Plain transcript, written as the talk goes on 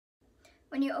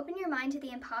When you open your mind to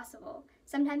the impossible,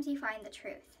 sometimes you find the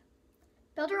truth.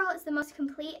 Builderall is the most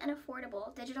complete and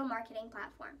affordable digital marketing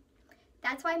platform.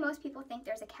 That's why most people think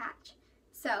there's a catch.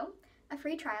 So, a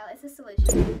free trial is the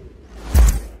solution.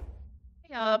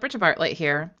 Hey y'all, Bridget Bartlett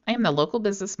here. I am the local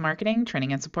business marketing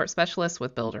training and support specialist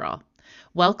with Builderall.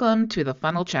 Welcome to the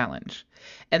Funnel Challenge.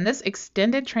 In this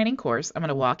extended training course, I'm going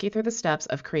to walk you through the steps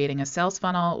of creating a sales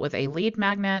funnel with a lead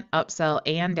magnet, upsell,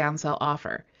 and downsell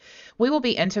offer. We will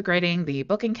be integrating the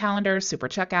booking calendar, super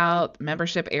checkout,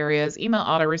 membership areas, email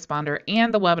autoresponder,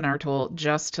 and the webinar tool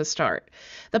just to start.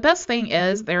 The best thing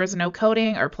is there is no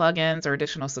coding or plugins or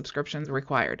additional subscriptions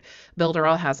required.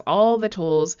 Builderall has all the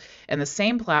tools in the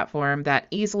same platform that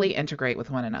easily integrate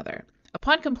with one another.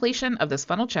 Upon completion of this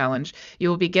funnel challenge, you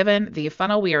will be given the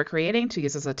funnel we are creating to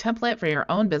use as a template for your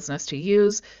own business to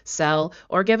use, sell,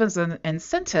 or give as an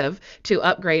incentive to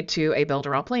upgrade to a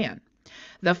Builderall plan.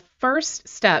 The first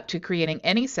step to creating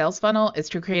any sales funnel is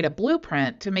to create a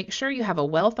blueprint to make sure you have a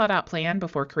well thought out plan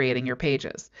before creating your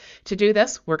pages. To do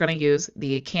this, we're going to use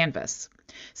the canvas.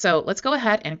 So let's go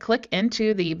ahead and click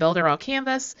into the Builderall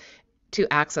canvas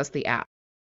to access the app.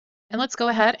 And let's go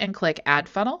ahead and click Add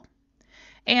Funnel.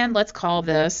 And let's call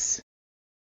this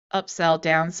Upsell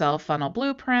Downsell Funnel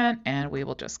Blueprint, and we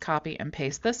will just copy and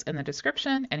paste this in the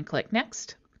description and click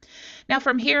Next. Now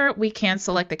from here, we can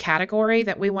select the category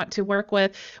that we want to work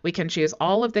with. We can choose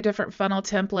all of the different funnel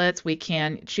templates. We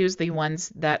can choose the ones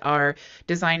that are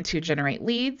designed to generate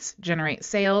leads, generate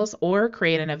sales, or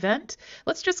create an event.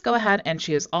 Let's just go ahead and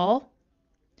choose all.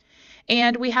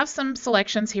 And we have some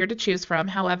selections here to choose from.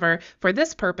 However, for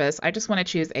this purpose, I just want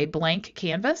to choose a blank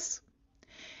canvas.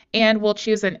 And we'll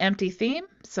choose an empty theme.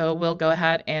 So we'll go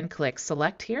ahead and click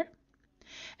Select here.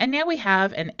 And now we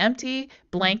have an empty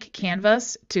blank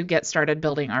canvas to get started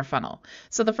building our funnel.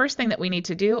 So the first thing that we need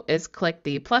to do is click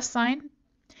the plus sign.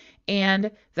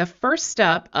 And the first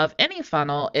step of any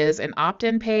funnel is an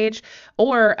opt-in page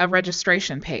or a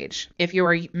registration page if you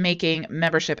are making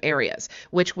membership areas,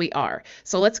 which we are.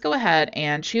 So let's go ahead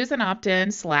and choose an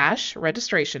opt-in /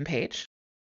 registration page.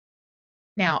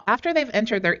 Now, after they've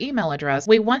entered their email address,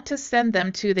 we want to send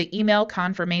them to the email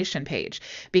confirmation page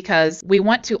because we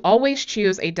want to always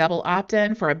choose a double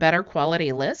opt-in for a better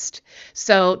quality list.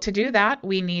 So to do that,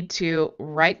 we need to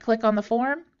right-click on the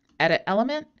form, edit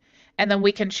element, and then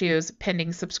we can choose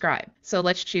pending subscribe. So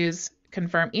let's choose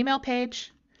confirm email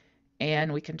page,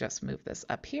 and we can just move this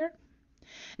up here.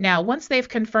 Now, once they've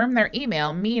confirmed their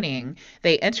email, meaning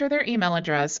they enter their email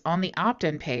address on the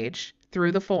opt-in page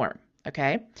through the form,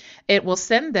 okay, it will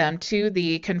send them to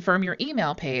the confirm your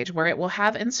email page where it will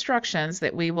have instructions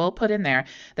that we will put in there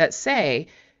that say,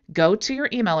 go to your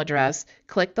email address,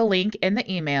 click the link in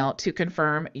the email to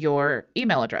confirm your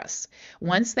email address.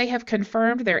 Once they have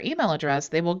confirmed their email address,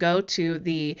 they will go to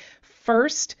the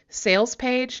first sales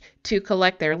page to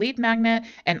collect their lead magnet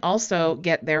and also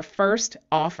get their first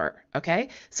offer, okay?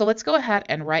 So let's go ahead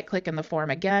and right click in the form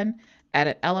again,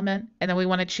 edit element, and then we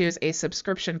want to choose a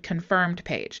subscription confirmed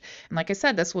page. And like I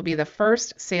said, this will be the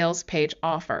first sales page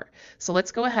offer. So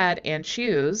let's go ahead and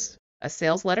choose a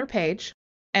sales letter page,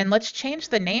 and let's change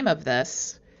the name of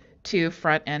this to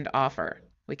front end offer.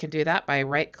 We can do that by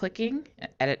right clicking,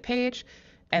 edit page,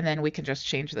 and then we can just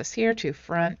change this here to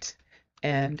front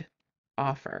end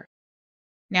offer.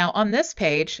 Now on this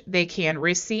page, they can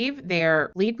receive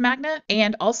their lead magnet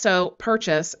and also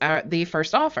purchase the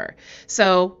first offer.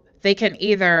 So they can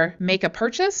either make a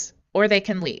purchase or they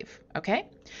can leave, okay?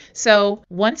 So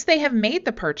once they have made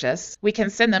the purchase, we can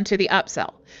send them to the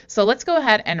upsell. So let's go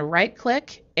ahead and right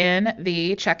click in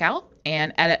the checkout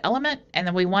and edit element, and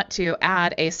then we want to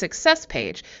add a success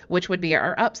page, which would be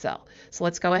our upsell. So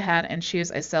let's go ahead and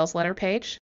choose a sales letter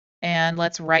page, and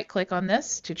let's right click on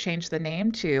this to change the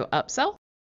name to upsell.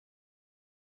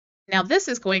 Now this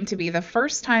is going to be the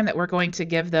first time that we're going to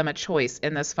give them a choice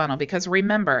in this funnel because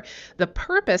remember, the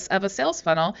purpose of a sales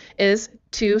funnel is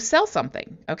to sell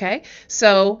something, okay?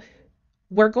 So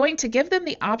we're going to give them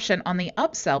the option on the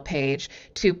upsell page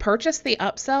to purchase the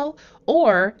upsell,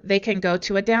 or they can go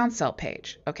to a downsell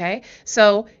page, okay?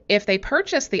 So if they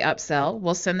purchase the upsell,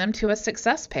 we'll send them to a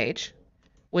success page,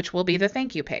 which will be the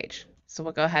thank you page. So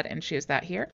we'll go ahead and choose that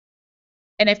here.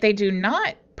 And if they do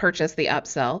not purchase the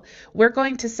upsell, we're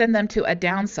going to send them to a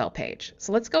downsell page.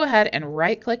 So let's go ahead and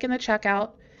right click in the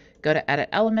checkout, go to edit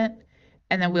element,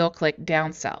 and then we'll click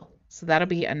downsell. So that'll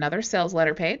be another sales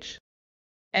letter page.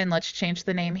 And let's change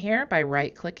the name here by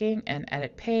right clicking and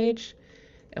edit page.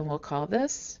 And we'll call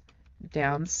this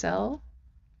downsell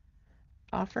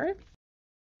offer.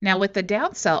 Now with the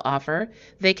downsell offer,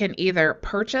 they can either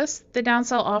purchase the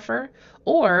downsell offer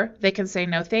or they can say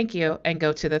no thank you and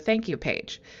go to the thank you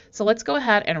page. So let's go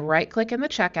ahead and right click in the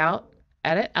checkout,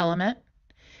 edit element,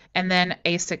 and then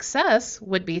a success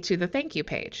would be to the thank you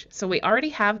page. So we already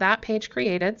have that page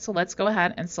created. So let's go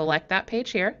ahead and select that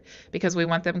page here because we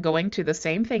want them going to the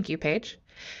same thank you page.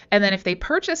 And then if they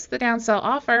purchase the downsell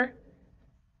offer,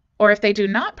 or if they do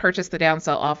not purchase the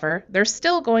downsell offer, they're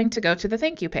still going to go to the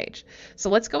thank you page. So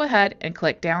let's go ahead and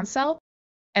click downsell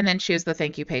and then choose the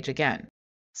thank you page again.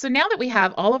 So now that we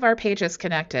have all of our pages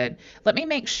connected, let me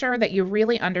make sure that you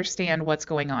really understand what's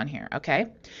going on here, okay?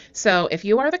 So if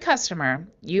you are the customer,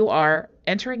 you are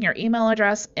entering your email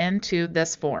address into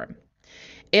this form.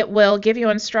 It will give you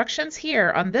instructions here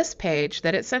on this page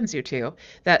that it sends you to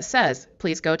that says,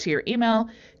 please go to your email,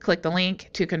 click the link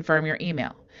to confirm your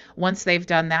email. Once they've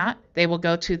done that, they will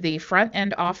go to the front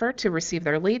end offer to receive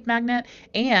their lead magnet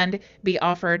and be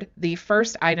offered the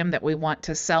first item that we want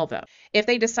to sell them. If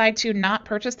they decide to not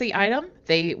purchase the item,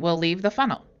 they will leave the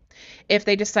funnel. If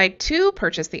they decide to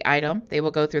purchase the item, they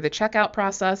will go through the checkout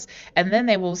process and then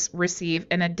they will receive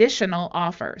an additional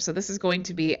offer. So this is going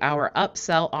to be our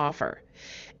upsell offer.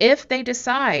 If they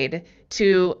decide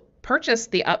to purchase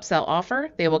the upsell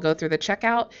offer, they will go through the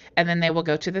checkout and then they will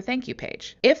go to the thank you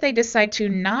page. If they decide to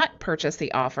not purchase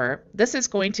the offer, this is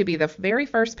going to be the very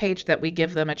first page that we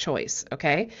give them a choice,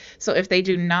 okay? So if they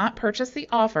do not purchase the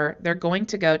offer, they're going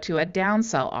to go to a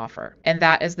downsell offer, and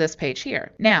that is this page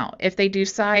here. Now, if they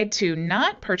decide to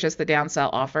not purchase the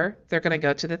downsell offer, they're going to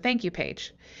go to the thank you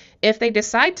page. If they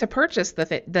decide to purchase the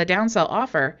downsell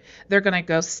offer, they're going to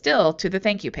go still to the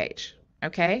thank you page.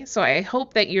 Okay, so I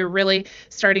hope that you're really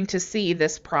starting to see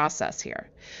this process here.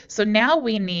 So now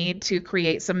we need to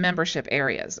create some membership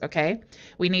areas, okay?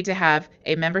 We need to have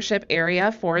a membership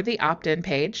area for the opt-in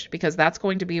page because that's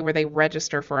going to be where they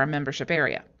register for a membership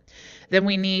area. Then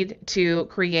we need to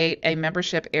create a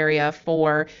membership area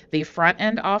for the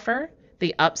front-end offer,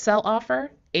 the upsell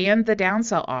offer, and the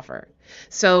downsell offer.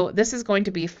 So this is going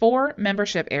to be 4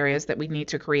 membership areas that we need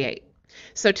to create.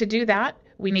 So to do that,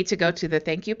 we need to go to the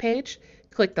thank you page,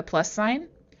 click the plus sign.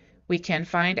 We can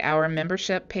find our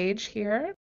membership page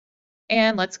here.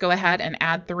 And let's go ahead and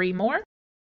add 3 more.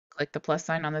 Click the plus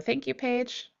sign on the thank you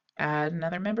page, add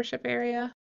another membership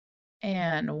area,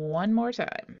 and 1 more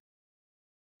time.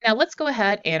 Now let's go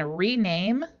ahead and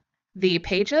rename the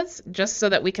pages just so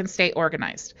that we can stay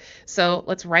organized. So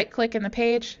let's right click in the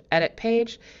page, edit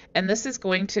page, and this is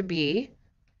going to be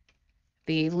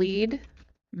the lead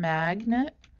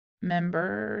magnet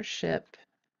membership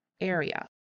area.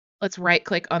 Let's right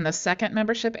click on the second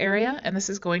membership area, and this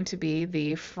is going to be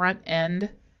the front end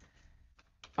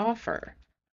offer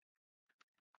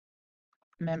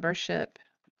membership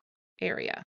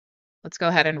area. Let's go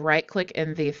ahead and right click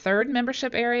in the third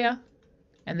membership area,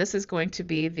 and this is going to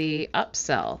be the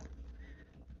upsell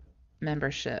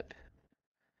membership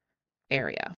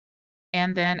area.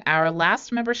 And then our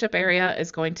last membership area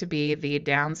is going to be the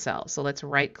downsell. So let's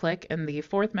right click in the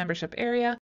 4th membership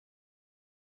area.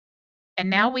 And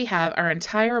now we have our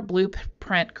entire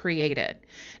blueprint created.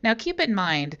 Now keep in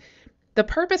mind, the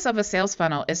purpose of a sales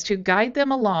funnel is to guide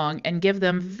them along and give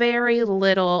them very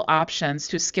little options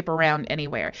to skip around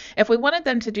anywhere. If we wanted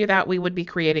them to do that, we would be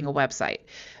creating a website.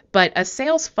 But a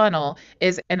sales funnel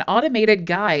is an automated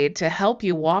guide to help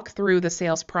you walk through the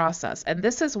sales process. And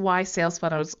this is why sales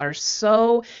funnels are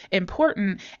so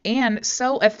important and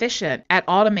so efficient at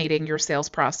automating your sales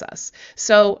process.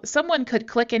 So someone could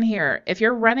click in here. If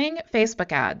you're running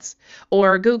Facebook ads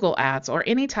or Google ads or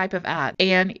any type of ad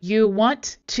and you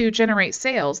want to generate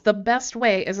sales, the best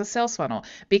way is a sales funnel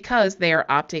because they are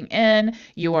opting in.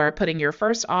 You are putting your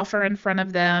first offer in front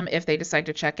of them. If they decide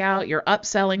to check out, you're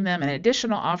upselling them an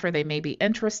additional offer they may be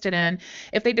interested in.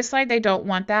 If they decide they don't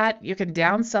want that, you can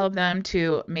downsell them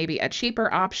to maybe a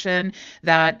cheaper option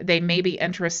that they may be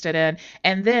interested in.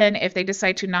 And then if they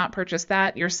decide to not purchase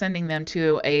that, you're sending them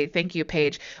to a thank you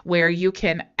page where you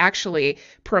can actually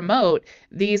promote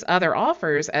these other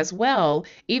offers as well,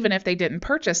 even if they didn't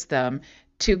purchase them,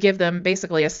 to give them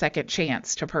basically a second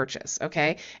chance to purchase,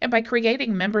 okay? And by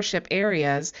creating membership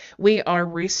areas, we are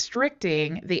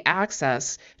restricting the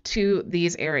access to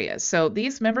these areas. So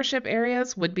these membership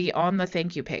areas would be on the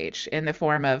thank you page in the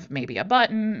form of maybe a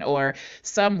button or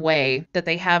some way that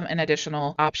they have an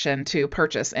additional option to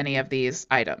purchase any of these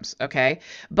items, okay?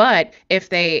 But if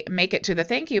they make it to the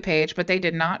thank you page, but they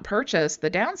did not purchase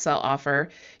the downsell offer,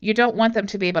 you don't want them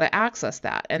to be able to access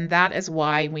that. And that is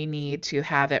why we need to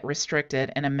have it restricted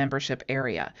add in a membership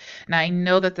area. Now, I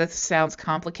know that this sounds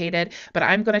complicated, but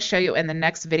I'm going to show you in the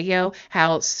next video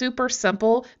how super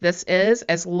simple this is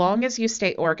as long as you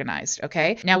stay organized,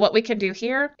 okay? Now, what we can do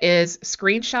here is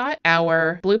screenshot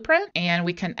our blueprint and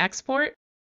we can export.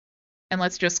 And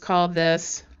let's just call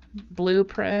this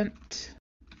blueprint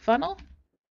funnel.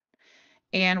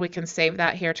 And we can save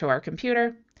that here to our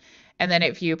computer. And then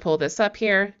if you pull this up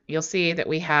here, you'll see that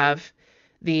we have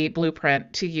the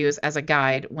blueprint to use as a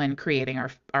guide when creating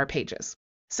our pages.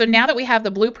 So now that we have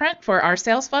the blueprint for our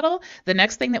sales funnel, the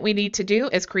next thing that we need to do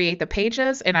is create the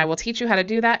pages, and I will teach you how to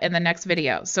do that in the next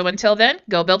video. So until then,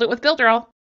 go build it with Builderall.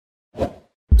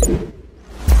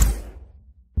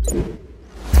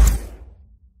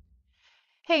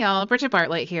 Hey y'all, Bridget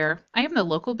Bartlett here. I am the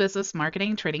local business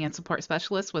marketing, training, and support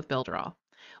specialist with Builderall.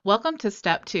 Welcome to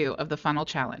step 2 of the funnel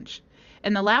challenge.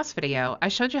 In the last video, I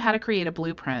showed you how to create a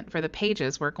blueprint for the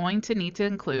pages we're going to need to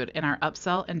include in our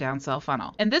upsell and downsell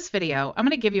funnel. In this video, I'm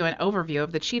going to give you an overview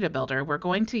of the cheetah builder we're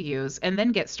going to use and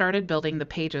then get started building the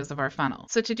pages of our funnel.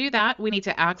 So to do that, we need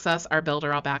to access our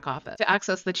Builderall back office. To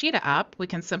access the cheetah app, we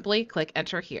can simply click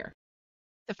enter here.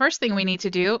 The first thing we need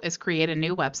to do is create a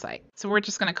new website. So we're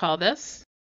just going to call this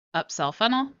upsell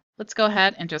funnel. Let's go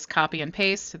ahead and just copy and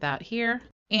paste that here.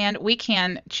 And we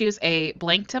can choose a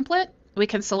blank template. We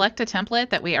can select a template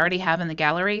that we already have in the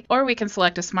gallery, or we can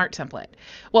select a smart template.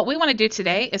 What we want to do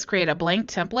today is create a blank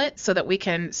template so that we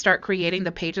can start creating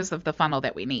the pages of the funnel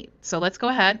that we need. So let's go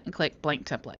ahead and click blank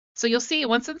template. So you'll see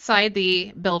once inside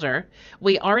the builder,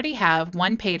 we already have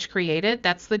one page created.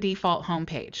 That's the default home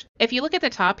page. If you look at the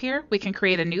top here, we can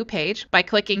create a new page by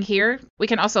clicking here. We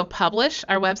can also publish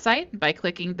our website by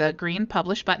clicking the green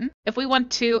publish button. If we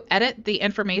want to edit the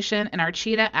information in our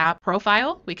Cheetah app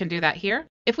profile, we can do that here.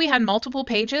 If we had multiple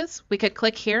pages, we could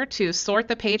click here to sort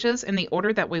the pages in the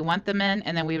order that we want them in,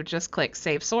 and then we would just click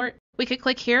Save Sort. We could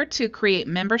click here to create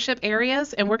membership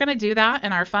areas, and we're going to do that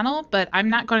in our funnel, but I'm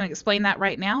not going to explain that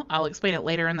right now. I'll explain it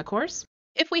later in the course.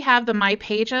 If we have the My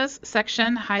Pages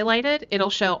section highlighted, it'll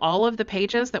show all of the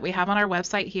pages that we have on our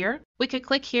website here. We could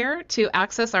click here to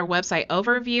access our website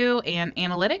overview and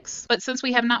analytics, but since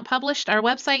we have not published our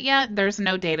website yet, there's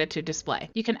no data to display.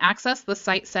 You can access the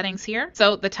site settings here.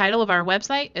 So the title of our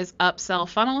website is Upsell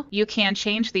Funnel. You can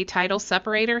change the title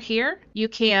separator here. You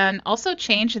can also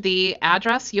change the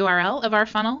address URL of our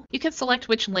funnel. You can select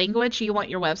which language you want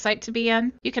your website to be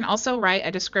in. You can also write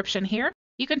a description here.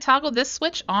 You can toggle this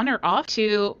switch on or off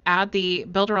to add the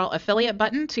Builderall affiliate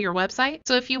button to your website.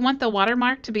 So if you want the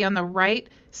watermark to be on the right,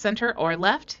 center, or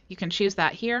left, you can choose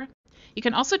that here. You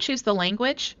can also choose the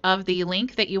language of the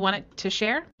link that you want it to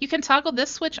share. You can toggle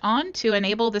this switch on to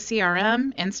enable the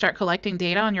CRM and start collecting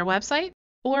data on your website,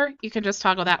 or you can just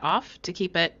toggle that off to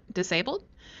keep it disabled.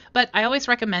 But I always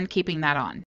recommend keeping that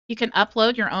on. You can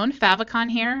upload your own favicon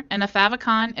here, and a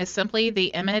favicon is simply the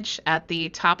image at the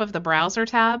top of the browser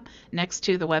tab next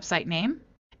to the website name.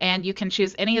 And you can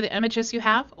choose any of the images you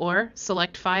have or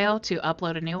select File to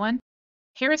upload a new one.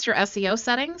 Here is your SEO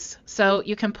settings, so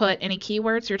you can put any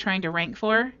keywords you're trying to rank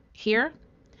for here.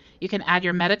 You can add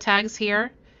your meta tags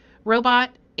here,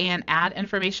 robot, and add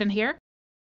information here.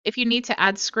 If you need to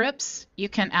add scripts, you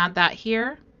can add that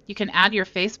here. You can add your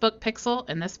Facebook pixel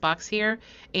in this box here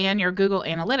and your Google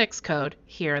Analytics code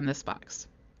here in this box.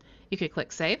 You could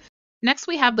click Save. Next,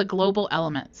 we have the global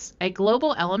elements. A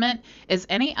global element is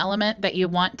any element that you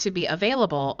want to be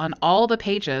available on all the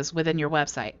pages within your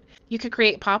website. You could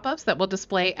create pop-ups that will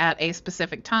display at a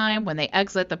specific time when they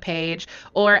exit the page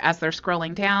or as they're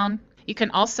scrolling down. You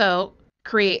can also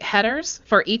create headers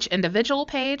for each individual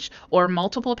page or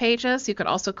multiple pages. You could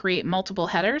also create multiple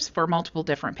headers for multiple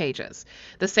different pages.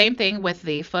 The same thing with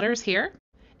the footers here.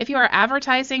 If you are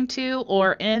advertising to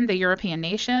or in the European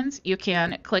nations, you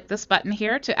can click this button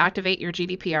here to activate your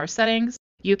GDPR settings.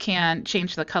 You can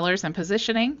change the colors and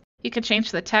positioning. You can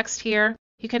change the text here.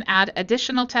 You can add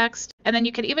additional text, and then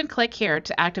you can even click here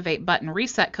to activate button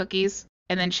reset cookies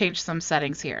and then change some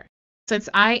settings here. Since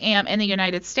I am in the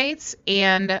United States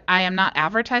and I am not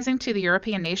advertising to the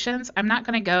European nations, I'm not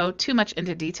going to go too much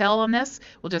into detail on this.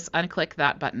 We'll just unclick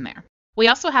that button there. We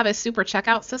also have a super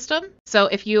checkout system. So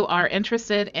if you are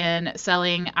interested in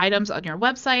selling items on your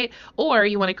website or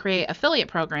you want to create affiliate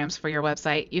programs for your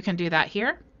website, you can do that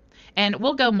here. And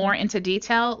we'll go more into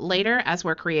detail later as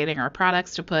we're creating our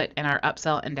products to put in our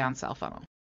upsell and downsell funnel.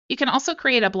 You can also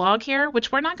create a blog here,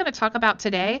 which we're not going to talk about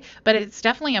today, but it's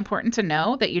definitely important to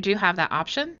know that you do have that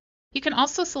option. You can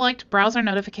also select browser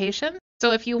notifications.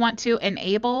 So if you want to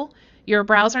enable your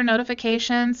browser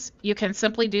notifications, you can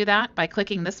simply do that by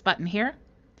clicking this button here.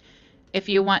 If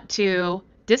you want to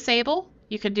disable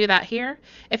you can do that here.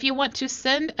 If you want to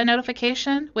send a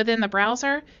notification within the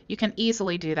browser, you can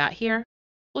easily do that here.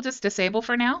 We'll just disable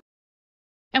for now.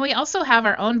 And we also have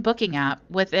our own booking app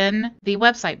within the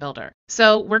website builder.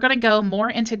 So we're going to go more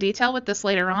into detail with this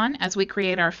later on as we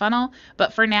create our funnel,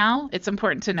 but for now, it's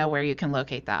important to know where you can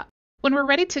locate that. When we're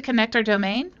ready to connect our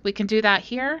domain, we can do that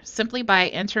here simply by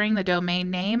entering the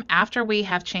domain name after we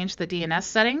have changed the DNS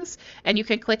settings, and you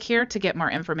can click here to get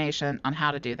more information on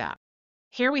how to do that.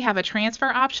 Here we have a transfer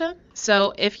option.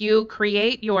 So if you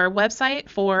create your website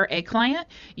for a client,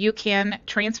 you can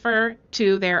transfer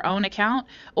to their own account,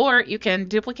 or you can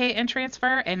duplicate and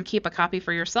transfer and keep a copy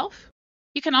for yourself.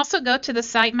 You can also go to the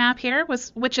sitemap here,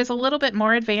 which is a little bit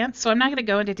more advanced, so I'm not going to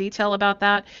go into detail about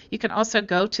that. You can also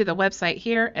go to the website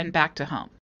here and back to home.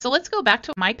 So let's go back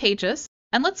to My Pages,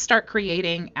 and let's start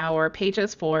creating our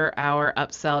pages for our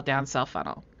upsell, downsell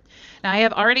funnel. Now I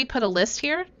have already put a list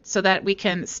here so that we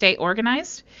can stay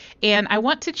organized, and I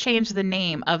want to change the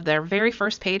name of their very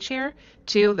first page here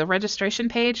to the registration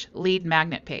page, lead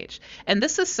magnet page. And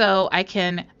this is so I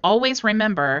can always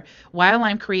remember while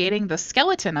I'm creating the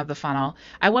skeleton of the funnel,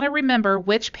 I want to remember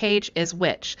which page is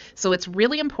which. So it's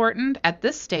really important at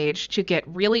this stage to get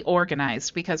really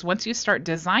organized, because once you start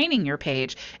designing your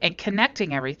page and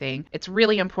connecting everything, it's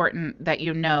really important that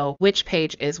you know which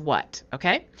page is what,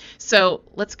 okay? So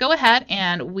let's go ahead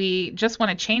and we just want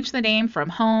to change the name from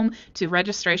home to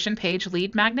registration page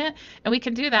lead magnet, and we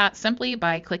can do that simply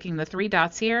by clicking the three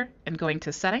dots here and going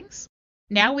to settings.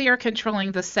 Now we are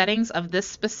controlling the settings of this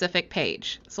specific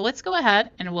page. So let's go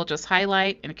ahead and we'll just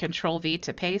highlight and Control V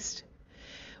to paste.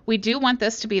 We do want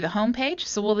this to be the home page,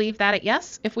 so we'll leave that at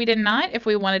yes. If we did not, if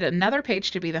we wanted another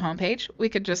page to be the home page, we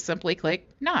could just simply click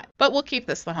not, but we'll keep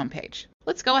this the home page.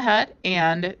 Let's go ahead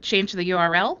and change the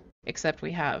URL, except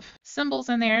we have symbols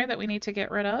in there that we need to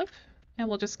get rid of. And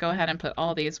we'll just go ahead and put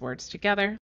all these words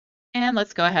together. And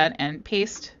let's go ahead and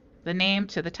paste the name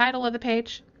to the title of the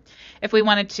page. If we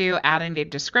wanted to add any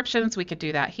descriptions, we could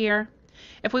do that here.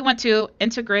 If we want to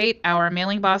integrate our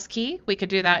mailing boss key, we could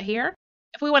do that here.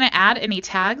 If we want to add any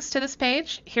tags to this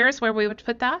page, here's where we would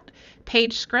put that.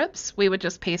 Page scripts, we would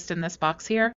just paste in this box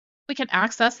here. We can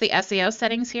access the SEO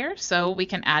settings here, so we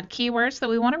can add keywords that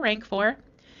we want to rank for.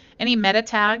 Any meta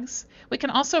tags. We can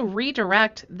also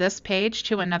redirect this page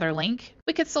to another link.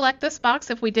 We could select this box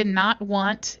if we did not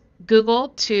want Google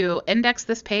to index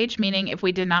this page, meaning if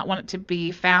we did not want it to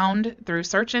be found through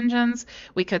search engines,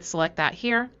 we could select that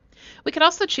here. We could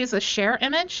also choose a share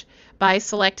image by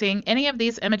selecting any of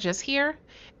these images here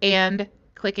and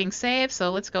clicking save.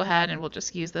 So let's go ahead and we'll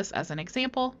just use this as an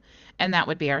example, and that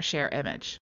would be our share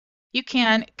image. You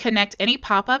can connect any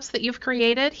pop-ups that you've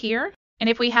created here. And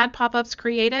if we had pop-ups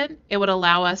created, it would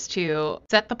allow us to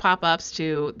set the pop-ups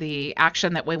to the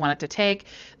action that we want it to take,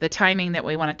 the timing that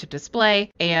we want it to display,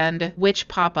 and which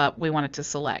pop-up we want it to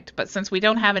select. But since we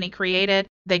don't have any created,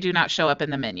 they do not show up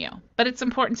in the menu. But it's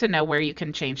important to know where you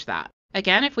can change that.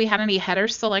 Again, if we had any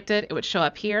headers selected, it would show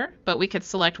up here, but we could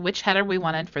select which header we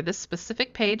wanted for this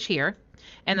specific page here,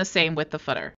 and the same with the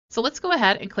footer. So let's go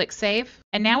ahead and click Save.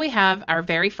 And now we have our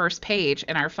very first page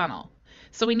in our funnel.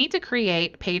 So we need to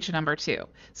create page number 2.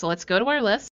 So let's go to our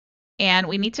list, and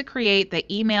we need to create the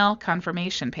email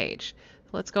confirmation page.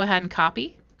 Let's go ahead and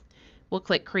copy. We'll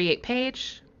click Create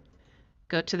Page,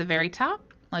 go to the very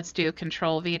top. Let's do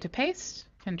Control V to paste,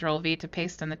 Control V to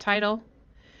paste in the title.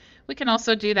 We can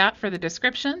also do that for the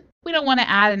description. We don't want to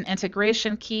add an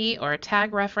integration key or a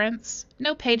tag reference.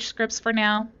 No page scripts for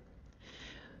now.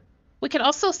 We can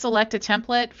also select a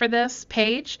template for this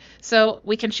page. So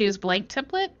we can choose blank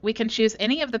template. We can choose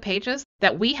any of the pages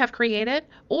that we have created,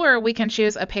 or we can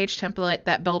choose a page template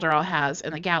that Builderall has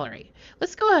in the gallery.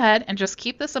 Let's go ahead and just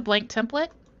keep this a blank template.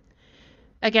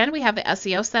 Again, we have the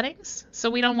SEO settings,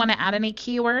 so we don't want to add any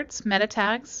keywords, meta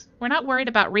tags. We're not worried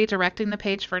about redirecting the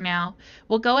page for now.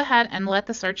 We'll go ahead and let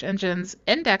the search engines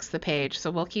index the page,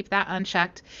 so we'll keep that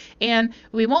unchecked. And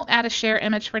we won't add a share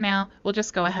image for now. We'll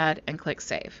just go ahead and click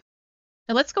Save.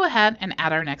 Now let's go ahead and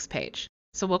add our next page.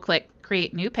 So we'll click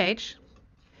Create New Page,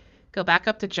 go back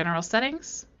up to General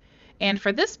Settings, and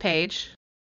for this page,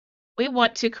 we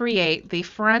want to create the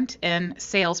front end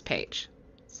sales page.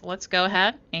 So let's go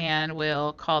ahead and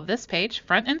we'll call this page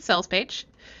Front End Sales Page.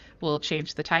 We'll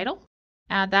change the title,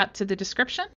 add that to the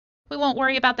description. We won't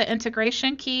worry about the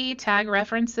integration key, tag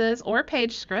references, or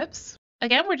page scripts.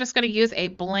 Again, we're just going to use a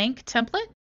blank template,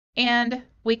 and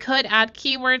we could add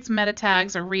keywords, meta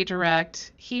tags, or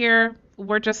redirect. Here,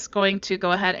 we're just going to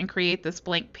go ahead and create this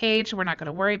blank page. We're not going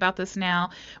to worry about this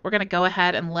now. We're going to go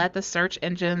ahead and let the search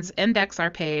engines index our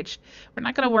page. We're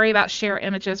not going to worry about share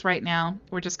images right now.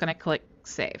 We're just going to click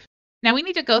Save. Now we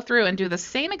need to go through and do the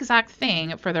same exact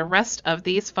thing for the rest of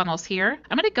these funnels here.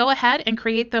 I'm going to go ahead and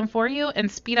create them for you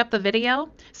and speed up the video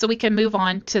so we can move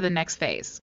on to the next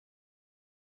phase.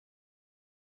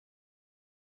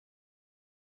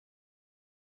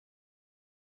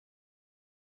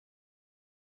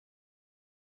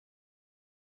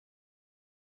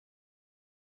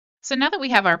 So now that we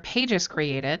have our pages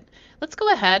created, let's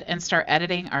go ahead and start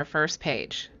editing our first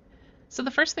page. So the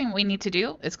first thing we need to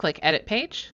do is click Edit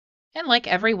Page. And like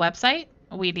every website,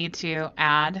 we need to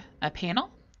add a panel.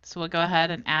 So we'll go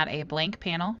ahead and add a blank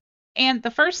panel. And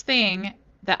the first thing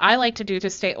that I like to do to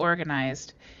stay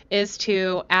organized is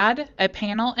to add a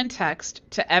panel and text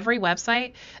to every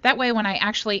website. That way, when I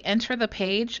actually enter the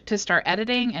page to start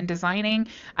editing and designing,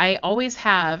 I always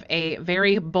have a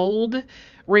very bold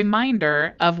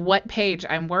reminder of what page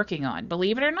I'm working on.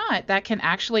 Believe it or not, that can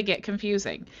actually get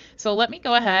confusing. So let me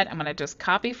go ahead. I'm going to just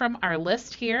copy from our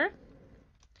list here,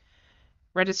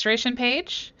 registration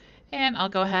page, and I'll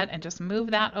go ahead and just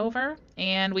move that over,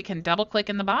 and we can double click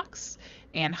in the box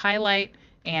and highlight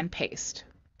and paste.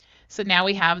 So now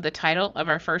we have the title of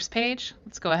our first page.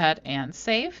 Let's go ahead and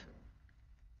save,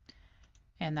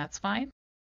 and that's fine.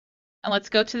 And let's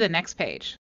go to the next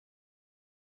page.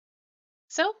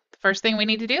 So the first thing we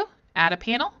need to do, add a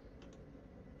panel.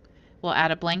 We'll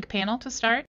add a blank panel to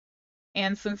start.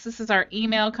 And since this is our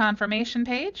email confirmation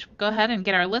page, we'll go ahead and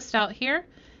get our list out here,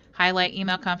 highlight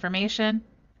email confirmation.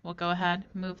 We'll go ahead,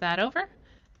 move that over,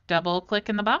 double click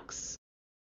in the box,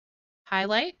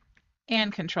 highlight,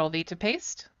 and Control V to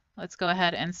paste. Let's go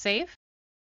ahead and save.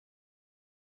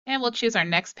 And we'll choose our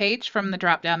next page from the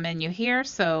drop-down menu here.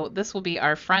 So this will be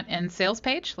our front-end sales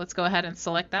page. Let's go ahead and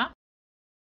select that.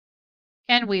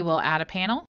 And we will add a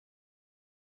panel.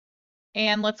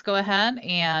 And let's go ahead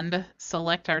and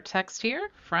select our text here,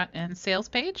 front-end sales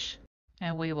page.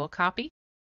 And we will copy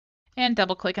and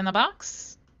double-click in the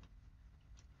box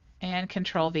and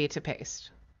Control V to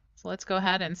paste. So let's go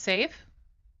ahead and save.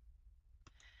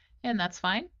 And that's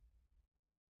fine.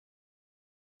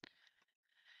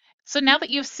 So now that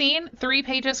you've seen 3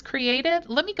 pages created,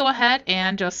 let me go ahead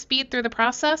and just speed through the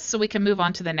process so we can move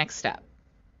on to the next step.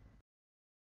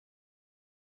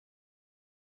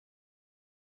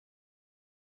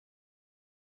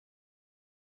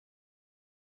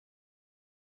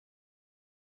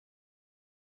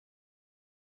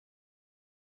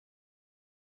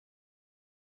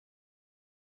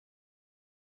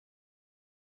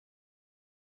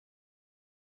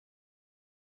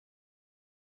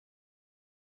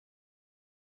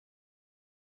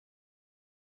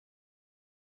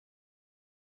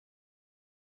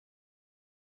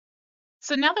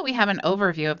 So now that we have an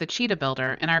overview of the Cheetah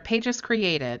Builder and our pages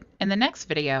created, in the next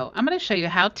video, I'm going to show you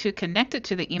how to connect it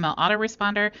to the email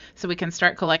autoresponder so we can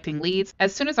start collecting leads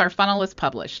as soon as our funnel is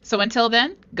published. So until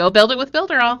then, go build it with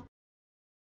Builderall.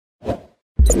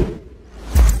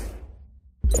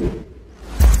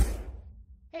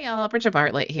 Hey y'all, Bridget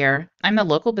Bartlett here. I'm the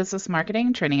local business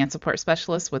marketing, training, and support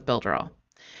specialist with Builderall.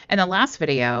 In the last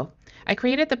video, I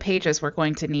created the pages we're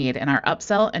going to need in our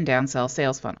upsell and downsell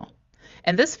sales funnel.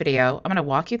 In this video, I'm going to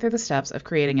walk you through the steps of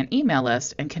creating an email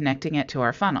list and connecting it to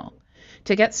our funnel.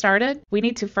 To get started, we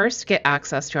need to first get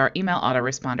access to our email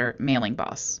autoresponder mailing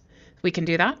boss. We can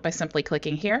do that by simply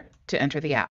clicking here to enter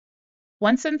the app.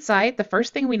 Once inside, the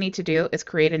first thing we need to do is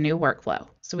create a new workflow.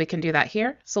 So we can do that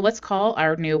here. So let's call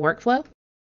our new workflow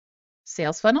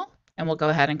Sales Funnel, and we'll go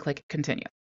ahead and click Continue.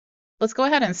 Let's go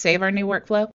ahead and save our new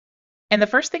workflow. And the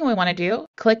first thing we want to do,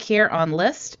 click here on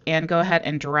List and go ahead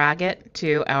and drag it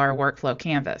to our workflow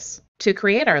canvas. To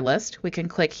create our list, we can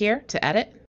click here to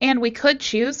edit, and we could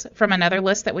choose from another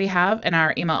list that we have in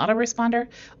our email autoresponder,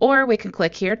 or we can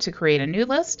click here to create a new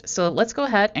list. So let's go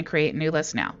ahead and create a new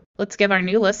list now. Let's give our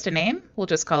new list a name. We'll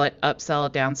just call it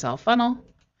Upsell Downsell Funnel,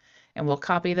 and we'll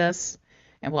copy this,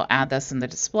 and we'll add this in the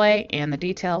display and the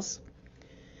details.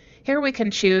 Here we can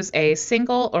choose a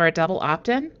single or a double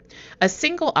opt-in. A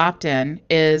single opt-in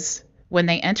is when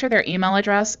they enter their email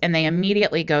address and they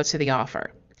immediately go to the offer.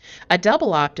 A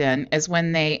double opt-in is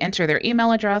when they enter their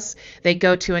email address, they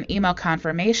go to an email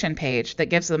confirmation page that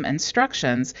gives them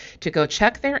instructions to go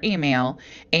check their email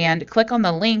and click on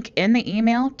the link in the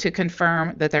email to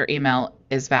confirm that their email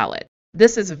is valid.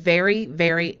 This is very,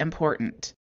 very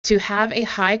important. To have a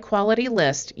high quality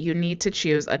list, you need to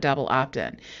choose a double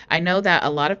opt-in. I know that a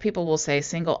lot of people will say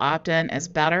single opt-in is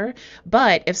better,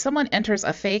 but if someone enters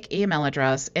a fake email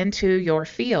address into your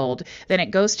field, then it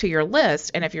goes to your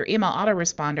list, and if your email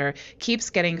autoresponder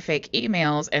keeps getting fake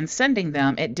emails and sending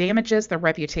them, it damages the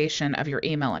reputation of your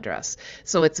email address.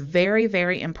 So it's very,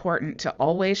 very important to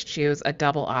always choose a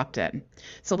double opt-in.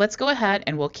 So let's go ahead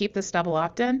and we'll keep this double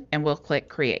opt-in and we'll click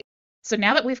Create. So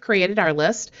now that we've created our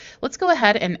list, let's go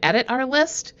ahead and edit our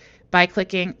list by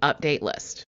clicking Update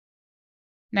List.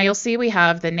 Now you'll see we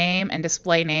have the name and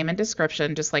display name and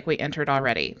description just like we entered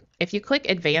already. If you click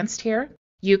Advanced here,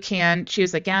 you can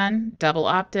choose again, double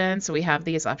opt-in, so we have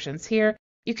these options here.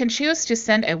 You can choose to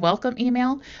send a welcome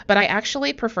email, but I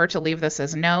actually prefer to leave this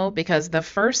as no because the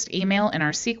first email in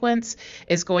our sequence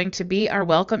is going to be our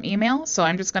welcome email. So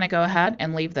I'm just going to go ahead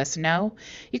and leave this no.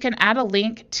 You can add a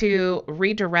link to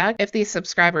redirect if the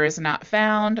subscriber is not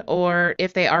found or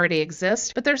if they already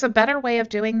exist, but there's a better way of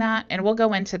doing that, and we'll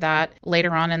go into that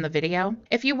later on in the video.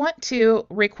 If you want to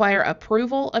require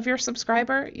approval of your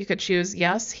subscriber, you could choose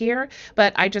yes here,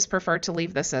 but I just prefer to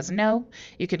leave this as no.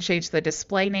 You can change the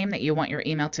display name that you want your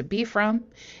email to be from.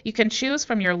 You can choose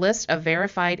from your list of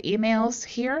verified emails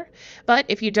here, but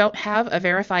if you don't have a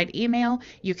verified email,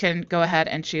 you can go ahead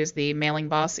and choose the mailing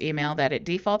boss email that it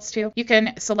defaults to. You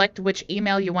can select which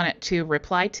email you want it to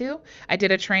reply to. I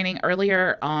did a training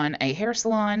earlier on a hair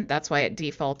salon. That's why it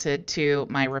defaulted to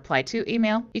my reply to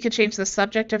email. You can change the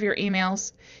subject of your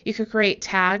emails. You can create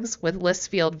tags with list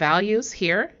field values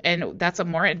here, and that's a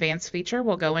more advanced feature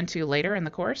we'll go into later in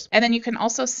the course. And then you can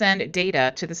also send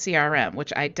data to the CRM,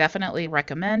 which I definitely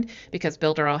recommend because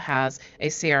Builderall has a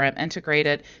CRM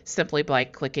integrated simply by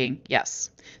clicking yes.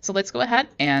 So let's go ahead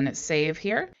and save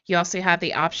here. You also have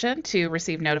the option to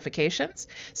receive notifications.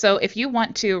 So if you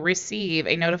want to receive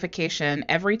a notification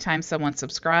every time someone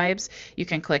subscribes, you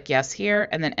can click yes here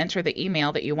and then enter the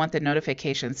email that you want the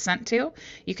notification sent to.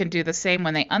 You can do the same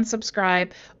when they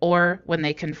unsubscribe or when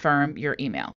they confirm your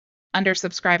email. Under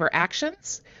subscriber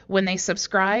actions, when they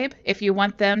subscribe, if you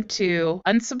want them to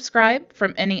unsubscribe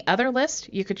from any other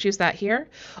list, you could choose that here.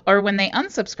 Or when they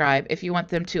unsubscribe, if you want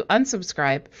them to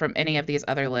unsubscribe from any of these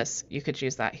other lists, you could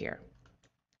choose that here.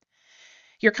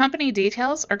 Your company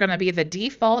details are going to be the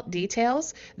default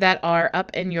details that are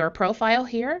up in your profile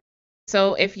here.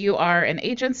 So if you are an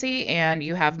agency and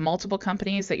you have multiple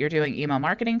companies that you're doing email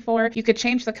marketing for, you could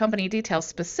change the company details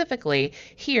specifically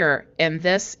here in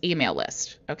this email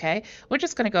list, okay? We're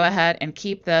just going to go ahead and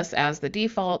keep this as the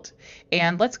default,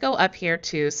 and let's go up here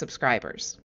to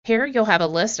subscribers. Here you'll have a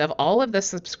list of all of the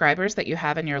subscribers that you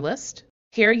have in your list.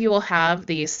 Here you will have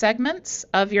the segments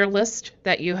of your list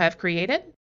that you have created.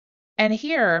 And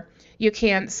here you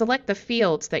can select the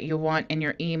fields that you want in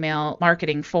your email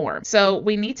marketing form. So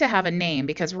we need to have a name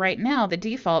because right now the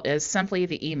default is simply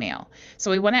the email. So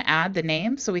we want to add the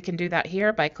name, so we can do that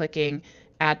here by clicking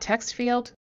Add Text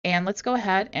Field. And let's go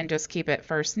ahead and just keep it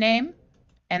first name.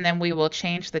 And then we will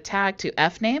change the tag to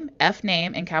FName.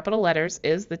 FName in capital letters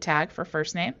is the tag for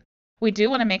first name. We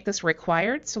do want to make this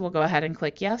required, so we'll go ahead and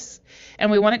click yes. And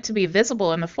we want it to be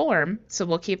visible in the form, so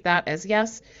we'll keep that as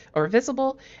yes or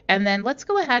visible. And then let's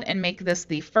go ahead and make this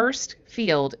the first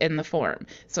field in the form.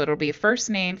 So it'll be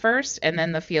first name first, and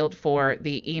then the field for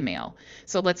the email.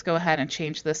 So let's go ahead and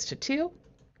change this to 2,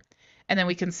 and then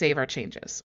we can save our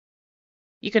changes.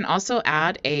 You can also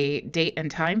add a date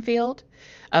and time field,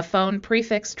 a phone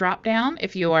prefix dropdown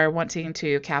if you are wanting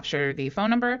to capture the phone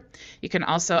number. You can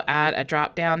also add a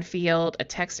dropdown field, a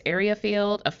text area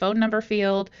field, a phone number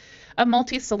field, a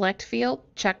multi-select field,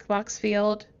 checkbox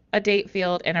field, a date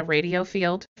field, and a radio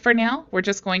field. For now, we're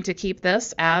just going to keep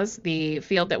this as the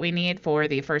field that we need for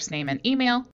the first name and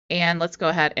email. And let's go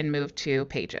ahead and move to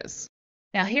pages.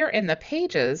 Now here in the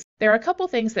pages, there are a couple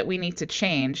things that we need to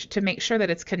change to make sure that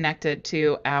it's connected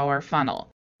to our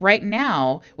funnel. Right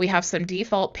now, we have some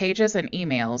default pages and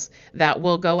emails that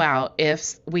will go out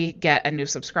if we get a new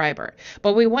subscriber.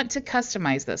 But we want to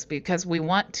customize this because we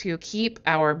want to keep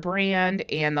our brand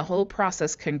and the whole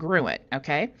process congruent,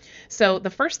 okay? So the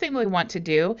first thing we want to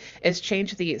do is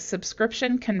change the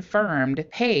subscription confirmed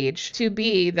page to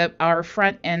be our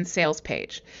front end sales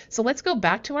page. So let's go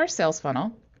back to our sales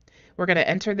funnel. We're going to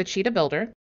enter the Cheetah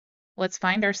Builder. Let's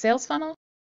find our sales funnel.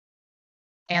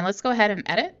 And let's go ahead and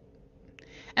edit.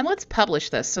 And let's publish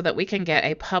this so that we can get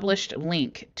a published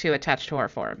link to attach to our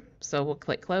form. So we'll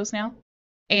click close now.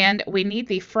 And we need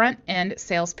the front end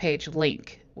sales page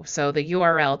link. So the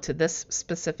URL to this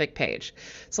specific page.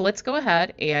 So let's go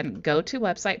ahead and go to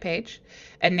website page.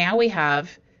 And now we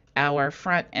have our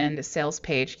front end sales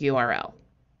page URL.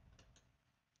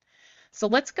 So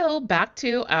let's go back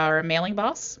to our mailing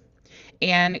boss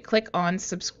and click on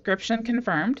subscription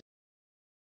confirmed.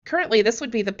 Currently, this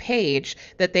would be the page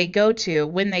that they go to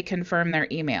when they confirm their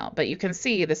email, but you can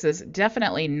see this is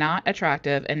definitely not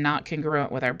attractive and not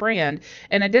congruent with our brand.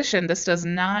 In addition, this does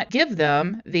not give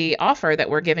them the offer that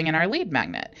we're giving in our lead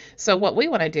magnet. So what we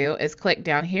want to do is click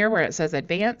down here where it says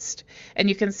advanced, and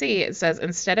you can see it says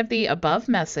instead of the above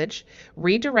message,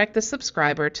 redirect the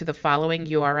subscriber to the following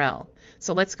URL.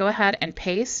 So let's go ahead and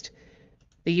paste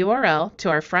the URL to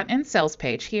our front end sales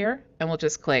page here, and we'll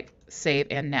just click Save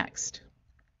and Next.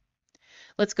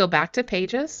 Let's go back to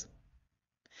Pages.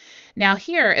 Now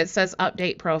here it says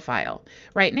Update Profile.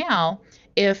 Right now,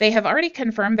 if they have already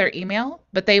confirmed their email,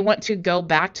 but they want to go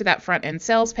back to that front end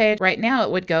sales page, right now it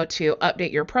would go to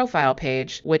Update Your Profile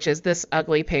page, which is this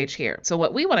ugly page here. So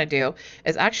what we want to do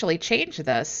is actually change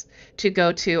this to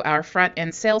go to our front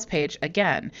end sales page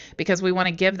again, because we want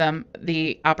to give them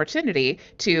the opportunity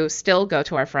to still go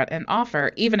to our front end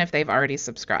offer, even if they've already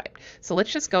subscribed. So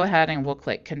let's just go ahead and we'll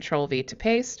click Control V to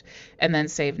paste and then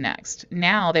Save Next.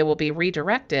 Now they will be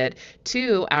redirected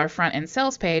to our front end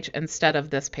sales page instead of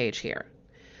this page here.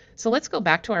 So let's go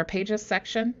back to our Pages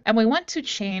section, and we want to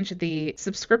change the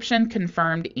subscription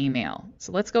confirmed email.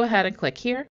 So let's go ahead and click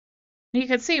here. You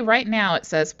can see right now it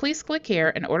says, please click here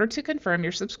in order to confirm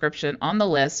your subscription on the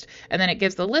list, and then it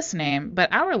gives the list name,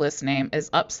 but our list name is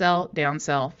Upsell,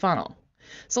 Downsell, Funnel.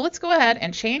 So let's go ahead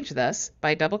and change this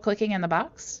by double-clicking in the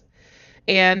box.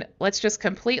 And let's just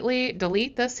completely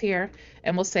delete this here,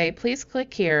 and we'll say, please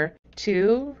click here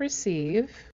to receive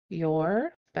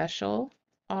your special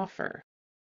offer.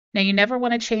 Now you never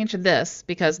want to change this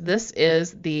because this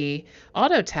is the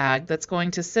auto tag that's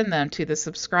going to send them to the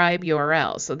subscribe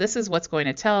URL. So this is what's going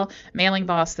to tell Mailing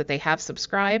Boss that they have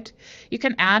subscribed. You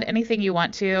can add anything you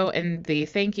want to in the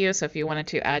thank you. So if you wanted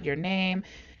to add your name,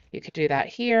 you could do that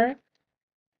here.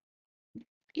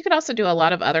 You could also do a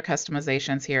lot of other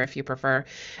customizations here if you prefer.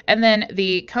 And then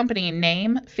the company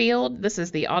name field, this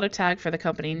is the auto tag for the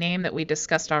company name that we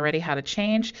discussed already how to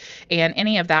change. And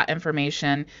any of that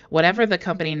information, whatever the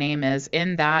company name is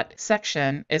in that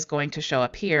section, is going to show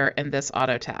up here in this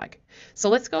auto tag. So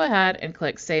let's go ahead and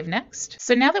click Save Next.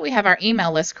 So now that we have our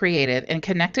email list created and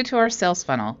connected to our sales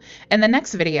funnel, in the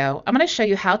next video, I'm going to show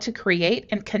you how to create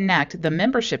and connect the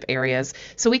membership areas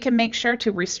so we can make sure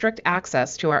to restrict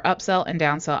access to our upsell and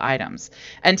downsell items.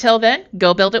 Until then,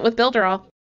 go build it with Builderall.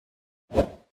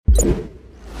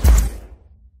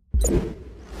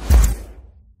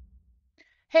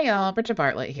 Hey y'all, Bridget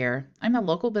Bartlett here. I'm a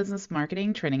local business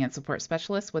marketing, training, and support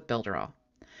specialist with Builderall.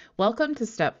 Welcome to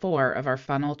step 4 of our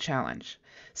funnel challenge.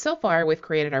 So far, we've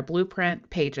created our blueprint,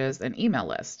 pages, and email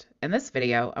list. In this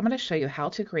video, I'm going to show you how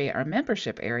to create our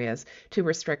membership areas to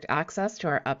restrict access to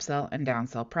our upsell and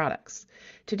downsell products.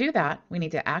 To do that, we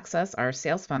need to access our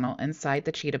sales funnel inside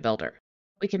the Cheetah Builder.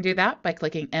 We can do that by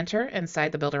clicking Enter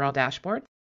inside the Builderall dashboard.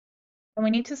 And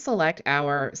we need to select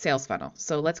our sales funnel.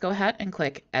 So let's go ahead and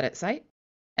click Edit Site.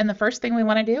 And the first thing we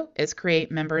want to do is create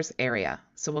Members Area.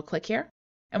 So we'll click here.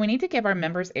 And we need to give our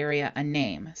members area a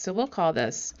name. So we'll call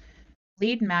this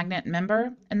Lead Magnet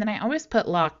Member. And then I always put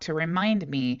lock to remind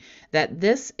me that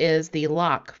this is the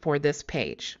lock for this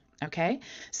page. Okay,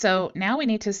 so now we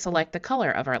need to select the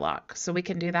color of our lock. So we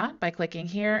can do that by clicking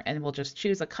here and we'll just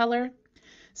choose a color.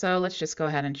 So let's just go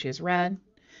ahead and choose red.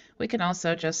 We can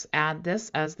also just add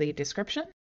this as the description.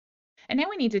 And now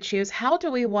we need to choose how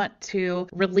do we want to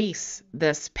release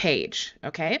this page,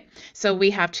 okay? So we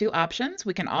have two options.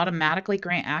 We can automatically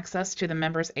grant access to the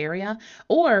members area,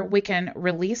 or we can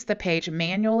release the page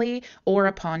manually or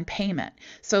upon payment.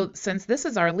 So since this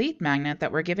is our lead magnet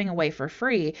that we're giving away for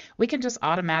free, we can just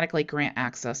automatically grant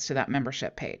access to that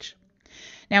membership page.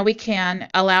 Now we can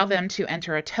allow them to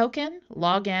enter a token,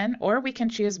 log in, or we can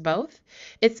choose both.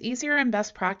 It's easier and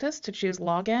best practice to choose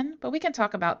login, but we can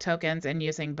talk about tokens and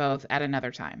using both at another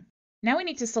time. Now we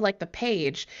need to select the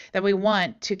page that we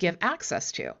want to give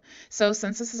access to. So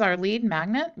since this is our lead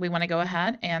magnet, we want to go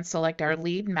ahead and select our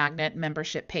lead magnet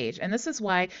membership page. And this is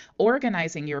why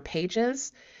organizing your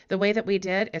pages the way that we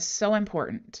did is so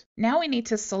important. Now we need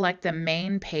to select the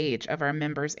main page of our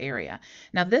members area.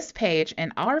 Now this page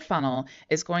in our funnel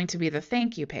is going to be the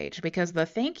thank you page because the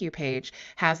thank you page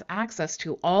has access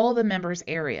to all the members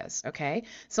areas, okay?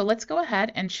 So let's go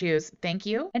ahead and choose thank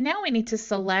you. And now we need to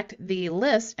select the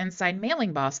list inside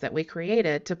Mailing Boss that we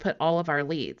created to put all of our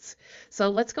leads. So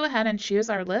let's go ahead and choose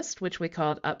our list, which we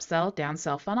called Upsell,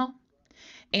 Downsell Funnel,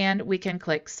 and we can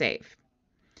click Save.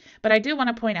 But I do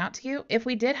want to point out to you, if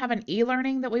we did have an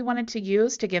e-learning that we wanted to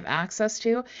use to give access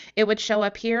to, it would show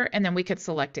up here and then we could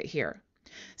select it here.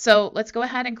 So let's go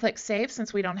ahead and click Save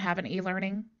since we don't have an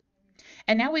e-learning.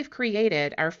 And now we've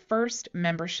created our first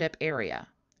membership area.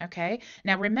 Okay,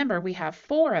 now remember we have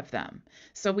 4 of them.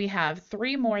 So we have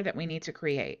 3 more that we need to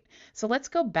create. So let's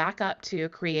go back up to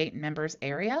Create Members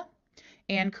Area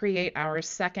and create our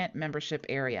second membership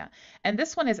area. And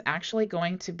this one is actually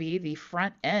going to be the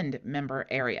front end member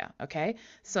area, okay?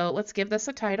 So let's give this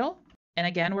a title. And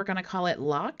again, we're going to call it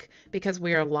lock because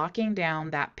we are locking down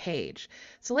that page.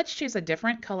 So let's choose a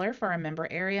different color for our member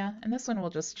area. And this one we'll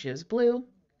just choose blue.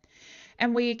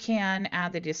 And we can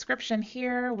add the description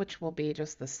here, which will be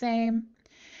just the same.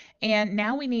 And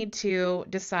now we need to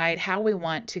decide how we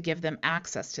want to give them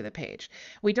access to the page.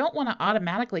 We don't want to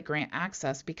automatically grant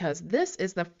access because this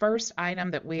is the first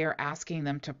item that we are asking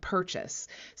them to purchase.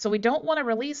 So we don't want to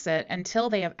release it until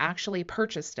they have actually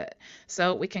purchased it.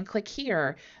 So we can click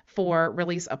here for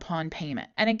release upon payment.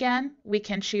 And again, we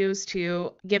can choose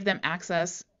to give them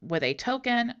access with a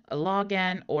token, a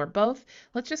login, or both.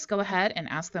 Let's just go ahead and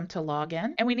ask them to log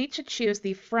in. And we need to choose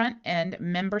the front end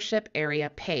membership area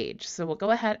page. So we'll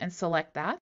go ahead and select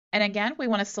that. And again, we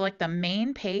want to select the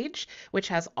main page, which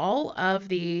has all of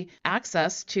the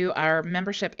access to our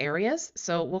membership areas.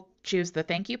 So we'll choose the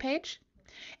thank you page.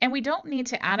 And we don't need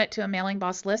to add it to a mailing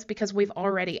boss list because we've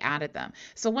already added them.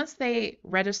 So once they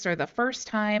register the first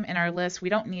time in our list, we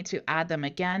don't need to add them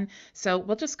again. So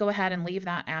we'll just go ahead and leave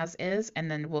that as is, and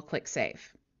then we'll click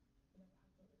save.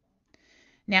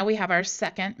 Now we have our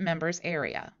second members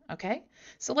area, okay?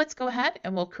 So let's go ahead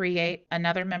and we'll create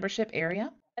another membership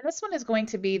area. And this one is going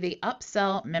to be the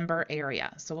Upsell member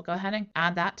area. So we'll go ahead and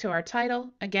add that to our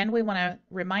title. Again, we want to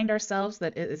remind ourselves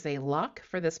that it is a lock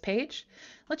for this page.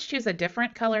 Let's choose a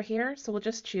different color here. So we'll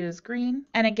just choose green.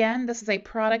 And again, this is a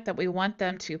product that we want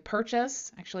them to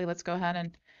purchase. Actually, let's go ahead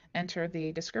and enter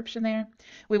the description there.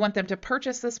 We want them to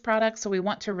purchase this product, so we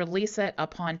want to release it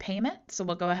upon payment. So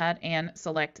we'll go ahead and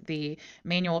select the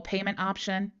manual payment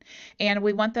option. And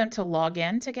we want them to log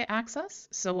in to get access.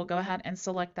 So we'll go ahead and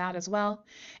select that as well.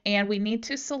 And we need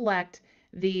to select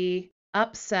the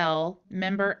Upsell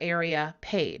member area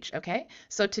page, okay?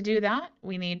 So to do that,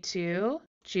 we need to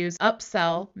choose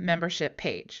Upsell membership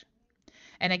page.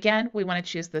 And again, we want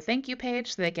to choose the thank you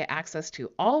page so they get access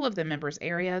to all of the members'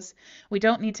 areas. We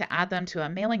don't need to add them to a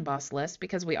mailing boss list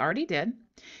because we already did.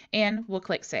 And we'll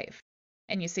click save.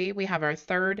 And you see we have our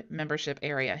third membership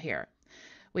area here.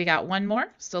 We got one more,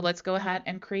 so let's go ahead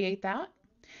and create that.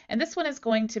 And this one is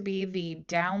going to be the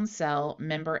Downsell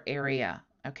member area.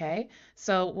 Okay,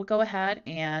 so we'll go ahead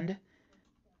and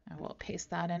I will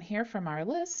paste that in here from our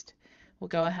list. We'll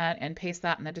go ahead and paste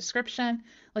that in the description.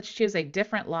 Let's choose a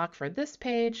different lock for this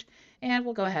page, and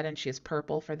we'll go ahead and choose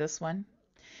purple for this one.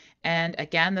 And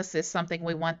again, this is something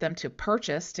we want them to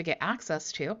purchase to get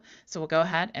access to. So we'll go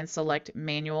ahead and select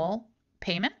manual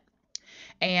payment.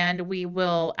 And we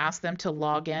will ask them to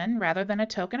log in rather than a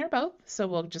token or both. So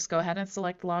we'll just go ahead and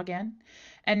select login.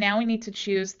 And now we need to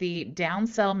choose the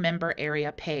Downsell member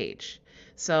area page.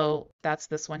 So that's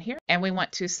this one here. And we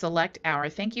want to select our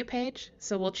thank you page.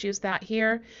 So we'll choose that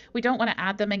here. We don't want to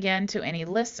add them again to any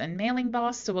lists and mailing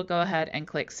boss. So we'll go ahead and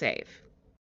click save.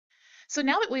 So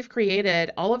now that we've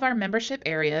created all of our membership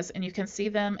areas and you can see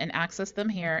them and access them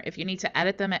here, if you need to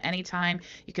edit them at any time,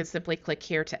 you can simply click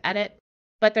here to edit.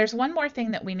 But there's one more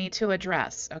thing that we need to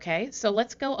address, okay? So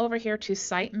let's go over here to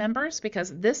Site Members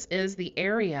because this is the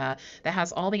area that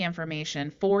has all the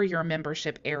information for your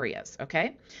membership areas,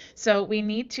 okay? So we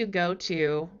need to go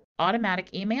to Automatic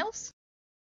Emails.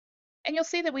 And you'll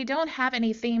see that we don't have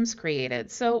any themes created.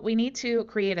 So we need to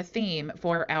create a theme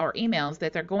for our emails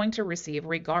that they're going to receive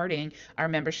regarding our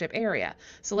membership area.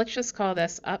 So let's just call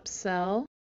this Upsell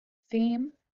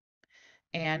Theme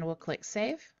and we'll click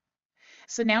Save.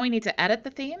 So now we need to edit the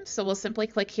theme. So we'll simply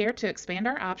click here to expand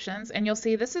our options and you'll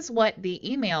see this is what the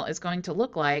email is going to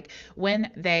look like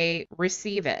when they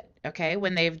receive it. Okay,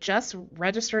 when they've just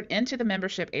registered into the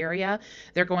membership area,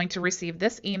 they're going to receive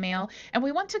this email and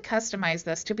we want to customize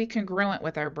this to be congruent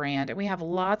with our brand. And we have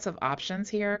lots of options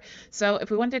here. So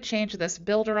if we wanted to change this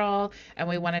builderall and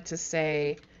we wanted to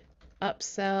say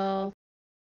upsell,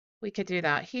 we could do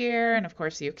that here. And of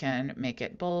course you can make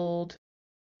it bold.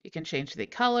 You can change the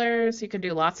colors. You can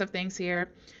do lots of things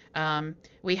here.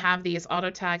 We have these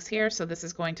auto tags here, so this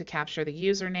is going to capture the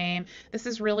username. This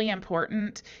is really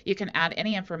important. You can add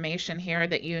any information here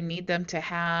that you need them to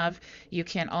have. You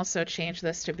can also change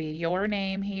this to be your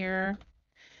name here.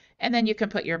 And then you can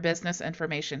put your business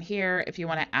information here. If you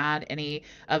want to add any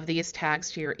of these tags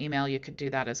to your email, you could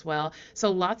do that as well. So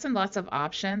lots and lots of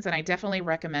options, and I definitely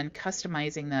recommend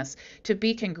customizing this to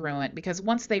be congruent because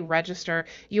once they register,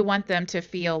 you want them to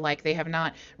feel like they have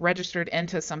not registered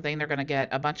into something. They're going to get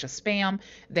a bunch of spam.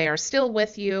 They are still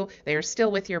with you. They are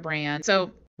still with your brand. So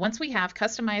once we have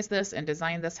customized this and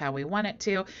designed this how we want it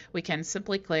to, we can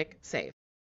simply click Save.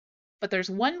 But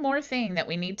there's one more thing that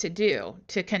we need to do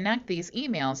to connect these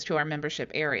emails to our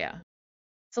membership area.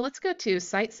 So let's go to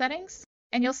Site Settings,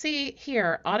 and you'll see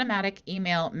here, Automatic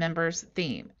Email Members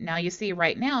Theme. Now you see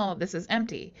right now this is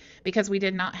empty because we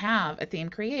did not have a theme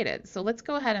created. So let's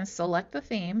go ahead and select the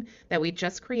theme that we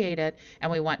just created,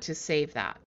 and we want to save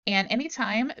that. And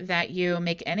anytime that you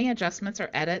make any adjustments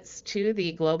or edits to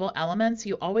the global elements,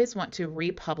 you always want to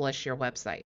republish your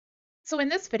website. So in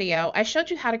this video, I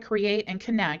showed you how to create and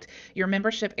connect your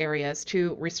membership areas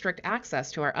to restrict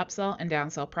access to our upsell and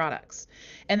downsell products.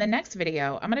 In the next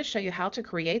video, I'm going to show you how to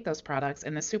create those products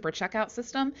in the super checkout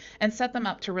system and set them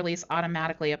up to release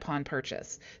automatically upon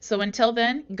purchase. So until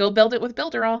then, go build it with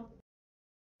Builderall.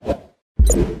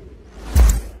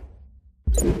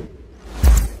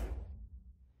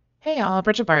 Hey y'all,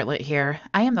 Bridget Bartlett here.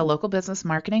 I am the local business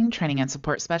marketing, training, and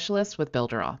support specialist with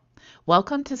Builderall.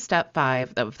 Welcome to step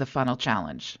 5 of the funnel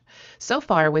challenge. So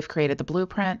far, we've created the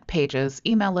blueprint, pages,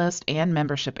 email list, and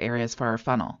membership areas for our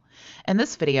funnel. In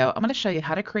this video, I'm going to show you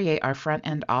how to create our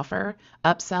front-end offer,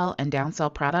 upsell, and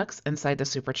downsell products inside the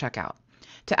super checkout.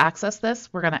 To access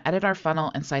this, we're going to edit our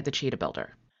funnel inside the Cheetah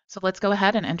Builder. So let's go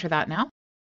ahead and enter that now.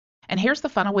 And here's the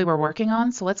funnel we were working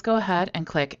on, so let's go ahead and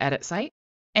click Edit Site.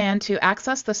 And to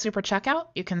access the super checkout,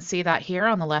 you can see that here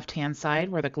on the left-hand side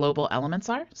where the global elements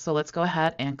are. So let's go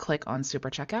ahead and click on super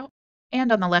checkout.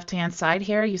 And on the left-hand side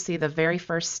here, you see the very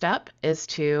first step is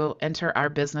to enter our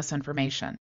business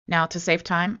information. Now, to save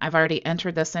time, I've already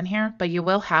entered this in here, but you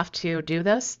will have to do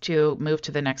this to move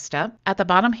to the next step. At the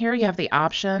bottom here, you have the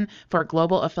option for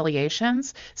global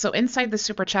affiliations. So inside the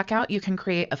super checkout, you can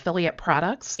create affiliate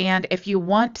products. And if you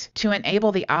want to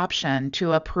enable the option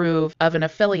to approve of an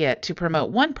affiliate to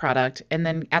promote one product, and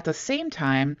then at the same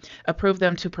time, approve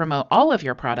them to promote all of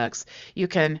your products, you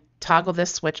can toggle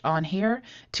this switch on here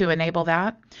to enable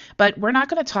that. But we're not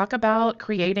going to talk about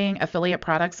creating affiliate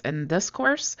products in this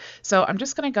course. So I'm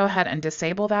just going to go ahead and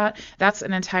disable that. That's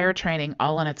an entire training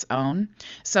all on its own.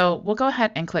 So we'll go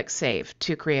ahead and click Save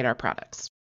to create our products.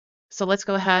 So let's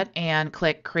go ahead and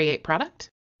click Create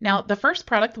Product. Now, the first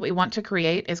product that we want to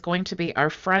create is going to be our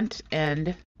front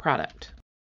end product.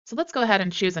 So let's go ahead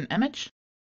and choose an image.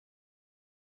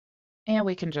 And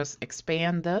we can just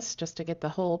expand this just to get the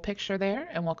whole picture there,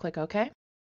 and we'll click OK.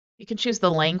 You can choose the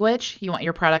language you want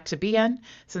your product to be in.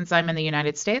 Since I'm in the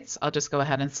United States, I'll just go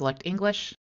ahead and select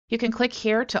English. You can click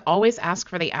here to always ask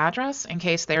for the address in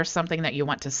case there's something that you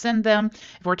want to send them.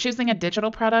 If we're choosing a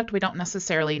digital product, we don't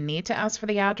necessarily need to ask for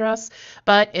the address,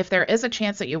 but if there is a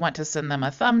chance that you want to send them a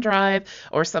thumb drive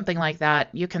or something like that,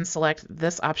 you can select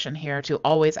this option here to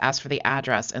always ask for the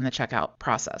address in the checkout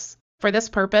process. For this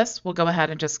purpose, we'll go ahead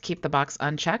and just keep the box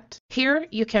unchecked. Here,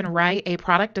 you can write a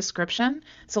product description.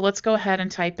 So let's go ahead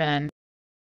and type in, and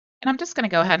I'm just going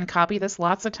to go ahead and copy this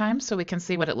lots of times so we can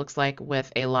see what it looks like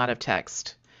with a lot of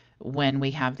text when we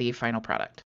have the final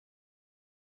product.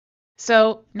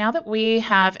 So now that we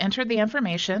have entered the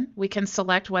information, we can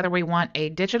select whether we want a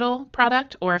digital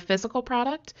product or a physical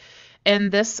product. In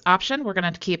this option, we're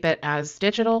going to keep it as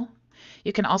digital.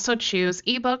 You can also choose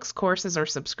ebooks, courses or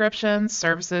subscriptions,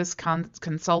 services,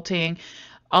 consulting,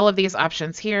 all of these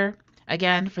options here.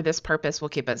 Again, for this purpose, we'll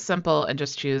keep it simple and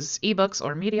just choose ebooks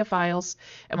or media files,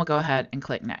 and we'll go ahead and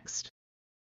click Next.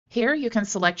 Here you can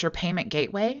select your payment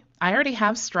gateway. I already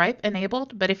have Stripe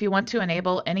enabled, but if you want to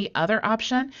enable any other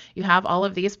option, you have all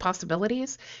of these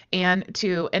possibilities. And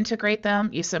to integrate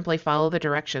them, you simply follow the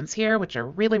directions here, which are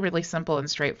really, really simple and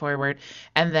straightforward,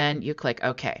 and then you click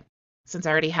OK. Since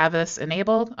I already have this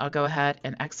enabled, I'll go ahead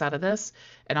and X out of this,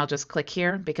 and I'll just click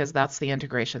here because that's the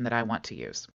integration that I want to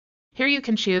use. Here you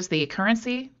can choose the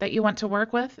currency that you want to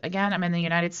work with. Again, I'm in the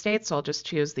United States, so I'll just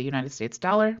choose the United States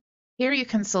dollar. Here you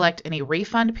can select any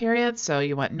refund period, so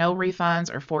you want no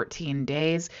refunds or 14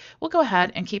 days. We'll go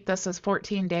ahead and keep this as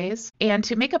 14 days. And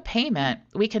to make a payment,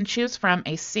 we can choose from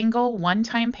a single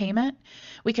one-time payment.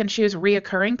 We can choose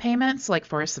reoccurring payments, like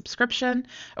for a subscription,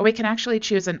 or we can actually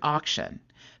choose an auction.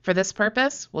 For this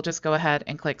purpose, we'll just go ahead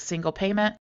and click Single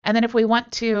Payment. And then if we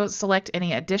want to select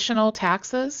any additional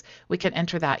taxes, we can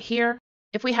enter that here.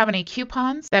 If we have any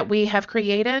coupons that we have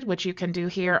created, which you can do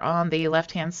here on the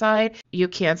left-hand side, you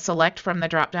can select from the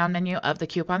drop-down menu of the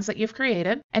coupons that you've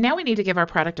created. And now we need to give our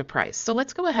product a price. So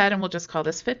let's go ahead and we'll just call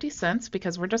this 50 cents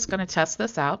because we're just going to test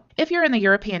this out. If you're in the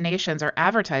European nations or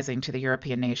advertising to the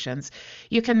European nations,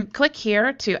 you can click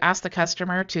here to ask the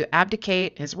customer to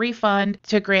abdicate his refund,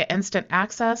 to grant instant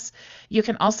access. You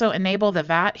can also enable the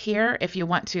VAT here if you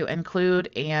want to include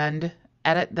and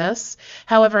edit this.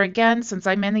 However, again, since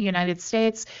I'm in the United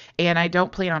States and I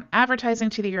don't plan on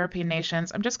advertising to the European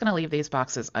nations, I'm just going to leave these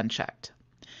boxes unchecked.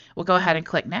 We'll go ahead and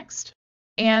click Next.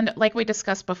 And like we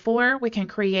discussed before, we can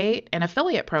create an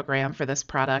affiliate program for this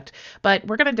product, but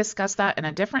we're going to discuss that in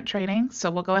a different training.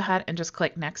 So we'll go ahead and just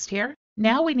click Next here.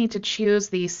 Now we need to choose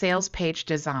the sales page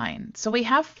design. So we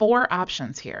have 4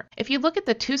 options here. If you look at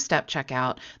the 2-step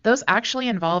checkout, those actually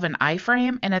involve an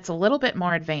iframe and it's a little bit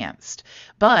more advanced.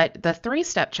 But the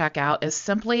 3-step checkout is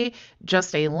simply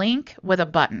just a link with a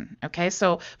button. Okay,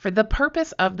 so for the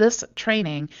purpose of this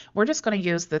training, we're just going to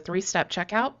use the 3-step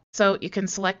checkout. So you can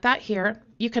select that here.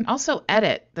 You can also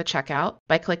edit the checkout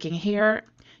by clicking here.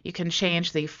 You can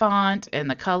change the font and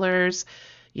the colors.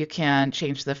 You can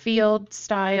change the field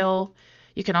style.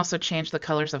 You can also change the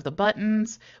colors of the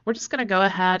buttons. We're just going to go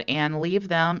ahead and leave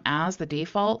them as the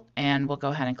default, and we'll go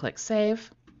ahead and click Save.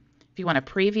 If you want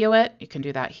to preview it, you can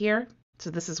do that here. So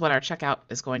this is what our checkout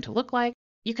is going to look like.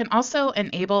 You can also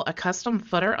enable a custom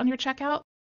footer on your checkout.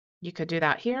 You could do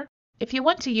that here. If you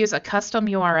want to use a custom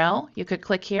URL, you could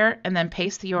click here and then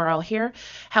paste the URL here.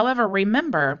 However,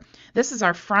 remember, this is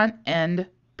our front end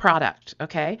product,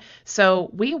 okay? So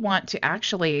we want to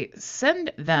actually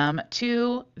send them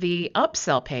to the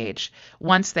upsell page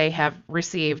once they have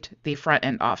received the front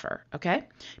end offer, okay?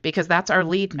 Because that's our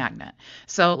lead magnet.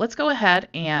 So let's go ahead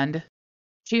and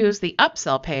choose the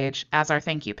upsell page as our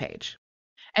thank you page.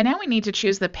 And now we need to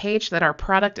choose the page that our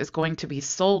product is going to be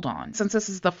sold on. Since this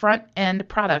is the front end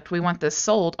product, we want this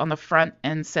sold on the front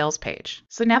end sales page.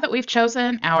 So now that we've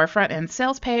chosen our front end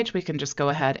sales page, we can just go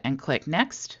ahead and click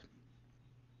Next.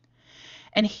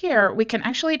 And here we can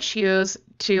actually choose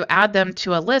to add them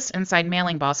to a list inside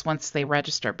Mailing Boss once they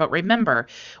register. But remember,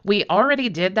 we already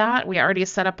did that. We already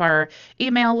set up our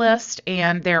email list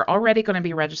and they're already going to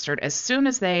be registered as soon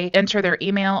as they enter their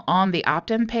email on the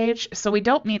opt-in page. So we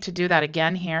don't need to do that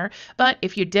again here. But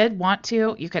if you did want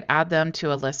to, you could add them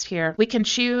to a list here. We can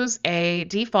choose a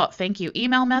default thank you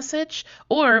email message,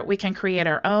 or we can create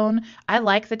our own. I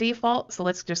like the default, so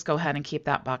let's just go ahead and keep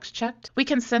that box checked. We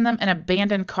can send them an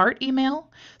abandoned cart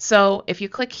email. So if you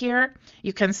click here,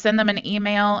 you can send them an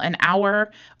email an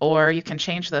hour, or you can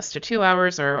change this to 2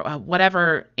 hours or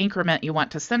whatever increment you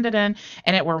want to send it in,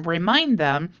 and it will remind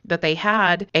them that they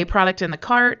had a product in the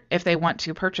cart if they want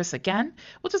to purchase again.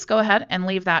 We'll just go ahead and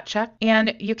leave that checked.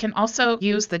 And you can also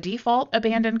use the default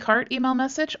abandoned cart email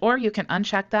message, or you can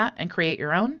uncheck that and create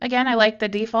your own. Again, I like the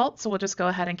default, so we'll just go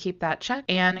ahead and keep that checked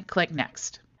and click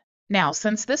Next. Now,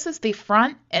 since this is the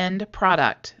front end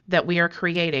product that we are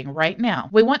creating right now,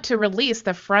 we want to release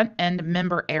the front end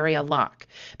member area lock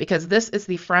because this is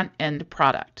the front end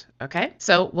product. Okay,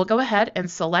 so we'll go ahead and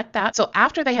select that. So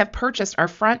after they have purchased our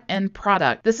front end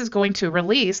product, this is going to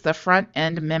release the front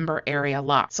end member area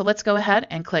lock. So let's go ahead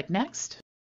and click Next.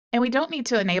 And we don't need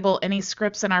to enable any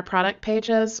scripts in our product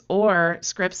pages or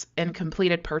scripts in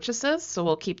completed purchases, so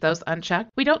we'll keep those unchecked.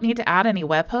 We don't need to add any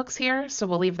webhooks here, so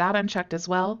we'll leave that unchecked as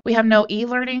well. We have no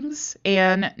e-learnings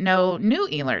and no new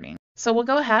e-learning. So we'll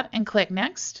go ahead and click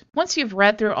Next. Once you've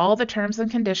read through all the terms and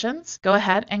conditions, go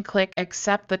ahead and click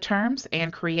Accept the terms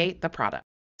and create the product.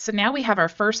 So now we have our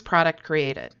first product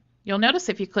created. You'll notice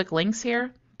if you click links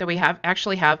here, that we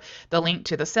actually have the link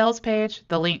to the sales page,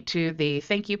 the link to the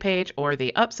thank you page or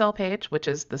the upsell page, which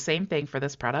is the same thing for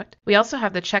this product. We also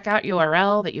have the checkout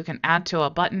URL that you can add to a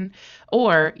button,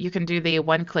 or you can do the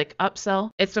one-click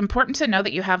upsell. It's important to know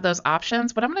that you have those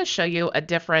options, but I'm going to show you a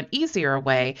different, easier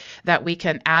way that we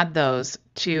can add those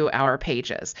to our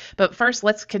pages. But first,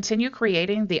 let's continue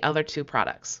creating the other 2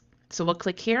 products. So we'll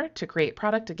click here to create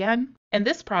product again, and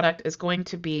this product is going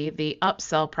to be the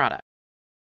upsell product.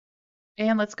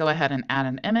 And let's go ahead and add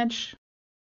an image.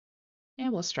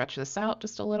 And we'll stretch this out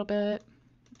just a little bit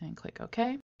and click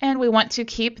OK. And we want to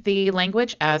keep the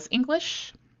language as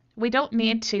English. We don't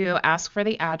need to ask for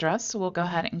the address, so we'll go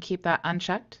ahead and keep that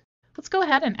unchecked. Let's go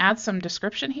ahead and add some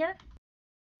description here.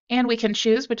 And we can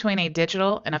choose between a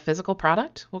digital and a physical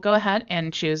product. We'll go ahead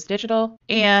and choose digital,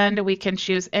 and we can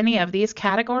choose any of these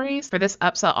categories. For this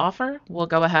upsell offer, we'll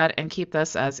go ahead and keep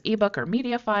this as ebook or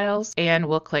media files, and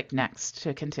we'll click Next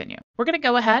to continue. We're going to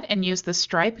go ahead and use the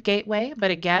Stripe gateway,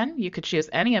 but again, you could choose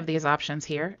any of these options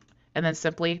here, and then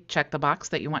simply check the box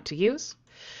that you want to use.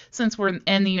 Since we're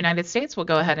in the United States, we'll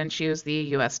go ahead and choose the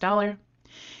US dollar,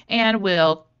 and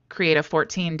we'll create a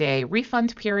 14-day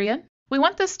refund period. We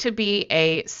want this to be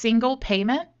a single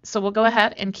payment, so we'll go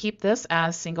ahead and keep this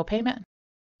as single payment.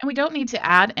 And we don't need to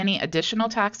add any additional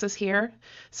taxes here,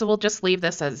 so we'll just leave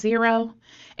this at 0.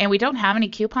 And we don't have any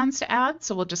coupons to add,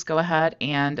 so we'll just go ahead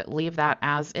and leave that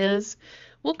as is.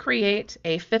 We'll create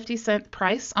a 50-cent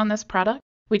price on this product.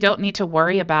 We don't need to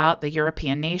worry about the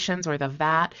European nations or the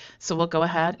VAT, so we'll go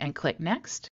ahead and click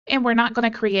Next. And we're not going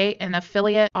to create an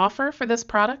affiliate offer for this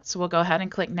product, so we'll go ahead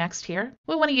and click Next here.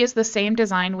 We want to use the same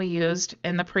design we used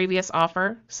in the previous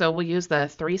offer, so we'll use the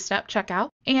 3-step checkout.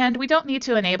 And we don't need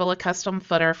to enable a custom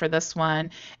footer for this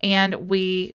one, and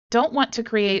we don't want to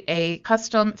create a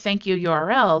custom thank you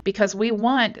URL because we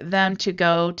want them to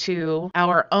go to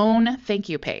our own thank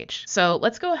you page. So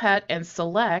let's go ahead and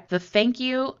select the thank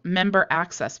you member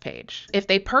access page. If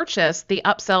they purchase the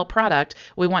Upsell product,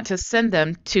 we want to send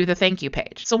them to the thank you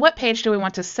page. So what page do we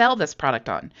want to sell this product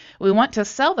on? We want to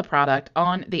sell the product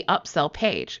on the Upsell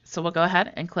page. So we'll go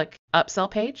ahead and click Upsell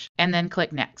page and then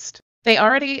click Next. They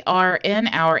already are in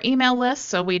our email list,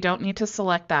 so we don't need to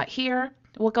select that here.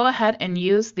 We'll go ahead and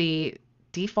use the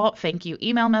default thank you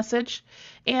email message.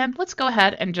 And let's go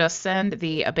ahead and just send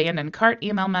the abandoned cart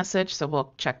email message. So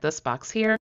we'll check this box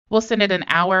here. We'll send it an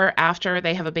hour after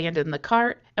they have abandoned the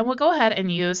cart. And we'll go ahead and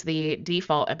use the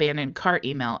default abandoned cart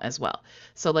email as well.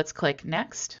 So let's click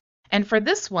Next. And for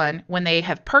this one, when they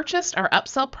have purchased our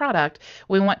Upsell product,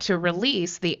 we want to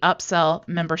release the Upsell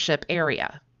membership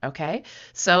area. Okay,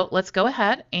 so let's go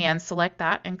ahead and select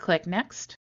that and click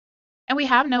Next. And we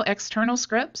have no external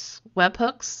scripts,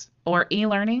 webhooks, or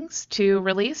e-learnings to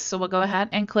release, so we'll go ahead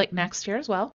and click Next here as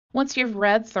well. Once you've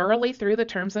read thoroughly through the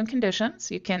terms and conditions,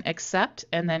 you can accept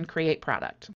and then create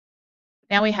product.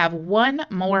 Now we have one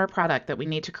more product that we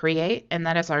need to create, and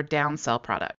that is our Downsell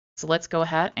product. So let's go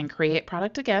ahead and create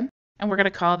product again, and we're going to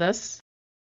call this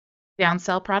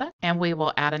Downsell product, and we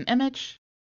will add an image.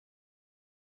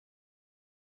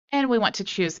 And we want to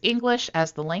choose English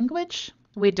as the language.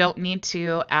 We don't need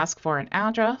to ask for an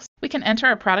address. We can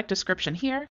enter a product description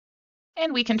here,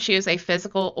 and we can choose a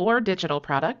physical or digital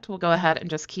product. We'll go ahead and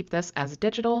just keep this as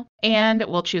digital, and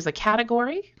we'll choose a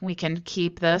category. We can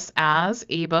keep this as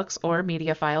ebooks or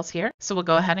media files here. So we'll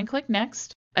go ahead and click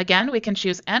Next. Again, we can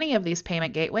choose any of these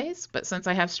payment gateways, but since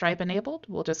I have Stripe enabled,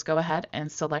 we'll just go ahead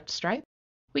and select Stripe.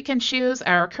 We can choose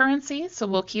our currency, so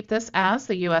we'll keep this as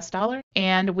the US dollar,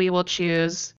 and we will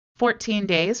choose 14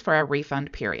 days for our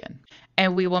refund period.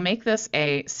 And we will make this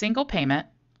a single payment,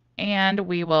 and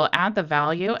we will add the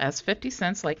value as 50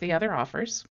 cents like the other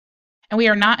offers. And we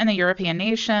are not in the European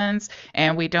nations,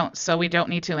 and we don't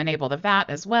need to enable the VAT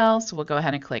as well, so we'll go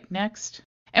ahead and click Next.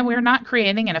 And we're not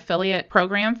creating an affiliate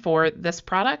program for this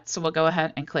product, so we'll go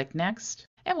ahead and click Next.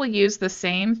 And we'll use the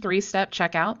same 3-step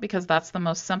checkout because that's the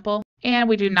most simple, and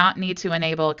we do not need to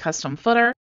enable a custom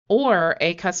footer or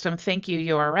a custom thank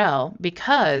you URL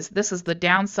because this is the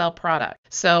Downsell product.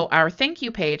 So our thank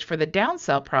you page for the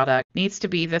Downsell product needs to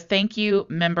be the thank you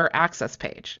member access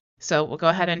page. So we'll go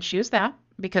ahead and choose that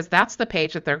because that's the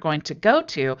page that they're going to go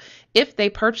to if they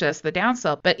purchase the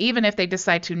Downsell. But even if they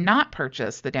decide to not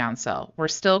purchase the Downsell, we're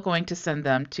still going to send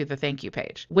them to the thank you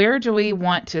page. Where do we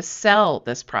want to sell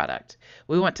this product?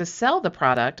 We want to sell the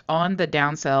product on the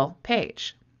Downsell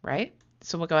page, right?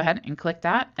 So we'll go ahead and click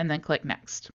that and then click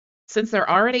Next. Since they're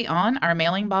already on our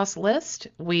Mailing Boss list,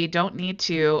 we don't need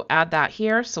to add that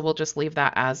here, so we'll just leave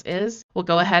that as is. We'll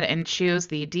go ahead and choose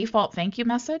the default thank you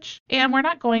message, and we're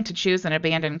not going to choose an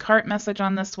abandoned cart message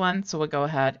on this one, so we'll go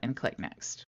ahead and click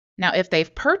Next. Now, if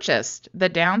they've purchased the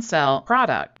Downsell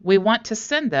product, we want to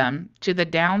send them to the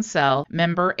Downsell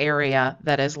member area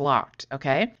that is locked,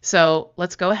 okay? So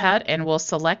let's go ahead and we'll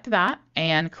select that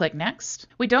and click Next.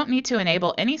 We don't need to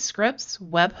enable any scripts,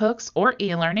 webhooks, or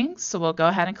e-learnings, so we'll go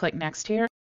ahead and click Next here.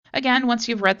 Again, once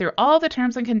you've read through all the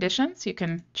terms and conditions, you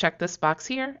can check this box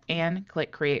here and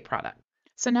click Create Product.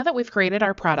 So now that we've created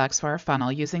our products for our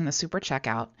funnel using the super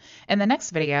checkout, in the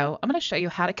next video, I'm going to show you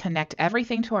how to connect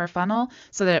everything to our funnel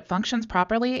so that it functions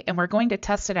properly, and we're going to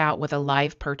test it out with a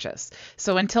live purchase.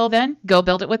 So until then, go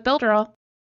build it with Builderall.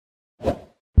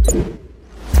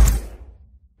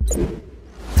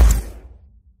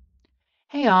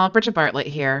 Hey y'all, Bridget Bartlett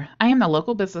here. I am the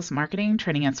local business marketing,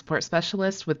 training, and support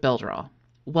specialist with Builderall.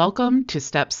 Welcome to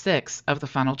step 6 of the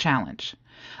funnel challenge.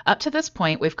 Up to this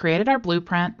point, we've created our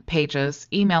blueprint, pages,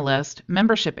 email list,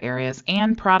 membership areas,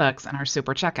 and products in our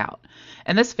super checkout.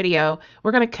 In this video,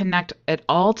 we're going to connect it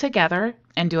all together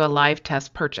and do a live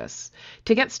test purchase.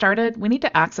 To get started, we need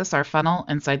to access our funnel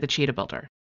inside the Cheetah Builder.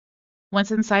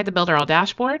 Once inside the Builderall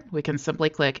dashboard, we can simply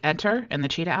click Enter in the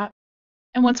Cheetah app.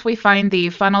 And once we find the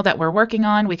funnel that we're working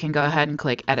on, we can go ahead and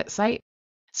click Edit Site.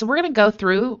 So we're going to go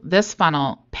through this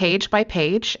funnel page by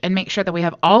page and make sure that we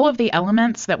have all of the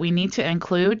elements that we need to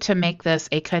include to make this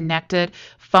a connected,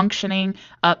 functioning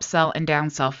upsell and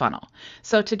downsell funnel.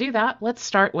 So to do that, let's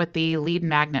start with the lead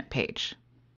magnet page.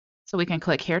 So we can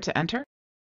click here to enter.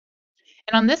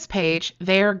 And on this page,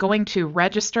 they're going to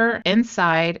register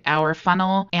inside our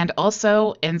funnel and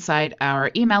also inside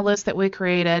our email list that we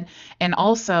created and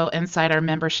also inside our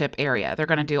membership area. They're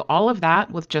going to do all of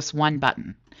that with just one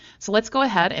button. So let's go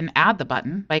ahead and add the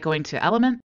button by going to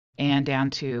Element and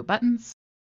down to Buttons.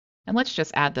 And let's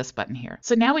just add this button here.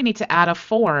 So now we need to add a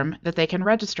form that they can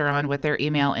register on with their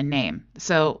email and name.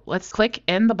 So let's click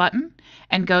in the button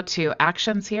and go to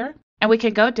Actions here. And we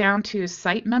can go down to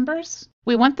Site Members.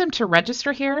 We want them to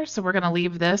register here, so we're going to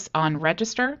leave this on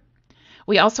Register.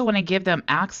 We also want to give them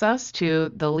access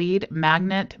to the Lead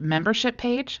Magnet membership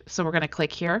page, so we're going to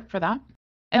click here for that.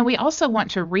 And we also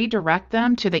want to redirect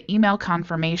them to the email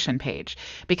confirmation page,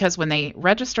 because when they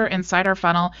register inside our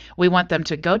funnel, we want them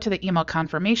to go to the email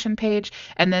confirmation page,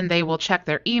 and then they will check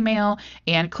their email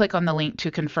and click on the link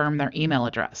to confirm their email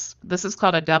address. This is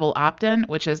called a double opt-in,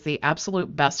 which is the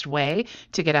absolute best way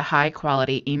to get a high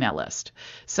quality email list.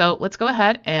 So let's go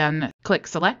ahead and click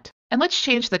Select. And let's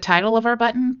change the title of our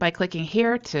button by clicking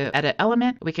here to Edit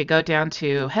Element. We could go down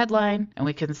to Headline, and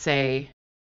we can say,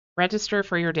 Register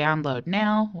for your download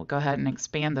now. We'll go ahead and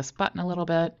expand this button a little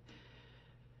bit.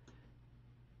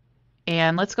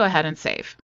 And let's go ahead and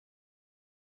save.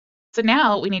 So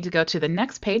now we need to go to the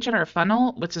next page in our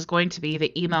funnel, which is going to be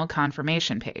the email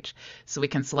confirmation page. So we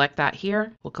can select that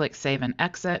here. We'll click Save and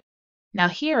Exit. Now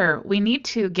here, we need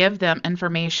to give them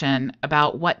information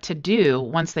about what to do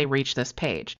once they reach this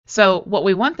page. So what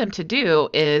we want them to do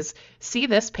is see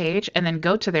this page and then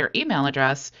go to their email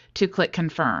address to click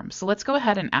Confirm. So let's go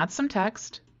ahead and add some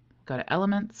text. Go to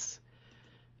Elements,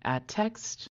 Add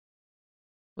Text.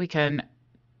 We can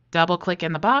double click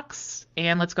in the box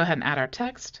and let's go ahead and add our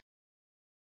text.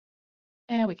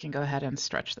 And we can go ahead and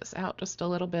stretch this out just a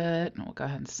little bit, and we'll go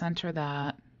ahead and center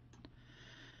that.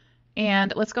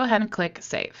 And let's go ahead and click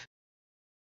Save.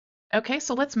 Okay,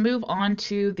 so let's move on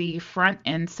to the front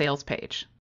end sales page.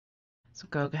 So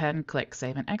go ahead and click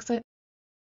Save and Exit.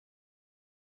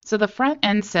 So the front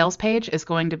end sales page is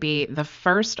going to be the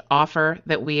first offer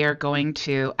that we are going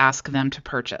to ask them to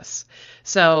purchase.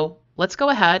 So let's go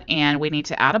ahead and we need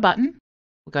to add a button.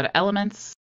 We'll go to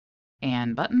Elements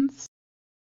and Buttons.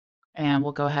 And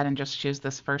we'll go ahead and just choose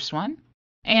this first one.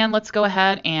 And let's go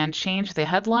ahead and change the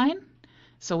headline.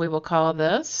 So we will call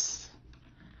this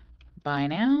Buy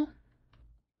Now.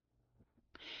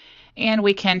 And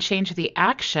we can change the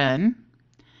action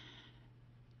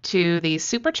to the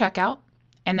super checkout.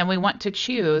 And then we want to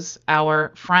choose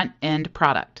our front end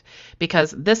product,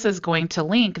 because this is going to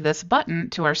link this button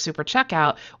to our super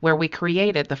checkout where we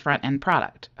created the front end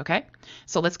product. Okay,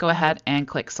 so let's go ahead and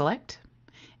click Select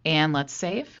and let's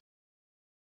save.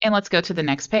 And let's go to the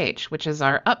next page, which is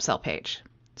our upsell page.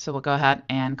 So we'll go ahead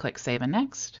and click Save and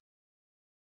Next.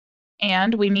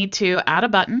 And we need to add a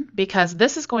button because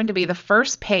this is going to be the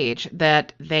first page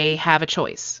that they have a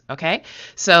choice, okay?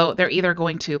 So they're either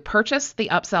going to purchase the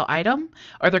upsell item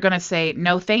or they're going to say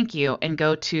no thank you and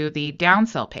go to the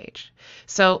downsell page.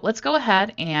 So let's go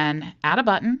ahead and add a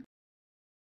button.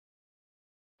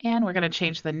 And we're going to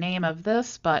change the name of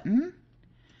this button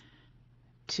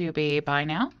to be Buy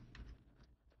Now.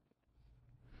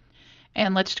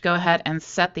 And let's go ahead and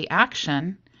set the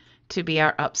action to be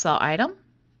our upsell item.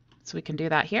 So we can do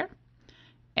that here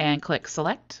and click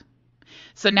Select.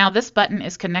 So now this button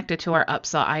is connected to our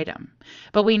upsell item,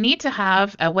 but we need to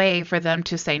have a way for them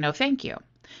to say no thank you.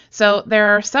 So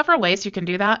there are several ways you can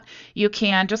do that. You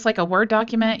can, just like a Word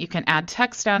document, you can add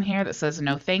text down here that says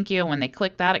no thank you. When they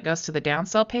click that, it goes to the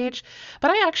downsell page.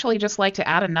 But I actually just like to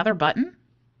add another button.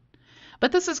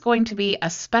 But this is going to be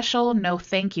a special no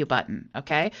thank you button,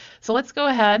 okay? So let's go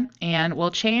ahead and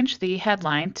we'll change the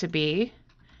headline to be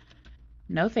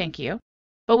no thank you.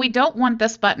 But we don't want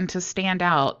this button to stand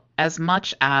out as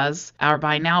much as our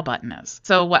Buy Now button is.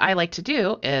 So what I like to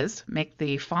do is make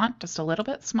the font just a little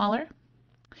bit smaller.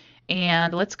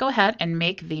 And let's go ahead and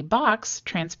make the box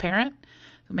transparent.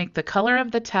 Make the color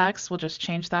of the text, we'll just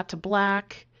change that to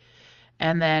black.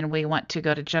 And then we want to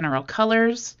go to General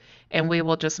Colors, and we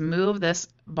will just move this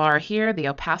bar here, the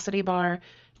opacity bar,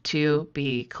 to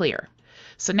be clear.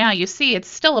 So now you see it's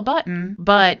still a button,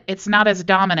 but it's not as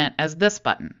dominant as this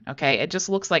button, okay? It just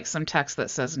looks like some text that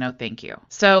says no thank you.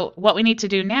 So what we need to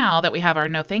do now that we have our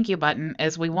no thank you button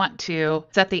is we want to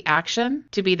set the action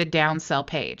to be the downsell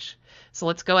page. So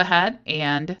let's go ahead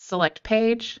and select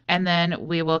page, and then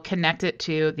we will connect it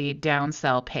to the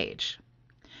downsell page.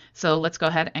 So let's go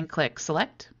ahead and click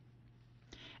Select,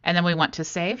 and then we want to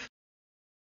save.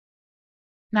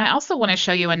 Now I also want to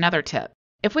show you another tip.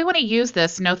 If we want to use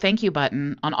this no thank you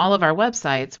button on all of our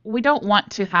websites, we don't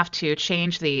want to have to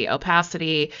change the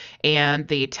opacity and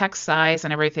the text size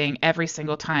and everything every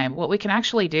single time. What we can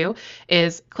actually do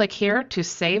is click here to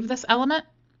save this element,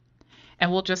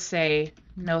 and we'll just say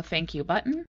no thank you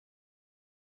button.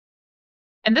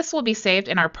 And this will be saved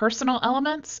in our personal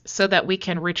elements so that we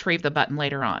can retrieve the button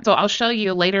later on. So I'll show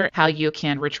you later how you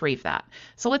can retrieve that.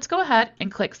 So let's go ahead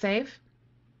and click Save.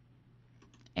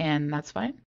 And that's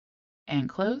fine. and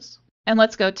close. And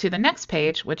let's go to the next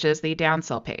page, which is the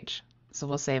downsell page. So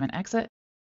we'll save and exit.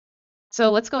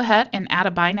 So let's go ahead and add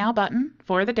a Buy Now button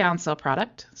for the downsell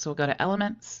product. So we'll go to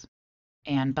Elements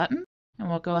and Button, and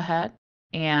we'll go ahead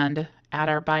and add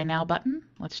our Buy Now button.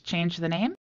 Let's change the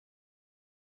name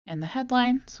and the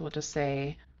headline. So we'll just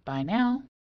say Buy Now.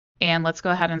 And let's go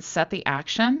ahead and set the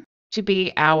action to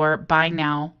be our Buy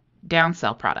Now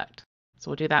downsell product. So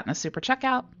we'll do that in the super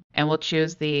checkout, and we'll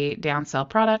choose the downsell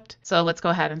product. So let's go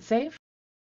ahead and save.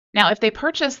 Now, if they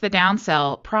purchase the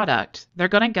downsell product, they're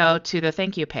going to go to the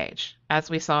thank you page, as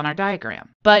we saw in our diagram.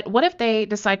 But what if they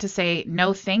decide to say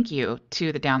no thank you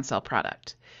to the downsell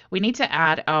product? We need to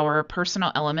add our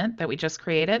personal element that we just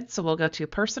created. So we'll go to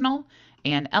Personal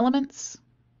and Elements,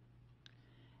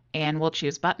 and we'll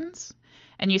choose Buttons.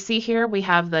 And you see here we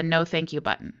have the no thank you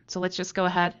button. So let's just go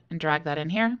ahead and drag that in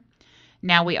here.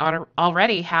 Now we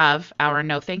already have our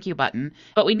no thank you button,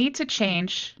 but we need to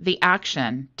change the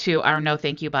action to our no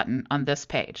thank you button on this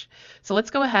page. So let's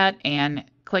go ahead and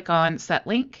click on Set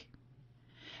Link.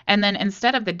 And then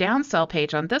instead of the downsell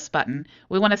page on this button,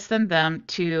 we want to send them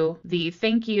to the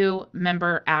Thank You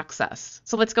Member Access.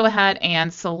 So let's go ahead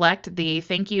and select the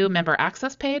Thank You Member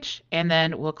Access page, and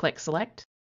then we'll click Select.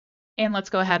 And let's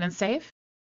go ahead and save.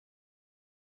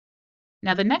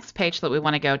 Now the next page that we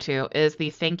want to go to is the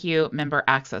Thank You Member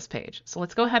Access page. So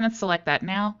let's go ahead and select that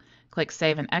now. Click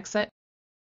Save and Exit.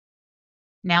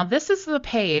 Now this is the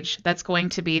page that's going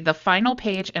to be the final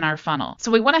page in our funnel. So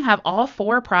we want to have all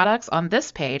 4 products on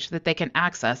this page that they can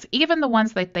access, even the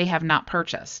ones that they have not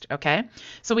purchased, okay?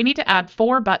 So we need to add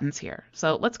 4 buttons here.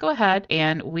 So let's go ahead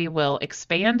and we will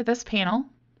expand this panel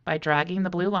by dragging the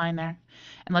blue line there.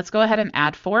 And let's go ahead and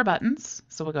add 4 buttons.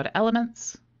 So we'll go to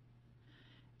Elements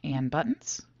and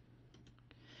Buttons.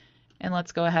 And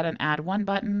let's go ahead and add 1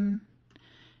 button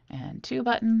and 2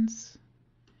 buttons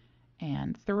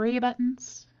and 3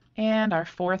 buttons and our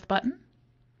 4th button.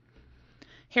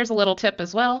 Here's a little tip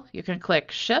as well. You can click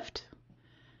Shift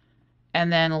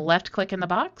and then left click in the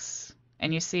box,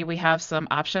 and you see we have some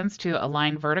options to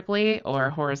align vertically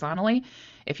or horizontally.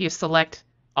 If you select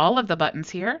all of the buttons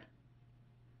here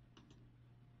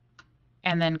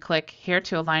and then click here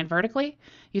to align vertically,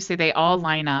 you see they all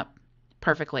line up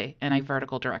perfectly in a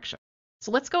vertical direction.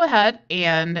 So let's go ahead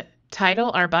and title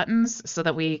our buttons so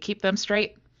that we keep them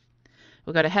straight.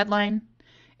 We'll go to Headline,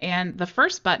 and the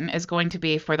first button is going to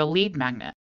be for the lead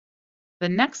magnet. The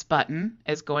next button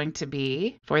is going to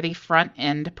be for the front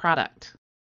end product.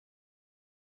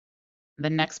 The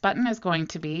next button is going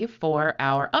to be for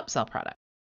our upsell product.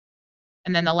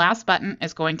 And then the last button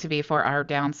is going to be for our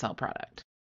downsell product.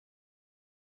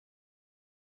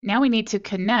 Now we need to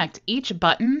connect each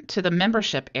button to the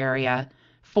membership area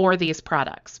for these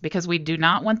products, because we do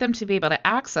not want them to be able to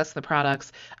access the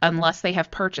products unless they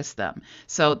have purchased them.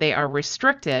 So they are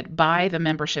restricted by the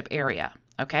membership area.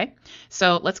 Okay,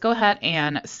 so let's go ahead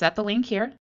and set the link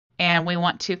here. And we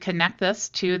want to connect this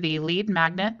to the lead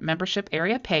magnet membership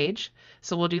area page.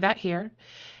 So we'll do that here.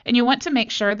 And you want to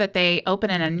make sure that they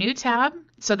open in a new tab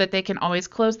so that they can always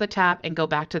close the tab and go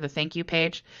back to the thank you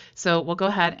page. So we'll go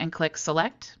ahead and click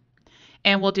Select.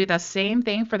 And we'll do the same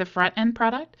thing for the front end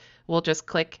product. We'll just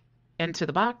click into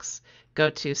the box, go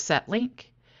to Set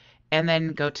Link, and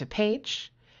then go to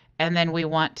Page. And then we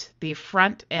want the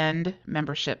front end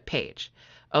membership page.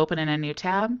 Open in a new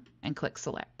tab and click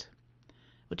Select.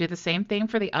 We'll do the same thing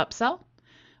for the upsell.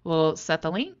 We'll set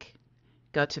the link,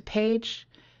 go to Page,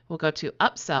 we'll go to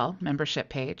Upsell membership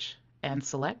page and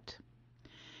select.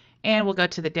 And we'll go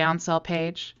to the downsell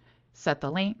page, set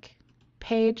the link,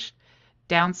 Page,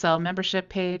 downsell membership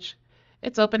page.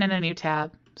 It's open in a new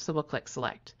tab, so we'll click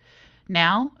Select.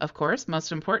 Now, of course,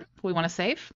 most important, we want to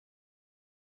save.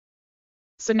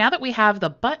 So now that we have the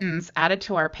buttons added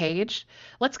to our page,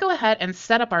 let's go ahead and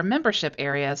set up our membership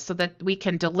areas so that we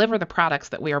can deliver the products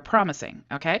that we are promising,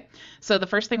 okay? So the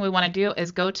first thing we want to do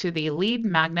is go to the lead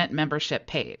magnet membership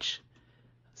page.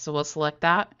 So we'll select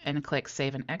that and click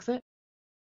Save and Exit.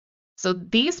 So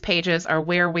these pages are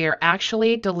where we are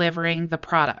actually delivering the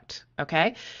product,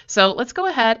 okay? So let's go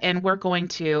ahead and we're going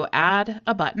to add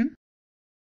a button.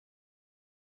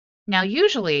 Now,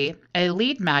 usually a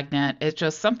lead magnet is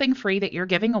just something free that you're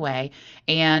giving away,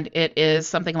 and it is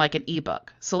something like an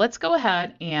ebook. So let's go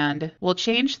ahead and we'll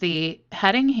change the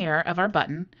heading here of our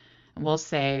button. We'll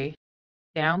say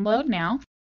download now,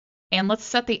 and let's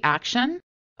set the action.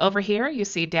 Over here, you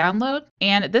see download,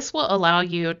 and this will allow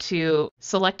you to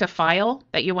select a file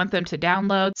that you want them to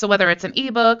download. So whether it's an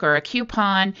ebook or a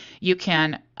coupon, you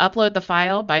can upload the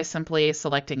file by simply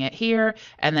selecting it here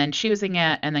and then choosing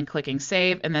it and then clicking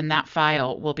save, and then that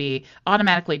file will be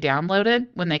automatically downloaded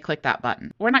when they click that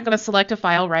button. We're not going to select a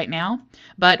file right now,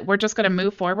 but we're just going to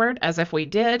move forward as if we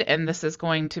did, and this is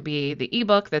going to be the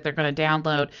ebook that they're going to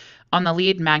download on the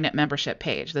Lead Magnet membership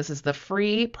page. This is the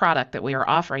free product that we are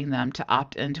offering them to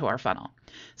opt into our funnel.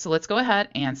 So let's go ahead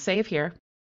and save here,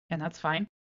 and that's fine.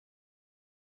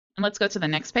 And let's go to the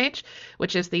next page,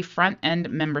 which is the front end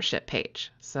membership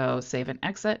page. So save and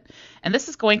exit. And this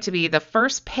is going to be the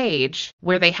first page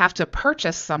where they have to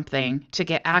purchase something to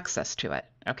get access to it.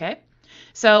 Okay.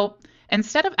 So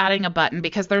instead of adding a button,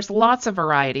 because there's lots of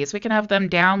varieties, we can have them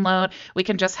download, we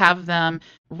can just have them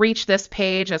reach this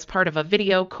page as part of a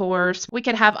video course. We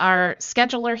could have our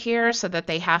scheduler here so that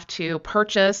they have to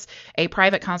purchase a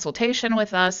private consultation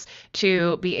with us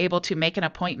to be able to make an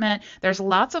appointment. There's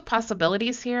lots of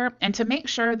possibilities here, and to make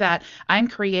sure that I'm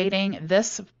creating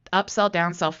this upsell,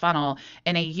 downsell funnel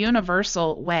in a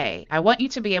universal way. I want you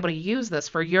to be able to use this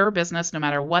for your business no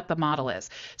matter what the model is.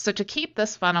 So to keep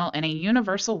this funnel in a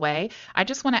universal way, I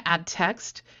just want to add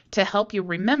text to help you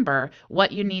remember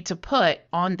what you need to put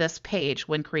on this page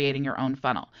when creating your own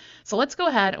funnel. So let's go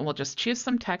ahead and we'll just choose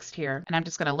some text here, and I'm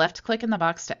just going to left click in the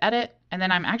box to edit, and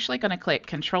then I'm actually going to click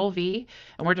Control V,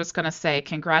 and we're just going to say,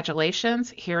 congratulations,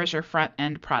 here is your front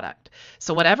end product.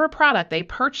 So whatever product they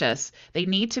purchase, they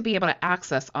need to be able to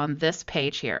access on this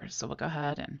page here. So we'll go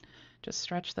ahead and just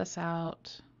stretch this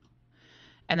out,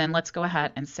 and then let's go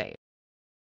ahead and save.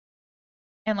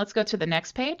 And let's go to the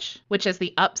next page, which is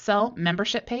the Upsell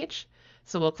membership page.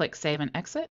 So we'll click Save and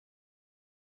Exit.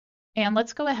 And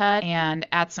let's go ahead and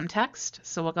add some text.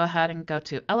 So we'll go ahead and go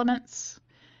to Elements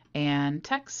and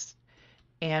Text.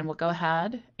 And we'll go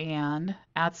ahead and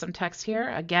add some text here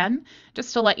again,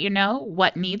 just to let you know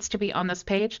what needs to be on this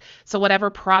page. So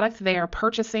whatever product they are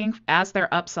purchasing as their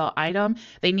upsell item,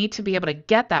 they need to be able to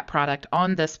get that product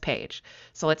on this page.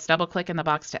 So let's double click in the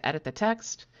box to edit the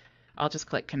text. I'll just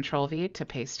click Control V to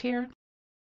paste here.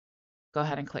 Go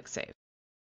ahead and click Save.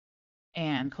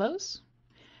 And close.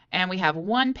 And we have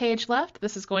one page left.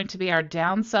 This is going to be our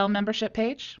Downsell membership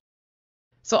page.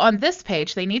 So on this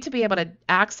page, they need to be able to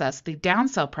access the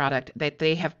Downsell product that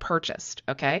they have purchased,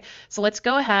 okay? So let's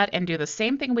go ahead and do the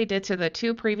same thing we did to the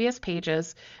two previous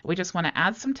pages. We just want to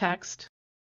add some text,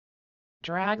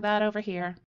 drag that over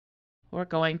here. We're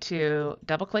going to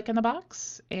double click in the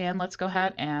box, and let's go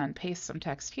ahead and paste some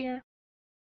text here.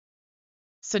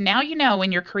 So now you know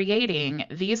when you're creating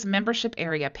these membership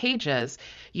area pages,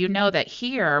 you know that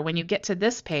here, when you get to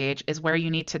this page, is where you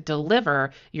need to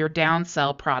deliver your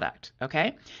downsell product,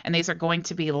 okay? And these are going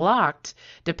to be locked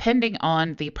depending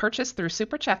on the purchase through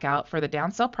Super Checkout for the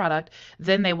downsell product.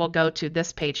 Then they will go to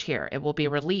this page here. It will be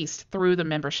released through the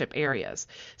membership areas.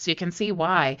 So you can see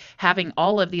why having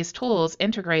all of these tools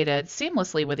integrated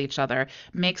seamlessly with each other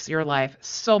makes your life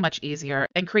so much easier,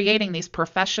 and creating these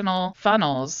professional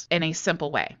funnels in a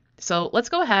simple way. So let's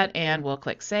go ahead and we'll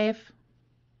click Save,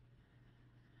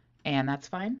 and that's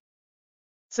fine.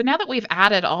 So now that we've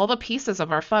added all the pieces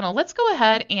of our funnel, let's go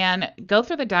ahead and go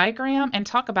through the diagram and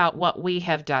talk about what we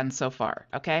have done so far,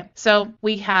 okay? So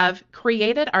we have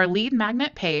created our lead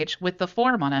magnet page with the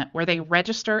form on it where they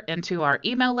register into our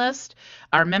email list,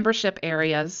 our membership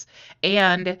areas,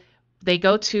 and they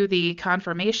go to the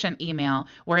confirmation email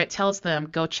where it tells them,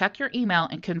 go check your email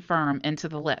and confirm into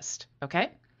the list, okay?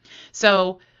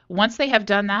 So once they have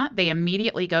done that, they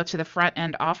immediately go to the front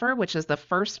end offer, which is the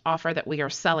first offer that we are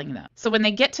selling them. So when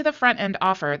they get to the front end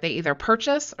offer, they either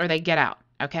purchase or they get out,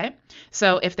 okay?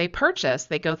 So if they purchase,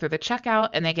 they go through the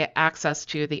checkout and they get access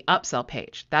to the upsell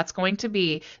page. That's going to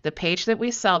be the page that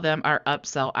we sell them our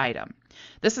upsell item.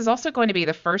 This is also going to be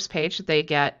the first page that they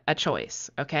get a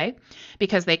choice, okay?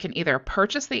 Because they can either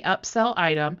purchase the upsell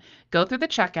item, go through the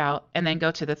checkout, and then go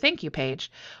to the thank you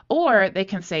page, or they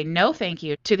can say no thank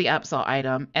you to the upsell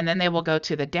item, and then they will go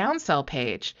to the downsell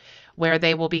page where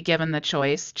they will be given the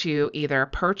choice to either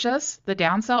purchase the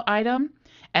downsell item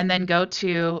and then go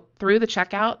through the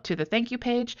checkout to the thank you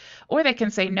page, or they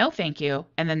can say no thank you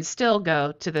and then still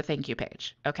go to the thank you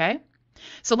page, okay?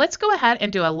 So let's go ahead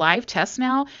and do a live test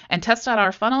now and test out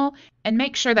our funnel and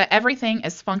make sure that everything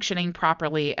is functioning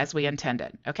properly as we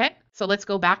intended, okay? So let's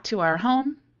go back to our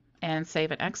home and save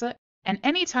and exit. And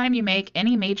anytime you make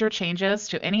any major changes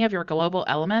to any of your global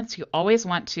elements, you always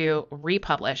want to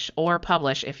republish or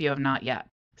publish if you have not yet.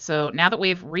 So now that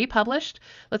we've republished,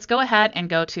 let's go ahead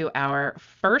and go to our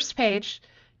first page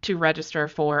to register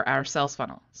for our sales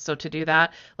funnel. So to do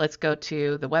that, let's go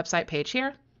to the website page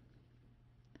here.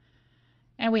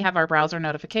 And we have our browser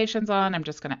notifications on. I'm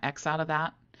just going to X out of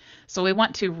that. So we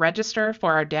want to register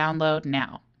for our download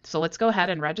now. So let's go ahead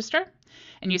and register.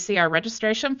 And you see our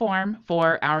registration form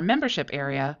for our membership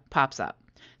area pops up.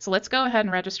 So let's go ahead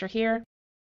and register here.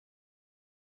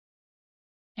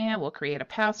 And we'll create a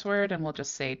password and we'll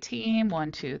just say team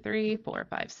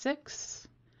 123456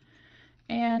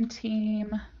 and team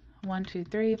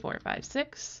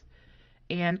 123456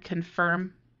 and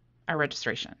confirm our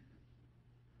registration.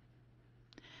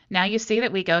 Now you see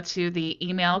that we go to the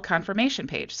email confirmation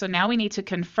page. So now we need to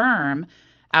confirm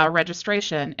our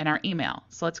registration in our email.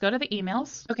 So let's go to the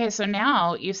emails. Okay, so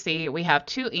now you see we have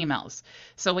two emails.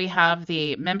 So we have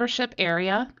the membership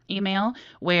area email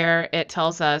where it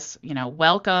tells us,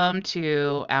 welcome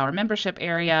to our membership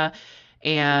area,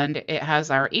 and it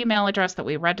has our email address that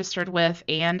we registered with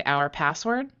and our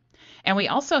password. And we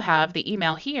also have the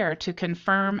email here to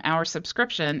confirm our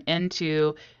subscription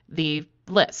into the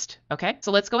list. Okay,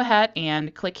 so let's go ahead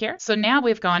and click here. So now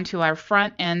we've gone to our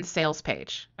front end sales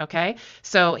page. Okay,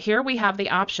 so here we have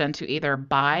the option to either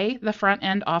buy the front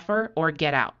end offer or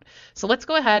get out. So let's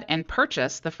go ahead and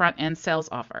purchase the front end sales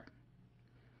offer.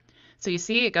 So you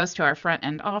see it goes to our front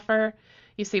end offer.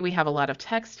 You see we have a lot of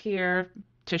text here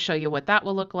to show you what that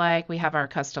will look like. We have our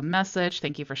custom message.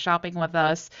 Thank you for shopping with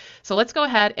us. So let's go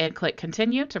ahead and click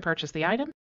continue to purchase the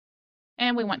item.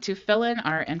 And we want to fill in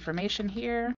our information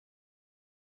here.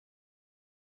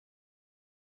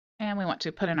 And we want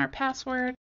to put in our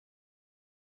password.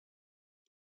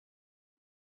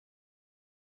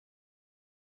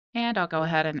 And I'll go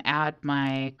ahead and add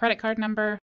my credit card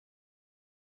number.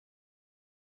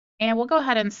 And we'll go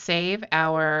ahead and save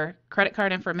our credit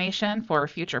card information for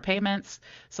future payments.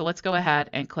 So let's go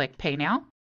ahead and click Pay Now.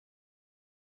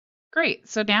 Great,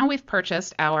 so now we've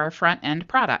purchased our front end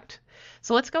product.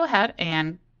 So let's go ahead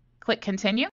and click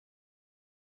Continue.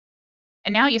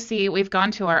 And now you see we've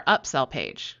gone to our upsell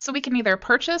page. So we can either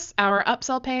purchase our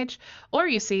upsell page, or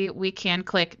you see we can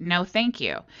click no thank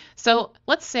you. So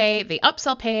let's say the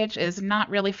upsell page is not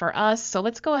really for us. So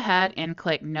let's go ahead and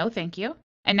click no thank you.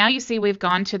 And now you see we've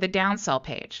gone to the downsell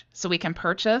page. So we can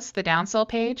purchase the downsell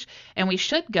page and we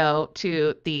should go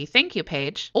to the thank you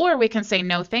page, or we can say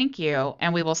no thank you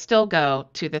and we will still go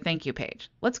to the thank you page.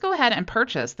 Let's go ahead and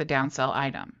purchase the downsell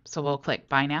item. So we'll click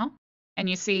buy now. And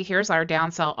you see here's our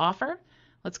downsell offer.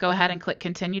 Let's go ahead and click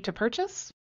continue to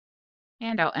purchase.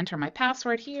 And I'll enter my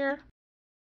password here.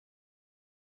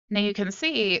 Now you can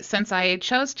see, since I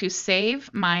chose to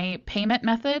save my payment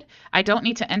method, I don't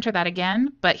need to enter that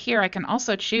again, but here I can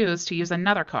also choose to use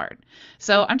another card.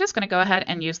 So I'm just going to go ahead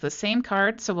and use the same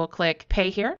card. So we'll click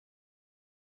pay here.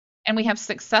 And we have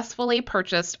successfully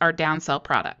purchased our downsell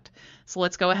product. So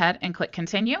let's go ahead and click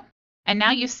continue. And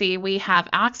now you see we have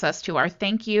access to our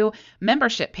thank you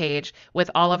membership page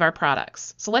with all of our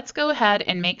products. So let's go ahead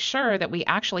and make sure that we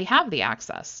actually have the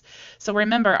access. So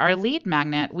remember, our lead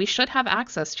magnet we should have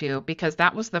access to because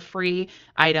that was the free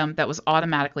item that was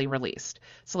automatically released.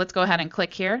 So let's go ahead and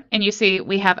click here. And you see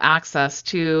we have access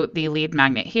to the lead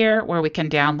magnet here where we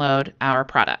can download our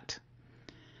product.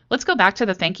 Let's go back to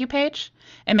the thank you page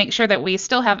and make sure that we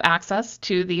still have access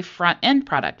to the front end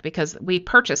product because we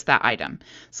purchased that item.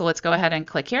 So let's go ahead and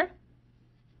click here.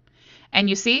 And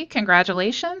you see,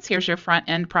 congratulations, here's your front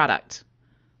end product.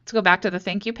 Let's go back to the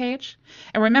thank you page.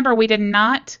 And remember, we did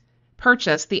not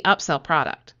purchase the upsell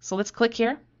product. So let's click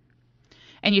here.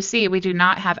 And you see, we do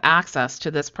not have access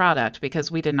to this product because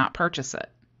we did not purchase it.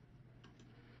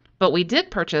 But we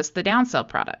did purchase the downsell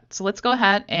product. So let's go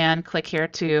ahead and click here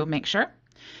to make sure.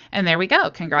 And there we go.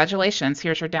 Congratulations.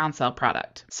 Here's your downsell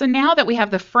product. So now that we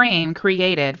have the frame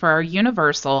created for our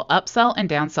universal upsell and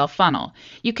downsell funnel,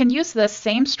 you can use this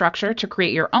same structure to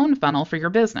create your own funnel for your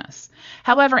business.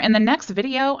 However, in the next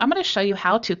video, I'm going to show you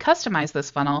how to customize this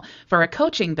funnel for a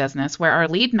coaching business where our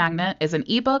lead magnet is an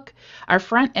ebook, our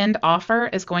front end offer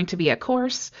is going to be a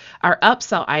course, our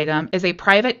upsell item is a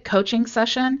private coaching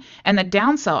session, and the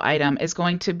downsell item is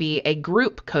going to be a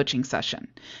group coaching session.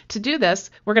 To do this,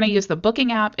 we're going to use the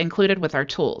booking app included with our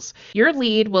tools. Your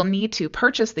lead will need to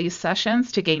purchase these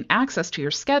sessions to gain access to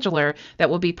your scheduler that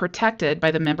will be protected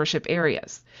by the membership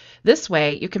areas. This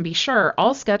way, you can be sure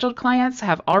all scheduled clients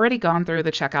have already gone through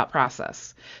the checkout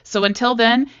process. So until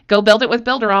then, go build it with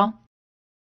Builderall.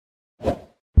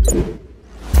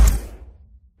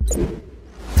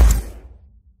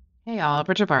 Hey y'all,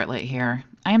 Bridget Bartlett here.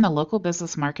 I am the local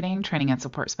business marketing, training, and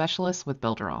support specialist with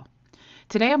Builderall.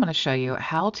 Today I'm going to show you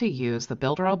how to use the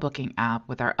Builderall booking app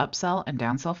with our upsell and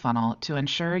downsell funnel to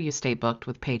ensure you stay booked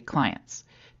with paid clients.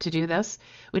 To do this,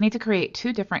 we need to create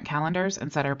two different calendars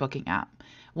inside our booking app,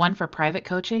 one for private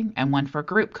coaching and one for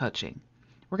group coaching.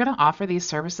 We're going to offer these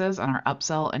services on our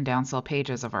upsell and downsell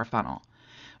pages of our funnel.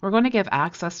 we're going to give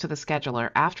access to the scheduler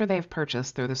after they've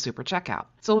purchased through the Super Checkout.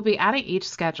 So we'll be adding each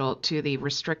schedule to the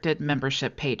restricted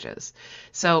membership pages.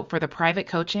 So for the private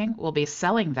coaching, we'll be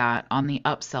selling that on the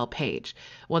Upsell page.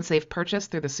 Once they've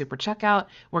purchased through the Super Checkout,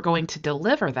 we're going to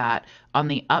deliver that on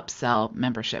the Upsell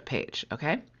membership page,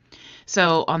 okay?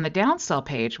 So on the Downsell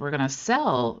page, we're going to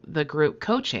sell the group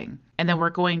coaching, and then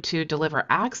we're going to deliver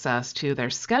access to their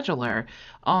scheduler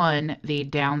on the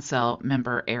Downsell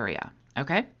member area,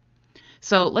 okay?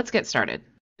 So let's get started.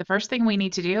 The first thing we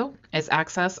need to do is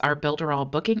access our Builderall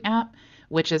booking app,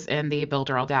 which is in the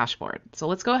Builderall dashboard. So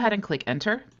let's go ahead and click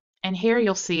enter. And here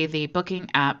you'll see the booking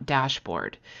app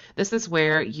dashboard. This is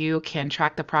where you can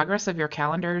track the progress of your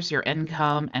calendars, your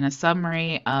income, and a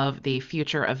summary of the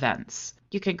future events.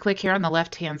 You can click here on the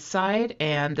left-hand side,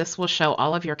 and this will show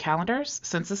all of your calendars.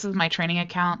 Since this is my training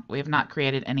account, we have not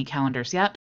created any calendars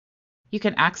yet. You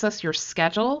can access your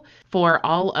schedule for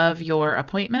all of your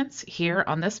appointments here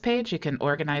on this page. You can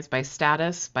organize by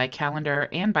status, by calendar,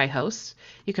 and by hosts.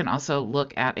 You can also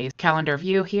look at a calendar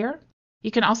view here.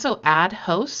 You can also add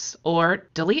hosts or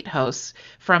delete hosts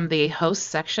from the host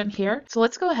section here. So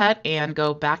let's go ahead and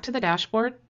go back to the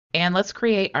dashboard, and let's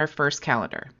create our first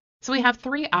calendar. So we have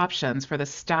three options for the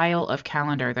style of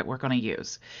calendar that we're going to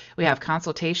use. We have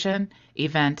consultation,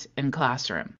 event, and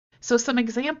classroom. So some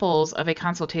examples of a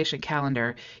consultation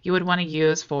calendar you would want to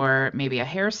use for maybe a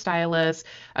hairstylist,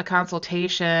 a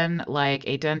consultation like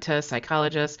a dentist,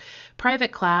 psychologist,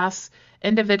 private class,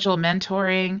 individual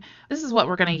mentoring. This is what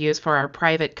we're going to use for our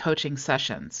private coaching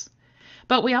sessions.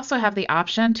 But we also have the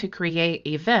option to create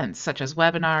events such as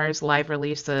webinars, live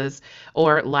releases,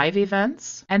 or live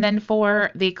events. And then for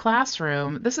the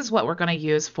classroom, this is what we're going to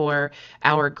use for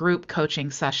our group coaching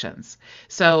sessions.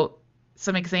 So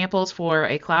some examples for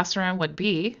a classroom would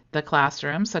be the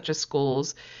classroom, such as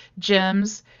schools,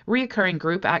 gyms, recurring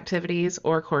group activities,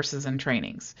 or courses and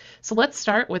trainings. So let's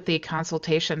start with the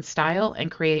consultation style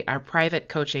and create our private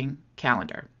coaching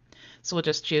calendar. So we'll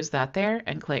just choose that there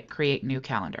and click Create New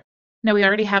Calendar. Now we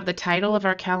already have the title of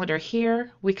our calendar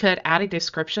here. We could add a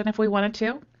description if we wanted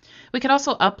to. We could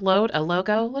also upload a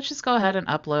logo. Let's just go ahead and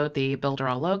upload the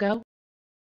Builderall logo.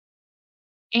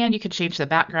 And you can change the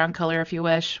background color if you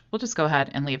wish. We'll just go ahead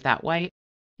and leave that white.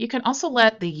 You can also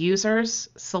let the users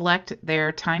select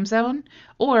their time zone,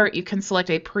 or you can select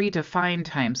a predefined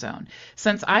time zone.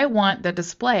 Since I want the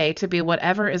display to be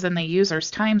whatever is in the user's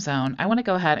time zone, I want to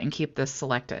go ahead and keep this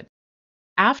selected.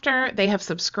 After they have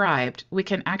subscribed, we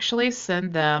can actually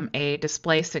send them a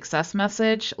display success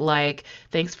message like,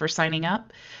 thanks for signing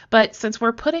up. But since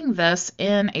we're putting this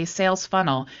in a sales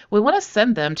funnel, we want to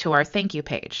send them to our thank you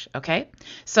page, okay?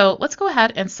 So let's go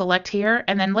ahead and select here,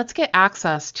 and then let's get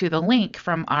access to the link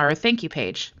from our thank you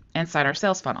page inside our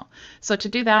sales funnel. So to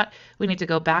do that, we need to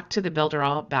go back to the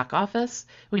Builderall back office.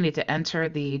 We need to enter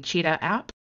the Cheetah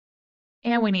app,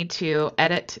 and we need to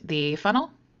edit the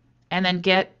funnel, and then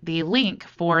get the link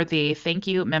for the thank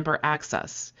you member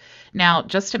access. Now,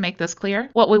 just to make this clear,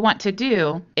 what we want to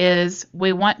do is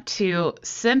we want to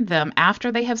send them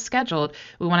after they have scheduled,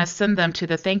 we want to send them to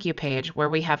the thank you page where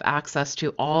we have access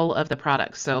to all of the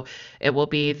products. So it will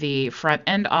be the front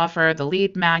end offer, the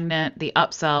lead magnet, the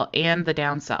upsell, and the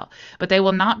downsell. But they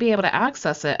will not be able to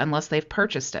access it unless they've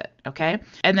purchased it, okay?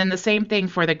 And then the same thing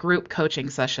for the group coaching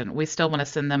session. We still want to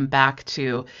send them back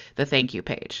to the thank you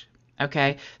page.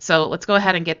 Okay, so let's go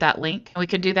ahead and get that link. We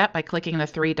can do that by clicking the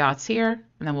three dots here,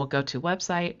 and then we'll go to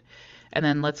website, and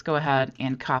then let's go ahead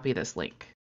and copy this link.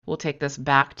 We'll take this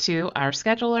back to our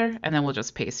scheduler, and then we'll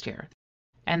just paste here,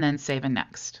 and then save and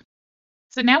next.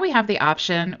 So now we have the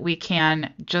option, we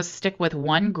can just stick with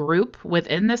one group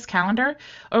within this calendar,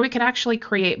 or we could actually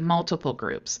create multiple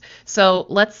groups. So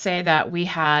let's say that we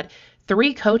had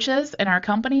 3 coaches in our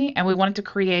company and we wanted to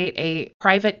create a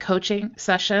private coaching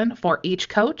session for each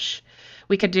coach.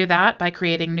 We could do that by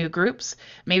creating new groups.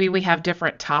 Maybe we have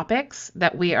different topics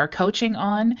that we are coaching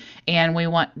on and we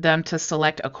want them to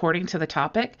select according to the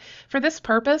topic. For this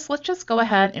purpose, let's just go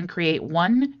ahead and create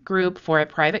one group for a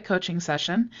private coaching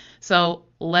session. So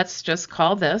let's just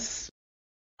call this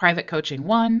Private Coaching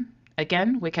 1.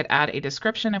 Again, we could add a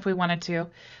description if we wanted to.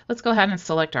 Let's go ahead and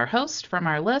select our host from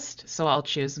our list. So I'll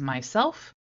choose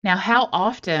myself. Now, how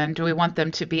often do we want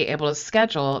them to be able to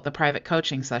schedule the private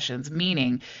coaching sessions?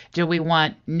 Meaning, do we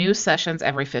want new sessions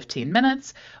every 15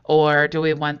 minutes, or do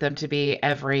we want them to be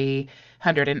every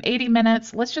 180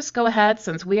 minutes? Let's just go ahead,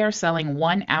 since we are selling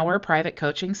 1-hour private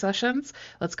coaching sessions,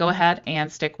 let's go ahead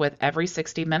and stick with every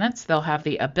 60 minutes. They'll have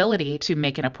the ability to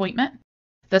make an appointment.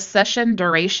 The session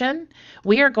duration,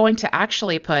 we are going to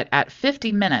actually put at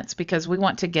 50 minutes because we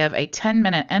want to give a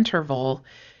 10-minute interval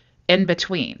in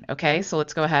between. Okay, so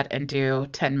let's go ahead and do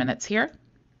 10 minutes here.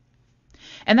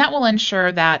 And that will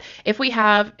ensure that if we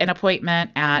have an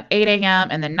appointment at 8 a.m.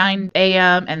 and then 9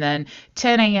 a.m. and then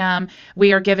 10 a.m.,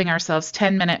 we are giving ourselves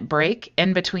 10-minute break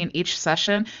in between each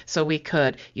session so we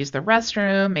could use the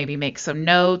restroom, maybe make some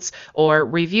notes, or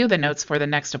review the notes for the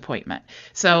next appointment.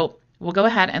 So we'll go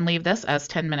ahead and leave this as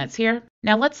 10 minutes here.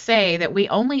 Now let's say that we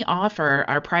only offer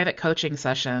our private coaching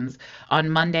sessions on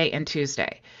Monday and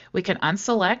Tuesday. We can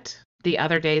unselect the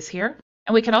other days here.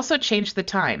 And we can also change the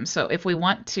time. So if we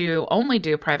want to only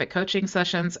do private coaching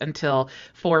sessions until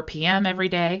 4 p.m. every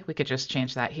day, we could just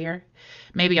change that here.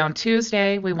 Maybe on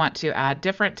Tuesday, we want to add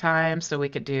different times. So we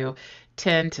could do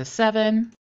 10 to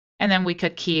 7, and then we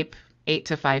could keep 8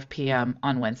 to 5 p.m.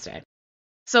 on Wednesday.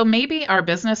 So maybe our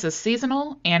business is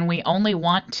seasonal and we only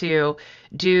want to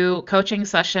do coaching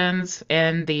sessions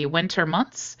in the winter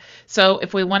months. So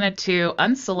if we wanted to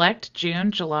unselect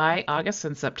June, July, August,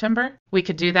 and September, we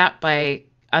could do that by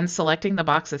unselecting the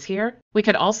boxes here. We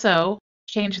could also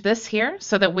change this here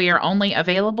so that we are only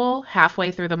available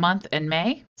halfway through the month in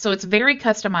May. So it's very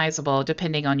customizable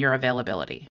depending on your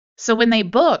availability. So when they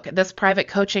book this private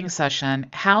coaching session,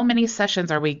 how many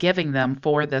sessions are we giving them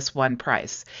for this one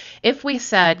price? If we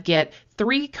said get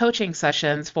 3 coaching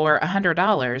sessions for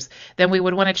 $100, then we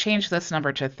would want to change this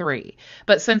number to 3.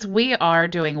 But since we are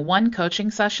doing 1 coaching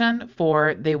session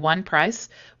for the one price,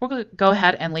 we're going to go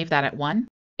ahead and leave that at 1.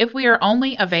 If we are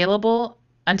only available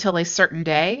until a certain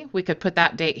day, we could put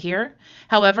that date here.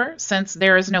 However, since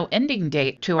there is no ending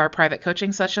date to our private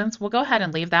coaching sessions, we'll go ahead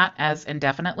and leave that as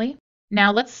indefinitely.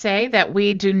 Now, let's say that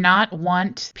we do not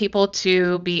want people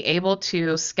to be able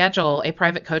to schedule a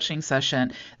private coaching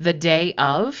session the day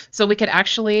of. So we could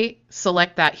actually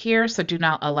select that here. So do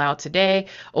not allow today,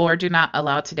 or do not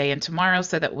allow today and tomorrow,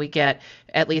 so that we get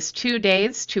at least 2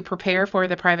 days to prepare for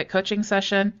the private coaching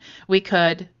session. We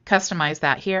could customize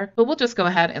that here, but we'll just go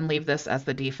ahead and leave this as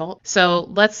the default. So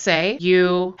let's say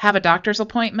you have a doctor's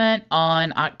appointment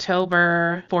on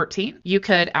October 14th. You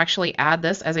could actually add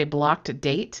this as a blocked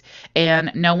date,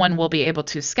 and no one will be able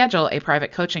to schedule a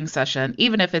private coaching session,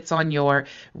 even if it's on your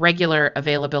regular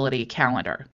availability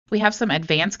calendar. We have some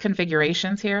advanced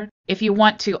configurations here. If you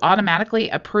want to automatically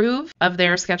approve of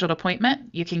their scheduled appointment,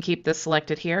 you can keep this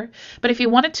selected here. But if you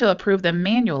wanted to approve them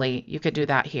manually, you could do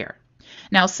that here.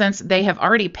 Now, since they have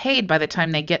already paid by the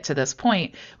time they get to this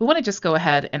point, we want to just go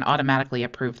ahead and automatically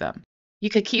approve them. You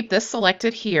could keep this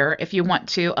selected here if you want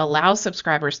to allow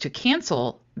subscribers to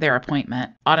cancel their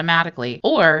appointment automatically,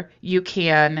 or you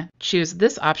can choose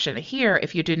this option here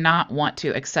if you do not want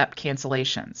to accept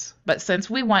cancellations. But since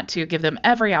we want to give them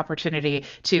every opportunity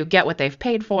to get what they've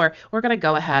paid for, we're going to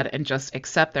go ahead and just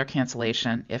accept their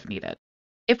cancellation if needed.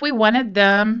 If we wanted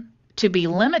them to be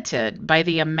limited by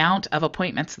the amount of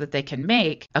appointments that they can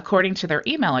make according to their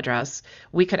email address,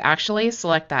 we could actually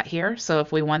select that here. So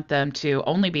if we want them to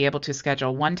only be able to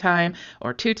schedule 1 time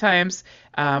or 2 times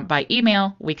by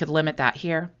email, we could limit that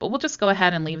here, but we'll just go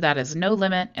ahead and leave that as no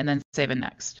limit and then save it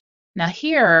next. Now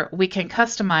here we can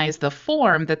customize the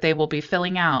form that they will be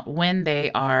filling out when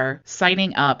they are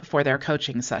signing up for their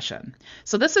coaching session.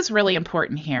 So this is really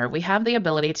important here. We have the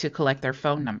ability to collect their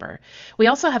phone number. We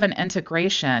also have an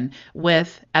integration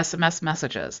with SMS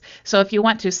messages. So if you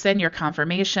want to send your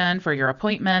confirmation for your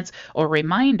appointments or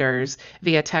reminders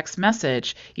via text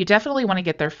message, you definitely want to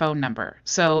get their phone number.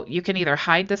 So you can either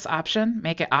hide this option,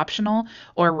 make it optional,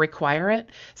 or require it.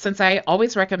 Since I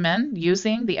always recommend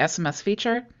using the SMS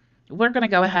feature, we're going to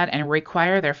go ahead and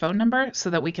require their phone number so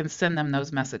that we can send them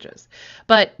those messages.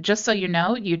 But just so you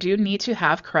know, you do need to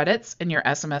have credits in your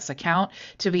SMS account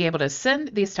to be able to send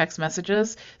these text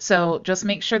messages. So just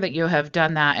make sure that you have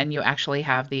done that and you actually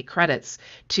have the credits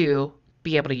to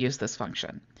be able to use this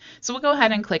function. So we'll go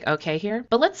ahead and click OK here.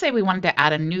 But let's say we wanted to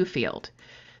add a new field.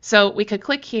 So we could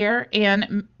click here,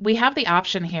 and we have the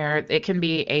option here. It can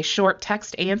be a short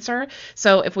text answer.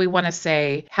 So if we want to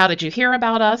say, how did you hear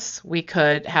about us? We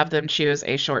could have them choose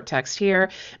a short text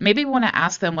here. Maybe we want to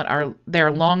ask them what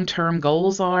their long-term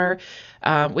goals are.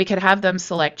 We could have them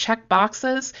select check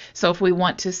boxes. So if we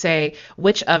want to say,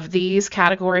 which of these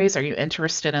categories are you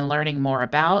interested in learning more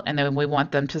about? And then we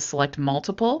want them to select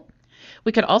multiple.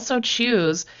 We could also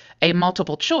choose a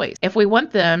multiple choice. If we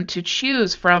want them to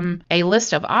choose from a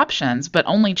list of options but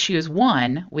only choose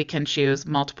one, we can choose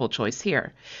multiple choice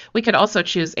here. We could also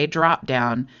choose a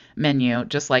drop-down menu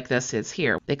just like this is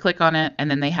here. They click on it and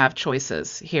then they have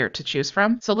choices here to choose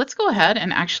from. So let's go ahead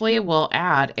and actually we'll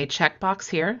add a checkbox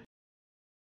here.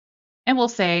 And we'll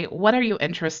say, what are you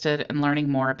interested in learning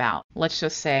more about? Let's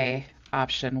just say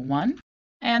option 1.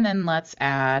 And then let's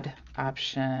add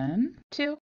option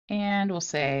 2. And we'll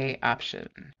say option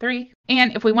 3.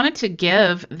 And if we wanted to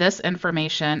give this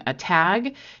information a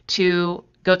tag to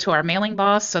go to our mailing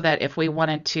boss so that if we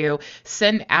wanted to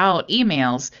send out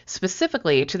emails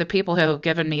specifically to the people who have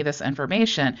given me this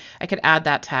information, I could add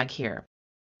that tag here.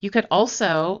 You could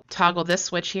also toggle this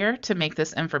switch here to make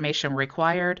this information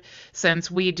required.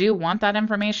 Since we do want that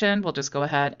information, we'll just go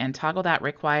ahead and toggle that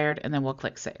required, and then we'll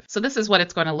click save. So this is what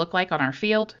it's going to look like on our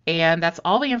field, and that's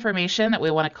all the information that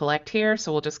we want to collect here.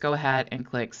 So we'll just go ahead and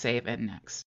click save and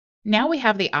next. Now we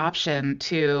have the option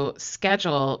to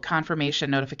schedule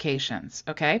confirmation notifications,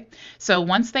 okay? So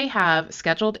once they have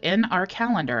scheduled in our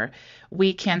calendar,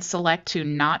 we can select to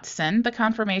not send the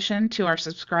confirmation to our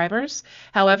subscribers.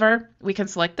 However, we can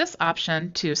select this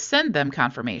option to send them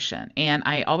confirmation. And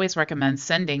I always recommend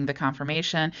sending the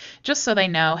confirmation just so they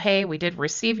know, hey, we did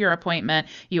receive your appointment,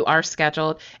 you are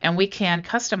scheduled, and we can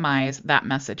customize that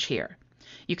message here.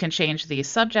 You can change the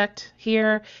subject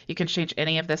here. You can change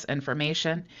any of this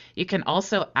information. You can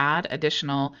also add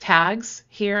additional tags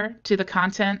here to the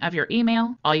content of your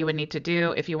email. All you would need to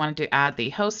do if you wanted to add the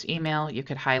host email, you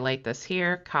could highlight this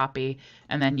here, copy,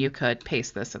 and then you could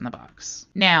paste this in the box.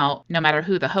 Now, no matter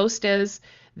who the host is,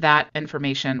 that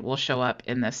information will show up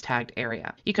in this tagged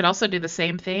area. You could also do the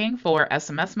same thing for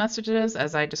SMS messages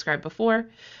as I described before,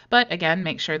 but again,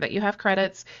 make sure that you have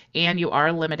credits and you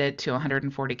are limited to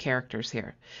 140 characters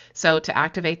here. So to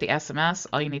activate the SMS,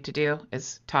 all you need to do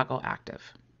is toggle active.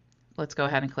 Let's go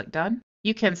ahead and click done.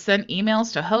 You can send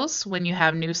emails to hosts when you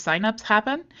have new signups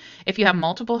happen. If you have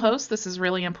multiple hosts, this is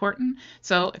really important.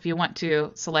 So if you want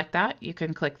to select that, you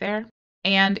can click there.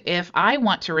 And if I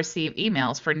want to receive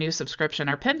emails for new subscription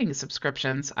or pending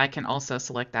subscriptions, I can also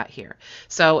select that here.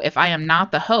 So if I am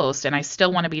not the host and I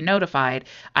still want to be notified,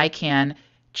 I can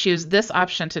choose this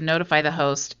option to notify the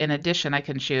host. In addition, I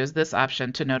can choose this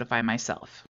option to notify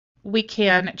myself. We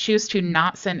can choose to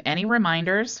not send any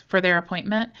reminders for their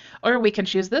appointment, or we can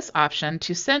choose this option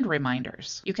to send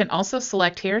reminders. You can also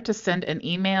select here to send an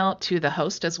email to the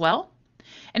host as well.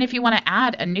 And if you want to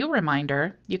add a new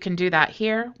reminder, you can do that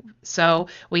here. So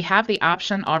we have the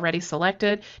option already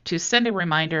selected to send a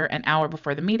reminder an hour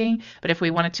before the meeting. But if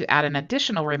we wanted to add an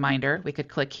additional reminder, we could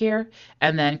click here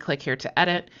and then click here to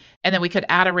edit. And then we could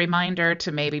add a reminder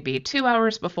to maybe be 2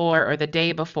 hours before or the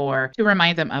day before to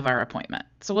remind them of our appointment.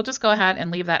 So we'll just go ahead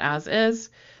and leave that as is.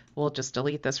 We'll just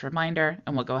delete this reminder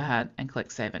and we'll go ahead and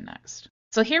click save and next.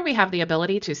 So here we have the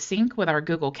ability to sync with our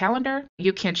Google Calendar.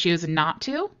 You can choose not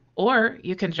to, or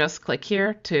you can just click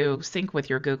here to sync with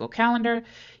your Google Calendar.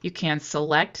 You can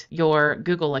select your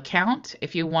Google account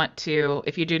if you want to.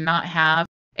 If you do not have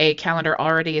a calendar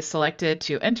already selected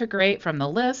to integrate from the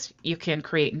list, you can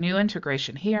create new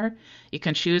integration here. You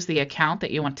can choose the account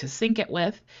that you want to sync it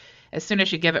with. As soon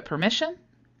as you give it permission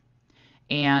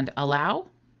and allow,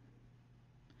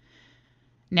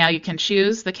 now you can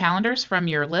choose the calendars from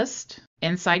your list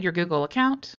inside your Google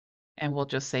account. And we'll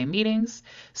just say meetings.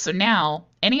 So now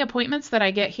any appointments that I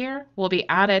get here will be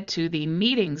added to the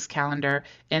meetings calendar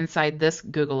inside this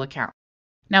Google account.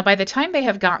 Now, by the time they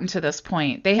have gotten to this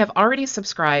point, they have already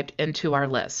subscribed into our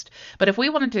list. But if we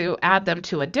wanted to add them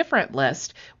to a different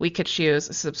list, we could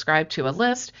choose subscribe to a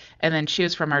list and then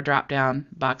choose from our drop-down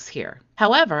box here.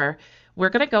 However, we're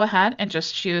going to go ahead and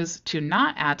just choose to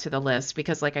not add to the list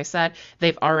because, like I said,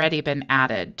 they've already been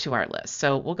added to our list.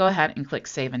 So we'll go ahead and click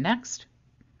save and next.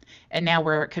 And now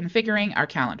we're configuring our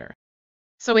calendar.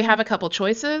 So we have a couple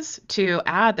choices to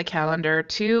add the calendar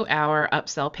to our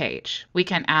Upsell page. We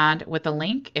can add with a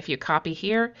link. If you copy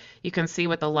here, you can see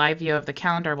what the live view of the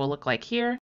calendar will look like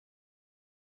here.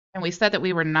 And we said that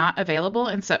we were not available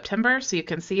in September, so you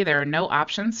can see there are no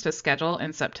options to schedule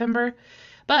in September.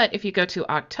 But if you go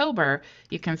to October,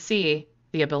 you can see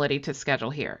the ability to schedule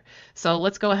here. So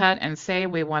let's go ahead and say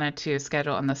we wanted to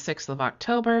schedule on the 6th of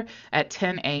October at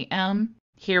 10 a.m.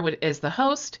 Here is the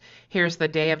host. Here's the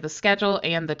day of the schedule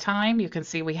and the time. You can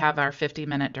see we have our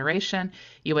 50-minute duration.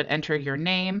 You would enter your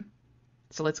name.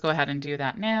 So let's go ahead and do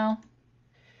that now.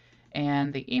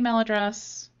 And the email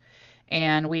address.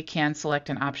 And we can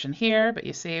select an option here, but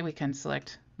you see we can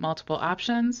select multiple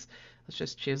options. Let's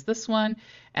just choose this one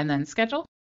and then schedule.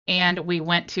 And we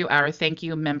went to our thank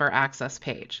you member access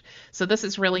page. So this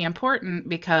is really important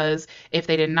because if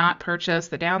they did not purchase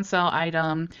the Downsell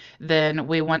item, then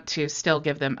we want to still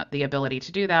give them the ability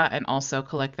to do that and also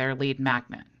collect their lead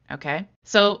magnet. Okay,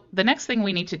 so the next thing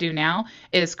we need to do now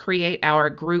is create our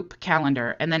group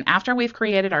calendar. And then after we've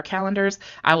created our calendars,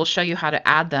 I will show you how to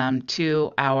add them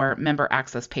to our member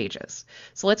access pages.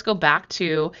 So let's go back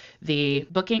to the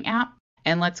booking app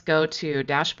and let's go to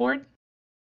dashboard.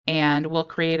 And we'll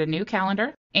create a new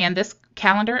calendar. And this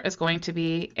calendar is going to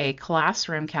be a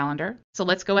classroom calendar. So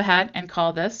let's go ahead and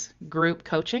call this group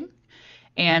coaching.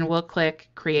 And we'll click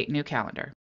create new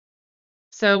calendar.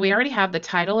 So we already have the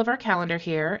title of our calendar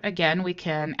here. Again, we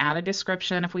can add a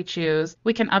description if we choose.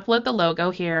 We can upload the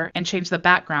logo here and change the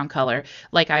background color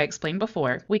like I explained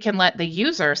before. We can let the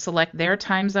user select their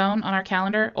time zone on our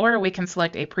calendar, or we can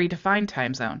select a predefined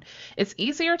time zone. It's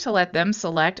easier to let them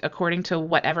select according to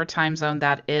whatever time zone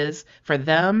that is for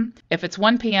them. If it's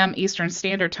 1 p.m. Eastern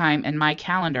Standard Time in my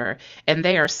calendar and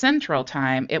they are Central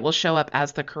Time, it will show up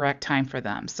as the correct time for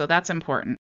them. So that's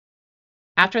important.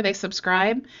 After they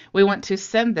subscribe, we want to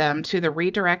send them to the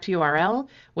redirect URL,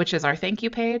 which is our thank you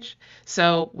page.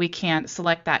 So we can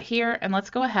select that here, and let's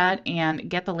go ahead and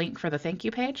get the link for the thank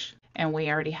you page. And we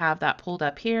already have that pulled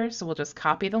up here, so we'll just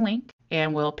copy the link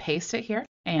and we'll paste it here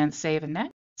and save and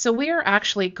next. So we are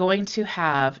actually going to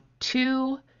have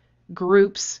 2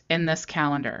 groups in this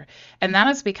calendar, and that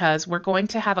is because we're going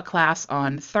to have a class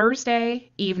on Thursday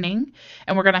evening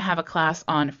and we're going to have a class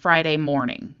on Friday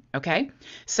morning. Okay,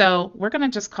 so we're going to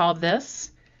just call this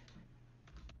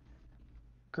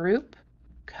group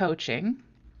coaching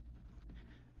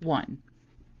 1,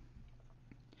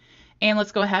 and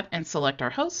let's go ahead and select our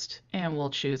host, and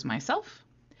we'll choose myself.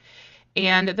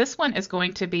 And this one is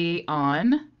going to be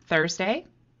on Thursday,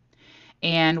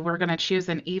 and we're going to choose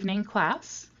an evening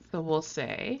class. So we'll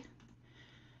say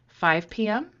 5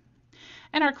 p.m.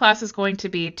 and our class is going to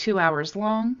be 2 hours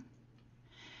long.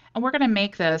 And we're going to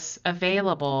make this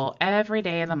available every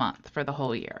day of the month for the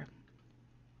whole year.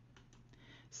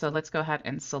 So let's go ahead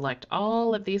and select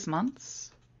all of these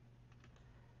months.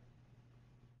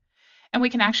 And we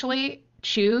can actually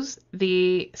choose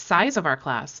the size of our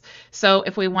class. So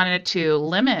if we wanted to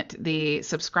limit the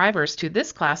subscribers to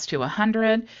this class to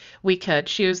 100, we could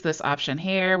choose this option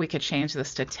here. We could change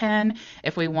this to 10.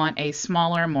 If we want a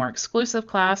smaller, more exclusive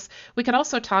class, we could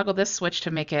also toggle this switch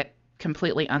to make it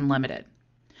completely unlimited.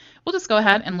 We'll just go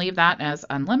ahead and leave that as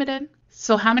unlimited.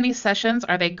 So how many sessions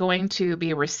are they going to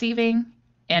be receiving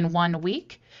in 1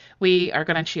 week? We are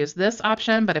going to choose this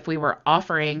option, but if we were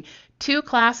offering 2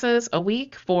 classes a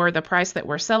week for the price that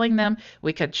we're selling them,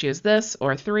 we could choose this,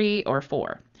 or 3 or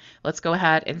 4. Let's go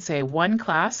ahead and say 1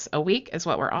 class a week is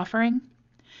what we're offering.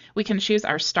 We can choose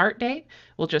our start date.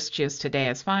 We'll just choose today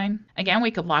is fine. Again,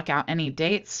 we could block out any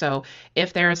dates. So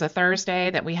if there is a Thursday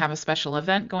that we have a special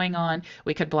event going on,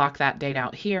 we could block that date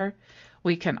out here.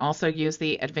 We can also use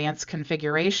the advanced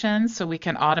configuration, so we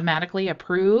can automatically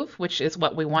approve, which is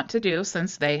what we want to do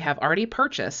since they have already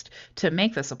purchased to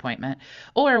make this appointment,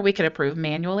 or we could approve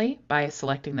manually by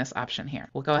selecting this option here.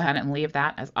 We'll go ahead and leave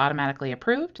that as automatically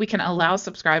approved. We can allow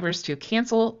subscribers to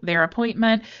cancel their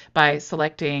appointment by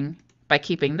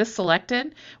keeping this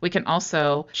selected. We can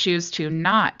also choose to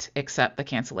not accept the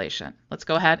cancellation. Let's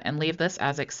go ahead and leave this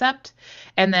as accept.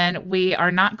 And then we are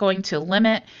not going to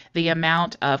limit the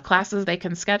amount of classes they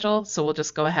can schedule. So we'll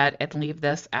just go ahead and leave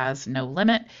this as no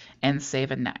limit and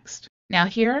save and next. Now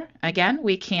here, again,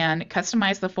 we can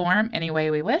customize the form any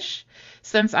way we wish.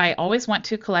 Since I always want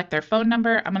to collect their phone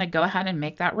number, I'm going to go ahead and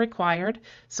make that required.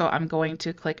 So I'm going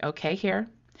to click OK here.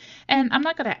 And I'm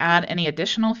not going to add any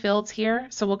additional fields here,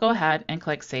 so we'll go ahead and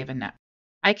click Save and Next.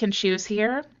 I can choose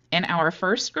here in our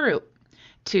first group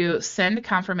to send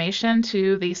confirmation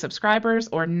to the subscribers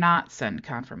or not send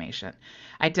confirmation.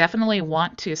 I definitely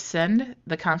want to send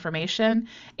the confirmation,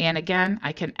 and again,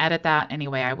 I can edit that any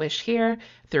way I wish here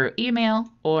through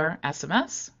email or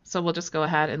SMS. So we'll just go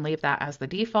ahead and leave that as the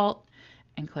default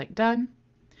and click Done.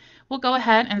 We'll go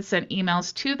ahead and send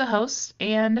emails to the host,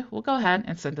 and we'll go ahead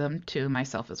and send them to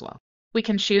myself as well. We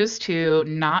can choose to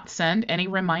not send any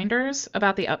reminders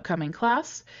about the upcoming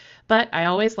class, but I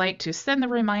always like to send the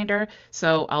reminder,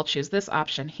 so I'll choose this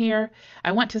option here.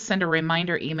 I want to send a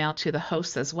reminder email to the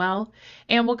host as well,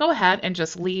 and we'll go ahead and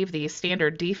just leave the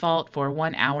standard default for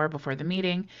 1 hour before the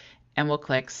meeting, and we'll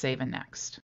click Save and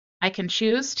Next. I can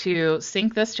choose to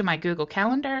sync this to my Google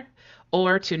Calendar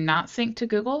or to not sync to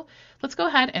Google. Let's go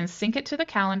ahead and sync it to the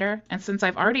calendar, and since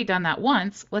I've already done that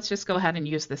once, let's just go ahead and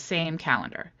use the same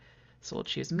calendar. So we'll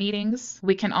choose meetings.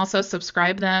 We can also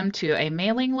subscribe them to a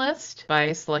mailing list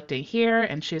by selecting here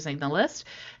and choosing the list.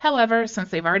 However, since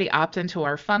they've already opted into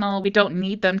our funnel, we don't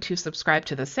need them to subscribe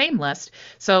to the same list,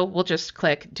 so we'll just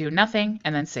click Do Nothing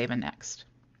and then Save and Next.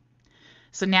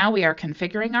 So now we are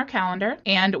configuring our calendar,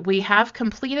 and we have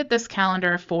completed this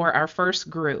calendar for our first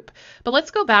group. But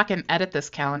let's go back and edit this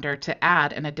calendar to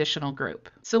add an additional group.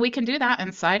 So we can do that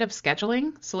inside of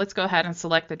scheduling. So let's go ahead and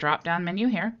select the drop-down menu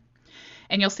here.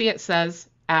 And you'll see it says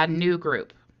Add New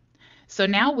Group. So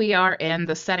now we are in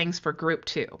the settings for Group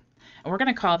 2. And we're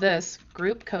going to call this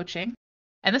Group Coaching.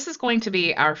 And this is going to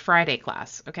be our Friday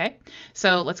class, okay?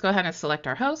 So let's go ahead and select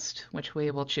our host, which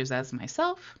we will choose as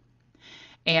myself.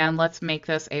 And let's make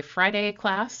this a Friday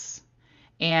class.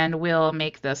 and we'll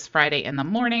make this Friday in the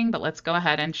morning, but let's go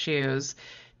ahead and choose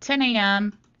 10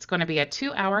 a.m. It's going to be a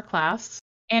 2-hour class,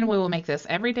 and we will make this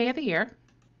every day of the year.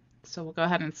 So we'll go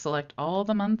ahead and select all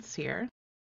the months here.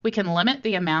 We can limit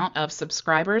the amount of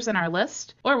subscribers in our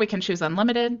list, or we can choose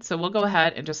unlimited. So we'll go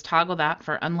ahead and just toggle that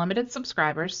for unlimited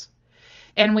subscribers.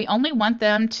 And we only want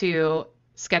them to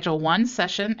schedule one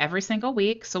session every single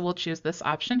week, so we'll choose this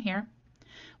option here.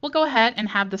 We'll go ahead and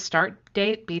have the start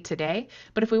date be today,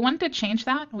 but if we wanted to change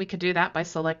that, we could do that by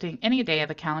selecting any day of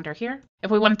the calendar here.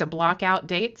 If we wanted to block out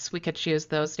dates, we could choose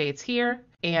those dates here,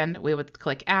 and we would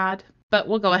click Add, but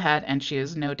we'll go ahead and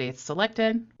choose No Dates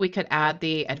Selected. We could add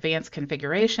the advanced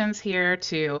configurations here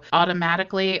to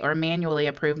automatically or manually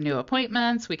approve new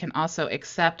appointments. We can also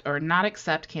accept or not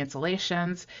accept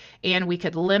cancellations, and we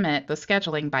could limit the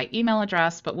scheduling by email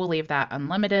address, but we'll leave that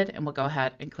unlimited, and we'll go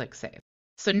ahead and click Save.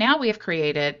 So now we have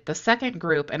created the second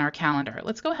group in our calendar.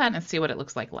 Let's go ahead and see what it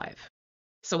looks like live.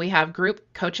 So we have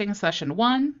group coaching session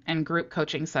 1 and group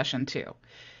coaching session 2.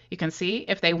 You can see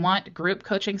if they want group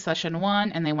coaching session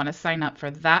 1 and they want to sign up for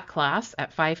that class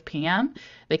at 5 p.m.,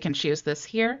 they can choose this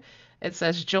here. It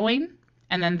says join,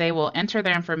 and then they will enter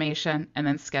their information and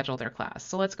then schedule their class.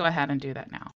 So let's go ahead and do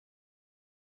that now.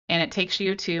 And it takes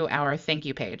you to our thank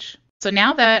you page. So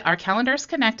now that our calendar is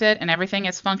connected and everything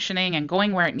is functioning and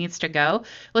going where it needs to go,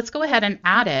 let's go ahead and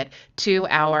add it to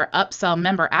our Upsell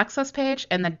member access page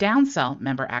and the Downsell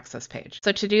member access page.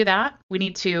 So to do that, we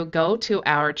need to go to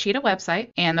our Cheetah website,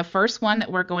 and the first one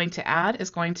that we're going to add is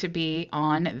going to be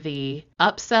on the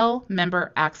Upsell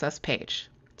member access page.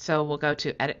 So we'll go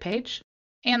to Edit Page,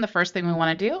 and the first thing we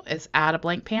want to do is add a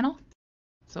blank panel.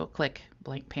 So we'll click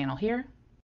Blank Panel here,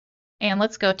 and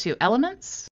let's go to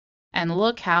Elements. And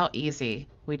look how easy.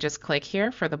 We just click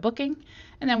here for the booking,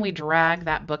 and then we drag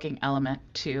that booking element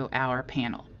to our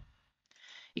panel.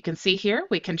 You can see here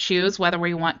we can choose whether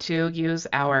we want to use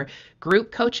our group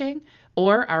coaching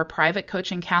or our private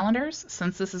coaching calendars.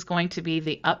 Since this is going to be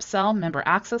the Upsell member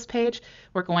access page,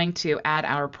 we're going to add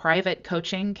our private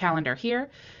coaching calendar here.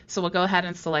 So we'll go ahead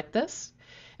and select this.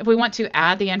 If we want to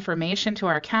add the information to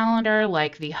our calendar,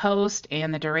 like the host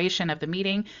and the duration of the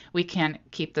meeting, we can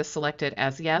keep this selected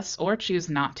as yes or choose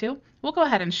not to. We'll go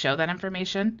ahead and show that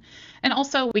information. And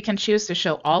also we can choose to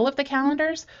show all of the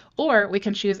calendars, or we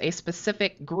can choose a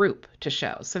specific group to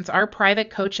show. Since our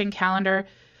private coaching calendar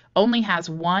only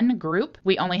has one group,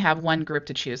 we only have one group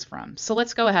to choose from. So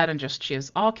let's go ahead and just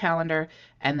choose all calendar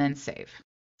and then save.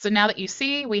 So now that you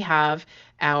see, we have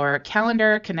our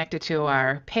calendar connected to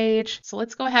our page. So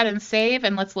let's go ahead and save,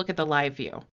 and let's look at the live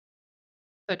view.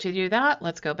 So to do that,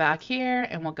 let's go back here,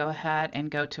 and we'll go ahead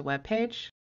and go to web page.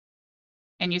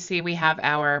 And you see we have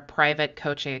our private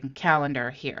coaching calendar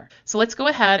here. So let's go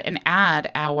ahead and add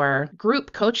our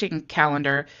group coaching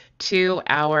calendar to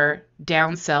our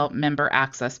Downsell member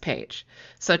access page.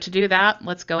 So to do that,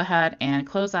 let's go ahead and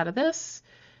close out of this,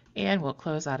 and we'll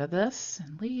close out of this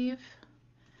and leave.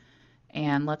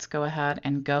 And let's go ahead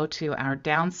and go to our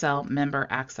Downsell member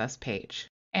access page.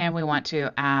 And we want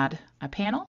to add a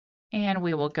panel, and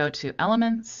we will go to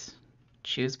Elements,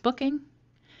 choose Booking,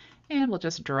 and we'll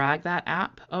just drag that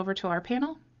app over to our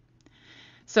panel.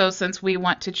 So since we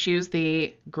want to choose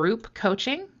the group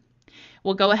coaching,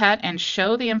 we'll go ahead and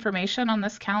show the information on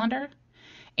this calendar,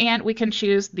 and we can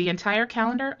choose the entire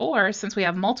calendar, or since we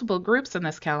have multiple groups in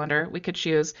this calendar, we could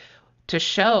choose to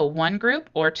show one group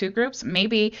or two groups.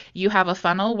 Maybe you have a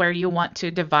funnel where you want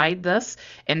to divide this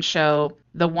and show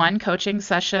the one coaching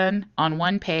session on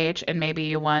one page, and maybe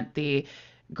you want the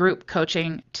group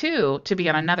coaching 2 to be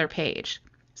on another page.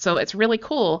 So it's really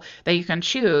cool that you can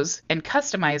choose and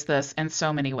customize this in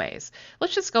so many ways.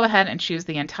 Let's just go ahead and choose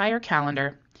the entire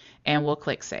calendar, and we'll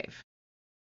click Save.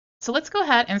 So let's go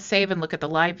ahead and save and look at the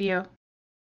live view.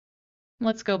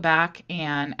 Let's go back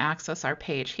and access our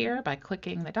page here by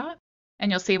clicking the dot. And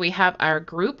you'll see we have our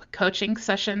group coaching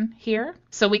session here.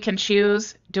 So we can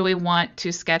choose, do we want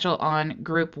to schedule on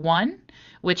group 1,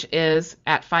 which is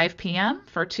at 5 p.m.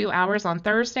 for 2 hours on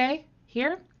Thursday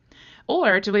here?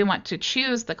 Or do we want to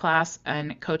choose the class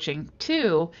in coaching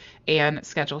 2 and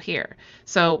schedule here?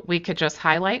 So we could just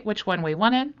highlight which one we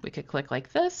wanted. We could click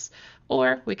like this,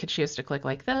 or we could choose to click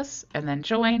like this and then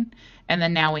join. And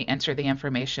then now we enter the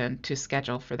information to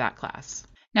schedule for that class.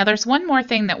 Now there's one more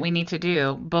thing that we need to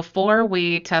do before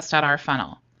we test out our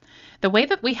funnel. The way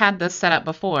that we had this set up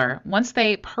before, once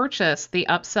they purchase the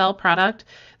Upsell product,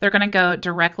 they're going to go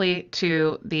directly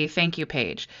to the thank you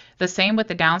page. The same with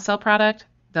the Downsell product,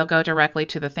 they'll go directly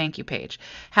to the thank you page.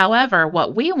 However,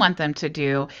 what we want them to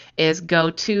do is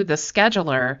go to the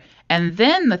scheduler and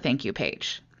then the thank you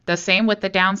page. The same with the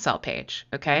downsell page,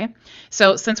 okay?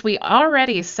 So since we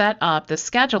already set up the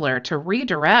scheduler to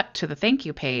redirect to the thank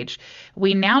you page,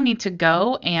 we now need to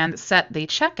go and set the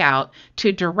checkout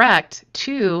to direct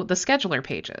to the scheduler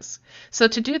pages. So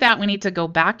to do that, we need to go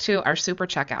back to our super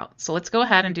checkout. So let's go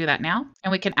ahead and do that now.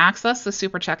 And we can access the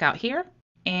super checkout here,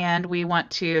 and we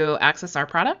want to access our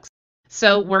products.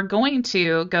 So we're going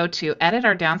to go to edit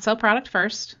our downsell product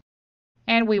first,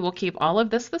 and we will keep all of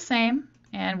this the same.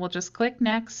 And we'll just click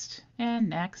next and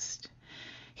next.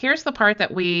 Here's the part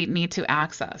that we need to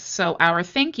access. So our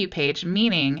thank you page,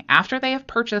 meaning after they have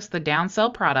purchased the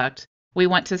downsell product, we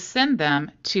want to send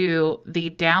them to the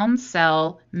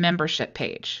downsell membership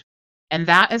page. And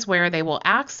that is where they will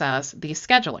access the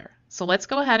scheduler. So let's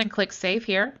go ahead and click save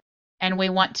here. And we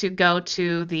want to go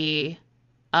to the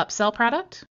upsell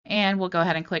product. And we'll go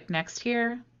ahead and click next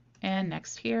here and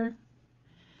next here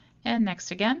and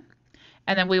next again.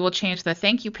 And then we will change the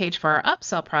thank you page for our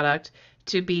upsell product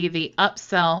to be the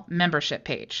upsell membership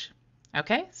page.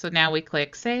 Okay, so now we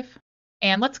click save.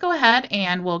 And let's go ahead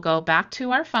and we'll go back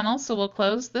to our funnel. So we'll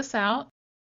close this out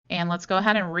and let's go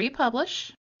ahead and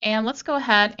republish. And let's go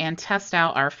ahead and test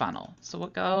out our funnel. So we'll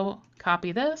go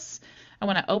copy this. I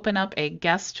want to open up a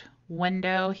guest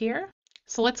window here.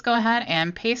 So let's go ahead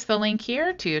and paste the link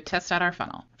here to test out our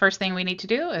funnel. First thing we need to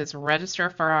do is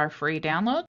register for our free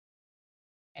download.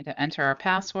 And to enter our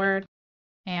password,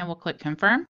 and we'll click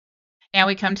confirm. Now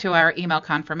we come to our email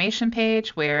confirmation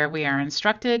page where we are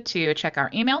instructed to check our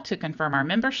email to confirm our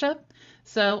membership.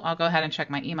 So I'll go ahead and check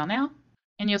my email now.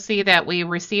 And you'll see that we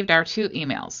received our 2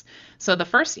 emails. So the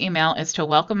first email is to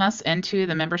welcome us into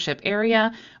the membership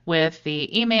area with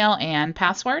the email and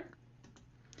password.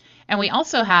 And we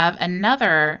also have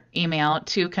another email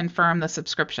to confirm the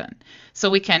subscription. So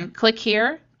we can click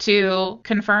here to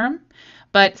confirm.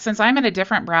 But since I'm in a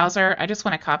different browser, I just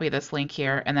want to copy this link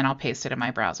here and then I'll paste it in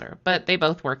my browser. But they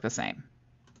both work the same.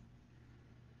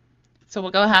 So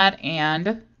we'll go ahead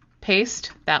and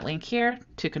paste that link here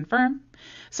to confirm.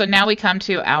 So now we come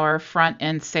to our front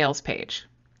end sales page.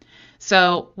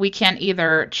 So we can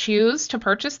either choose to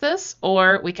purchase this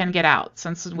or we can get out.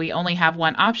 Since we only have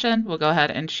one option, we'll go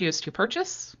ahead and choose to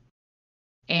purchase.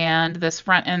 And this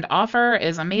front end offer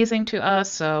is amazing to us,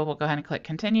 so we'll go ahead and click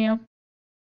continue.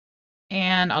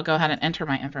 And I'll go ahead and enter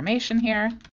my information here.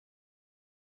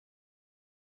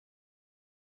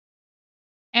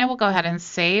 And we'll go ahead and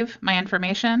save my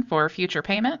information for future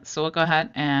payment. So we'll go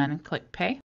ahead and click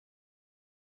pay.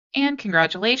 And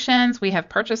congratulations, we have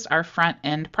purchased our front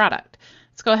end product.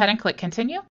 Let's go ahead and click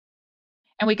continue.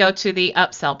 And we go to the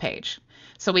upsell page.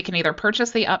 So we can either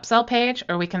purchase the upsell page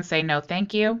or we can say no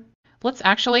thank you. Let's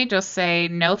actually just say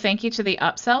no thank you to the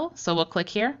upsell. So we'll click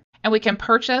here. And we can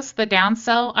purchase the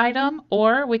downsell item,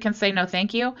 or we can say no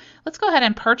thank you. Let's go ahead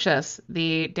and purchase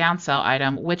the downsell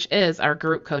item, which is our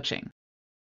group coaching.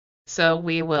 So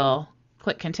we will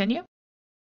click continue.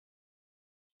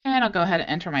 And I'll go ahead and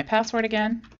enter my password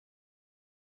again.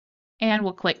 And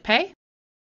we'll click pay.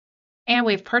 And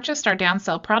we've purchased our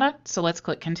downsell product, so let's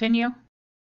click continue.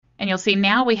 And you'll see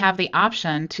now we have the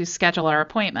option to schedule our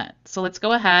appointment. So let's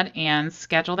go ahead and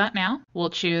schedule that now.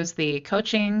 We'll choose the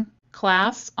coaching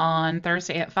class on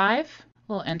Thursday at 5.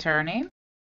 We'll enter our name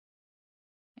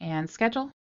and schedule.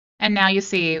 And now you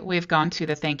see we've gone to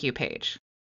the thank you page.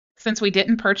 Since we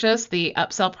didn't purchase the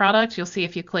upsell product, you'll see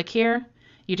if you click here,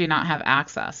 you do not have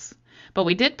access. But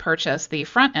we did purchase the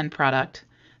front end product,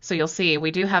 so you'll see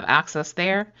we do have access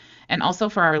there. And also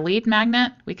for our lead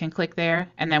magnet, we can click there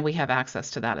and then we have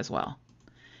access to that as well.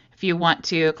 If you want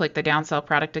to click the downsell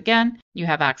product again, you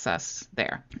have access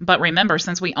there. But remember,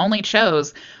 since we only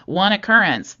chose one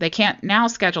occurrence, they can't now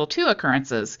schedule 2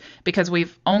 occurrences because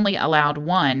we've only allowed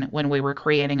 1 when we were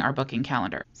creating our booking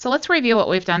calendar. So let's review what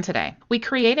we've done today. We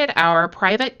created our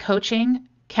private coaching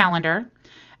calendar,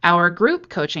 our group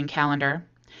coaching calendar,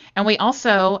 and we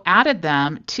also added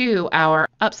them to our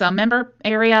upsell member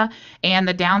area and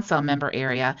the downsell member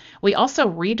area. We also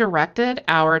redirected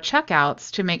our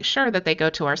checkouts to make sure that they go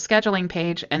to our scheduling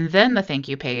page and then the thank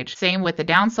you page. Same with the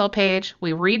downsell page.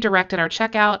 We redirected our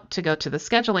checkout to go to the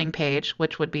scheduling page,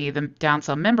 which would be the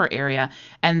downsell member area,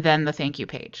 and then the thank you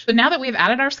page. So now that we've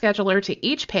added our scheduler to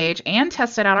each page and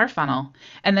tested out our funnel,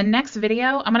 in the next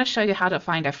video, I'm going to show you how to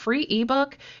find a free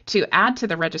ebook to add to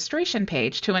the registration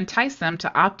page to entice them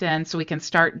to opt in so we can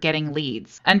start getting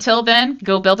leads. Until then,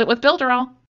 go build it with Builderall.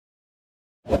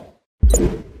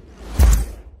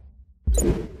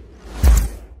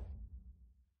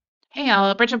 Hey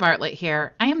y'all, Bridget Bartlett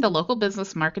here. I am the local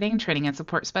business marketing, training, and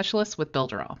support specialist with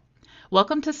Builderall.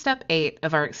 Welcome to step 8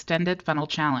 of our extended funnel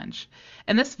challenge.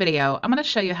 In this video, I'm going to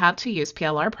show you how to use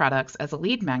PLR products as a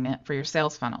lead magnet for your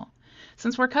sales funnel.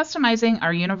 Since we're customizing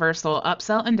our universal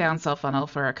upsell and downsell funnel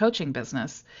for our coaching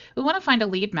business, we want to find a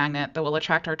lead magnet that will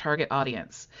attract our target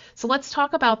audience. So let's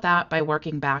talk about that by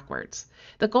working backwards.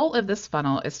 The goal of this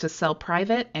funnel is to sell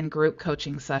private and group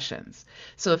coaching sessions.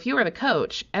 So if you are the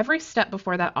coach, every step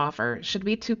before that offer should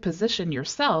be to position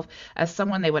yourself as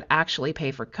someone they would actually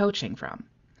pay for coaching from.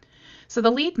 So the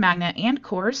lead magnet and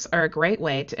course are a great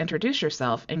way to introduce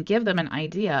yourself and give them an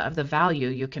idea of the value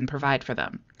you can provide for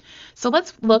them. So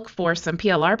let's look for some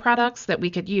PLR products that we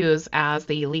could use as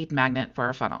the lead magnet for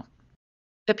our funnel.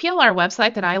 The PLR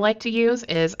website that I like to use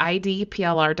is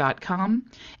idplr.com.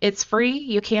 It's free.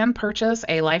 You can purchase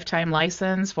a lifetime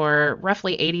license for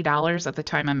roughly $80 at the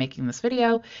time I'm making this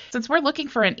video. Since we're looking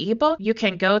for an ebook, you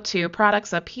can go to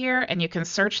products up here and you can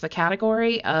search the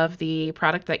category of the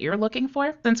product that you're looking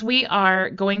for. Since we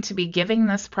are going to be giving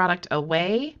this product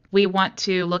away, we want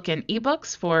to look in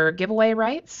ebooks for giveaway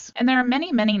rights. And there are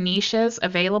many, many niches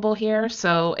available here.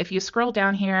 So if you scroll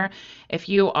down here, if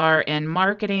you are in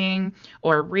marketing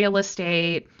or real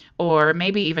estate or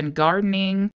maybe even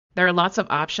gardening, there are lots of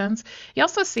options. You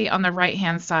also see on the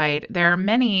right-hand side, there are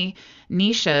many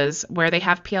niches where they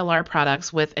have PLR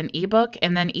products with an ebook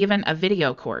and then even a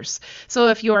video course. So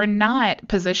if you're not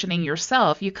positioning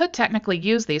yourself, you could technically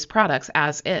use these products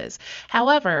as is.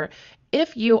 However,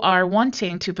 if you are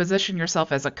wanting to position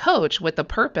yourself as a coach with the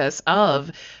purpose of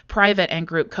private and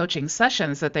group coaching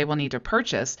sessions that they will need to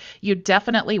purchase, you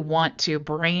definitely want to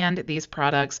brand these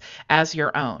products as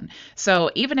your own. So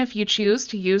even if you choose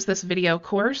to use this video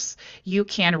course, you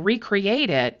can recreate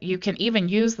it. You can even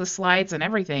use the slides and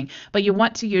everything, but you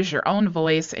want to use your own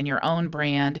voice and your own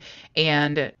brand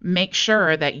and make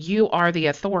sure that you are the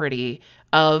authority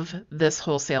of this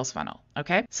whole sales funnel.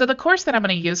 Okay, so the course that I'm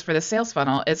going to use for the sales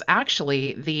funnel is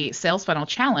actually the sales funnel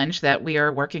challenge that we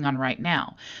are working on right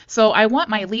now. So I want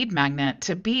my lead magnet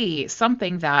to be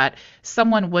something that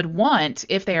someone would want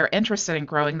if they are interested in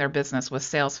growing their business with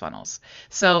sales funnels.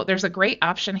 So there's a great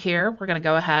option here. We're going to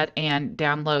go ahead and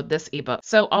download this ebook.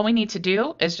 So all we need to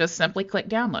do is just simply click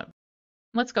download.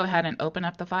 Let's go ahead and open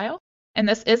up the file. And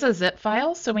this is a zip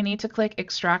file, so we need to click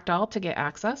extract all to get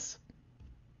access.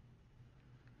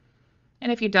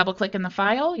 And if you double click in the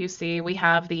file, you see we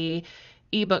have the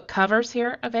ebook covers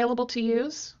here available to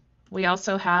use. We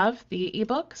also have the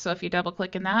ebook. So if you double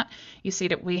click in that, you see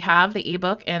that we have the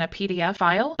ebook in a PDF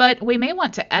file, but we may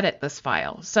want to edit this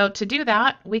file. So to do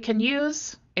that, we can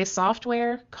use a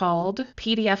software called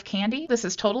PDF Candy. This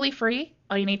is totally free.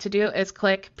 All you need to do is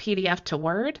click PDF to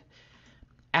Word,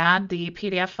 add the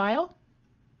PDF file.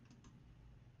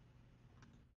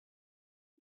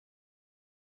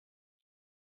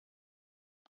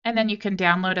 And then you can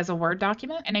download as a Word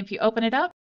document. And if you open it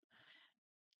up,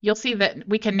 you'll see that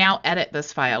we can now edit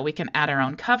this file. We can add our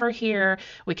own cover here.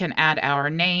 We can add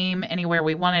our name anywhere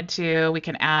we wanted to. We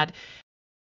can add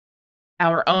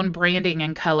our own branding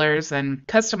and colors and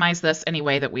customize this any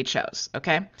way that we chose,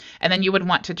 okay? And then you would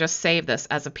want to just save this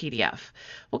as a PDF.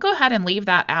 We'll go ahead and leave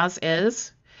that as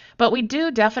is. But we do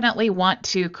definitely want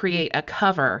to create a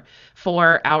cover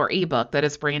for our ebook that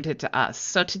is branded to us.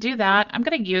 So to do that, I'm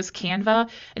going to use Canva,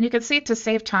 and you can see to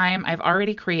save time, I've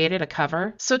already created a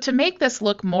cover. So to make this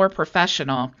look more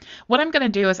professional, what I'm going to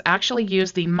do is actually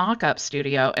use the mock-up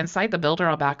studio inside the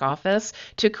Builderall back office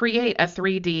to create a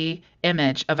 3D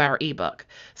image of our ebook.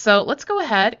 So let's go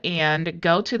ahead and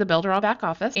go to the Builderall back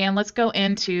office, and let's go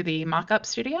into the mock-up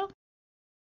studio.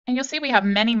 And you'll see we have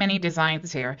many, many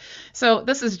designs here. So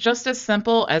this is just as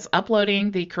simple as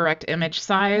uploading the correct image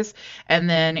size, and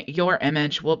then your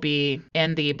image will be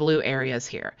in the blue areas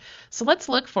here. So let's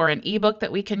look for an ebook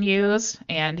that we can use,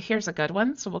 and here's a good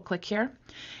one. So we'll click here.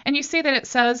 And you see that it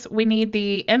says we need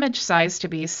the image size to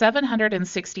be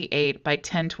 768 by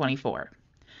 1024.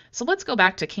 So let's go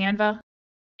back to Canva.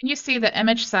 And you see the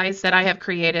image size that I have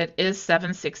created is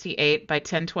 768 by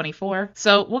 1024.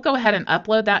 So we'll go ahead and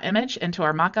upload that image into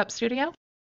our mockup studio.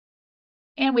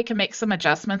 And we can make some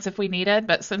adjustments if we needed,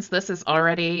 but since this is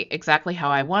already exactly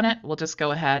how I want it, we'll just go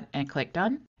ahead and click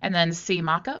done and then see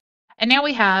mockup. And now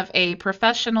we have a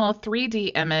professional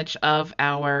 3D image of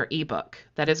our ebook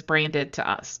that is branded to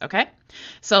us, okay?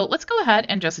 So let's go ahead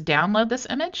and just download this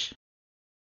image.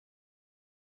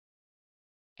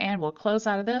 And we'll close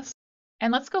out of this.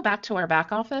 And let's go back to our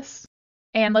back office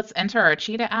and let's enter our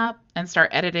Cheetah app and start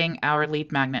editing our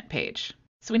lead magnet page.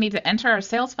 So we need to enter our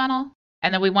sales funnel,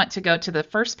 and then we want to go to the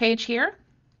first page here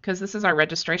because this is our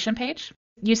registration page.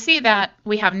 You see that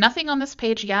we have nothing on this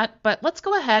page yet, but let's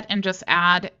go ahead and just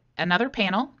add another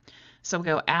panel. So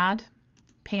we'll go add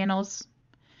panels,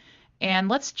 and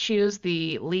let's choose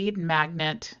the lead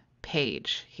magnet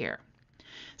page here.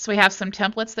 So we have some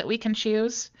templates that we can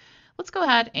choose. Let's go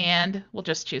ahead and we'll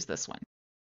just choose this one.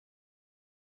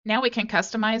 Now we can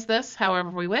customize this however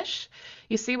we wish.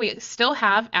 You see we still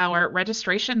have our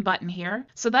registration button here.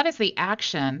 So that is the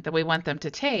action that we want them to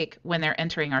take when they're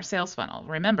entering our sales funnel.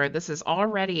 Remember, this is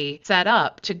already set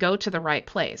up to go to the right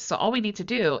place. So all we need to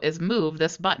do is move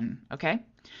this button, okay?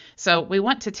 So we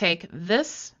want to take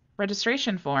this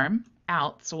registration form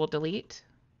out, so we'll delete.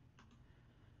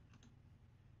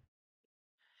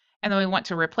 And then we want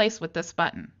to replace with this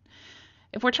button.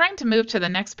 If we're trying to move to the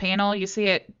next panel, you see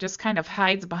it just kind of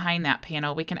hides behind that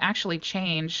panel. We can actually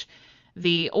change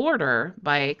the order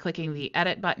by clicking the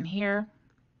edit button here.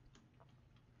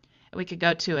 We could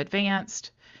go to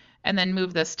advanced and then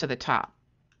move this to the top.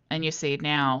 And you see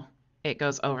now it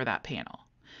goes over that panel.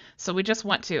 So we just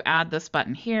want to add this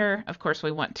button here. Of course,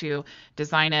 we want to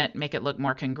design it, make it look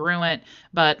more congruent,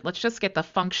 but let's just get the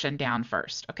function down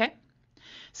first, okay?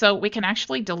 So we can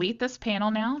actually delete this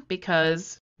panel now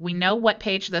because we know what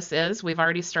page this is. We've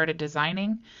already started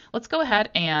designing. Let's go ahead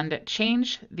and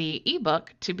change the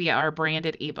ebook to be our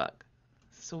branded ebook.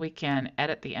 So we can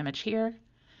edit the image here,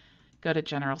 go to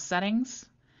General Settings,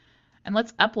 and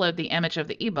let's upload the image of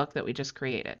the ebook that we just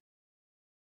created.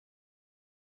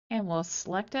 And we'll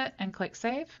select it and click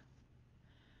Save.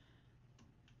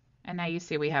 And now you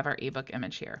see we have our ebook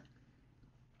image here.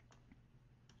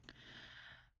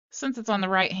 Since it's on the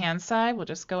right-hand side, we'll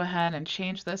just go ahead and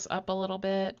change this up a little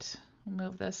bit. We'll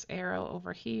move this arrow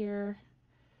over here.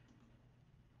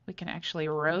 We can actually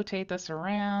rotate this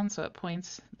around so it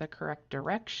points the correct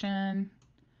direction.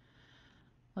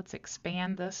 Let's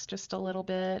expand this just a little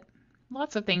bit.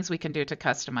 Lots of things we can do to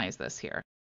customize this here.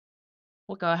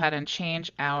 We'll go ahead and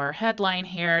change our headline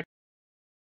here.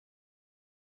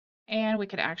 And we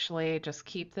could actually just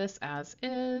keep this as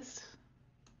is.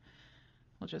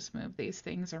 We'll just move these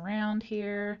things around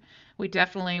here. We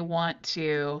definitely want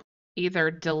to either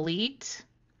delete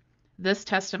this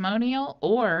testimonial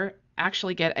or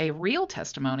actually get a real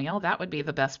testimonial. That would be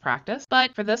the best practice.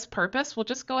 But for this purpose, we'll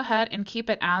just go ahead and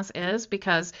keep it as is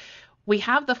because we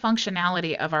have the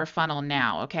functionality of our funnel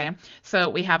now, okay? So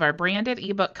we have our branded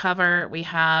ebook cover, we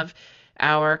have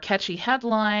our catchy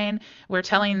headline, we're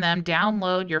telling them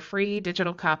download your free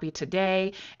digital copy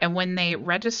today, and when they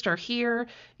register here,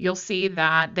 you'll see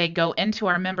that they go into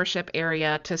our membership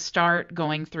area to start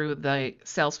going through the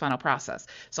sales funnel process.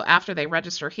 So after they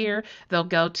register here, they'll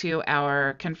go to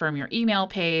our confirm your email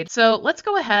page. So let's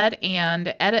go ahead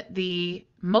and edit the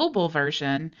mobile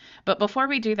version, but before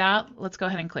we do that, let's go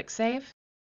ahead and click Save,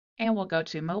 and we'll go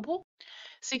to mobile.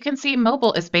 So you can see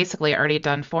mobile is basically already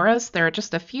done for us. There are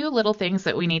just a few little things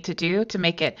that we need to do to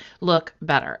make it look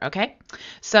better, okay?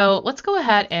 So let's go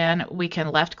ahead and we can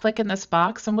left click in this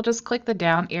box and we'll just click the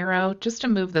down arrow just to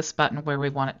move this button where we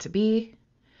want it to be.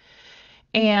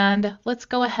 And let's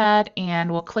go ahead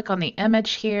and we'll click on the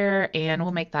image here and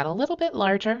we'll make that a little bit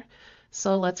larger.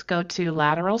 So let's go to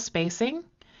lateral spacing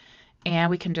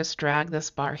and we can just drag this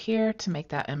bar here to make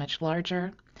that image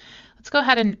larger. Let's go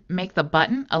ahead and make the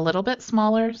button a little bit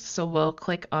smaller. So we'll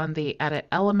click on the edit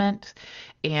element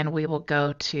and we will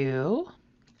go to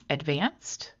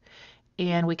advanced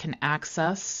and we can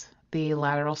access the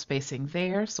lateral spacing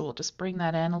there. So we'll just bring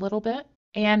that in a little bit.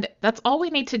 And that's all we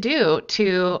need to do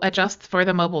to adjust for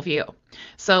the mobile view.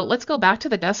 So let's go back to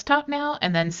the desktop now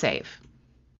and then save.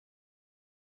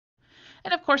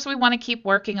 And of course, we want to keep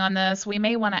working on this. We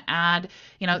may want to add,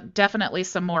 definitely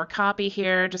some more copy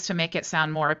here just to make it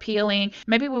sound more appealing.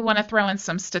 Maybe we want to throw in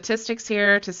some statistics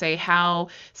here to say how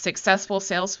successful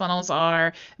sales funnels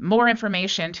are, more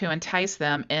information to entice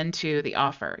them into the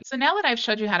offer. So now that I've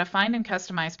showed you how to find and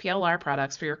customize PLR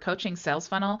products for your coaching sales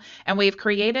funnel, and we've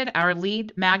created our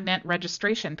lead magnet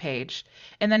registration page,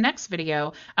 in the next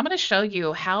video, I'm going to show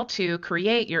you how to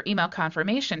create your email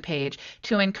confirmation page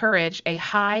to encourage a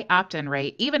high opt-in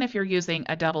rate, even if you're using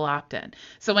a double opt-in.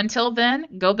 So until then,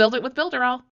 go build it with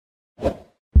Builderall.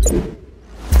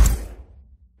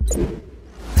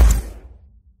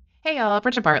 Hey y'all,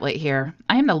 Bridget Bartlett here.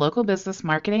 I am the local business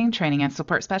marketing, training, and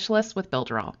support specialist with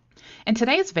Builderall. In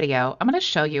today's video, I'm going to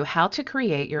show you how to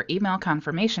create your email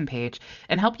confirmation page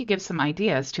and help you give some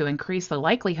ideas to increase the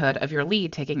likelihood of your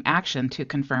lead taking action to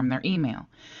confirm their email.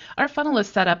 Our funnel is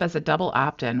set up as a double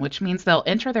opt-in, which means they'll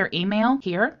enter their email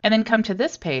here and then come to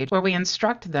this page where we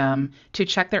instruct them to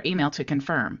check their email to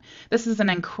confirm. This is an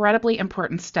incredibly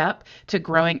important step to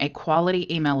growing a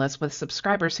quality email list with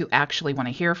subscribers who actually want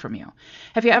to hear from you.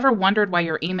 Have you ever wondered why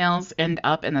your emails end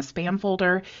up in the spam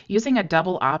folder? Using a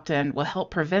double opt-in will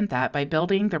help prevent that by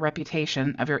building the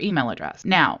reputation of your email address.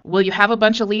 Now, will you have a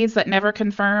bunch of leads that never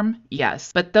confirm?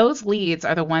 Yes, but those leads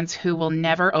are the ones who will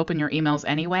never open your emails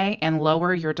anyway and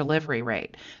lower your delivery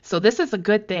rate. So this is a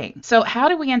good thing. So how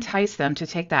do we entice them to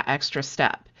take that extra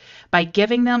step? By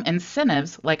giving them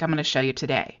incentives like I'm going to show you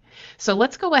today. So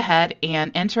let's go ahead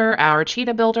and enter our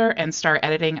Cheetah Builder and start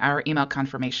editing our email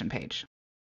confirmation page.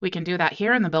 We can do that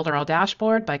here in the Builder All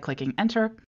dashboard by clicking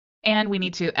Enter. And we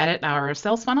need to edit our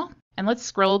sales funnel. And let's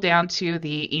scroll down to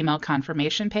the email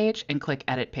confirmation page and click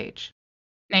Edit Page.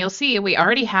 Now you'll see we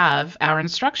already have our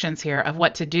instructions here of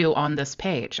what to do on this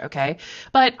page, okay?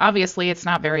 But obviously it's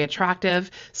not very attractive.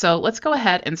 So let's go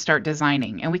ahead and start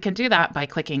designing. And we can do that by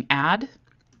clicking Add,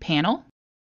 Panel.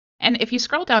 And if you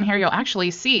scroll down here, you'll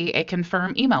actually see a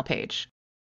confirm email page.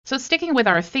 So sticking with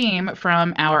our theme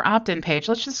from our opt-in page,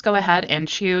 let's just go ahead and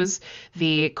choose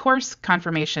the course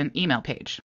confirmation email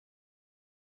page.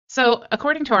 So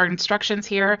according to our instructions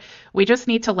here, we just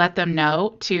need to let them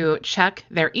know to check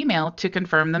their email to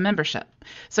confirm the membership.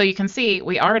 So you can see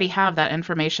we already have that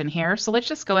information here. So let's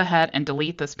just go ahead and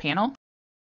delete this panel.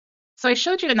 So I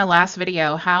showed you in the last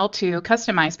video how to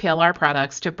customize PLR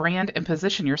products to brand and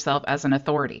position yourself as an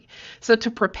authority. So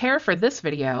to prepare for this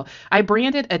video, I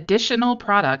branded additional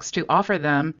products to offer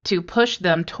them to push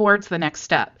them towards the next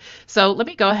step. So let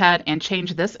me go ahead and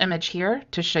change this image here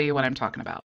to show you what I'm talking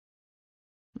about.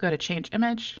 Go to Change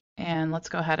Image, and let's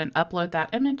go ahead and upload that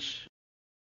image.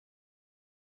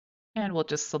 And we'll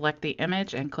just select the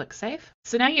image and click Save.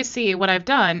 So now you see what I've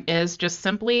done is just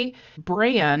simply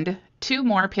brand 2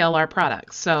 more PLR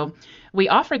products. So we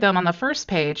offered them on the first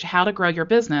page how to grow your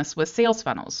business with sales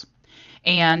funnels.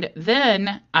 And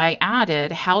then I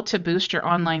added how to boost your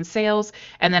online sales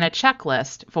and then a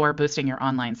checklist for boosting your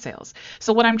online sales.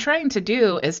 So what I'm trying to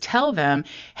do is tell them,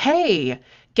 hey,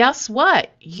 guess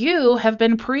what? You have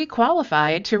been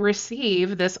pre-qualified to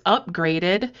receive this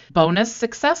upgraded bonus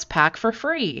success pack for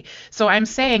free. So I'm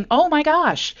saying, oh my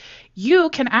gosh, you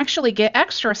can actually get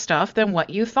extra stuff than what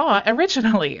you thought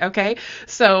originally, okay?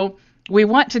 So we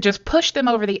want to just push them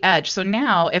over the edge. So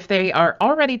now if they are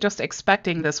already just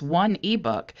expecting this one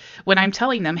ebook, when I'm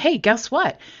telling them, hey, guess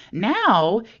what?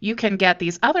 Now you can get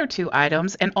these other 2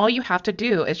 items and all you have to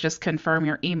do is just confirm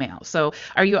your email. So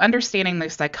are you understanding the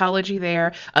psychology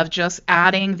there of just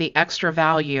adding the extra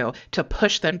value to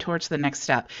push them towards the next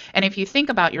step? And if you think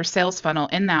about your sales funnel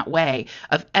in that way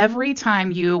of every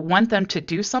time you want them to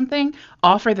do something,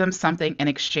 offer them something in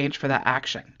exchange for that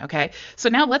action, okay? So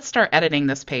now let's start editing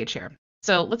this page here.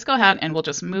 So let's go ahead and we'll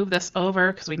just move this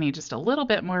over because we need just a little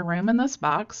bit more room in this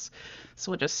box.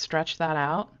 So we'll just stretch that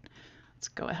out. Let's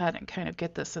go ahead and kind of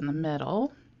get this in the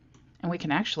middle. And we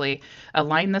can actually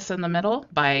align this in the middle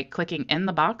by clicking in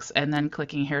the box and then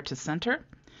clicking here to center.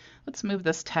 Let's move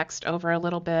this text over a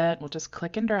little bit. We'll just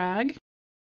click and drag.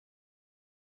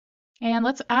 And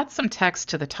let's add some text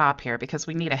to the top here because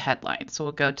we need a headline. So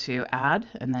we'll go to Add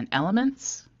and then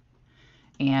Elements,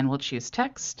 and we'll choose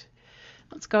Text.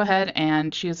 Let's go ahead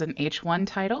and choose an H1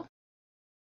 title,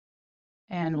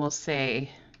 and we'll say,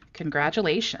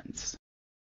 congratulations.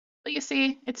 But you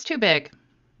see, it's too big.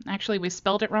 Actually, we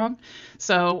spelled it wrong.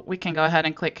 So we can go ahead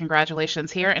and click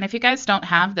congratulations here. And if you guys don't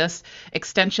have this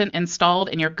extension installed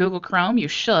in your Google Chrome, you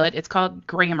should. It's called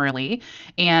Grammarly,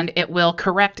 and it will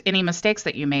correct any mistakes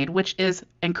that you made, which is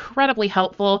incredibly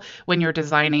helpful when you're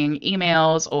designing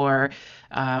emails or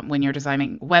when you're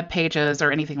designing web pages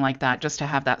or anything like that, just to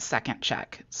have that second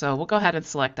check. So we'll go ahead and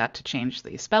select that to change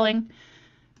the spelling.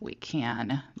 We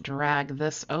can drag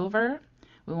this over.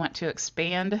 We want to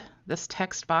expand this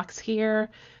text box here.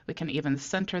 We can even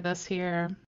center this here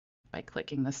by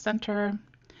clicking the center.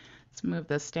 Let's move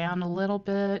this down a little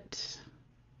bit.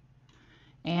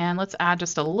 And let's add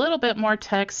just a little bit more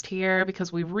text here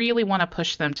because we really want to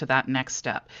push them to that next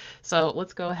step. So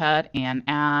let's go ahead and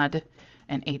add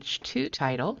an H2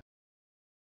 title.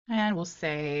 And we'll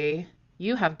say,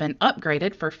 you have been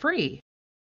upgraded for free.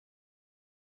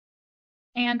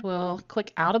 And we'll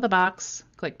click out of the box,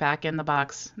 click back in the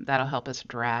box. That'll help us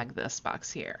drag this box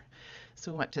here.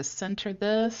 So we want to center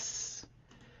this,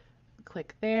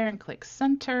 click there and click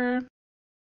center.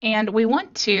 And we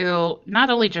want to not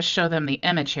only just show them the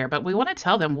image here, but we want to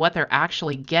tell them what they're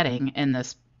actually getting in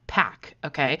this pack,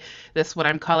 okay? This is what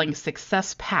I'm calling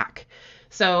success pack.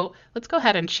 So let's go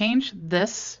ahead and change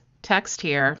this text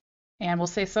here. And we'll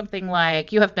say something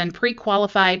like, you have been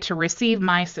pre-qualified to receive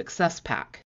my success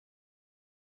pack.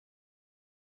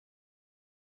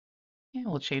 And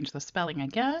we'll change the spelling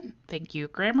again. Thank you,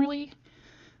 Grammarly.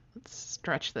 Let's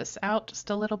stretch this out just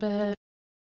a little bit.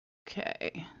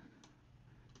 Okay.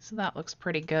 So that looks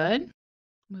pretty good.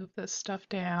 Move this stuff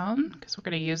down because we're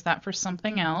going to use that for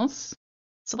something else.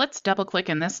 So let's double click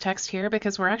in this text here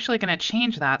because we're actually going to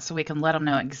change that so we can let them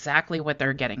know exactly what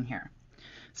they're getting here.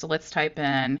 So let's type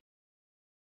in,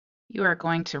 you are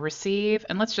going to receive,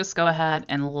 and let's just go ahead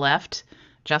and left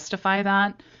justify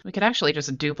that. We could actually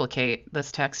just duplicate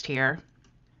this text here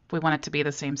if we want it to be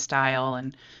the same style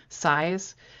and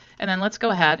size. And then let's go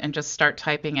ahead and just start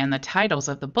typing in the titles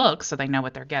of the book so they know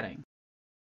what they're getting.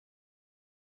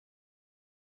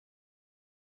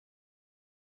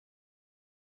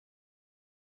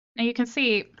 Now you can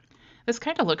see this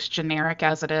kind of looks generic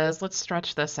as it is. Let's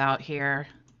stretch this out here.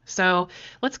 So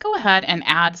let's go ahead and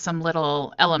add some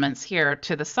little elements here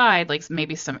to the side, like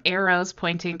maybe some arrows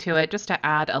pointing to it, just to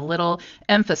add a little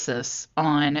emphasis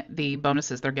on the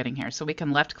bonuses they're getting here. So we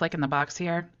can left click in the box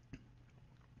here.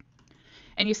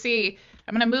 And you see,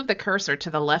 I'm going to move the cursor to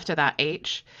the left of that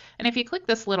H. And if you click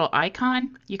this little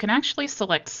icon, you can actually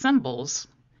select symbols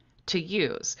to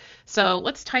use. So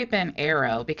let's type in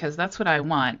arrow because that's what I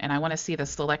want, and I want to see the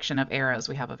selection of arrows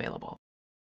we have available.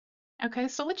 Okay,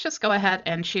 so let's just go ahead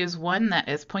and choose one that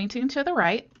is pointing to the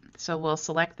right. So we'll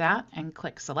select that and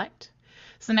click select.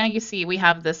 So now you see we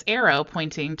have this arrow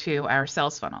pointing to our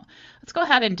sales funnel. Let's go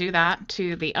ahead and do that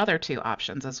to the other two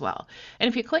options as well. And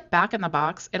if you click back in the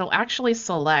box, it'll actually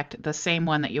select the same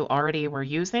one that you already were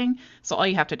using. So all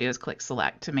you have to do is click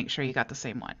select to make sure you got the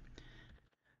same one.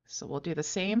 So we'll do the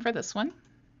same for this one.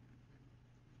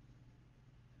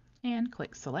 And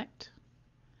click select.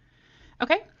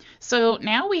 Okay, so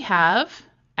now we have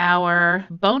our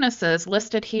bonuses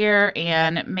listed here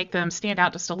and make them stand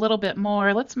out just a little bit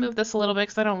more. Let's move this a little bit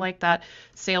because I don't like that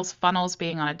sales funnels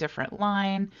being on a different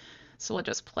line. So we'll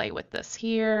just play with this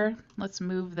here. Let's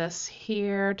move this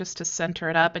here just to center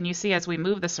it up. And you see as we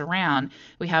move this around,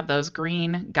 we have those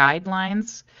green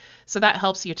guidelines. So that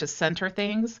helps you to center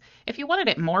things. If you wanted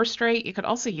it more straight, you could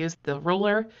also use the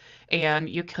ruler and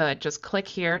you could just click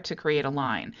here to create a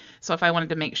line. So if I wanted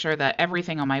to make sure that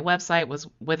everything on my website was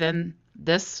within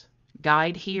this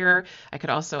guide here, I could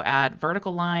also add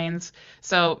vertical lines.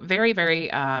 So very,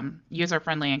 very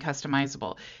user-friendly and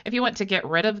customizable. If you want to get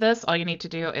rid of this, all you need to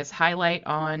do is highlight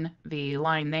on the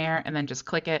line there and then just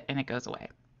click it and it goes away.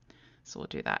 So we'll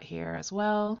do that here as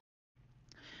well.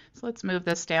 So let's move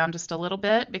this down just a little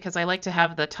bit because I like to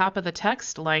have the top of the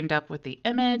text lined up with the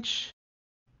image.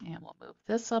 And we'll move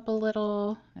this up a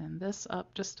little and this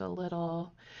up just a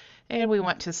little. And we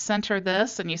want to center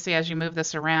this. And you see as you move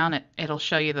this around, it'll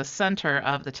show you the center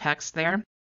of the text there.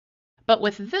 But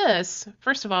with this,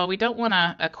 first of all, we don't want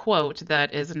a quote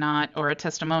that is not, or a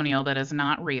testimonial that is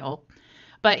not real.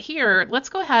 But here, let's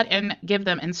go ahead and give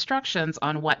them instructions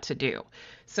on what to do.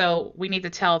 So we need to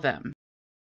tell them,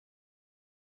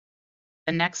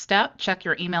 the next step, check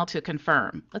your email to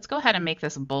confirm. Let's go ahead and make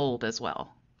this bold as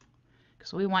well,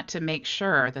 because we want to make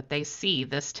sure that they see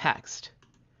this text.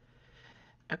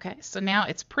 Okay, so now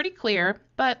it's pretty clear,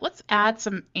 but let's add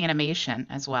some animation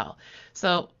as well.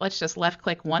 So let's just left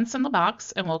click once in the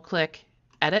box and we'll click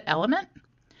Edit Element.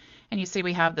 And you see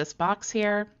we have this box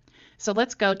here. So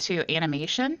let's go to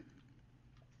Animation.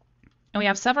 And we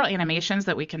have several animations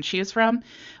that we can choose from.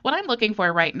 What I'm looking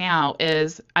for right now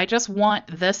is I just want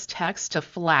this text to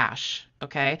flash,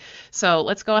 okay? So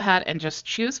let's go ahead and just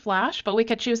choose flash, but we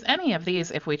could choose any of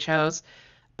these if we chose.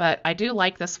 But I do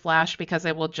like this flash because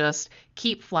it will just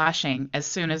keep flashing as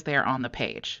soon as they're on the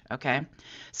page, okay?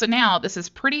 So now this is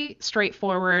pretty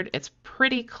straightforward. It's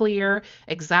pretty clear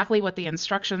exactly what the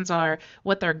instructions are,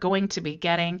 what they're going to be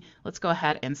getting. Let's go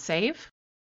ahead and save.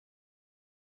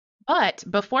 But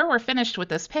before we're finished with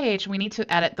this page, we need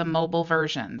to edit the mobile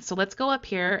version. So let's go up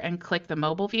here and click the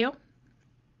mobile view.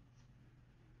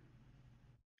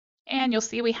 And you'll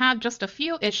see we have just a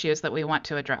few issues that we want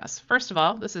to address. First of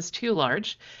all, this is too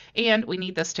large, and we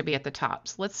need this to be at the top.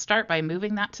 So let's start by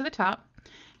moving that to the top.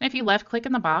 And if you left click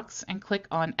in the box and click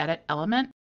on Edit Element,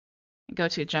 and go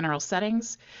to General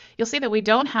Settings, you'll see that we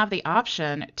don't have the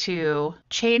option to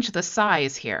change the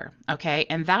size here, okay?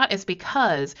 And that is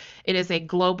because it is a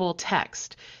global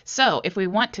text. So if we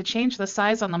want to change the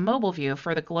size on the mobile view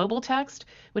for the global text,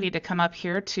 we need to come up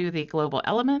here to the global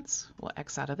elements. We'll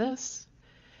X out of this.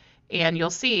 And you'll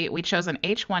see we chose an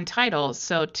H1 title.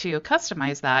 So to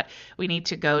customize that, we need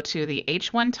to go to the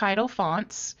H1 title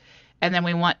fonts, and then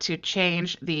we want to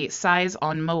change the size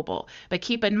on mobile. But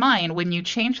keep in mind, when you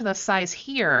change the size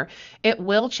here, it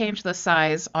will change the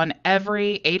size on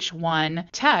every H1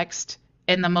 text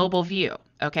in the mobile view.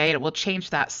 Okay, it will change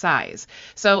that size.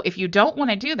 So if you don't want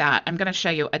to do that, I'm going to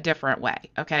show you a different way.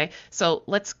 Okay, so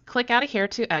let's click out of here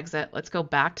to exit. Let's go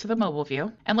back to the mobile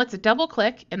view and let's double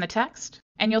click in the text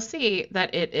and you'll see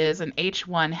that it is an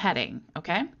H1 heading.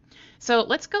 Okay, so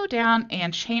let's go down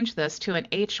and change this to an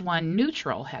H1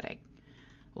 neutral heading.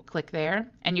 We'll click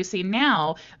there, and you see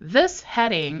now this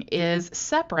heading is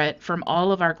separate from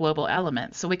all of our global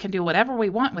elements. So we can do whatever we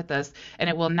want with this, and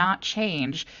it will not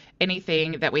change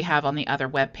anything that we have on the other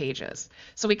web pages.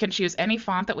 So we can choose any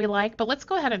font that we like, but let's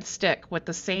go ahead and stick with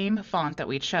the same font that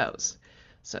we chose.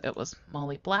 So it was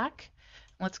Molly Black.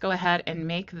 Let's go ahead and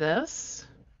make this.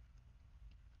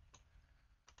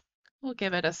 We'll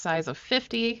give it a size of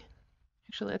 50.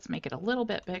 Actually, let's make it a little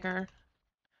bit bigger.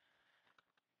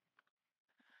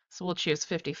 So we'll choose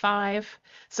 55.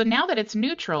 So now that it's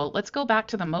neutral, let's go back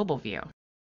to the mobile view.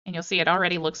 And you'll see it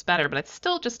already looks better, but it's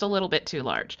still just a little bit too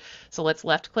large. So let's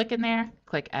left click in there,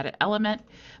 click Edit Element.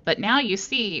 But now you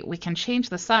see we can change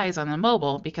the size on the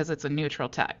mobile because it's a neutral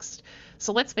text.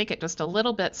 So let's make it just a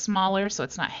little bit smaller so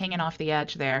it's not hanging off the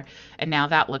edge there. And now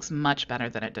that looks much better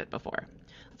than it did before.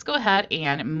 Let's go ahead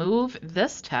and move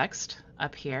this text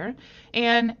up here,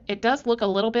 and it does look a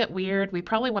little bit weird. We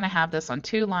probably want to have this on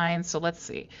 2 lines, so let's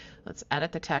see. Let's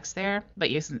edit the text there,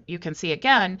 but you can see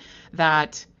again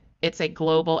that it's a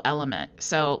global element.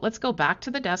 So let's go back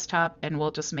to the desktop and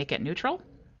we'll just make it neutral.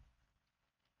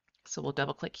 So we'll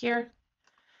double click here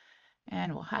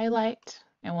and we'll highlight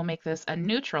and we'll make this a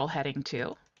neutral heading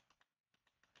too.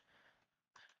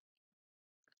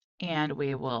 And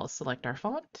we will select our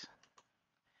font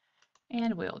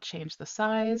and we'll change the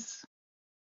size.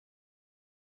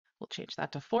 We'll change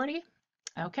that to 40.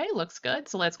 Okay, looks good.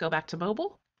 So let's go back to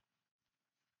mobile.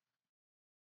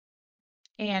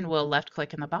 And we'll left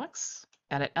click in the box,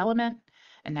 edit element,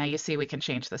 and now you see we can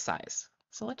change the size.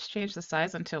 So let's change the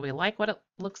size until we like what it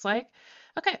looks like.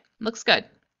 Okay, looks good.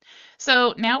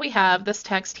 So now we have this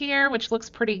text here, which looks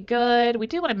pretty good. We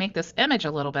do want to make this image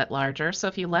a little bit larger. So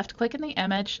if you left click in the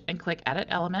image and click edit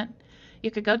element, you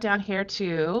could go down here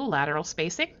to lateral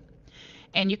spacing,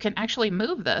 and you can actually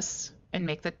move this and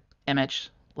make the image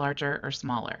larger or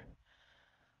smaller.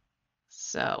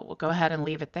 So we'll go ahead and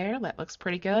leave it there. That looks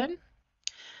pretty good.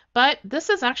 But this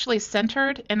is actually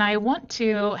centered, and I want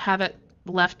to have it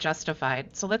left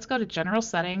justified. So let's go to General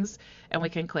Settings, and we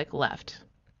can click left.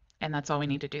 And that's all we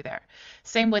need to do there.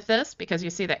 Same with this, because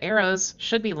you see the arrows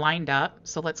should be lined up.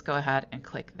 So let's go ahead and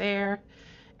click there,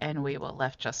 and we will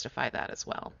left justify that as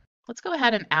well. Let's go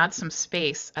ahead and add some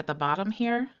space at the bottom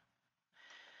here,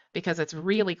 because it's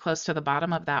really close to the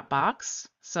bottom of that box.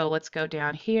 So let's go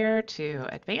down here to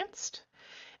Advanced,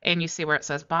 and you see where it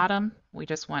says bottom, we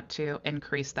just want to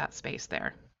increase that space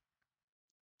there.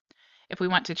 If we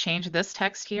want to change this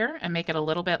text here and make it a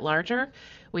little bit larger,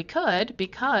 we could,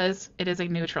 because it is a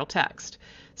neutral text.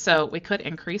 So we could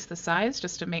increase the size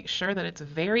just to make sure that it's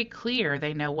very clear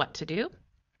they know what to do.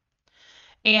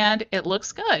 And it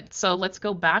looks good. So let's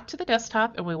go back to the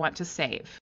desktop and we want to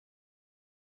save.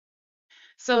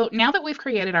 So now that we've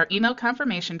created our email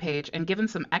confirmation page and given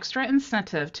some extra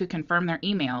incentive to confirm their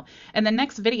email, in the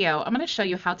next video, I'm going to show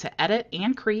you how to edit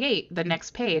and create the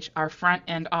next page, our front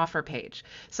end offer page.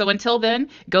 So until then,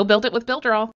 go build it with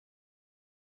Builderall.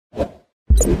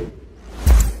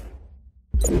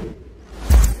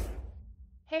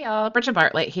 Hey y'all, Bridget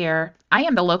Bartlett here. I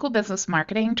am the local business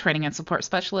marketing, training, and support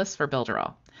specialist for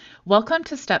Builderall. Welcome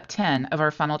to step 10 of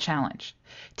our funnel challenge.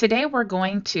 Today we're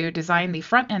going to design the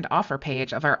front-end offer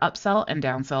page of our upsell and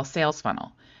downsell sales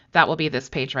funnel. That will be this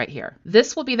page right here.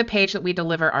 This will be the page that we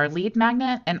deliver our lead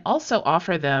magnet and also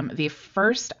offer them the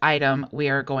first item we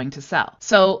are going to sell.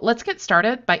 So let's get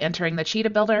started by entering the Cheetah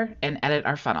Builder and edit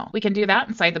our funnel. We can do that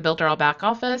inside the Builderall back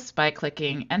office by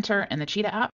clicking Enter in the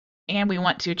Cheetah app. And we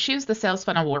want to choose the sales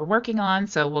funnel we're working on,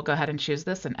 so we'll go ahead and choose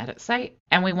this and edit site.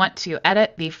 And we want to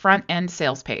edit the front end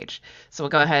sales page. So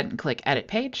we'll go ahead and click Edit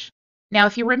Page. Now,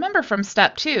 if you remember from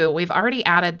step 2, we've already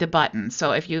added the button.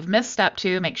 So if you've missed step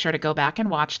 2, make sure to go back and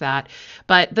watch that.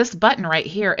 But this button right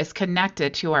here is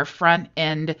connected to our front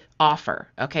end offer.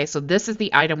 Okay, so this is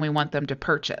the item we want them to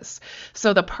purchase.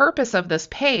 So the purpose of this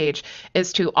page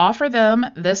is to offer them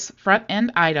this front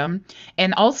end item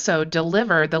and also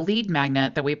deliver the lead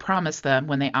magnet that we promised them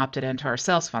when they opted into our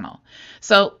sales funnel.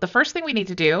 So the first thing we need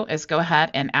to do is go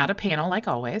ahead and add a panel like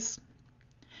always.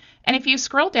 And if you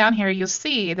scroll down here, you'll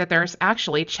see that there's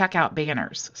actually checkout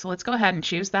banners. So let's go ahead and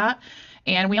choose that.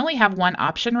 And we only have one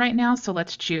option right now, so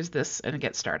let's choose this and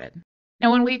get started.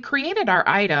 Now, when we created our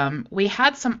item, we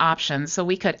had some options. So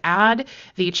we could add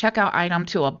the checkout item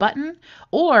to a button,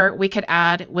 or we could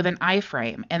add with an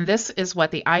iframe. And this is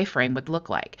what the iframe would look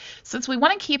like. Since we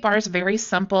want to keep ours very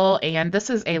simple and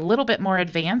this is a little bit more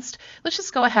advanced, let's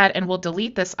just go ahead and we'll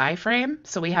delete this iframe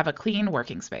so we have a clean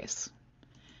working space.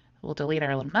 We'll delete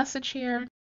our little message here.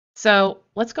 So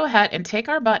let's go ahead and take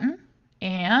our button,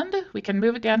 and we can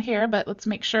move it down here, but let's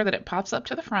make sure that it pops up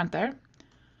to the front there.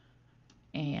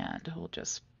 And we'll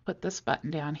just put this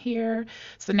button down here.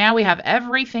 So now we have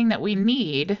everything that we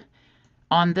need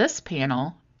on this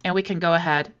panel, and we can go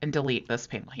ahead and delete this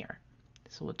panel here.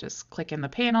 So we'll just click in the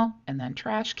panel and then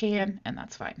trash can, and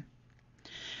that's fine.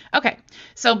 Okay,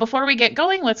 so before we get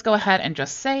going, let's go ahead and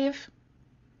just save.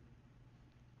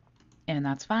 And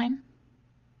that's fine.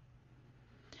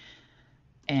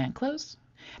 And close.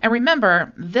 And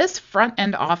remember, this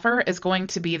front-end offer is going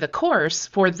to be the course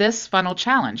for this funnel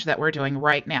challenge that we're doing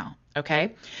right now,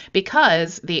 okay?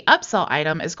 Because the upsell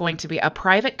item is going to be a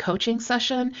private coaching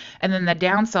session, and then the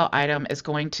downsell item is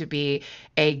going to be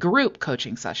a group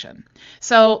coaching session.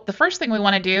 So the first thing we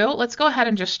want to do, let's go ahead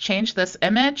and just change this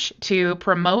image to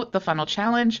promote the funnel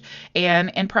challenge. And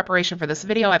in preparation for this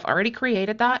video, I've already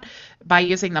created that by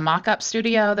using the mock-up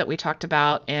studio that we talked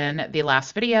about in the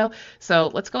last video.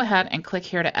 So let's go ahead and click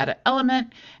here to edit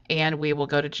element, and we will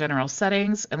go to general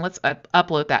settings, and let's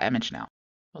upload that image now.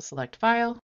 We'll select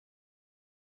file,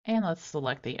 and let's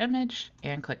select the image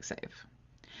and click save.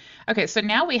 Okay, so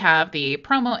now we have the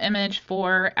promo image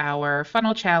for our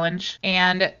funnel challenge,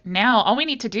 and now all we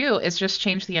need to do is just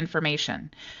change the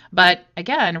information. But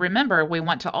again, remember, we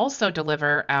want to also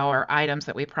deliver our items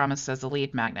that we promised as a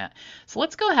lead magnet. So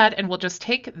let's go ahead and we'll just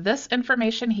take this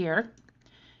information here,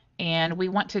 and we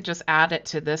want to just add it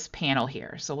to this panel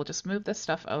here. So we'll just move this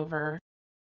stuff over,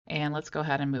 and let's go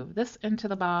ahead and move this into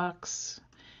the box,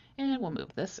 and we'll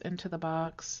move this into the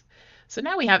box. So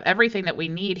now we have everything that we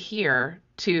need here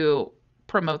to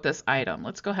promote this item.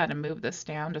 Let's go ahead and move this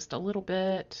down just a little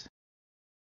bit.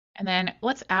 And then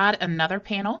let's add another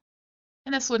panel.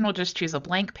 And this one we'll just choose a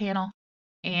blank panel.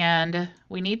 And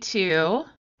we need to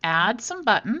add some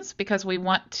buttons because we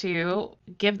want to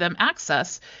give them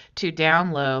access to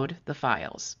download the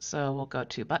files. So we'll go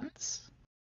to buttons.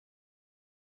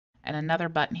 And another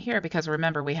button here because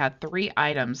remember we had 3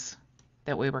 items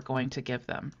that we were going to give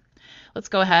them. Let's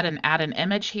go ahead and add an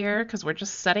image here because we're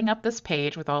just setting up this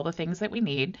page with all the things that we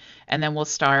need, and then we'll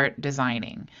start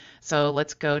designing. So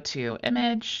let's go to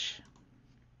image,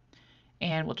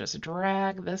 and we'll just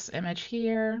drag this image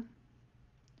here.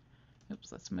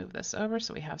 Oops, let's move this over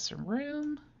so we have some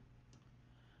room.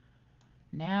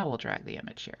 Now we'll drag the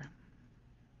image here.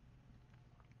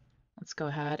 Let's go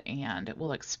ahead and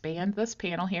we'll expand this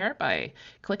panel here by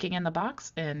clicking in the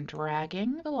box and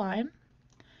dragging the line.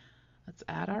 Let's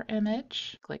add our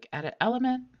image, click Edit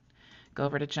Element, go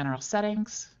over to General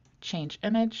Settings, Change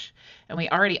Image, and we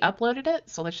already uploaded it,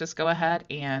 so let's just go ahead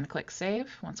and click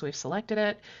Save once we've selected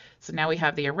it. So now we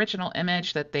have the original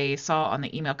image that they saw on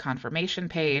the email confirmation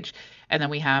page, and then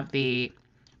we have the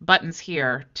buttons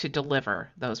here to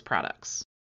deliver those products.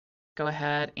 Go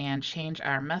ahead and change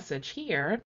our message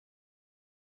here.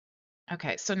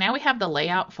 Okay, so now we have the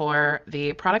layout for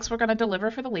the products we're going to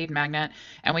deliver for the lead magnet,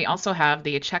 and we also have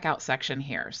the checkout section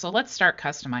here. So let's start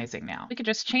customizing now. We could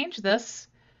just change this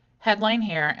headline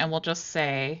here, and we'll just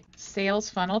say Sales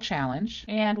Funnel Challenge,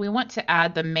 and we want to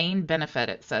add the main benefit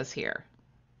it says here.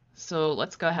 So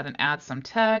let's go ahead and add some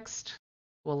text.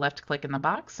 We'll left click in the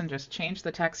box and just change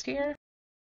the text here.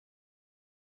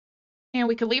 And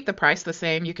we could leave the price the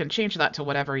same. You can change that to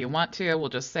whatever you want to. We'll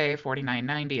just say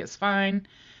 $49.90 is fine.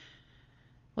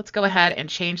 Let's go ahead and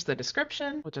change the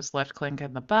description. We'll just left click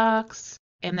in the box.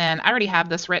 And then I already have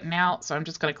this written out, so I'm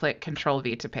just going to click Control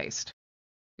V to paste.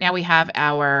 Now we have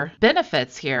our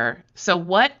benefits here. So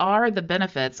what are the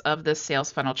benefits of this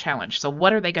sales funnel challenge? So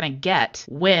what are they going to get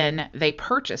when they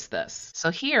purchase this?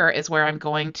 So here is where I'm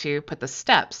going to put the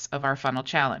steps of our funnel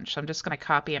challenge. So I'm just going to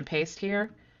copy and paste here,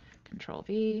 Control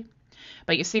V.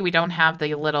 But you see we don't have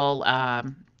the little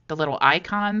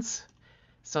icons.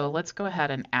 So let's go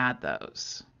ahead and add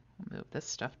those. Move this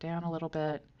stuff down a little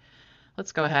bit.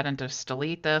 Let's go ahead and just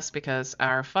delete this because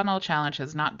our funnel challenge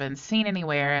has not been seen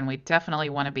anywhere, and we definitely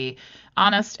want to be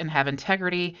honest and have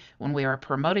integrity when we are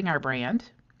promoting our brand.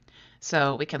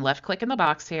 So we can left click in the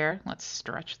box here. Let's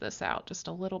stretch this out just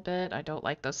a little bit. I don't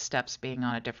like those steps being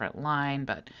on a different line,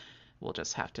 but we'll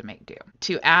just have to make do.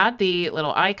 To add the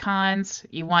little icons,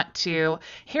 you want to,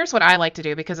 here's what I like to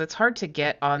do because it's hard to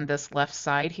get on this left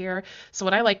side here. So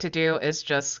what I like to do is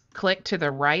just click to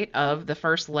the right of the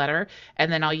first letter,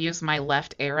 and then I'll use my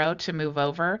left arrow to move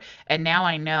over. And now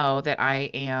I know that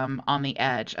I am on the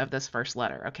edge of this first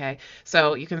letter, okay?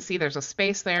 So you can see there's a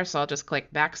space there, so I'll just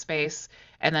click backspace,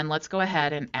 and then let's go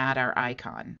ahead and add our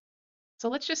icon. So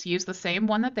let's just use the same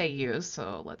one that they use.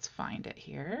 So let's find it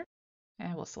here.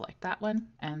 And we'll select that one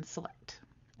and select.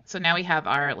 So now we have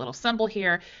our little symbol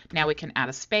here. Now we can add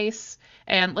a space.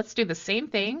 And let's do the same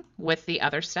thing with the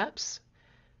other steps.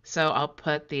 So I'll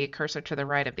put the cursor to the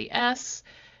right of the S,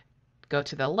 go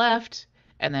to the left,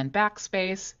 and then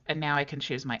backspace. And now I can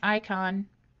choose my icon.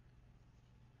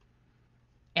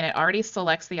 And it already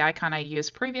selects the icon I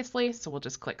used previously. So we'll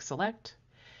just click select.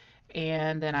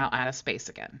 And then I'll add a space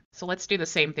again. So let's do the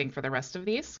same thing for the rest of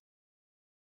these.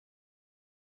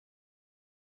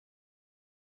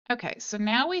 Okay, so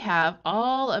now we have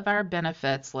all of our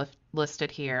benefits listed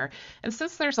here. And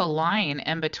since there's a line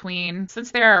in between,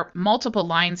 since there are multiple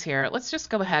lines here, let's just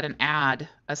go ahead and add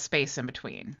a space in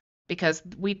between, because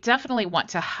we definitely want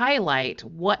to highlight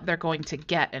what they're going to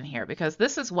get in here, because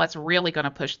this is what's really going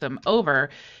to push them over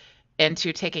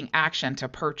into taking action to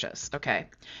purchase, okay?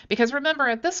 Because remember,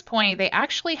 at this point, they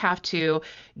actually have to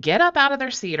get up out of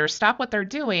their seat or stop what they're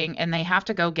doing, and they have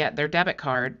to go get their debit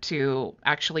card to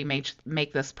actually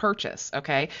make this purchase,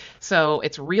 okay? So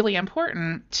it's really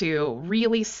important to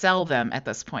really sell them at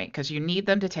this point, because you need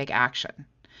them to take action.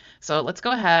 So let's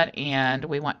go ahead, and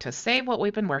we want to save what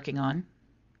we've been working on,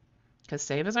 because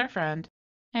save is our friend,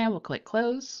 and we'll click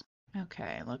close.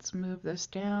 Okay, let's move this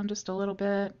down just a little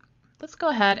bit. Let's go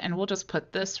ahead and we'll just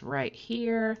put this right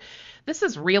here. This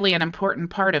is really an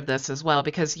important part of this as well,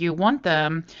 because you want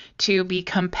them to be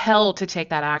compelled to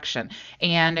take that action.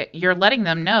 And you're letting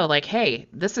them know, like, hey,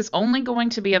 this is only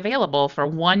going to be available for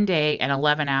 1 day and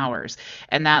 11 hours.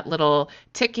 And that little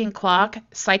ticking clock,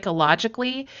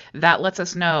 psychologically, that lets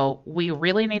us know we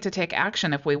really need to take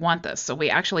action if we want this. So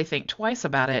we actually think twice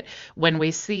about it when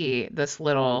we see this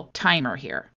little timer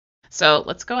here. So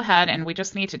let's go ahead, and we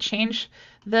just need to change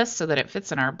this so that it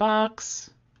fits in our box.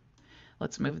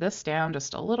 Let's move this down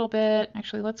just a little bit.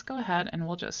 Actually, let's go ahead and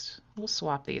we'll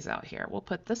swap these out here. We'll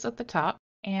put this at the top,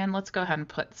 and let's go ahead and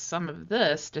put some of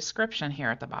this description here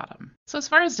at the bottom. So as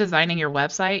far as designing your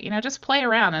website, just play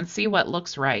around and see what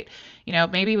looks right.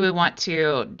 Maybe we want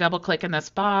to double click in this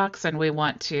box and we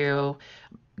want to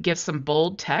give some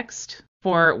bold text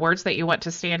for words that you want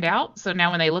to stand out. So now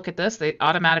when they look at this, they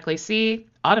automatically see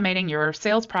automating your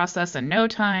sales process in no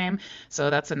time.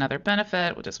 So that's another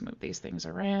benefit. We'll just move these things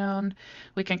around.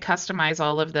 We can customize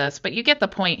all of this, but you get the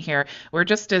point here. We're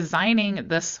just designing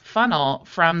this funnel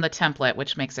from the template,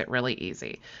 which makes it really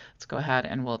easy. Let's go ahead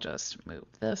and we'll just move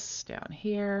this down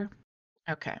here.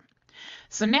 Okay.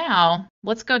 So now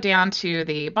let's go down to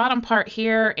the bottom part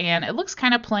here, and it looks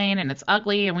kind of plain and it's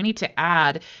ugly, and we need to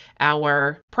add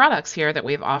our products here that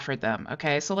we've offered them.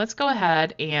 Okay, so let's go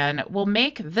ahead and we'll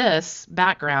make this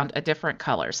background a different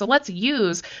color. So let's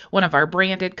use one of our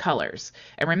branded colors.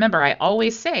 And remember, I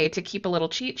always say to keep a little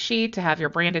cheat sheet to have your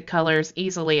branded colors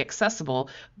easily accessible,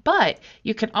 but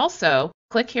you can also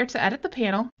click here to edit the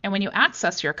panel, and when you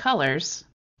access your colors,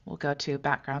 we'll go to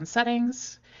background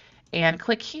settings and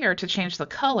click here to change the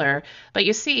color. But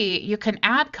you see, you can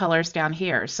add colors down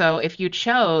here. So if you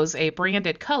chose a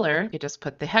branded color, you just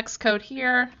put the hex code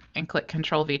here and click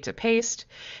Control-V to paste.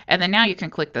 And then now you can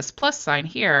click this plus sign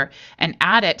here and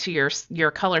add it to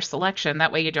your color selection.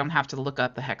 That way you don't have to look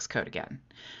up the hex code again.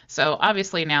 So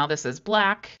obviously now this is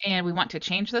black, and we want to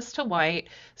change this to white.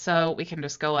 So we can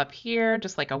just go up here,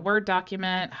 just like a Word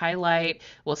document, highlight.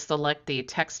 We'll select the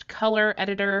text color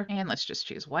editor, and let's just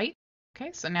choose white.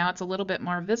 Okay, so now it's a little bit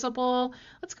more visible.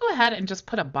 Let's go ahead and just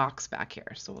put a box back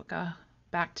here. So we'll go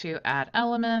back to add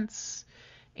elements,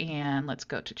 and let's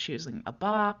go to choosing a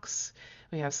box.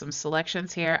 We have some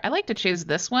selections here. I like to choose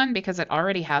this one because it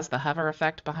already has the hover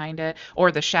effect behind it,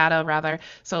 or the shadow rather.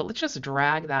 So let's just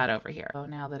drag that over here. So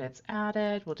now that it's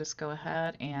added, we'll just go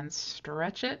ahead and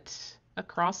stretch it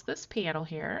across this panel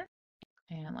here.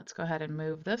 And let's go ahead and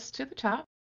move this to the top.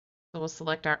 So we'll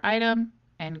select our item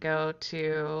and go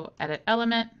to Edit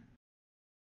Element.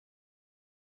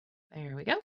 There we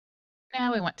go.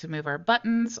 Now we want to move our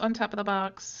buttons on top of the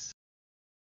box.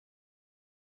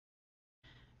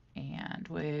 And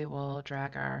we will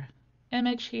drag our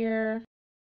image here.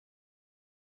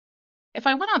 If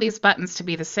I want all these buttons to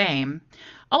be the same,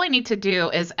 all I need to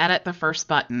do is edit the first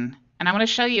button. And I want to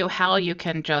show you how you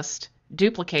can just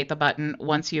duplicate the button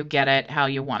once you get it how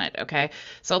you want it, okay?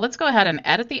 So let's go ahead and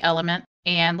edit the element.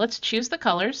 And let's choose the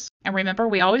colors. And remember,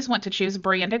 we always want to choose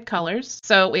branded colors.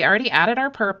 So we already added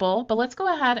our purple, but let's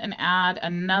go ahead and add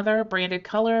another branded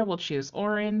color. We'll choose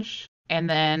orange. And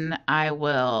then I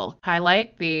will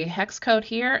highlight the hex code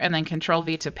here and then Control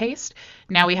V to paste.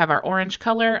 Now we have our orange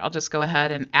color. I'll just go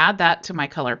ahead and add that to my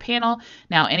color panel.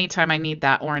 Now, anytime I need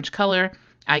that orange color,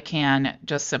 I can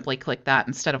just simply click that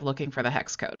instead of looking for the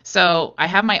hex code. So I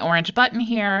have my orange button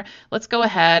here. Let's go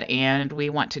ahead and we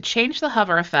want to change the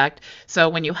hover effect. So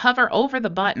when you hover over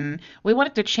the button, we want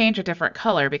it to change a different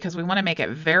color because we want to make it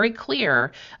very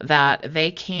clear that they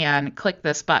can click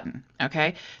this button.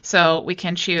 Okay, so we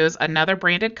can choose another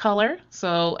branded color.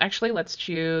 So actually, let's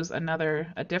choose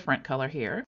a different color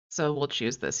here. So we'll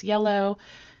choose this yellow.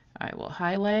 I will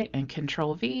highlight and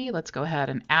Control V. Let's go ahead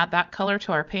and add that color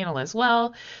to our panel as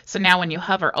well. So now when you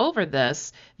hover over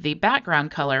this, the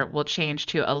background color will change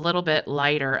to a little bit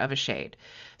lighter of a shade.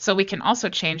 So we can also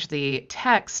change the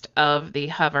text of the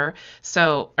hover,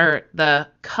 or the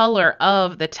color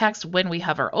of the text when we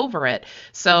hover over it.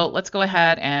 So let's go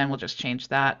ahead and we'll just change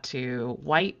that to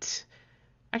white.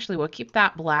 Actually, we'll keep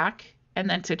that black. And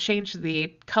then to change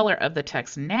the color of the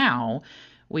text now,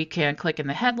 we can click in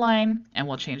the headline and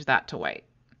we'll change that to white.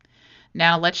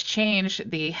 Now let's change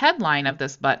the headline of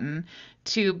this button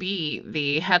to be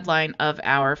the headline of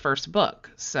our first book.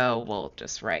 So we'll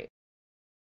just write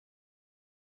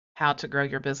How to Grow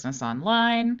Your Business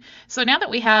Online. So now that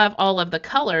we have all of the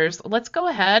colors, let's go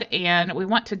ahead and we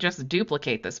want to just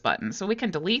duplicate this button. So we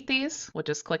can delete these. We'll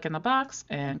just click in the box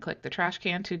and click the trash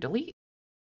can to delete.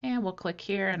 And we'll click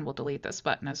here and we'll delete this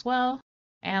button as well.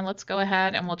 And let's go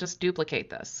ahead and we'll just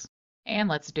duplicate this. And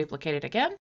let's duplicate it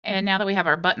again. And now that we have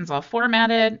our buttons all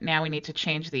formatted, now we need to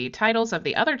change the titles of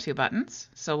the other two buttons.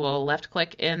 So we'll left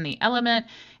click in the element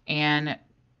and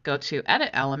go to Edit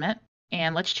Element.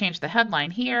 And let's change the headline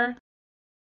here.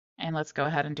 And let's go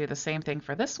ahead and do the same thing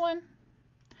for this one.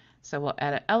 So we'll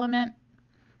Edit Element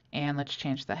and let's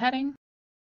change the heading.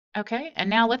 Okay, and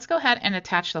now let's go ahead and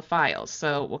attach the files.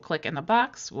 So we'll click in the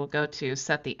box, we'll go to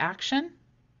Set the Action.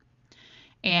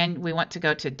 And we want to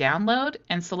go to Download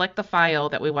and select the file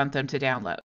that we want them to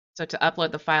download. So to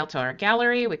upload the file to our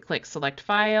gallery, we click Select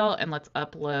File and let's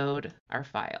upload our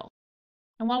file.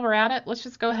 And while we're at it, let's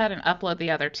just go ahead and upload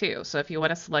the other two. So if you want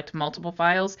to select multiple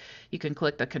files, you can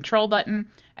click the Control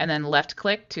button and then left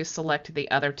click to select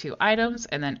the other two items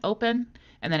and then Open,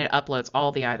 and then it uploads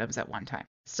all the items at one time.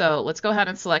 So let's go ahead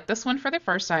and select this one for the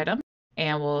first item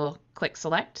and we'll click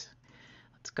Select.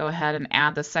 Let's go ahead and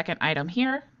add the second item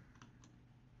here.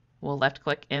 We'll left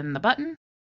click in the button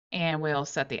and we'll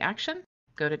set the action,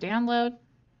 go to download,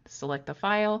 select the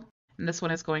file, and this one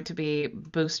is going to be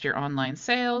Boost Your Online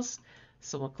Sales.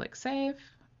 So we'll click Save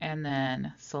and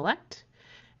then select.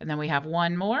 And then we have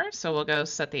one more, so we'll go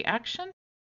set the action,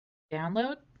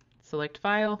 download, select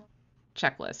file,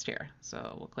 checklist here.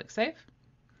 So we'll click Save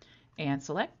and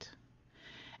select.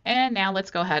 And now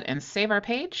let's go ahead and save our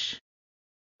page,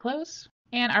 close.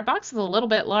 And our box is a little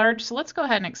bit large, so let's go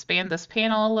ahead and expand this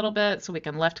panel a little bit so we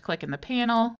can left click in the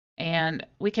panel. And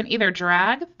we can either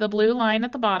drag the blue line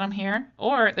at the bottom here,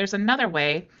 or there's another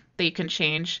way that you can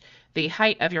change the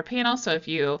height of your panel. So if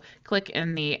you click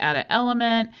in the Edit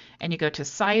Element and you go to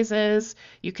Sizes,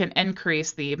 you can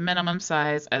increase the minimum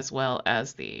size as well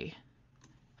as the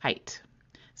height.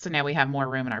 So now we have more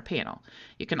room in our panel.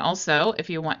 You can also, if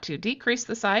you want to decrease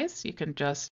the size, you can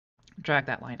just drag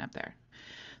that line up there.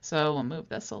 So we'll move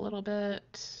this a little bit,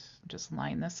 just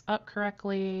line this up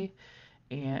correctly,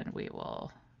 and we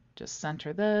will just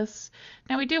center this.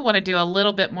 Now we do want to do a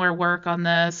little bit more work on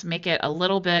this, make it a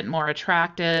little bit more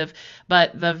attractive,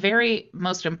 but the very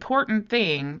most important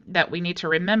thing that we need to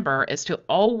remember is to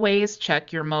always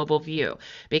check your mobile view,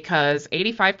 because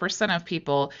 85% of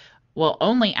people will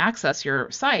only access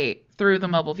your site through the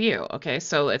mobile view. Okay,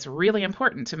 so it's really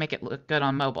important to make it look good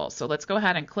on mobile. So let's go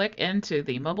ahead and click into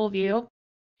the mobile view.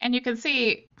 And you can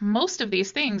see most of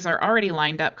these things are already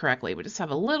lined up correctly. We just have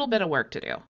a little bit of work to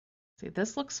do. See,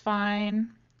 this looks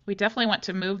fine. We definitely want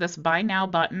to move this Buy Now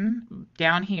button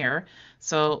down here.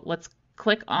 So let's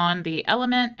click on the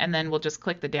element and then we'll just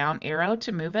click the down arrow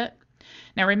to move it.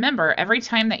 Now remember, every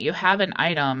time that you have an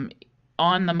item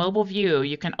on the mobile view,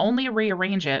 you can only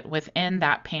rearrange it within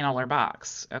that panel or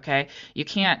box, okay? You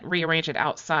can't rearrange it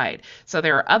outside. So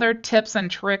there are other tips and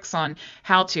tricks on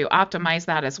how to optimize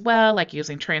that as well, like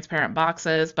using transparent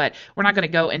boxes, but we're not going to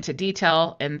go into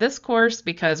detail in this course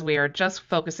because we are just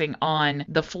focusing on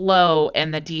the flow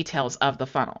and the details of the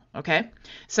funnel, okay?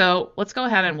 So let's go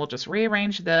ahead and we'll just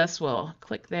rearrange this. We'll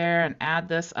click there and add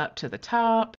this up to the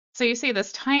top. So you see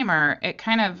this timer, it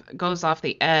kind of goes off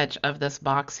the edge of this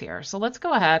box here. So let's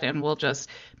go ahead and we'll just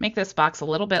make this box a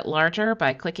little bit larger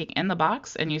by clicking in the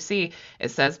box. And you see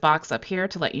it says box up here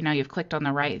to let you know you've clicked on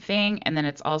the right thing. And then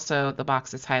it's also, the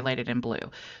box is highlighted in blue.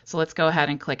 So let's go ahead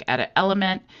and click Edit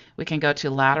Element. We can go to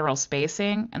lateral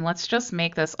spacing, and let's just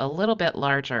make this a little bit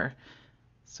larger.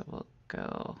 So we'll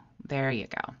go, there you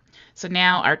go. So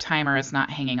now our timer is not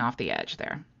hanging off the edge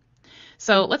there.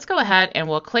 So let's go ahead and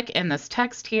we'll click in this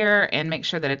text here and make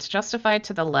sure that it's justified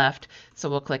to the left.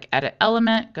 So we'll click Edit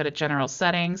Element, go to General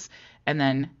Settings, and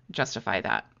then justify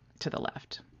that to the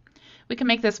left. We can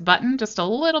make this button just a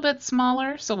little bit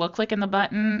smaller. So we'll click in the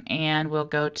button and we'll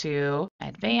go to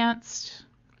Advanced,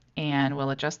 and we'll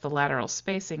adjust the lateral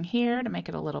spacing here to make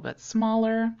it a little bit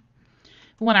smaller.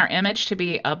 We want our image to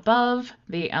be above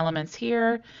the elements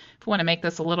here. If we want to make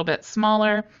this a little bit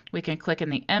smaller, we can click in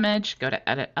the image, go to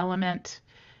Edit Element,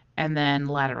 and then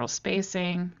lateral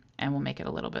spacing, and we'll make it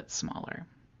a little bit smaller.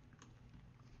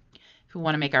 If we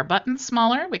want to make our button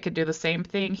smaller, we could do the same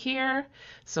thing here.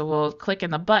 So we'll click in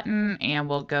the button and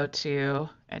we'll go to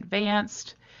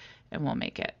Advanced, and we'll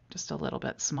make it just a little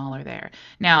bit smaller there.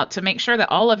 Now, to make sure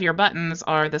that all of your buttons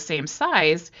are the same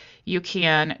size, you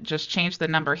can just change the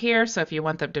number here. So if you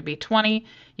want them to be 20,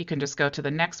 you can just go to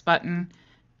the next button,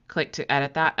 click to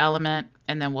edit that element,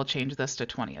 and then we'll change this to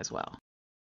 20 as well.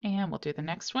 And we'll do the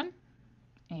next one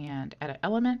and edit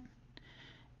element,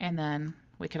 and then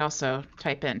we can also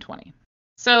type in 20.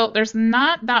 So there's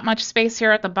not that much space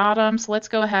here at the bottom, so let's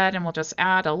go ahead and we'll just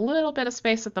add a little bit of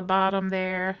space at the bottom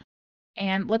there.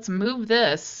 And let's move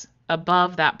this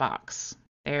above that box.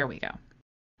 There we go.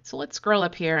 So let's scroll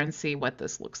up here and see what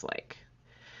this looks like.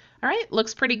 All right,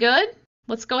 looks pretty good.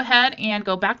 Let's go ahead and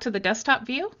go back to the desktop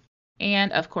view.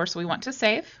 And of course, we want to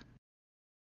save.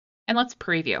 And let's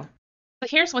preview. So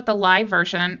here's what the live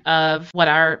version of what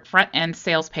our front end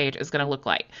sales page is going to look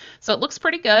like. So it looks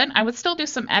pretty good. I would still do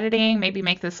some editing, maybe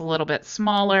make this a little bit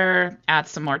smaller, add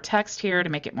some more text here to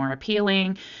make it more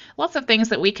appealing. Lots of things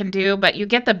that we can do, but you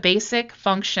get the basic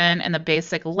function and the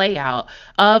basic layout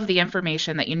of the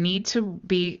information that you need to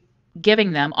be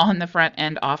giving them on the front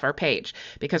end offer page.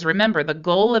 Because remember, the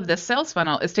goal of this sales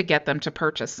funnel is to get them to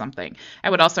purchase something. I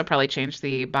would also probably change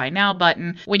the buy now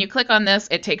button. When you click on this,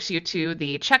 it takes you to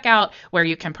the checkout where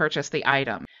you can purchase the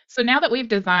item. So now that we've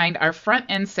designed our front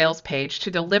end sales page to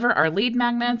deliver our lead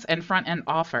magnets and front end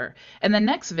offer, in the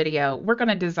next video, we're going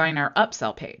to design our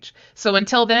upsell page. So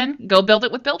until then, go build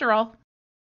it with Builderall.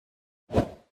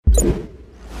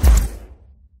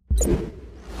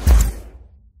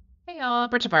 Hey y'all,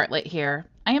 Bridget Bartlett here.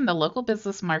 I am the local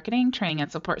business marketing, training,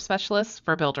 and support specialist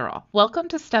for Builderall. Welcome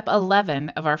to step 11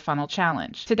 of our funnel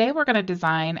challenge. Today we're going to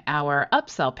design our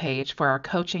upsell page for our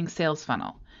coaching sales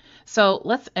funnel. So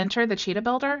let's enter the Cheetah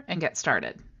Builder and get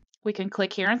started. We can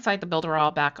click here inside the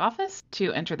Builderall back office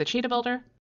to enter the Cheetah Builder.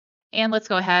 And let's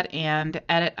go ahead and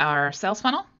edit our sales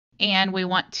funnel. And we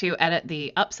want to edit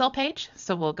the upsell page.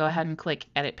 So we'll go ahead and click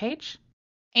Edit Page.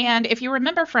 And if you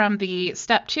remember from the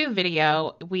step 2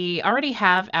 video, we already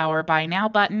have our buy now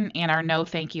button and our no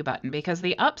thank you button, because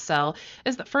the upsell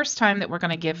is the first time that we're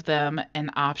going to give them an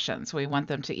option. So we want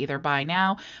them to either buy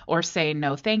now or say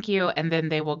no thank you, and then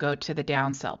they will go to the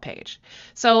downsell page.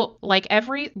 So like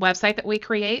every website that we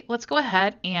create, let's go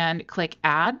ahead and click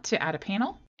Add to add a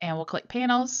panel, and we'll click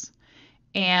Panels.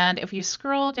 And if you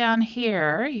scroll down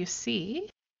here, you see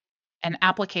an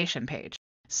application page.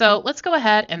 So let's go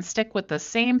ahead and stick with the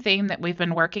same theme that we've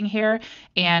been working here,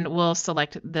 and we'll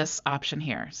select this option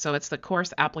here. So it's the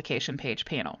course application page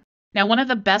panel. Now, one of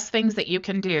the best things that you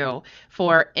can do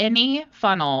for any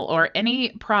funnel or any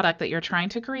product that you're trying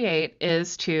to create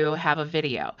is to have a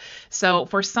video. So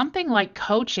for something like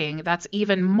coaching, that's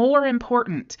even more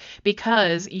important,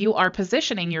 because you are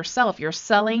positioning yourself, you're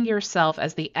selling yourself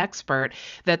as the expert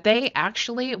that they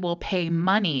actually will pay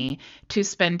money to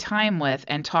spend time with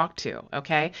and talk to,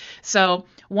 okay? So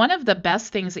one of the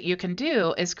best things that you can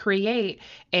do is create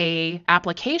a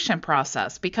application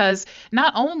process, because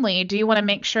not only do you want to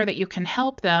make sure that you can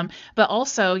help them, but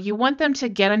also you want them to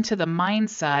get into the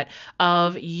mindset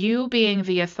of you being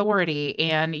the authority,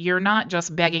 and you're not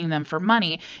just begging them for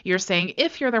money. You're saying,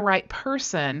 if you're the right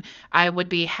person, I would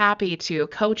be happy to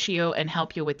coach you and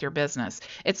help you with your business.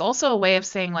 It's also a way of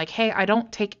saying like, hey, I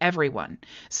don't take everyone.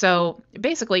 So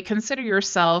basically consider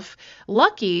yourself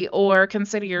lucky, or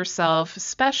consider yourself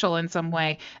special in some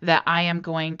way, that I am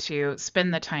going to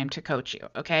spend the time to coach you.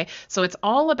 Okay. So it's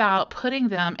all about putting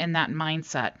them in that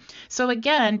mindset. So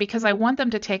again, because I want them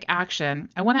to take action,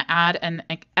 I want to add an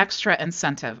extra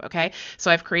incentive. Okay.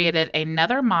 So I've created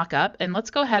another mock-up, and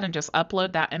let's go ahead and just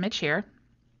upload that image here.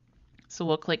 So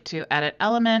we'll click to edit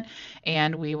element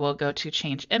and we will go to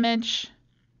change image.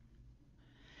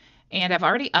 And I've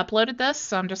already uploaded this,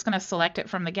 so I'm just going to select it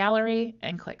from the gallery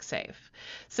and click save.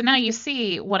 So now you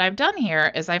see what I've done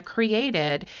here is I've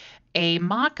created a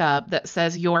mock-up that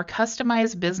says your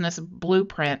customized business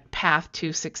blueprint path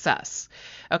to success.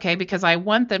 Okay, because I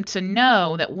want them to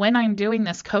know that when I'm doing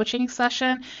this coaching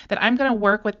session, that I'm going to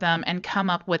work with them and come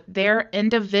up with their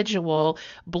individual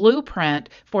blueprint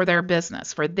for their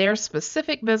business, for their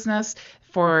specific business,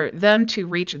 for them to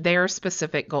reach their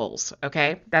specific goals.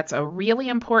 Okay, that's a really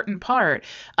important part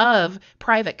of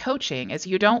private coaching is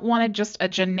you don't want just a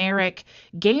generic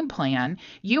game plan.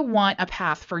 You want a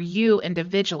path for you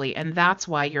individually, and that's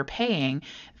why you're paying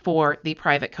for the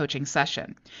private coaching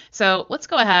session. So let's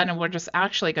go ahead and we're just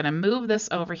actually going to move this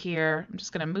over here. I'm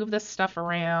just going to move this stuff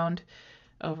around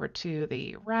over to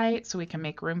the right so we can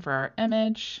make room for our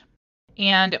image.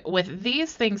 And with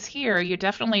these things here, you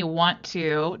definitely want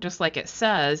to, just like it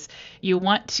says, you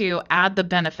want to add the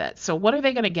benefits. So what are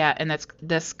they going to get in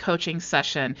this coaching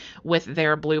session with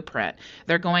their blueprint?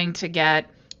 They're going to get,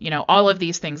 all of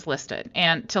these things listed.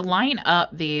 And to line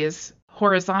up these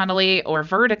horizontally or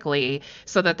vertically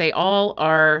so that they all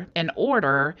are in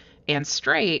order and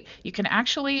straight, you can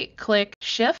actually click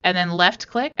shift and then left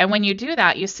click. And when you do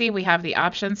that, you see we have the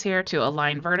options here to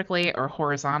align vertically or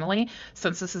horizontally.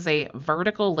 Since this is a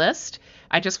vertical list,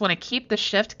 I just want to keep the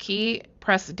shift key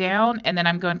pressed down, and then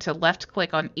I'm going to left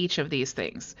click on each of these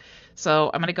things.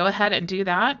 So I'm going to go ahead and do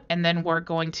that, and then we're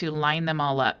going to line them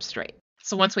all up straight.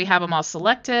 So once we have them all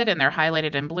selected and they're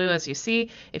highlighted in blue, as you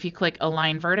see, if you click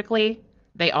align vertically,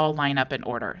 they all line up in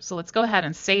order. So let's go ahead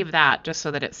and save that just so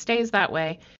that it stays that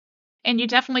way. And you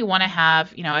definitely want to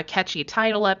have, a catchy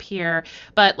title up here,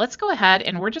 but let's go ahead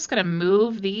and we're just going to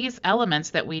move these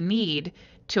elements that we need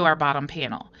to our bottom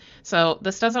panel. So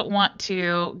this doesn't want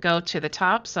to go to the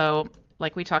top. So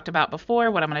like we talked about before,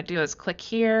 what I'm going to do is click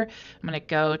here. I'm going to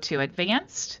go to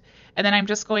advanced, and then I'm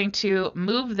just going to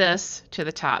move this to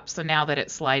the top. So now that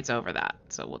it slides over that.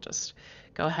 So we'll just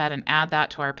go ahead and add that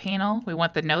to our panel. We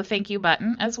want the no thank you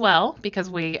button as well, because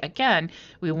we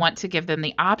want to give them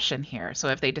the option here. So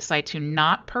if they decide to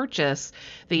not purchase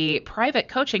the private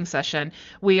coaching session,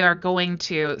 we are going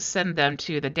to send them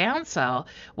to the Downsell,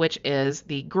 which is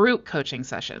the group coaching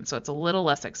session. So it's a little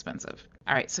less expensive.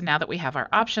 All right, so now that we have our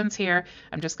options here,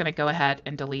 I'm just going to go ahead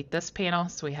and delete this panel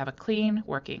so we have a clean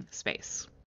working space.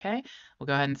 Okay, we'll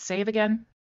go ahead and save again.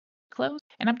 Close.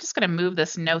 And I'm just going to move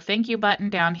this no thank you button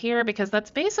down here because that's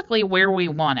basically where we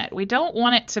want it. We don't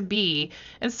want it to be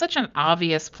in such an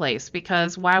obvious place,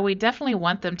 because while we definitely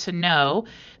want them to know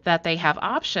that they have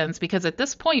options, because at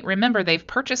this point, remember, they've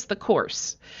purchased the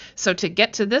course. So to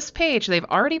get to this page, they've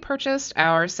already purchased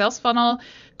our sales funnel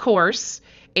course,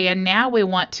 and now we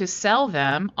want to sell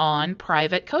them on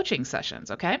private coaching sessions,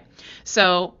 okay?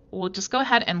 So we'll just go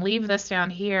ahead and leave this down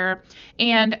here.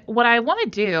 And what I want to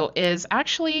do is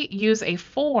actually use a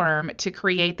form to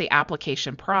create the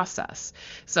application process.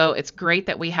 So it's great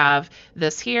that we have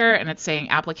this here and it's saying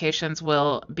applications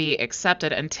will be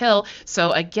accepted until.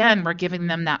 So again, we're giving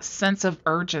them that sense of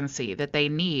urgency that they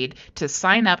need to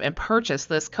sign up and purchase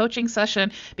this coaching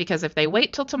session, because if they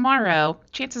wait till tomorrow,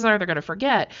 chances are they're going to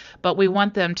forget. But we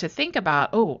want them to think about,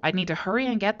 oh, I need to hurry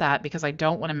and get that because I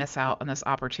don't want to miss out on this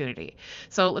opportunity.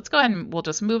 So let's go ahead and we'll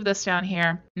just move this down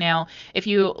here. Now, if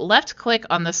you left click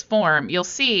on this form, you'll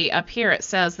see up here it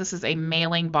says this is a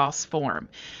mailing boss form.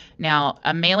 Now,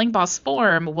 a mailing boss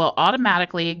form will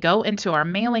automatically go into our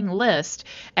mailing list,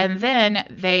 and then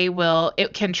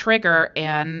it can trigger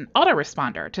an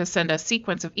autoresponder to send a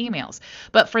sequence of emails.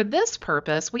 But for this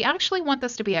purpose, we actually want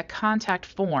this to be a contact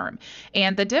form.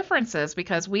 And the difference is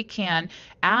because we can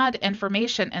add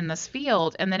information in this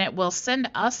field, and then it will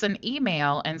send us an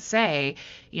email and say,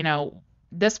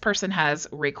 this person has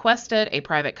requested a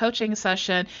private coaching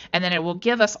session, and then it will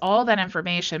give us all that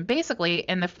information basically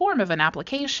in the form of an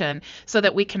application so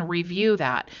that we can review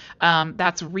that.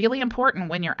 That's really important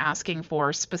when you're asking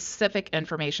for specific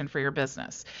information for your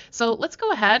business. So let's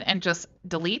go ahead and just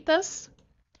delete this.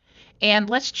 And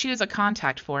let's choose a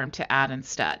contact form to add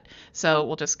instead. So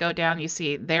we'll just go down. You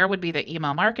see there would be the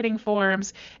email marketing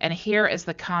forms, and here is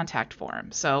the contact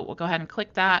form. So we'll go ahead and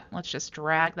click that. Let's just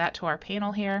drag that to our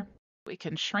panel here. We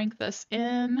can shrink this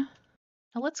in.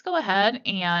 Now let's go ahead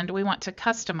and we want to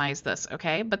customize this,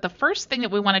 okay? But the first thing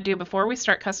that we want to do before we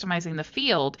start customizing the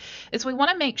field is we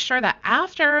want to make sure that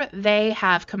after they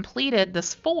have completed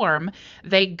this form,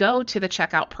 they go to the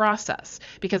checkout process,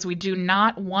 because we do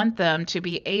not want them to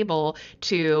be able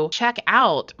to check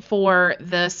out for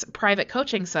this private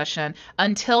coaching session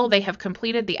until they have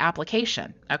completed the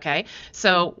application, okay?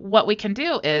 So what we can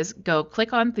do is go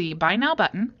click on the Buy Now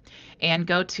button and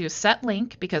go to Set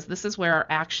Link, because this is where our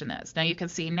action is. Now you can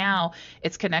see now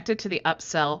it's connected to the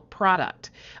Upsell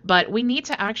product, but we need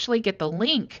to actually get the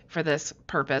link for this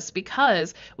purpose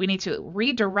because we need to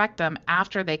redirect them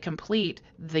after they complete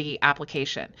the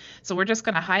application. So we're just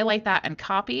going to highlight that and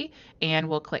copy, and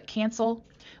we'll click Cancel.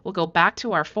 We'll go back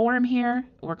to our form here.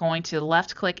 We're going to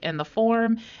left click in the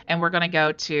form, and we're going to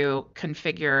go to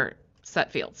Configure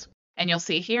Set Fields. And you'll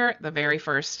see here the very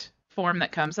first form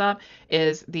that comes up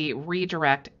is the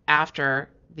redirect after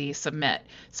the submit.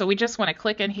 So we just want to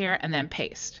click in here and then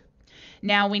paste.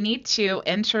 Now we need to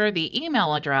enter the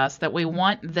email address that we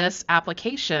want this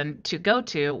application to go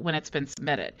to when it's been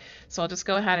submitted. So I'll just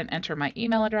go ahead and enter my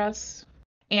email address.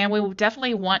 And we will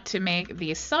definitely want to make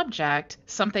the subject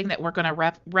something that we're going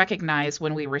to recognize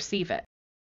when we receive it.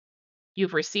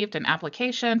 You've received an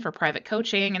application for private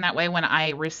coaching, and that way when I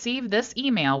receive this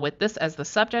email with this as the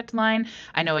subject line,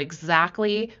 I know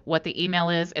exactly what the email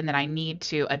is and that I need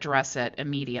to address it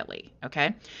immediately,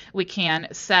 okay? We can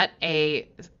set a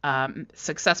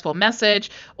successful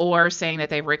message or saying that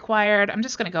they've required. I'm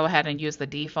just going to go ahead and use the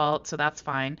default, so that's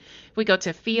fine. If we go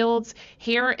to fields,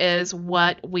 here is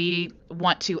what we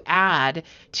want to add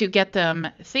to get them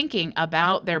thinking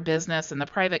about their business and the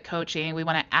private coaching. We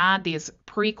want to add these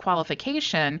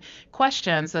pre-qualification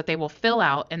questions that they will fill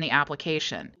out in the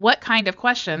application. What kind of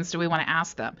questions do we want to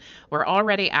ask them? We're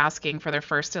already asking for their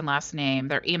first and last name,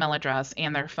 their email address,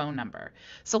 and their phone number.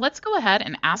 So let's go ahead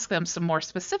and ask them some more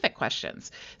specific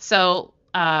questions. So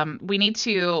we need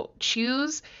to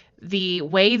choose the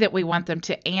way that we want them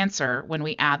to answer when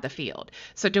we add the field.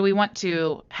 So do we want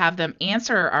to have them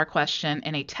answer our question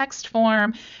in a text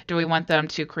form? Do we want them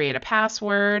to create a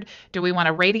password? Do we want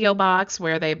a radio box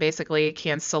where they basically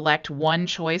can select one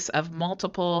choice of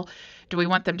multiple? Do we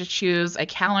want them to choose a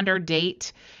calendar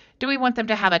date? Do we want them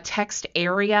to have a text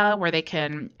area where they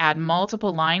can add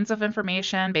multiple lines of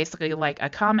information, basically like a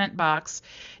comment box?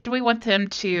 Do we want them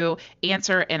to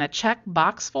answer in a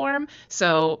checkbox form,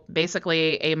 so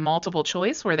basically a multiple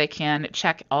choice where they can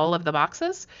check all of the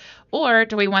boxes? Or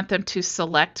do we want them to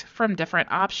select from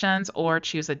different options or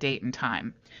choose a date and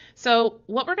time? So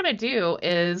what we're going to do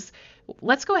is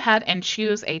let's go ahead and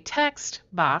choose a text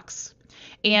box.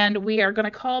 And we are going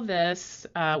to call this,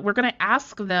 we're going to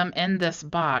ask them in this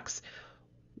box,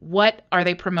 what are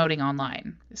they promoting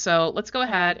online? So let's go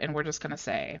ahead and we're just going to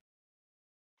say,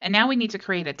 and now we need to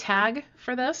create a tag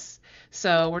for this.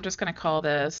 So we're just going to call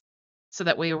this so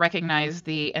that we recognize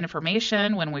the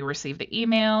information when we receive the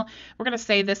email. We're going to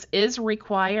say this is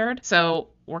required. So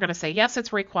we're going to say, yes,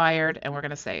 it's required. And we're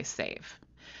going to say save.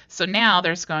 So now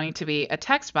there's going to be a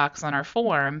text box on our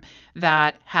form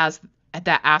that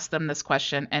asks them this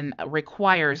question and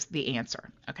requires the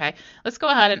answer, okay? Let's go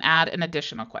ahead and add an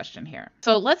additional question here.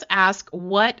 So let's ask,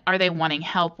 what are they wanting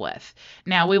help with?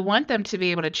 Now, we want them to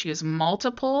be able to choose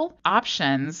multiple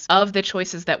options of the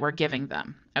choices that we're giving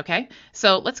them, okay?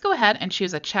 So let's go ahead and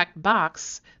choose a check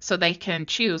box so they can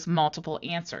choose multiple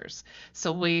answers.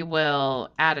 So we will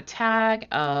add a tag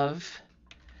of,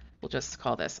 we'll just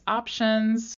call this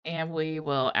options, and we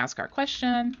will ask our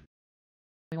question.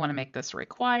 We want to make this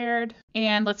required,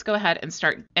 and let's go ahead and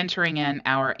start entering in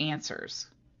our answers.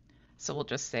 So we'll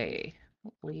just say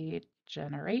lead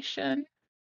generation,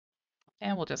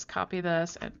 and we'll just copy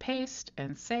this and paste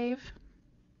and save.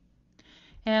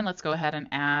 And let's go ahead and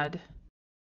add.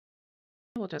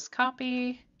 We'll just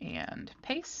copy and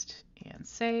paste and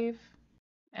save,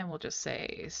 and we'll just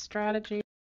say strategy.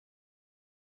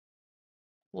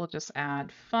 We'll just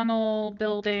add funnel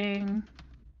building.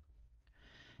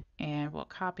 And we'll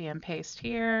copy and paste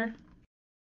here.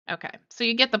 Okay, so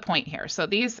you get the point here. So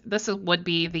this would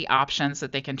be the options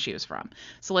that they can choose from.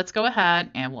 So let's go ahead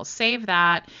and we'll save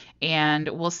that, and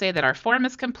we'll say that our form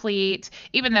is complete,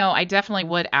 even though I definitely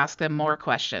would ask them more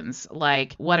questions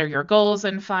like, what are your goals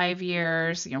in 5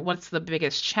 years? You know, what's the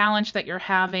biggest challenge that you're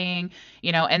having?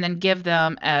 You know, and then give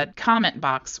them a comment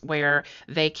box where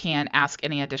they can ask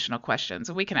any additional questions.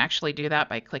 And we can actually do that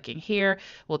by clicking here.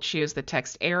 We'll choose the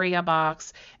text area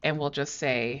box, and we'll just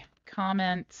say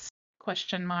comments.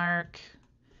 Question mark.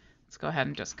 Let's go ahead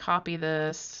and just copy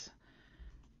this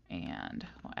And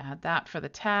we'll add that for the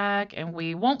tag, and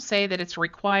we won't say that it's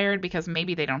required because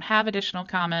maybe they don't have additional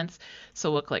comments.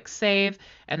 So we'll click save,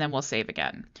 and then we'll save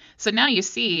again. So now you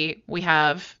see we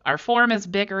have our form is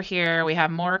bigger here. We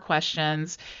have more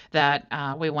questions that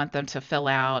we want them to fill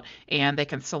out, and they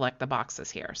can select the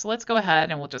boxes here. So let's go ahead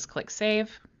and we'll just click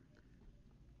save,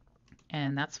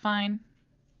 and that's fine.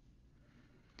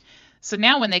 So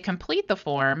now when they complete the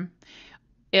form,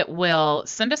 it will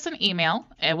send us an email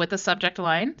with the subject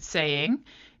line saying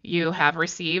you have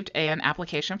received an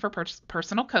application for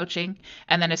personal coaching.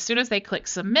 And then as soon as they click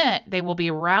submit, they will be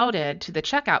routed to the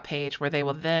checkout page where they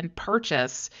will then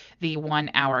purchase the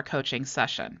 1 hour coaching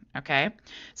session. Okay.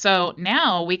 So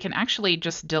now we can actually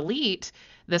just delete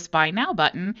this buy now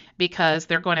button because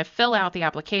they're going to fill out the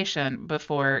application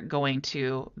before going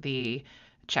to the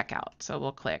checkout. So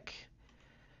we'll click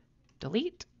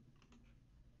delete.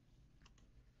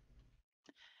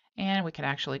 And we could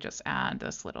actually just add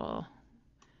this little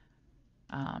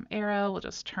arrow. We'll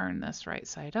just turn this right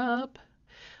side up.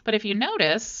 But if you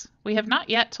notice, we have not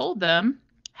yet told them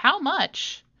how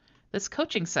much this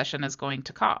coaching session is going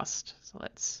to cost. So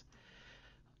let's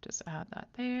just add that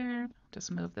there.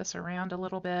 Just move this around a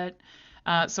little bit.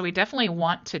 So we definitely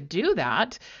want to do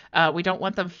that. We don't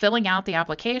want them filling out the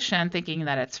application thinking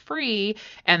that it's free,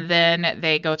 and then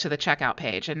they go to the checkout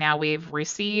page. And now we've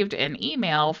received an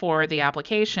email for the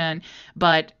application,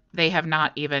 but they have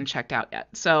not even checked out yet.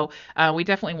 So we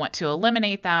definitely want to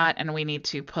eliminate that, and we need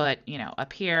to put,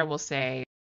 up here, we'll say,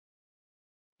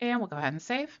 and we'll go ahead and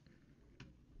save.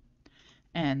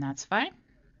 And that's fine.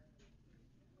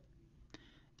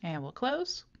 And we'll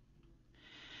close.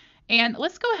 And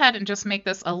let's go ahead and just make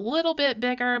this a little bit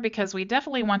bigger because we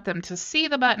definitely want them to see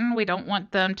the button. We don't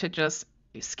want them to just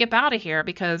skip out of here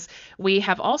because we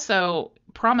have also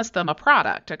promised them a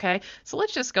product, okay? So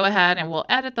let's just go ahead and we'll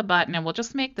edit the button, and we'll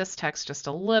just make this text just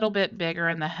a little bit bigger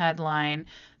in the headline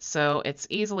so it's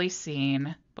easily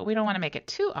seen, but we don't want to make it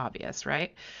too obvious,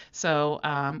 right? So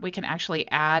we can actually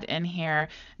add in here,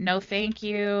 no thank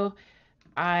you,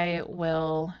 I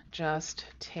will just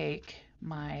take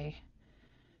my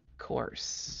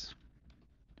course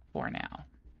for now.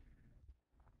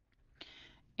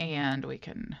 And we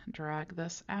can drag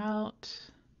this out.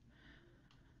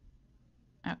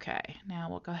 Okay, now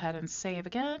we'll go ahead and save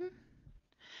again.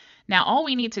 Now all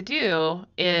we need to do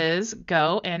is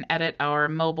go and edit our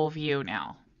mobile view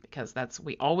now, because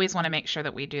we always want to make sure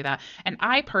that we do that. And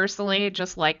I personally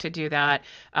just like to do that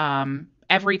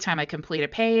every time I complete a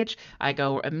page. I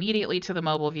go immediately to the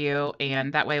mobile view,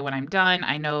 and that way when I'm done,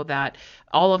 I know that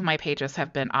all of my pages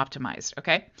have been optimized,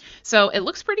 okay? So it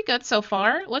looks pretty good so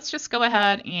far. Let's just go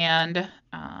ahead and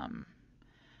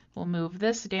we'll move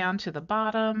this down to the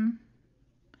bottom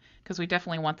because we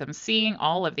definitely want them seeing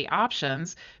all of the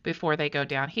options before they go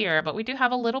down here, but we do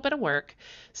have a little bit of work.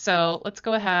 So let's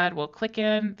go ahead, we'll click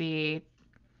in the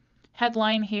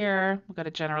headline here, we'll go to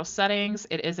general settings.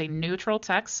 It is a neutral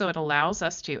text, so it allows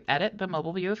us to edit the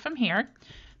mobile view from here.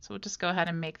 So we'll just go ahead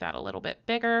and make that a little bit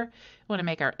bigger. We want to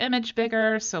make our image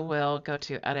bigger, so we'll go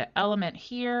to edit element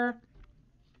here.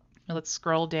 Let's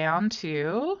scroll down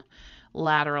to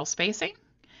lateral spacing,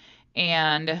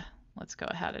 and let's go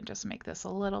ahead and just make this a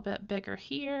little bit bigger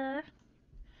here.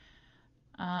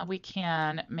 We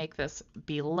can make this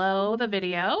below the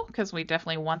video because we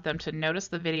definitely want them to notice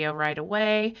the video right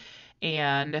away,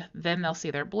 and then they'll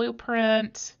see their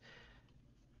blueprint.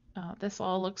 This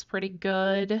all looks pretty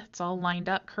good. It's all lined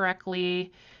up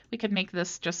correctly. We could make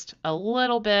this just a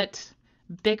little bit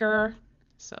bigger.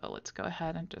 So let's go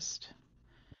ahead and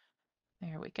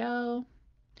there we go.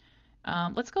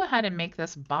 Let's go ahead and make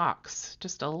this box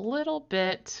just a little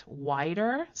bit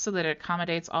wider so that it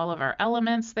accommodates all of our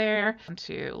elements there.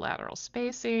 To lateral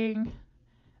spacing,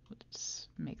 let's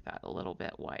make that a little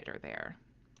bit wider there.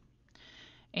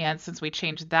 And since we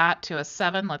changed that to a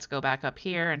 7, let's go back up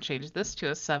here and change this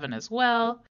to a 7 as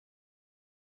well.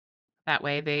 That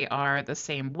way they are the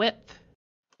same width.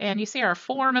 And you see our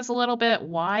form is a little bit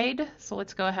wide, so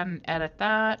let's go ahead and edit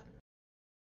that.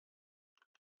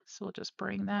 So we'll just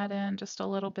bring that in just a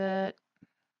little bit.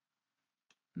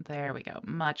 There we go,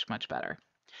 much, much better.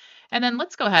 And then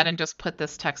let's go ahead and just put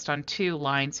this text on 2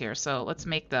 lines here. So let's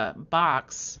make the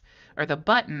box or the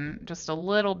button just a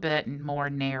little bit more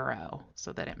narrow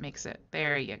so that it makes it,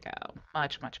 there you go,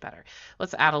 much, much better.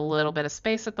 Let's add a little bit of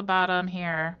space at the bottom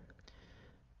here.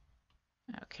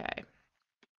 Okay.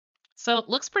 So it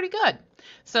looks pretty good.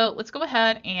 So let's go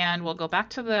ahead and we'll go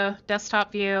back to the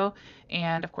desktop view.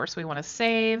 And of course we want to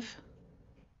save.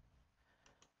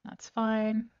 That's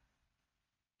fine.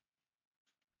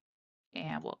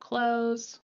 And we'll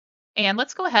close. And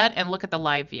let's go ahead and look at the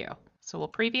live view. So we'll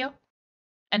preview.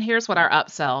 And here's what our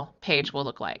upsell page will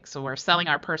look like. So we're selling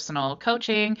our personal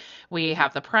coaching. We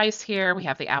have the price here. We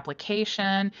have the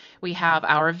application. We have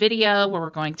our video where we're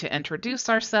going to introduce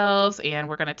ourselves and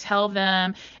we're going to tell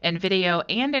them in video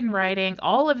and in writing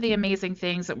all of the amazing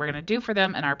things that we're going to do for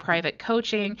them in our private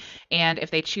coaching. And if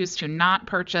they choose to not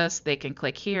purchase, they can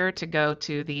click here to go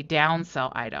to the downsell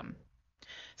item.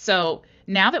 So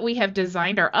now that we have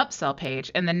designed our upsell page,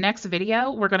 in the next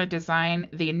video, we're going to design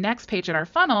the next page in our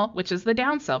funnel, which is the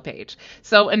downsell page.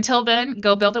 So until then,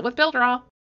 go build it with Builderall.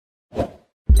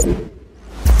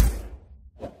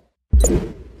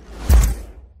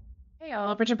 Hey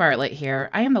y'all, Bridget Bartlett here.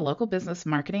 I am the local business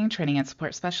marketing, training, and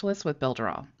support specialist with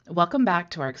Builderall. Welcome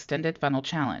back to our extended funnel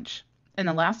challenge. In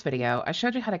the last video, I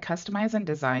showed you how to customize and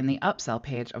design the upsell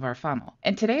page of our funnel.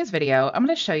 In today's video, I'm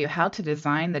going to show you how to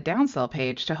design the downsell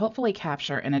page to hopefully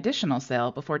capture an additional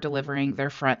sale before delivering their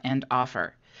front-end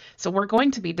offer. So we're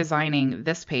going to be designing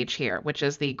this page here, which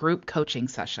is the group coaching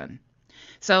session.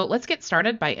 So let's get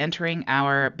started by entering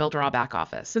our Builderall back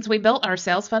office. Since we built our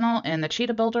sales funnel in the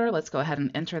Cheetah Builder, let's go ahead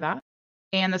and enter that.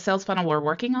 And the sales funnel we're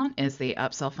working on is the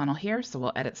upsell funnel here, so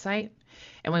we'll edit site.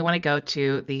 And we want to go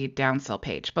to the downsell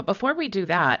page. But before we do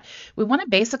that, we want to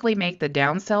basically make the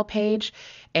downsell page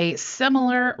a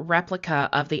similar replica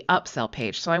of the upsell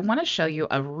page. So I want to show you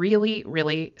a really,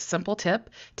 really simple tip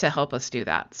to help us do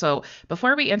that. So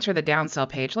before we enter the downsell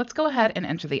page, let's go ahead and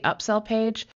enter the upsell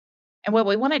page. And what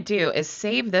we want to do is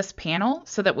save this panel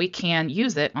so that we can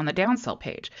use it on the downsell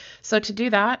page. So to do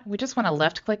that, we just want to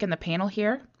left click in the panel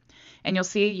here. And you'll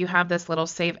see you have this little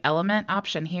Save Element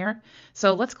option here.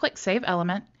 So let's click Save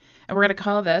Element, and we're going to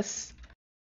call this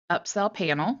Upsell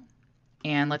Panel,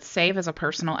 and let's save as a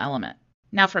personal element.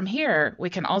 Now from here, we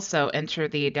can also enter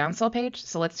the downsell page.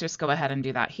 So let's just go ahead and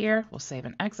do that here. We'll save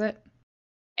and exit.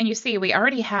 And you see, we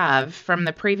already have from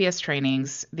the previous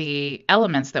trainings the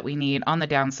elements that we need on the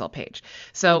downsell page.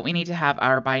 So we need to have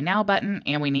our Buy Now button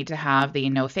and we need to have the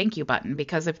No Thank You button,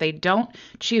 because if they don't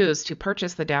choose to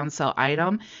purchase the downsell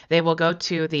item, they will go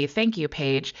to the Thank You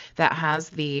page that has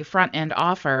the front end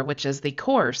offer, which is the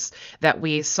course that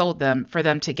we sold them for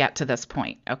them to get to this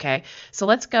point. Okay, so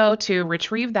let's go to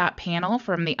retrieve that panel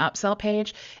from the upsell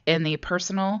page in the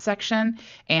personal section,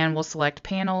 and we'll select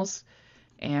panels.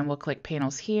 And we'll click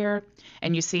panels here.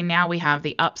 And you see now we have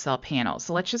the upsell panel.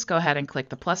 So let's just go ahead and click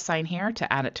the plus sign here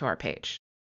to add it to our page.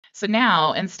 So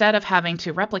now, instead of having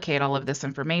to replicate all of this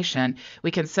information, we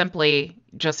can simply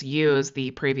just use the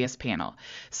previous panel.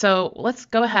 So let's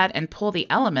go ahead and pull the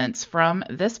elements from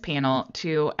this panel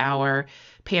to our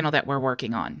panel that we're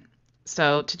working on.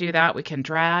 So to do that, we can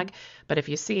drag, but if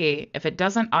you see, if it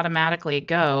doesn't automatically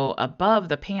go above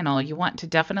the panel, you want to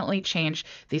definitely change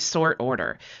the sort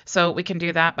order. So we can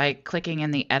do that by clicking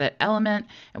in the Edit Element,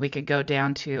 and we could go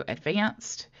down to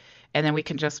Advanced, and then we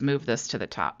can just move this to the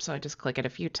top. So I just click it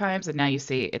a few times, and now you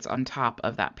see it's on top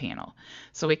of that panel.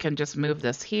 So we can just move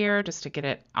this here just to get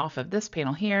it off of this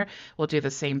panel here. We'll do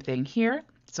the same thing here.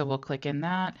 So we'll click in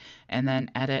that, and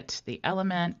then edit the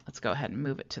element. Let's go ahead and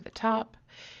move it to the top.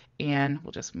 And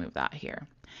we'll just move that here.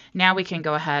 Now we can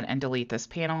go ahead and delete this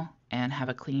panel and have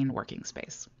a clean working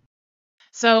space.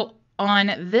 So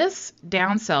on this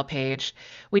downsell page,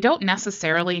 we don't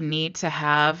necessarily need to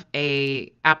have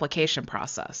a application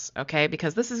process, okay?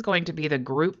 Because this is going to be the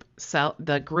group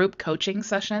coaching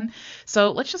session.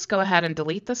 So let's just go ahead and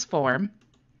delete this form.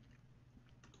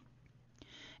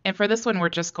 And for this one, we're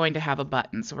just going to have a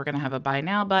button. So we're going to have a Buy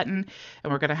Now button,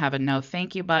 and we're going to have a No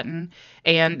Thank You button.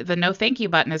 And the No Thank You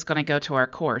button is going to go to our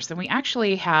course. And we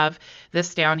actually have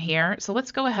this down here. So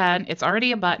let's go ahead. It's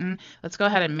already a button. Let's go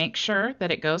ahead and make sure that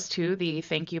it goes to the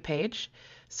Thank You page.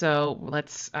 So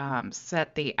let's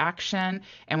set the action,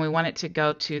 and we want it to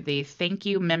go to the Thank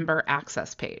You Member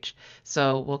Access page.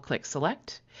 So we'll click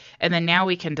Select. And then now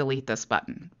we can delete this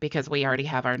button because we already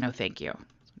have our No Thank You.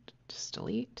 Just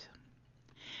delete.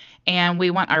 And we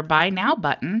want our Buy Now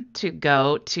button to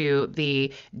go to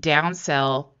the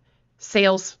downsell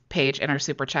sales page in our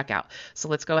super checkout. So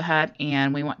let's go ahead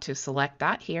and we want to select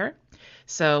that here.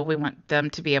 So we want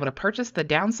them to be able to purchase the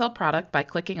downsell product by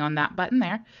clicking on that button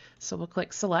there. So we'll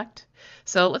click select.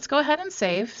 So let's go ahead and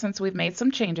save since we've made some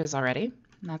changes already.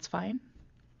 That's fine.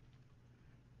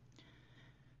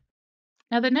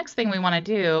 Now the next thing we want to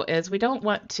do is we don't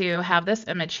want to have this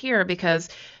image here because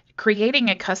creating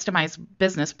a customized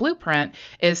business blueprint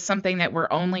is something that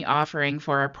we're only offering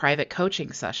for our private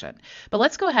coaching session. But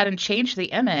let's go ahead and change the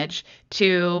image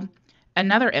to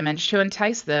another image to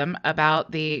entice them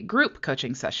about the group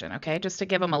coaching session, okay? Just to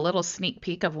give them a little sneak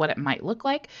peek of what it might look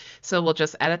like. So we'll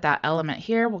just edit that element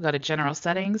here. We'll go to General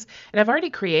Settings. And I've already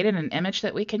created an image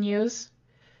that we can use.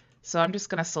 So I'm just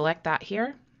going to select that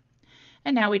here.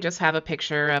 And now we just have a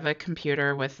picture of a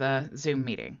computer with a Zoom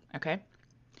meeting, okay?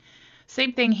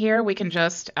 Same thing here, we can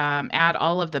just add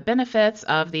all of the benefits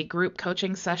of the group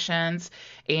coaching sessions,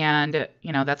 and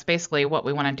that's basically what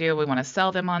we want to do. We want to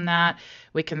sell them on that.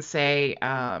 We can say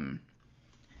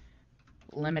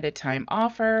limited time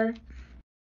offer,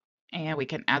 and we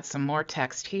can add some more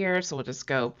text here. So we'll just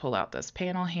go pull out this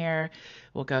panel here.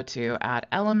 We'll go to add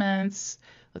elements.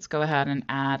 Let's go ahead and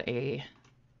add a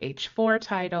H4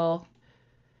 title,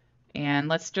 and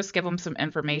let's just give them some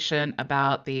information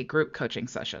about the group coaching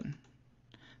session.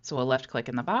 So we'll left click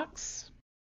in the box,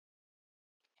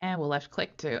 and we'll left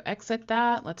click to exit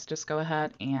that. Let's just go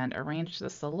ahead and arrange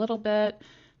this a little bit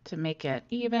to make it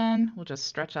even. We'll just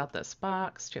stretch out this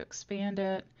box to expand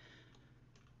it.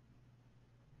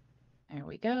 There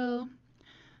we go.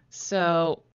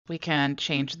 So we can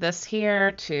change this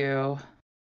here to,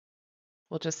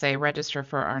 we'll just say register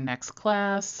for our next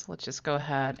class. Let's just go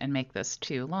ahead and make this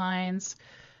 2 lines.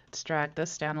 Let's drag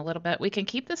this down a little bit. We can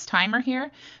keep this timer here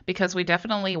because we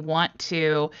definitely want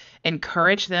to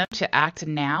encourage them to act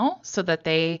now so that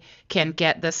they can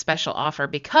get this special offer,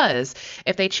 because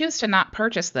if they choose to not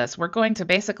purchase this, we're going to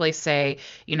basically say,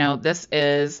 this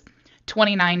is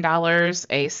 $29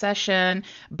 a session,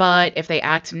 but if they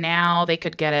act now, they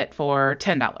could get it for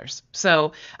 $10.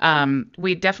 So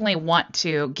we definitely want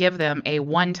to give them a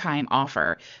one-time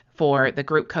offer for the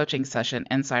group coaching session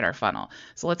inside our funnel.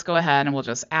 So let's go ahead and we'll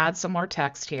just add some more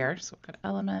text here. So we'll go to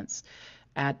elements,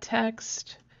 add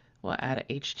text, we'll add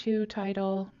a H2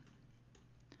 title,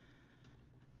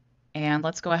 and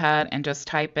let's go ahead and just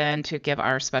type in to give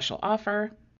our special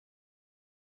offer.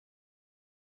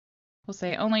 We'll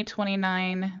say only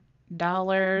 $29,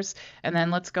 and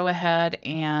then let's go ahead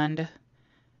and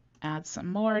add some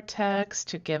more text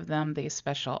to give them the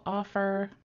special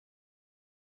offer.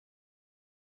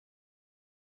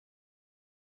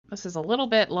 This is a little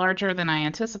bit larger than I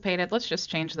anticipated. Let's just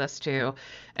change this to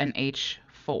an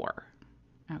H4.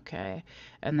 Okay,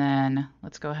 and then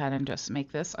let's go ahead and just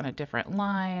make this on a different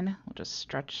line. We'll just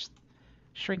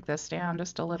shrink this down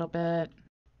just a little bit.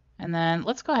 And then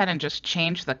let's go ahead and just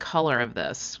change the color of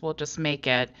this. We'll just make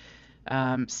it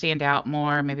stand out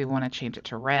more. Maybe we want to change it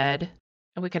to red.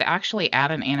 And we could actually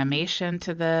add an animation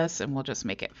to this, and we'll just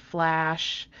make it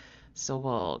flash. So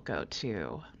we'll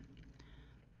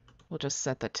just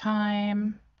set the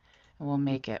time, and we'll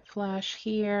make it flash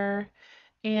here,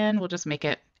 and we'll just make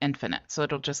it infinite, so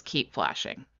it'll just keep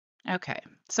flashing. Okay,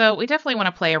 so we definitely want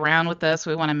to play around with this.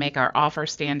 We want to make our offer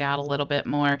stand out a little bit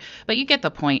more, but you get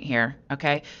the point here,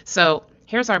 okay? So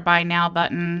here's our Buy Now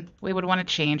button. We would want to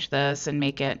change this and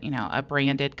make it, a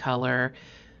branded color.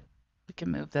 We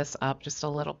can move this up just a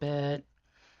little bit.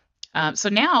 So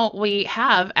now we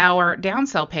have our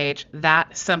downsell page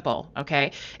that simple,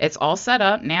 okay? It's all set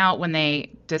up. Now when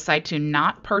they decide to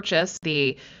not purchase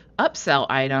the upsell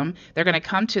item, they're going to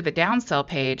come to the downsell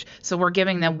page. So we're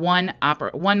giving them one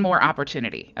more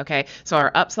opportunity, okay? So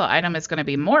our upsell item is going to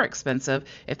be more expensive.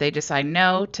 If they decide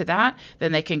no to that,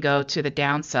 then they can go to the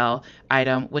downsell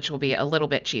item, which will be a little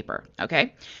bit cheaper,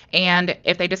 okay? And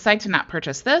if they decide to not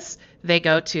purchase this, they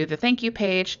go to the thank you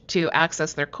page to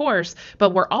access their course,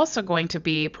 but we're also going to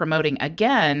be promoting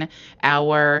again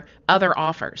our other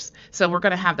offers. So we're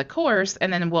going to have the course,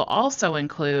 and then we'll also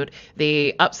include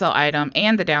the upsell item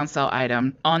and the downsell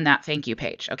item on that thank you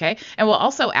page, okay? And we'll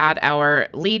also add our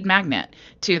lead magnet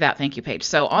to that thank you page.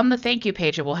 So on the thank you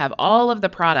page, it will have all of the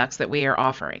products that we are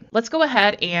offering. Let's go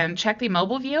ahead and check the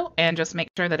mobile view and just make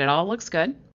sure that it all looks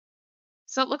good.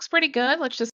 So it looks pretty good.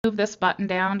 Let's just move this button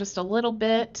down just a little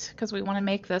bit because we want to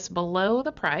make this below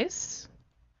the price.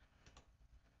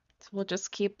 So we'll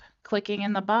just keep clicking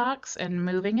in the box and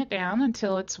moving it down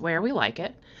until it's where we like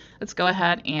it. Let's go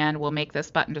ahead and we'll make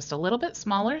this button just a little bit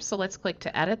smaller. So let's click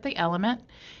to edit the element,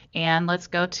 and let's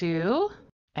go to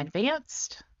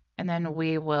advanced, and then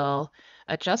we will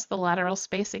adjust the lateral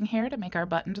spacing here to make our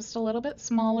button just a little bit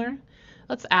smaller.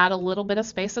 Let's add a little bit of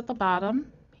space at the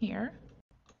bottom here.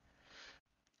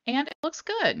 And it looks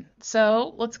good.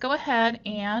 So let's go ahead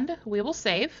and we will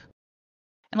save.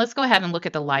 And let's go ahead and look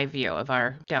at the live view of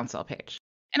our downsell page.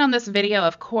 And on this video,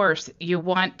 of course, you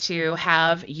want to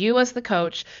have you as the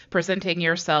coach presenting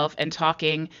yourself and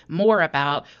talking more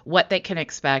about what they can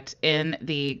expect in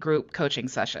the group coaching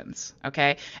sessions,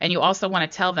 okay? And you also want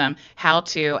to tell them how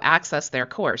to access their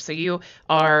course. So you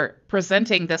are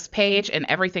presenting this page and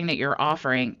everything that you're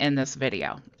offering in this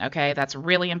video, okay? That's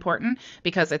really important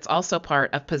because it's also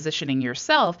part of positioning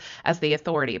yourself as the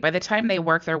authority. By the time they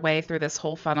work their way through this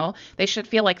whole funnel, they should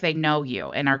feel like they know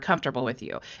you and are comfortable with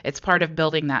you. It's part of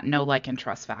building building that know, like, and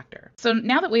trust factor. So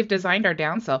now that we've designed our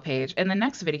downsell page, in the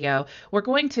next video, we're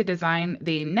going to design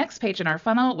the next page in our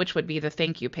funnel, which would be the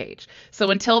thank you page. So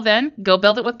until then, go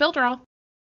build it with Builderall.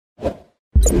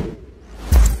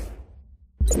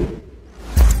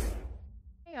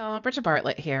 Hey y'all, Bridget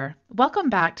Bartlett here. Welcome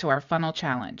back to our funnel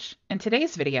challenge. In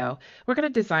today's video, we're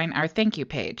going to design our thank you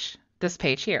page, this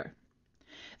page here.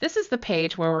 This is the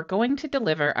page where we're going to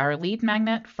deliver our lead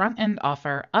magnet, front-end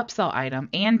offer, upsell item,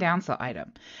 and downsell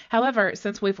item. However,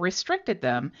 since we've restricted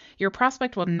them, your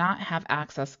prospect will not have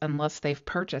access unless they've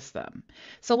purchased them.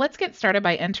 So let's get started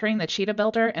by entering the Cheetah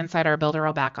Builder inside our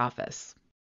Builderall back office.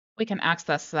 We can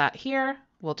access that here.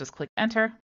 We'll just click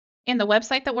enter. And the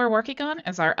website that we're working on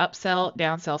is our upsell,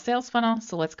 downsell sales funnel.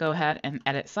 So let's go ahead and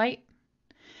edit site.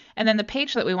 And then the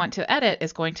page that we want to edit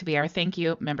is going to be our thank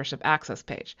you membership access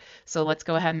page. So let's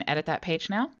go ahead and edit that page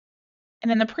now. And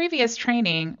in the previous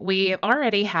training, we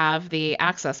already have the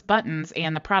access buttons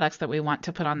and the products that we want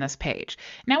to put on this page.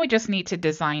 Now we just need to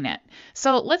design it.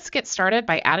 So let's get started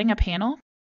by adding a panel.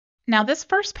 Now this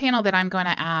first panel that I'm going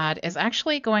to add is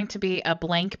actually going to be a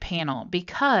blank panel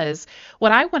because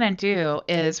what I want to do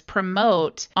is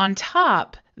promote on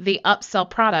top the upsell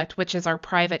product, which is our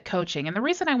private coaching. And the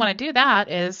reason I want to do that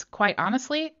is, quite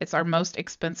honestly, it's our most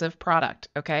expensive product,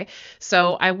 okay?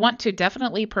 So I want to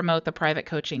definitely promote the private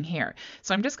coaching here.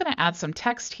 So I'm just going to add some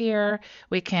text here.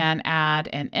 We can add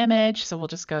an image. So we'll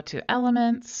just go to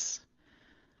Elements.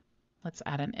 Let's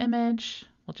add an image.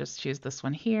 We'll just choose this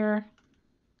one here.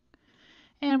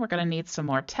 And we're going to need some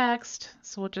more text.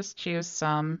 So we'll just choose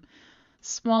some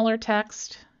smaller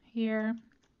text here.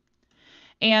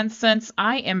 And since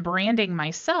I am branding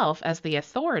myself as the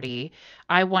authority,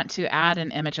 I want to add an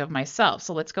image of myself.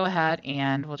 So let's go ahead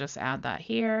and we'll just add that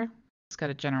here. Let's go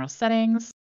to General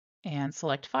Settings and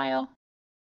select File.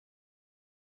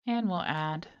 And we'll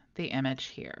add the image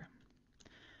here.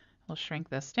 We'll shrink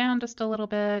this down just a little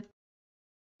bit.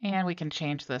 And we can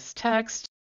change this text.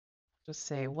 Just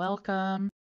say welcome.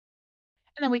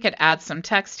 And then we could add some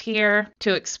text here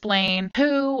to explain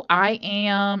who I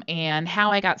am and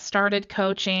how I got started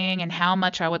coaching and how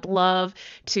much I would love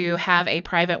to have a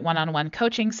private one-on-one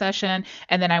coaching session.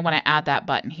 And then I want to add that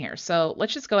button here. So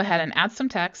let's just go ahead and add some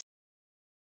text.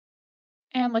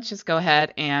 And let's just go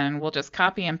ahead and we'll just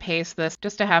copy and paste this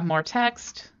just to have more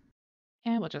text.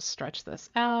 And we'll just stretch this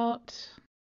out.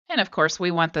 And of course,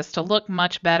 we want this to look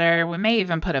much better. We may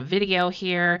even put a video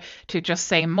here to just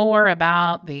say more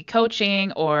about the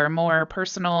coaching or more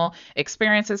personal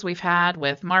experiences we've had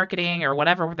with marketing or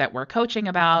whatever that we're coaching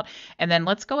about. And then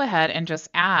let's go ahead and just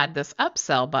add this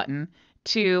upsell button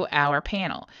to our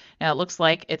panel. Now it looks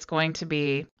like it's going to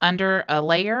be under a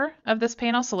layer of this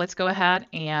panel. So let's go ahead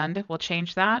and we'll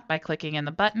change that by clicking in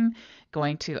the button,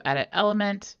 going to Edit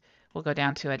Element. We'll go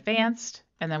down to Advanced,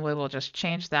 and then we will just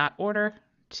change that order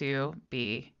to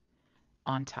be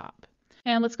on top.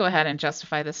 And let's go ahead and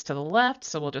justify this to the left.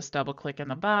 So we'll just double click in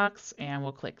the box and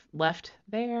we'll click left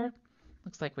there.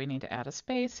 Looks like we need to add a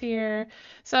space here.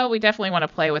 So we definitely want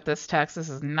to play with this text. This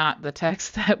is not the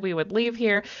text that we would leave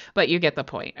here, but you get the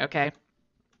point, okay?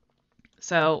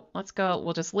 So let's go,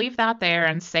 we'll just leave that there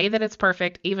and say that it's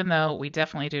perfect, even though we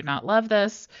definitely do not love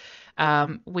this.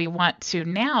 We want to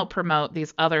now promote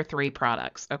these other three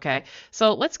products, okay?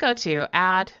 So let's go to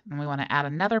Add, and we want to add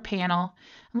another panel.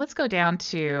 And let's go down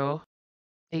to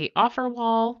the offer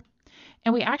wall.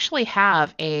 And we actually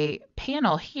have a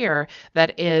panel here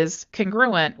that is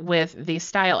congruent with the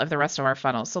style of the rest of our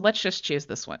funnel. So let's just choose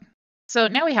this one. So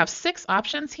now we have 6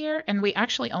 options here, and we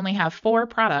actually only have 4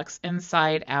 products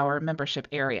inside our membership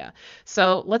area.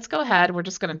 So let's go ahead. We're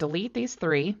just going to delete these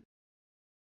 3.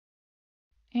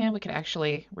 And we could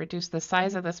actually reduce the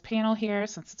size of this panel here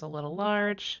since it's a little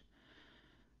large.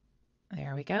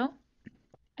 There we go.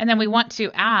 And then we want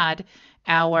to add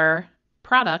our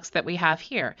products that we have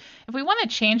here. If we want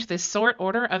to change the sort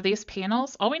order of these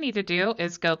panels, all we need to do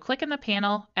is go click in the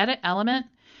panel, Edit Element,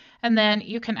 and then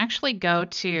you can actually go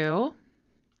to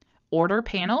Order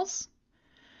Panels,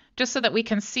 just so that we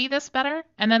can see this better.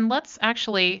 And then let's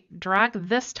actually drag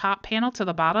this top panel to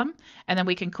the bottom, and then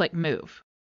we can click Move.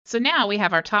 So now we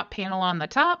have our top panel on the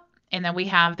top, and then we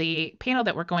have the panel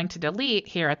that we're going to delete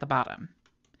here at the bottom.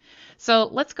 So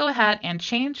let's go ahead and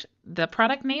change the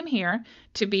product name here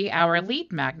to be our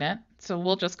lead magnet. So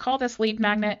we'll just call this lead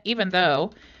magnet, even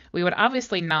though we would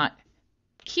obviously not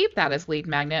keep that as lead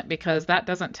magnet because that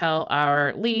doesn't tell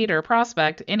our lead or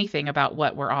prospect anything about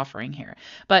what we're offering here.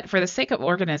 But for the sake of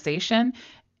organization,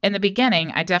 in the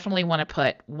beginning, I definitely want to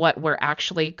put what we're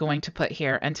actually going to put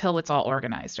here until it's all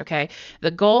organized, okay? The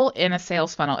goal in a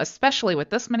sales funnel, especially with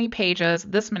this many pages,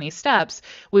 this many steps,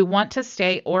 we want to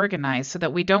stay organized so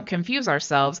that we don't confuse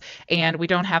ourselves and we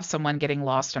don't have someone getting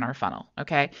lost in our funnel,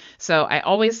 okay? So I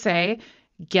always say,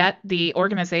 get the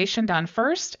organization done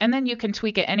first, and then you can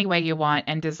tweak it any way you want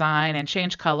and design and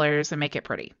change colors and make it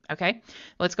pretty, okay?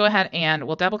 Let's go ahead and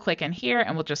we'll double click in here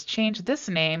and we'll just change this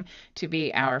name to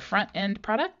be our front end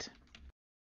product.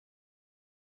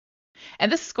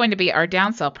 And this is going to be our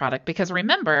downsell product because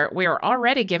remember, we are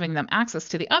already giving them access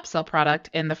to the upsell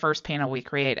product in the first panel we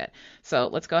created. So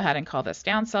let's go ahead and call this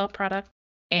downsell product.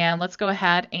 And let's go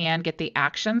ahead and get the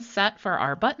actions set for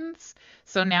our buttons.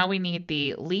 So now we need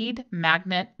the lead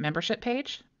magnet membership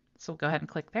page. So we'll go ahead and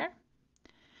click there.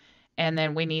 And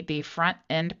then we need the front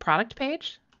end product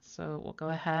page. So we'll go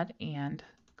ahead and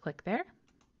click there.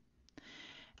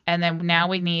 And then now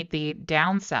we need the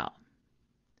downsell.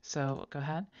 So we'll go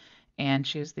ahead and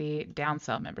choose the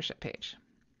downsell membership page.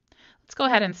 Let's go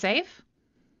ahead and save.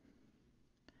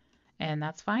 And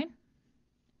that's fine.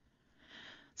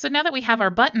 So now that we have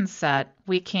our buttons set,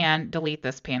 we can delete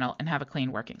this panel and have a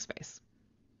clean working space.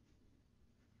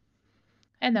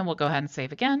 And then we'll go ahead and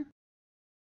save again.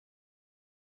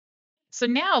 So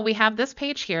now we have this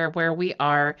page here where we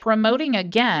are promoting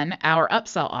again our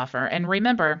upsell offer. And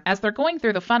remember, as they're going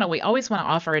through the funnel, we always want to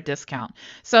offer a discount.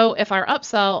 So if our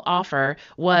upsell offer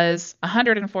was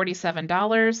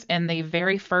 $147 in the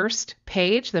very first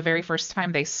page, the very first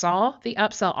time they saw the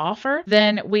upsell offer,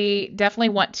 then we definitely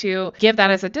want to give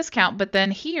that as a discount. But then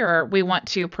here we want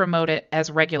to promote it as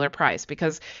regular price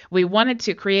because we wanted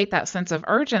to create that sense of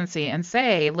urgency and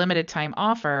say limited time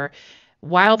offer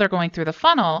while they're going through the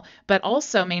funnel, but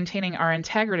also maintaining our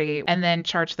integrity and then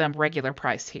charge them regular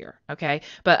price here, okay?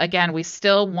 But again, we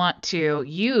still want to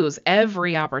use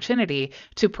every opportunity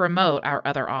to promote our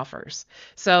other offers.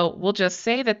 So we'll just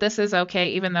say that this is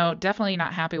okay, even though definitely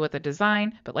not happy with the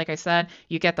design, but like I said,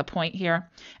 you get the point here.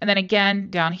 And then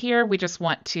again, down here, we just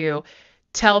want to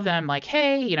tell them like,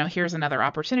 hey, here's another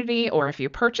opportunity, or if you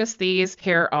purchase these,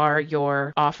 here are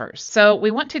your offers. So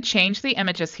we want to change the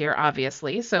images here,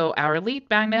 obviously. So our lead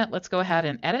magnet, let's go ahead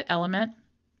and edit element,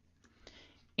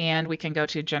 and we can go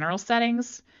to general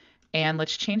settings, and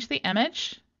let's change the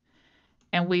image,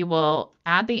 and we will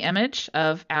add the image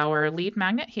of our lead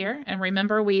magnet here. And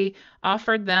remember, we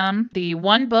offered them the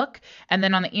one book, and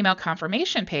then on the email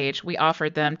confirmation page, we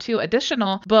offered them 2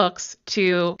 additional books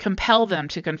to compel them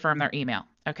to confirm their email.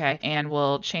 Okay, and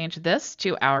we'll change this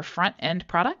to our front end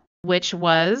product, which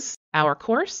was our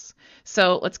course.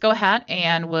 So let's go ahead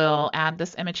and we'll add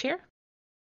this image here.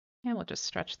 And we'll just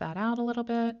stretch that out a little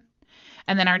bit.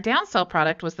 And then our downsell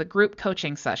product was the group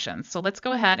coaching session. So let's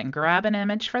go ahead and grab an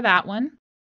image for that one.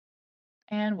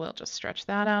 And we'll just stretch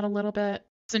that out a little bit.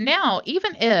 So now,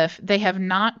 even if they have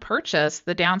not purchased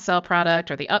the downsell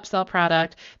product or the upsell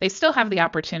product, they still have the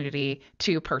opportunity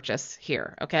to purchase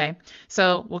here, okay?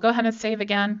 So we'll go ahead and save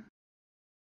again.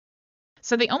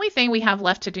 So the only thing we have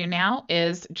left to do now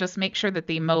is just make sure that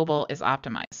the mobile is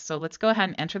optimized. So let's go ahead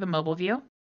and enter the mobile view.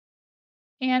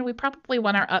 And we probably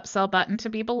want our upsell button to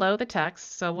be below the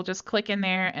text. So we'll just click in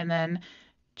there and then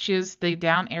choose the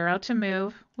down arrow to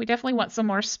move. We definitely want some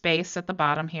more space at the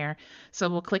bottom here. So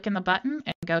we'll click in the button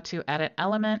and go to edit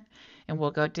element, and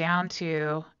we'll go down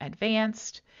to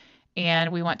advanced,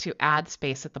 and we want to add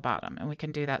space at the bottom. And we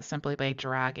can do that simply by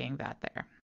dragging that there.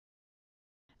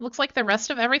 Looks like the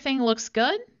rest of everything looks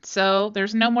good. So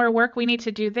there's no more work we need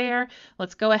to do there.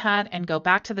 Let's go ahead and go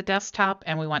back to the desktop,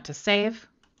 and we want to save.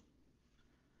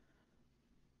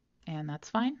 And that's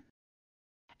fine.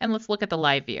 And let's look at the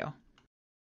live view.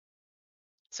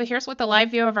 So here's what the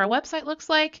live view of our website looks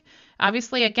like.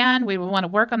 Obviously, again, we want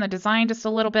to work on the design just a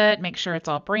little bit, make sure it's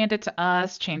all branded to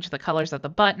us, change the colors of the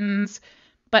buttons.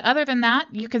 But other than that,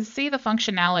 you can see the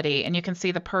functionality and you can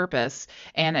see the purpose.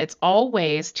 And it's all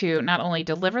ways to not only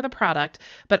deliver the product,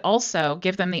 but also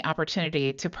give them the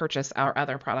opportunity to purchase our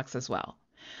other products as well.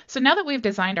 So now that we've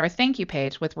designed our thank you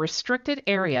page with restricted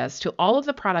areas to all of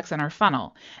the products in our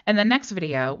funnel, in the next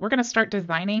video, we're going to start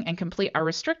designing and complete our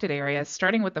restricted areas,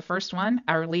 starting with the first one,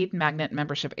 our lead magnet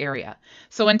membership area.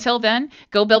 So until then,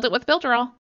 go build it with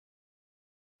Builderall.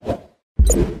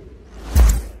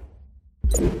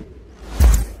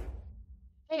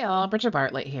 Hey y'all, Bridget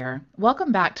Bartlett here.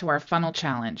 Welcome back to our funnel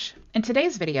challenge. In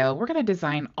today's video, we're going to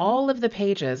design all of the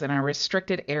pages in our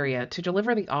restricted area to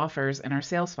deliver the offers in our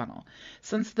sales funnel.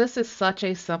 Since this is such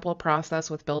a simple process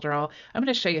with Builderall, I'm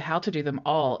going to show you how to do them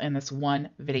all in this one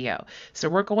video. So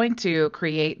we're going to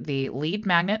create the lead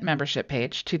magnet membership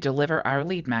page to deliver our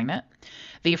lead magnet.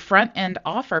 the front end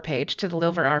offer page to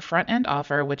deliver our front end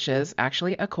offer, which is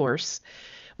actually a course.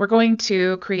 We're going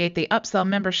to create the Upsell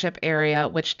membership area,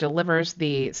 which delivers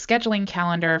the scheduling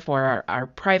calendar for our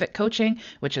private coaching,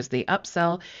 which is the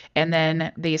Upsell, and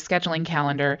then the scheduling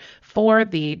calendar for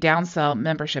the Downsell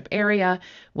membership area,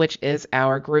 which is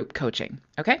our group coaching.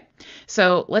 Okay,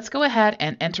 so let's go ahead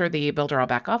and enter the Builderall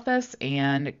back office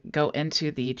and go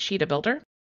into the Cheetah Builder.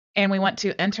 And we want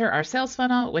to enter our sales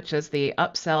funnel, which is the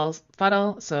Upsell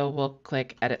funnel. So we'll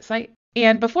click Edit Site.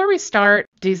 And before we start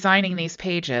designing these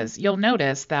pages, you'll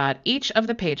notice that each of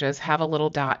the pages have a little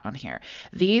dot on here.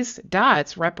 These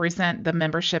dots represent the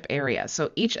membership area.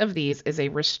 So each of these is a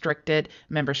restricted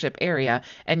membership area.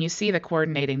 And you see the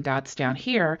coordinating dots down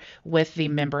here with the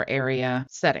member area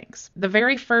settings. The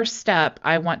very first step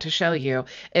I want to show you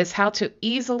is how to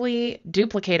easily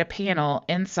duplicate a panel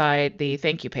inside the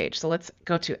thank you page. So let's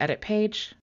go to Edit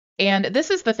Page. And this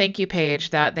is the thank you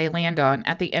page that they land on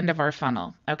at the end of our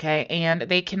funnel, okay? And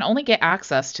they can only get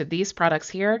access to these products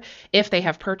here if they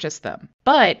have purchased them.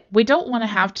 But we don't want to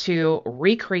have to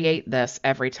recreate this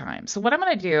every time. So what I'm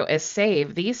going to do is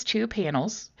save these two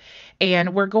panels,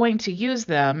 and we're going to use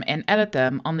them and edit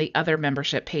them on the other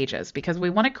membership pages because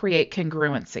we want to create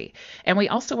congruency. And we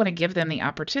also want to give them the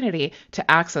opportunity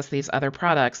to access these other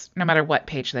products no matter what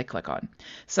page they click on.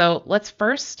 So let's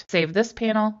first save this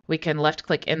panel. We can left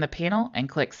click in the panel and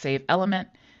click Save Element.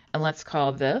 And let's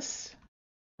call this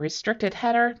Restricted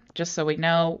Header, just so we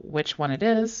know which one it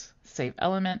is. Save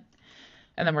Element.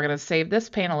 And then we're going to save this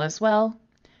panel as well.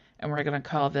 And we're going to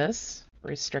call this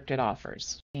Restricted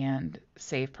Offers and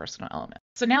save personal element.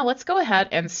 So now let's go ahead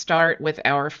and start with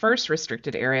our first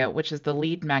restricted area, which is the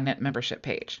lead magnet membership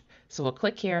page. So we'll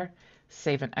click here,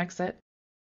 save and exit.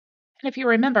 And if you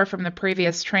remember from the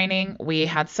previous training, we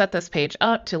had set this page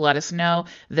up to let us know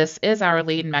this is our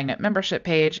lead magnet membership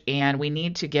page and we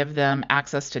need to give them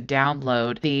access to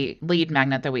download the lead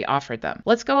magnet that we offered them.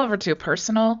 Let's go over to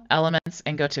Personal Elements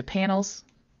and go to Panels.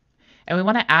 And we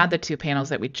want to add the two panels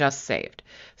that we just saved.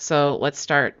 So let's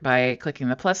start by clicking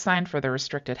the plus sign for the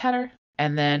restricted header,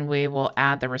 and then we will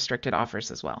add the restricted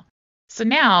offers as well. So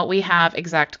now we have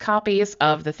exact copies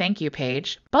of the thank you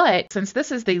page, but since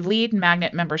this is the lead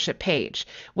magnet membership page,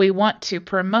 we want to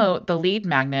promote the lead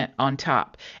magnet on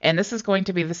top. And this is going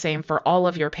to be the same for all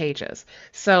of your pages.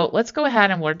 So let's go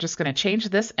ahead and we're just going to change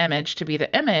this image to be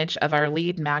the image of our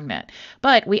lead magnet.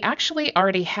 But we actually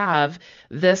already have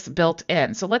this built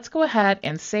in. So let's go ahead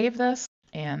and save this,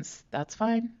 and that's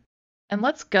fine. And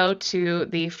let's go to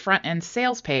the front end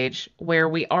sales page where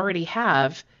we already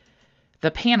have the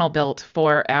panel built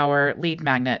for our lead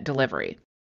magnet delivery.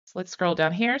 So let's scroll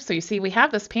down here. So you see we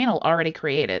have this panel already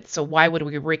created. So why would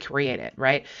we recreate it,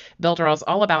 right? Builderall is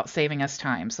all about saving us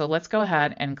time. So let's go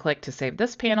ahead and click to save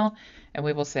this panel, and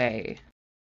we will say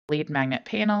lead magnet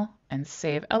panel and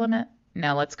save element.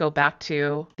 Now let's go back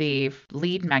to the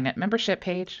lead magnet membership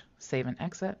page, save and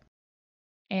exit.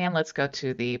 And let's go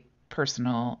to the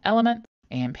personal element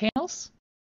and panels.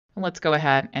 And let's go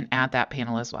ahead and add that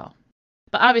panel as well.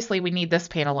 But obviously we need this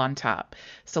panel on top.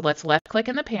 So let's left click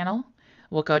in the panel.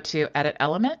 We'll go to Edit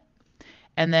Element.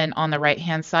 And then on the right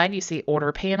hand side, you see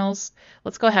Order Panels.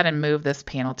 Let's go ahead and move this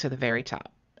panel to the very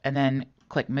top. And then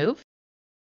click Move.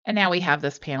 And now we have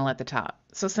this panel at the top.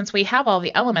 So since we have all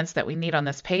the elements that we need on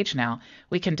this page now,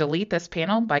 we can delete this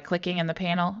panel by clicking in the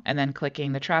panel and then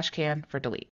clicking the trash can for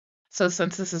delete. So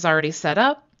since this is already set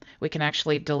up, we can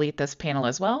actually delete this panel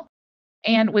as well.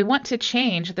 And we want to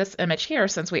change this image here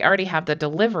since we already have the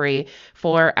delivery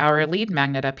for our lead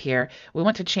magnet up here. We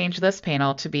want to change this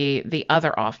panel to be the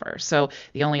other offer. So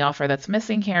the only offer that's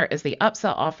missing here is the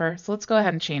upsell offer. So let's go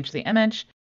ahead and change the image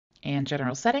and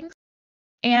general settings.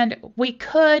 And we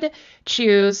could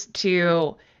choose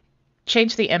to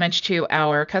change the image to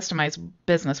our customized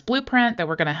business blueprint that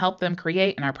we're going to help them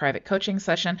create in our private coaching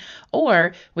session,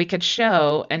 or we could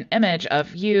show an image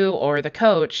of you or the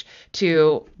coach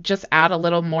to just add a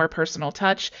little more personal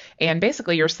touch, and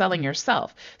basically you're selling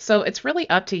yourself. So it's really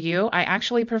up to you. I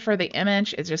actually prefer the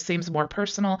image. It just seems more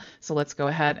personal. So let's go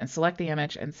ahead and select the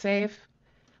image and save.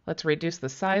 Let's reduce the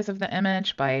size of the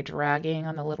image by dragging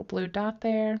on the little blue dot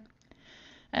there.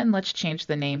 And let's change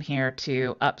the name here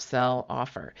to Upsell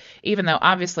Offer. Even though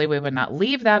obviously we would not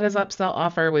leave that as Upsell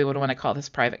Offer, we would want to call this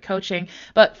private coaching.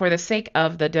 But for the sake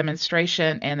of the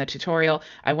demonstration and the tutorial,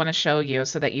 I want to show you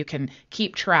so that you can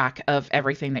keep track of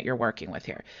everything that you're working with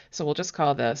here. So we'll just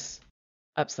call this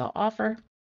Upsell Offer.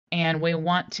 And we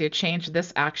want to change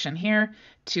this action here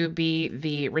to be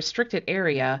the restricted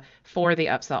area for the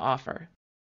Upsell Offer.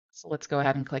 So let's go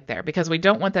ahead and click there because we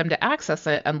don't want them to access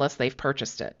it unless they've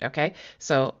purchased it, okay?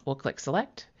 So we'll click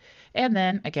select, and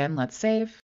then again, let's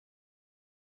save.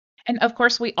 And of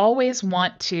course, we always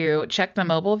want to check the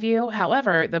mobile view.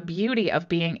 However, the beauty of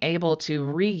being able to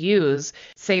reuse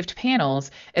saved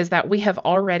panels is that we have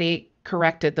already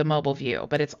corrected the mobile view,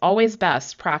 but it's always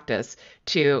best practice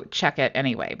to check it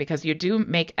anyway, because you do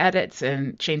make edits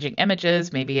and changing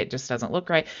images. Maybe it just doesn't look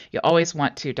right. You always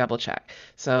want to double check.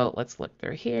 So let's look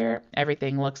through here.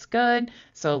 Everything looks good.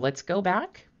 So let's go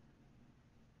back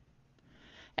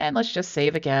and let's just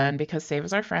save again because save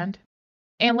is our friend.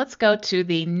 And let's go to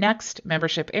the next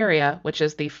membership area, which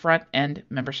is the front end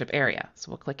membership area.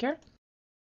 So we'll click here.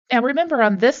 Now remember,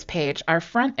 on this page, our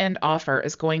front end offer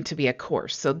is going to be a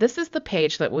course. So this is the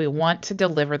page that we want to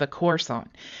deliver the course on.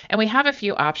 And we have a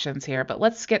few options here, but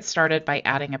let's get started by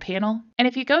adding a panel. And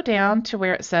if you go down to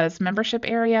where it says membership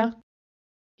area,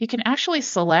 you can actually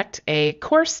select a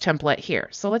course template here.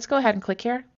 So let's go ahead and click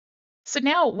here. So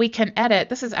now we can edit.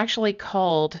 This is actually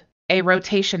called a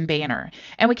rotation banner,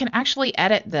 and we can actually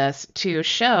edit this to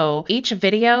show each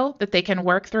video that they can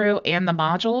work through and the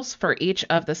modules for each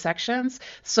of the sections.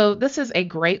 So this is a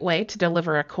great way to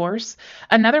deliver a course.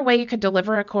 Another way you could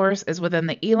deliver a course is within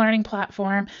the e-learning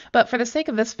platform, but for the sake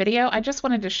of this video, I just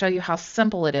wanted to show you how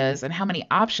simple it is and how many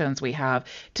options we have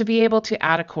to be able to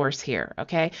add a course here,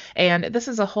 okay? And this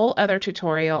is a whole other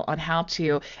tutorial on how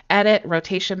to edit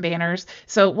rotation banners,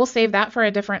 so we'll save that for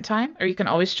a different time, or you can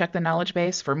always check the knowledge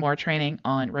base for more training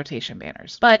on rotation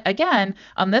banners. But again,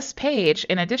 on this page,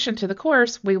 in addition to the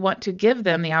course, we want to give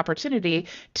them the opportunity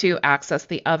to access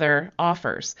the other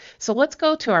offers. So let's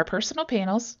go to our personal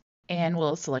panels and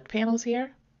we'll select panels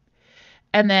here.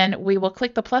 And then we will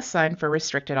click the plus sign for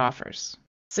restricted offers.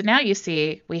 So now you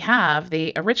see we have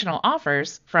the original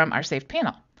offers from our saved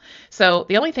panel. So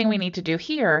the only thing we need to do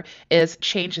here is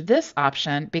change this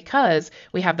option because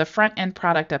we have the front end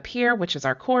product up here, which is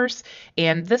our course,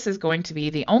 and this is going to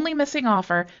be the only missing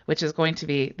offer, which is going to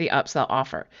be the upsell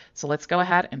offer. So let's go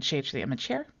ahead and change the image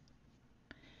here.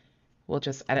 We'll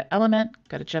just edit element,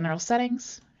 go to general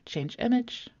settings, change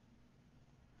image.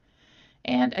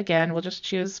 And again, we'll just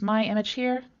choose my image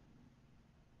here.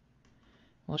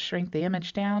 We'll shrink the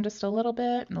image down just a little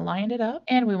bit and line it up.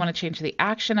 And we want to change the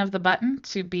action of the button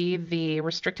to be the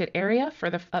restricted area for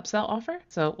the upsell offer.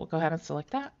 So we'll go ahead and select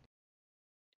that.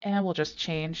 And we'll just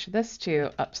change this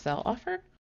to upsell offer.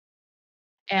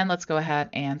 And let's go ahead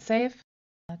and save.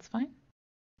 That's fine.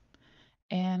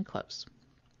 And close.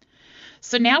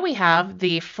 So now we have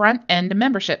the front end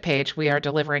membership page. We are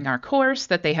delivering our course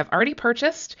that they have already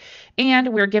purchased,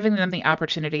 and we're giving them the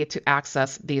opportunity to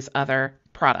access these other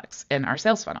products in our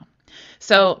sales funnel.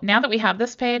 So now that we have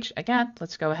this page, again,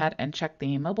 let's go ahead and check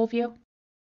the mobile view.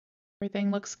 Everything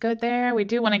looks good there. We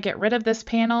do want to get rid of this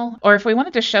panel, or if we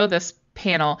wanted to show this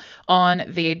panel on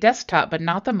the desktop but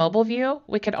not the mobile view,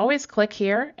 we could always click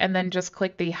here and then just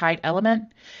click the hide element.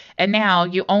 And now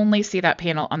you only see that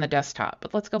panel on the desktop.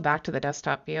 But let's go back to the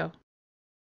desktop view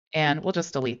and we'll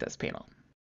just delete this panel.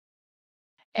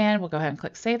 And we'll go ahead and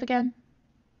click save again.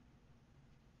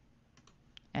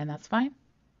 And that's fine.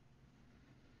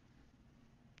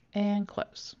 And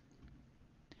close.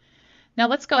 Now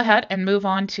let's go ahead and move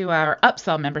on to our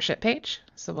upsell membership page.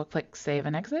 So we'll click save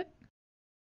and exit.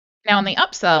 Now on the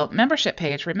upsell membership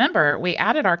page, remember we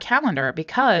added our calendar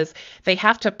because they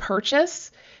have to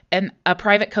purchase a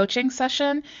private coaching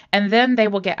session and then they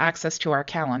will get access to our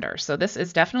calendar. So this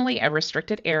is definitely a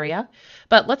restricted area,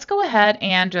 but let's go ahead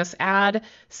and just add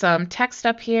some text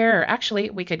up here. Or actually,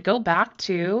 we could go back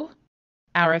to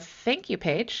our thank you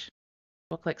page.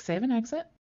 We'll click save and exit.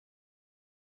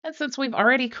 And since we've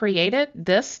already created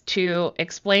this to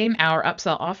explain our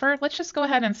upsell offer, let's just go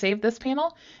ahead and save this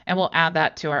panel and we'll add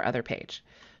that to our other page.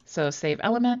 So save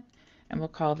element, and we'll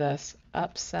call this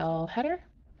upsell header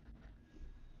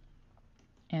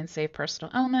and save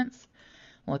personal elements.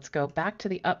 Let's go back to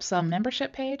the upsell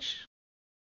membership page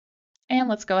and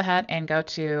let's go ahead and go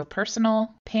to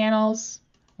personal panels.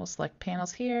 We'll select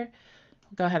panels here.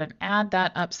 We'll go ahead and add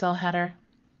that upsell header.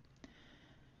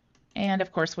 And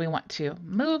of course, we want to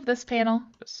move this panel.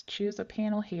 Just choose a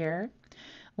panel here.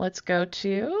 Let's go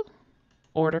to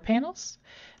order panels,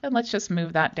 and let's just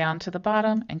move that down to the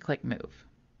bottom and click move.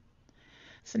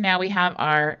 So now we have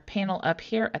our panel up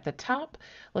here at the top.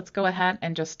 Let's go ahead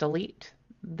and just delete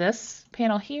this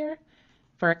panel here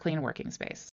for a clean working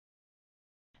space.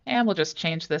 And we'll just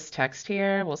change this text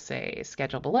here. We'll say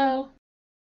schedule below.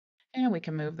 And we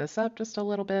can move this up just a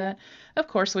little bit. Of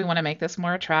course, we want to make this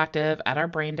more attractive, add our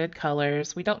branded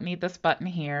colors. We don't need this button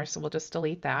here, so we'll just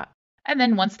delete that. And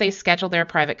then once they schedule their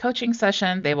private coaching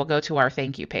session, they will go to our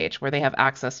thank you page where they have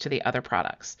access to the other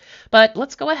products. But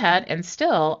let's go ahead and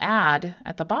still add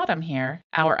at the bottom here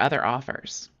our other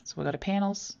offers. So we'll go to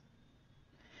panels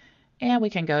And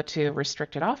we can go to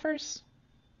restricted offers.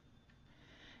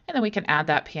 And then we can add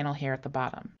that panel here at the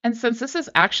bottom. And since this is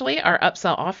actually our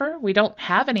upsell offer, we don't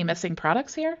have any missing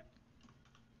products here.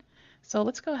 So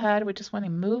let's go ahead. We just want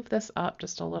to move this up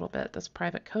just a little bit, this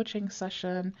private coaching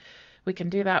session. We can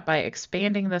do that by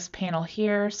expanding this panel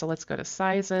here. So let's go to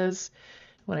sizes.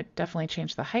 We want to definitely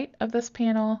change the height of this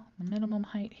panel, the minimum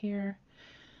height here.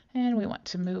 And we want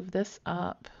to move this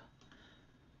up.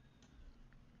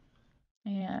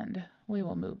 And we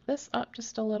will move this up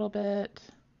just a little bit.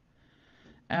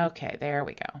 Okay, there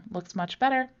we go. Looks much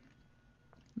better.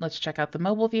 Let's check out the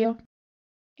mobile view.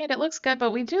 And it looks good,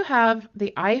 but we do have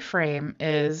the iframe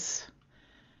is,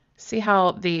 see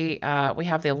how the we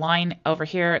have the line over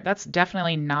here? That's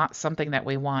definitely not something that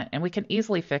we want. And we can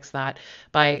easily fix that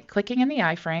by clicking in the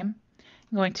iframe.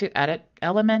 I'm going to edit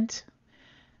element.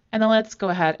 And then let's go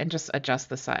ahead and just adjust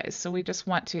the size. So we just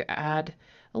want to add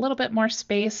a little bit more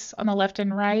space on the left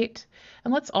and right.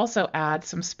 And let's also add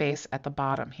some space at the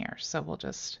bottom here. So we'll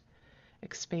just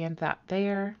expand that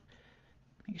there.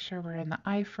 Make sure we're in the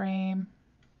iframe.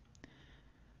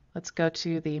 Let's go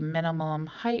to the minimum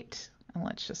height and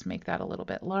let's just make that a little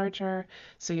bit larger.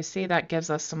 So you see that gives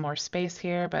us some more space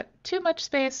here, but too much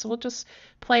space. So we'll just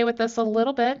play with this a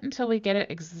little bit until we get it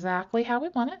exactly how we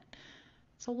want it.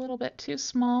 It's a little bit too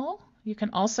small. You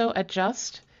can also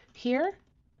adjust here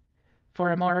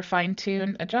for a more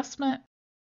fine-tuned adjustment.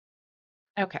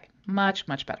 Okay, much,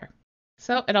 much better.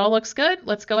 So it all looks good.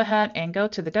 Let's go ahead and go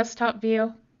to the desktop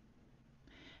view.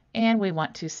 And we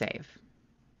want to save.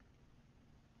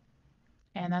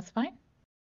 And that's fine.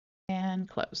 And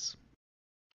close.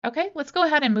 Okay, let's go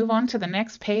ahead and move on to the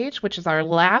next page, which is our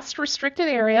last restricted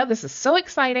area. This is so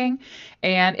exciting,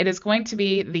 and it is going to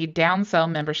be the Downsell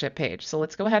membership page. So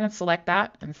let's go ahead and select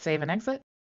that and save and exit.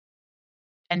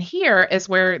 And here is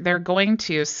where they're going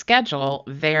to schedule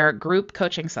their group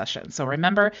coaching session. So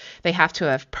remember, they have to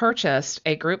have purchased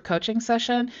a group coaching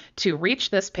session to reach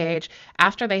this page.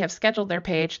 After they have scheduled their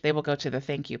page, they will go to the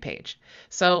thank you page.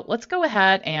 So let's go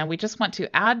ahead and we just want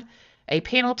to add a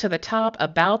panel to the top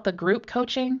about the group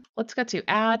coaching. Let's go to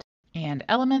add and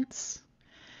elements.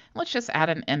 Let's just add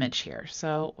an image here.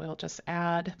 So we'll just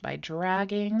add by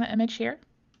dragging the image here.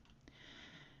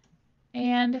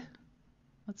 And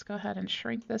let's go ahead and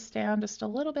shrink this down just a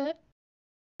little bit.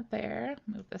 There,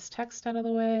 move this text out of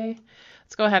the way.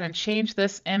 Let's go ahead and change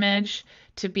this image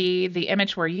to be the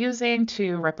image we're using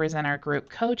to represent our group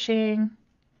coaching.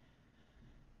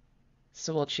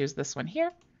 So we'll choose this one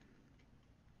here.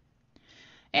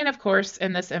 And of course,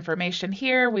 in this information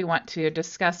here, we want to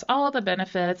discuss all the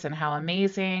benefits and how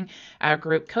amazing our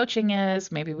group coaching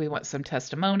is. Maybe we want some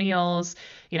testimonials,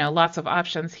 lots of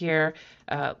options here.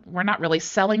 We're not really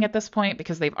selling at this point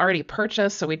because they've already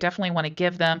purchased, so we definitely want to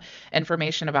give them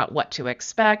information about what to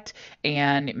expect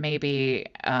and maybe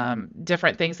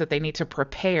different things that they need to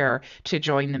prepare to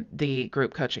join the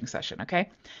group coaching session, okay?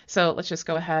 So let's just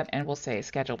go ahead and we'll say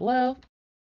schedule below.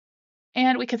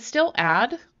 And we could still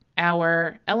add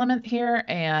our element here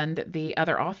and the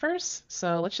other offers.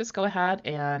 So let's just go ahead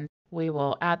and we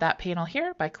will add that panel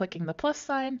here by clicking the plus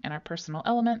sign in our personal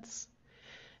elements.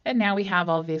 And now we have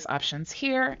all of these options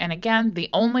here. And again, the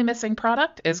only missing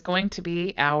product is going to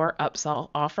be our upsell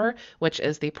offer, which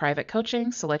is the private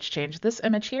coaching. So let's change this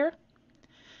image here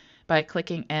by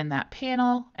clicking in that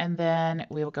panel. And then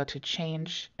we will go to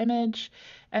change image.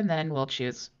 And then we'll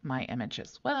choose my image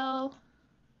as well.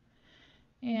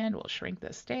 And we'll shrink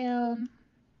this down.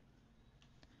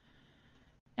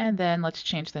 And then let's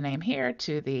change the name here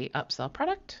to the upsell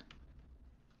product.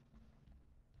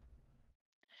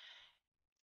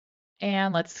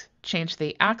 And let's change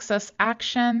the access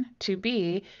action to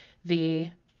be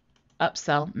the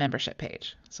upsell membership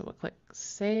page. So we'll click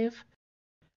save,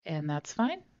 and that's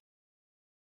fine.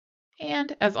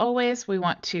 And as always, we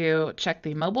want to check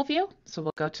the mobile view. So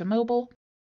we'll go to mobile.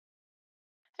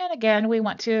 And again, we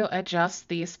want to adjust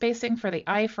the spacing for the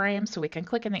iframe, so we can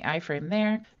click in the iframe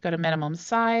there, go to minimum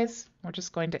size. We're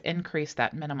just going to increase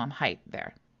that minimum height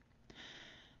there.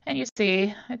 And you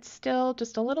see, it's still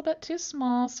just a little bit too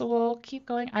small, so we'll keep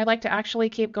going. I like to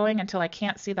actually keep going until I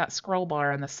can't see that scroll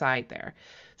bar on the side there.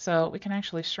 So we can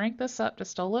actually shrink this up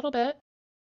just a little bit.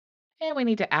 And we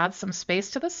need to add some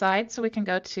space to the side, so we can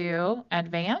go to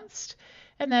advanced.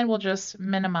 And then we'll just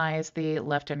minimize the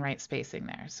left and right spacing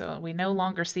there. So we no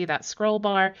longer see that scroll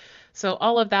bar. So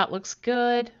all of that looks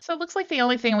good. So it looks like the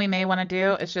only thing we may want to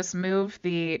do is just move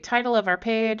the title of our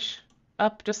page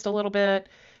up just a little bit.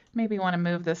 Maybe want to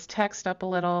move this text up a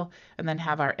little and then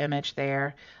have our image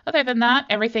there. Other than that,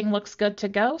 everything looks good to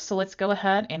go. So let's go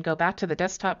ahead and go back to the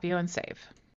desktop view and save.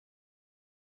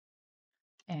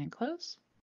 And close.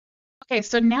 Okay,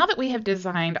 so now that we have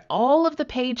designed all of the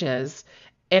pages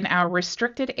in our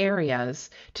restricted areas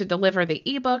to deliver the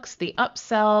ebooks, the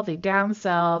upsell, the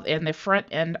downsell, and the front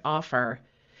end offer,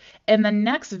 in the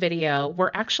next video,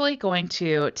 we're actually going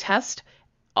to test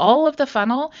all of the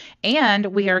funnel, and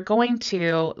we are going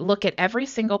to look at every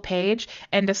single page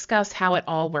and discuss how it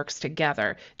all works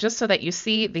together, just so that you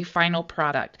see the final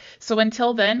product. So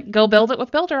until then, go build it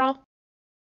with Builderall.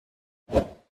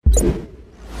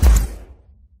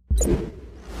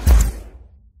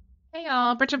 Hey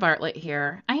y'all, Bridget Bartlett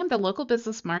here. I am the local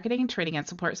business marketing, training, and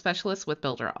support specialist with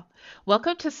Builderall.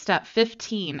 Welcome to step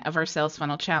 15 of our sales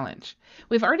funnel challenge.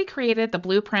 We've already created the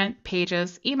blueprint,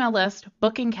 pages, email list,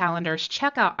 booking calendars,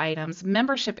 checkout items,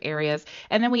 membership areas,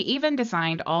 and then we even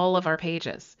designed all of our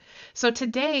pages. So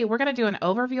today we're going to do an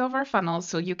overview of our funnels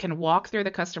so you can walk through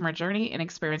the customer journey and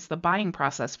experience the buying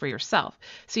process for yourself,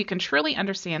 so you can truly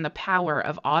understand the power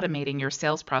of automating your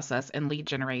sales process and lead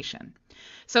generation.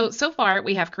 So far,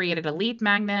 we have created a lead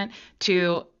magnet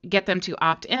to get them to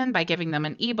opt in by giving them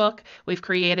an ebook. We've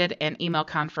created an email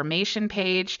confirmation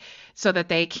page so that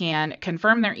they can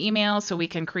confirm their email, so we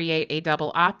can create a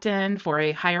double opt-in for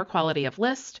a higher quality of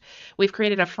list. We've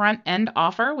created a front end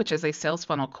offer, which is a sales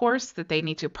funnel course that they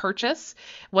need to purchase.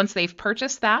 Once they've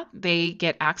purchased that, they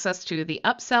get access to the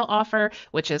upsell offer,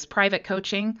 which is private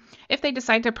coaching. If they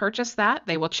decide to purchase that,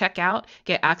 they will check out,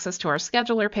 get access to our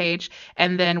scheduler page,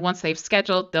 and then once they've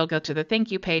scheduled, they'll go to the thank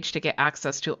you page to get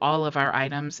access to all of our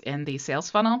items in the sales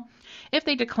funnel. If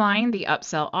they decline the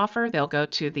upsell offer, they'll go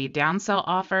to the downsell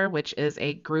offer, which is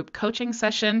a group coaching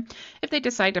session. If they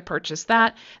decide to purchase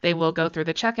that, they will go through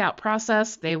the checkout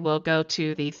process. They will go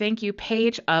to the thank you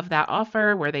page of that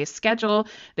offer where they schedule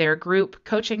their group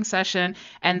coaching session,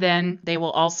 and then they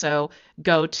will also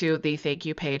go to the thank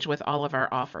you page with all of our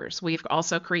offers. We've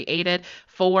also created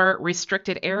 4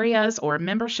 restricted areas or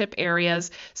membership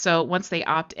areas. So once they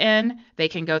opt in, they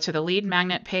can go to the lead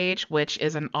magnet page, which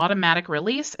is an automatic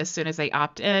release as soon as they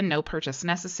opt in, no purchase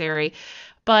necessary.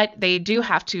 But they do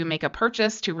have to make a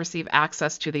purchase to receive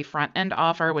access to the front end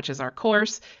offer, which is our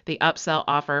course, the upsell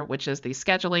offer, which is the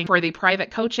scheduling for the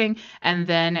private coaching, and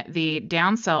then the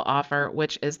downsell offer,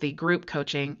 which is the group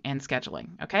coaching and scheduling.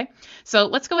 Okay, so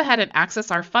let's go ahead and access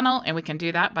our funnel, and we can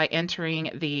do that by entering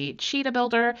the Cheetah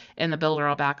Builder in the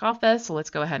Builderall back office. So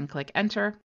let's go ahead and click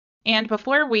enter. And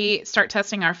before we start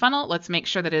testing our funnel, let's make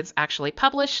sure that it's actually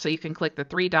published. So you can click the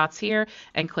 3 dots here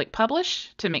and click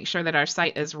publish to make sure that our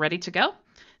site is ready to go.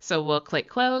 So we'll click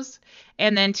close,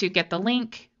 and then to get the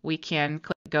link, we can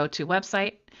click go to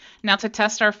website. Now to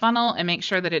test our funnel and make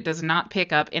sure that it does not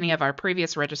pick up any of our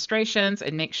previous registrations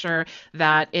and make sure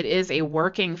that it is a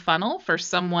working funnel for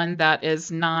someone that is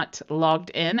not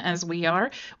logged in as we are,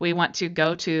 we want to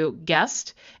go to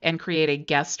guest and create a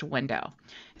guest window.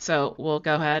 So we'll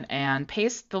go ahead and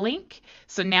paste the link.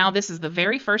 So now this is the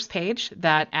very first page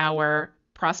that our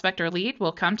prospect or lead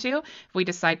will come to. If we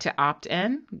decide to opt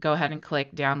in, go ahead and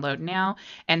click download now.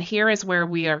 And here is where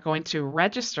we are going to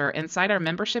register inside our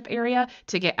membership area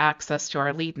to get access to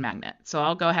our lead magnet. So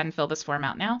I'll go ahead and fill this form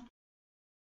out now.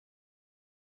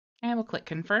 And we'll click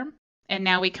confirm. And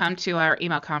now we come to our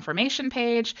email confirmation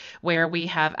page where we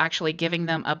have actually giving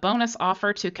them a bonus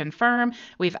offer to confirm.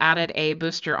 We've added a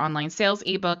Boost Your Online Sales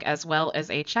ebook as well as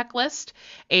a checklist.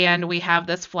 And we have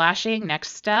this flashing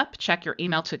next step, check your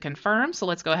email to confirm. So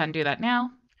let's go ahead and do that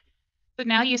now. So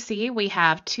now you see we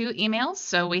have 2 emails.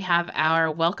 So we have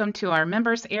our welcome to our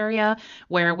members area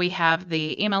where we have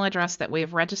the email address that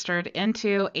we've registered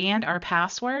into and our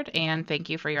password, and thank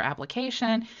you for your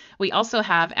application. We also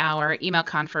have our email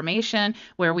confirmation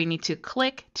where we need to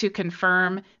click to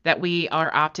confirm that we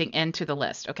are opting into the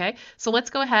list. Okay, so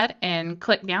let's go ahead and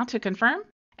click now to confirm.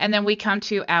 And then we come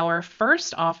to our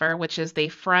first offer, which is the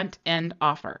front end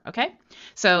offer. Okay,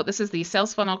 so this is the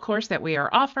sales funnel course that we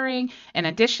are offering. In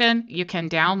addition, you can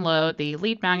download the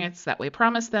lead magnets that we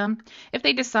promised them. If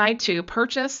they decide to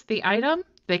purchase the item,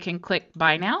 they can click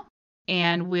buy now,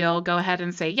 and we'll go ahead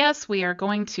and say, yes, we are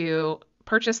going to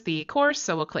purchase the course.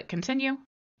 So we'll click continue,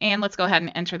 and let's go ahead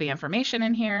and enter the information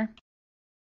in here.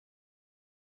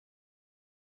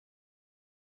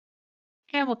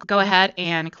 And we'll go ahead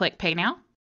and click pay now.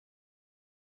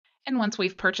 And once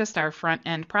we've purchased our front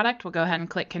end product, we'll go ahead and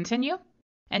click continue.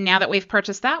 And now that we've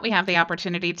purchased that, we have the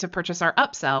opportunity to purchase our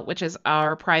upsell, which is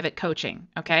our private coaching.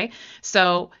 Okay,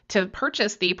 so to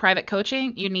purchase the private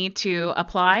coaching, you need to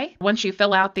apply. Once you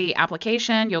fill out the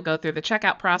application, you'll go through the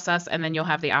checkout process, and then you'll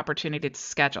have the opportunity to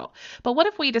schedule. But what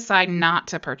if we decide not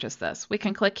to purchase this? We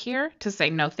can click here to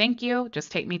say no thank you,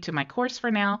 just take me to my course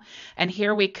for now. And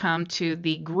here we come to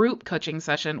the group coaching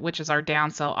session, which is our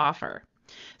downsell offer.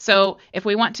 So if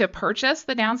we want to purchase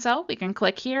the downsell, we can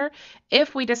click here.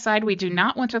 If we decide we do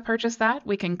not want to purchase that,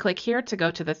 we can click here to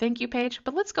go to the thank you page.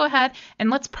 But let's go ahead and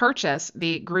let's purchase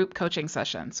the group coaching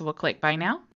session. So we'll click buy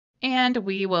now, and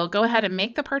we will go ahead and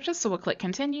make the purchase. So we'll click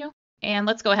continue, and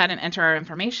let's go ahead and enter our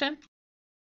information.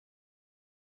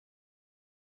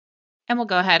 And we'll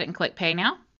go ahead and click pay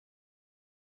now,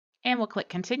 and we'll click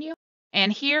continue. And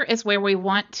here is where we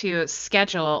want to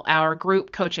schedule our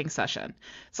group coaching session.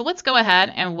 So let's go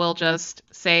ahead and we'll just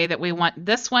say that we want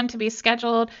this one to be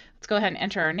scheduled. Let's go ahead and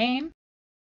enter our name.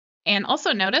 And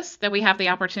also notice that we have the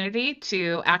opportunity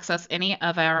to access any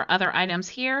of our other items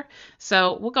here.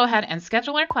 So we'll go ahead and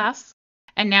schedule our class.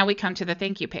 And now we come to the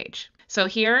thank you page. So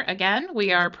here again,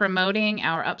 we are promoting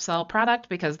our Upsell product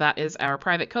because that is our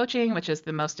private coaching, which is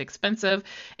the most expensive.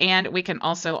 And we can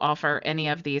also offer any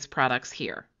of these products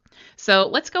here. So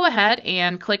let's go ahead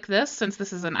and click this since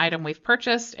this is an item we've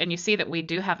purchased, and you see that we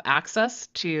do have access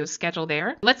to schedule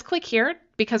there. Let's click here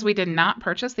because we did not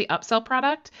purchase the Upsell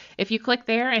product. If you click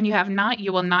there and you have not,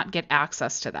 you will not get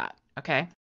access to that, okay?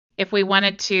 If we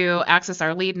wanted to access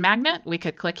our lead magnet, we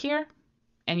could click here,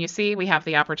 and you see we have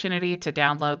the opportunity to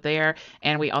download there,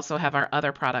 and we also have our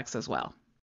other products as well.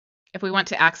 If we want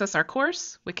to access our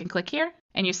course, we can click here.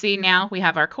 And you see now we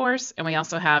have our course, and we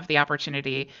also have the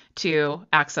opportunity to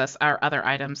access our other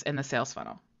items in the sales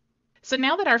funnel. So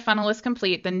now that our funnel is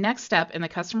complete, the next step in the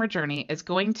customer journey is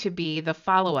going to be the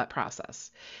follow-up process.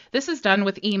 This is done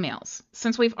with emails.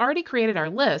 Since we've already created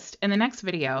our list, in the next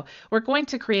video, we're going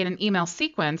to create an email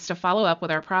sequence to follow up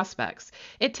with our prospects.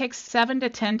 It takes 7 to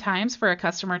 10 times for a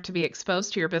customer to be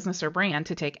exposed to your business or brand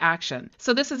to take action.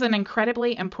 So this is an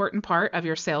incredibly important part of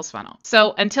your sales funnel.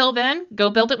 So until then,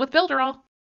 go build it with Builderall.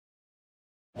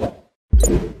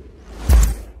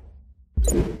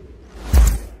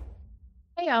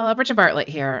 Hey y'all, Bridget Bartlett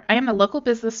here. I am the local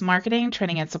business marketing,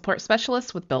 training, and support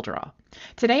specialist with Builderall.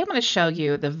 Today I'm going to show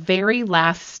you the very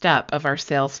last step of our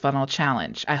sales funnel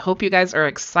challenge. I hope you guys are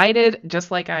excited just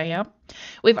like I am.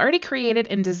 We've already created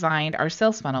and designed our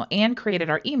sales funnel and created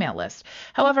our email list.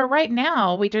 However, right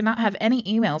now we do not have any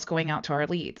emails going out to our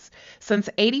leads. Since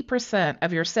 80%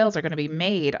 of your sales are going to be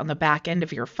made on the back end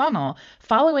of your funnel,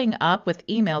 following up with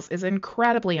emails is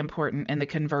incredibly important in the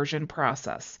conversion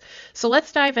process. So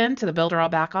let's dive into the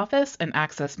Builderall back office and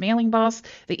access Mailing Boss,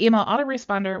 the email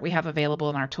autoresponder we have available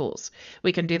in our tools.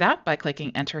 We can do that by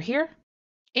clicking enter here.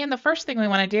 And the first thing we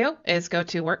want to do is go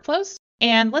to workflows.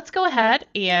 And let's go ahead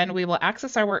and we will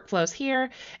access our workflows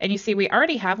here. And you see we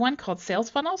already have one called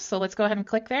Sales Funnels. So let's go ahead and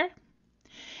click there.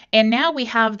 And now we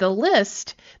have the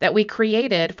list that we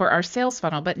created for our sales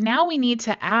funnel, but now we need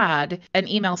to add an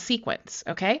email sequence,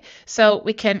 okay? So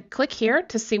we can click here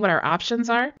to see what our options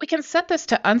are. We can set this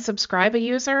to unsubscribe a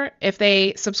user. If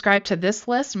they subscribe to this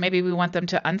list, maybe we want them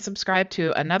to unsubscribe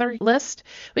to another list.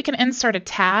 We can insert a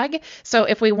tag. So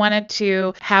if we wanted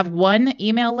to have one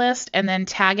email list and then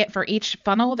tag it for each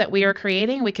funnel that we are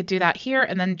creating, we could do that here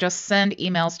and then just send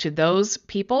emails to those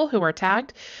people who are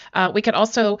tagged. We could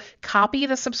also copy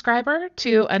the subscriber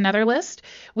to another list.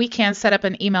 We can set up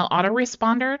an email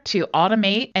autoresponder to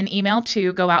automate an email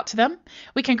to go out to them.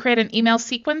 We can create an email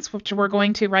sequence, which we're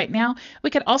going to right now. We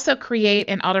could also create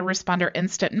an autoresponder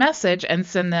instant message and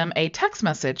send them a text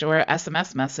message or an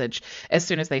SMS message as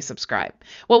soon as they subscribe.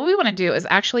 What we want to do is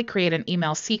actually create an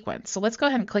email sequence. So let's go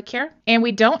ahead and click here. And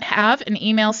we don't have an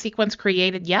email sequence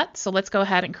created yet. So let's go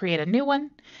ahead and create a new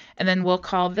one. And then we'll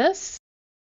call this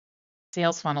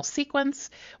Sales Funnel Sequence.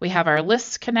 We have our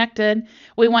lists connected.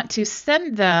 We want to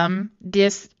send them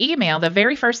this email, the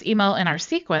very first email in our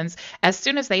sequence, as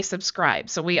soon as they subscribe.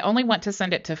 So we only want to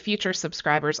send it to future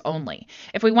subscribers only.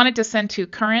 If we wanted to send to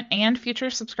current and future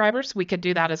subscribers, we could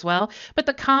do that as well. But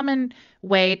the common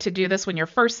way to do this when you're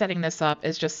first setting this up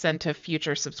is just send to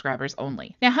future subscribers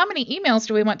only. Now, how many emails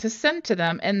do we want to send to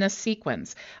them in this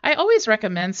sequence? I always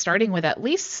recommend starting with at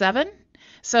least 7.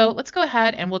 So let's go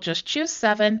ahead and we'll just choose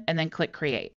 7 and then click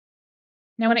create.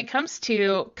 Now, when it comes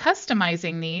to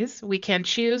customizing these, we can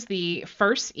choose the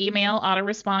first email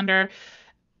autoresponder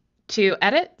to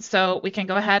edit. So we can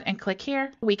go ahead and click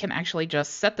here. We can actually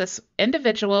just set this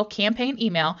individual campaign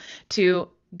email to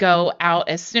go out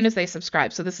as soon as they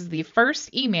subscribe. So this is the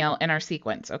first email in our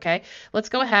sequence, okay? Let's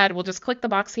go ahead. We'll just click the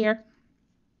box here.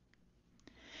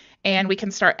 And we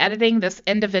can start editing this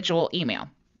individual email.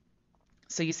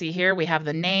 So you see here we have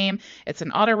the name, it's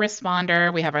an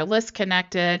autoresponder, we have our list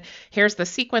connected, here's the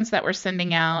sequence that we're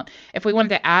sending out. If we wanted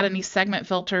to add any segment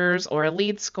filters or a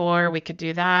lead score, we could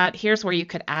do that. Here's where you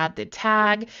could add the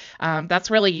tag. That's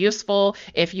really useful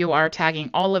if you are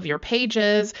tagging all of your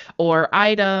pages or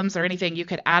items or anything. You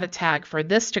could add a tag for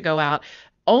this to go out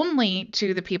only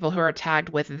to the people who are tagged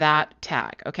with that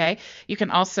tag, okay? You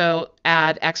can also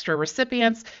add extra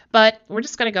recipients, but we're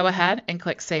just going to go ahead and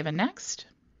click Save and Next.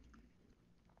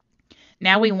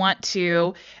 Now we want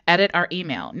to edit our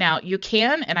email. Now you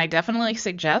can, and I definitely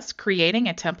suggest creating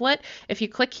a template. If you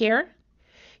click here,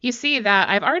 you see that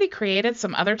I've already created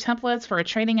some other templates for a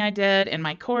training I did in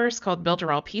my course called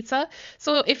Builderall Pizza.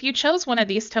 So if you chose one of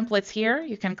these templates here,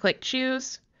 you can click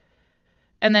Choose,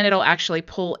 and then it'll actually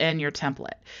pull in your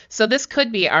template. So this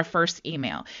could be our first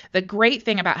email. The great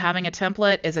thing about having a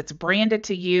template is it's branded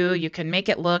to you. You can make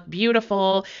it look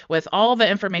beautiful with all the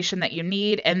information that you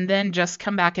need, and then just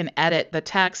come back and edit the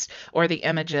text or the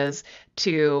images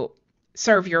to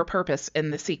serve your purpose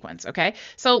in the sequence, okay?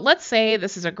 So let's say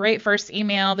this is a great first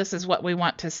email. This is what we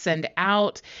want to send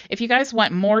out. If you guys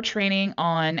want more training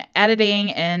on editing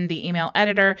in the email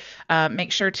editor,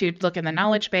 make sure to look in the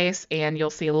knowledge base, and you'll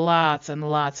see lots and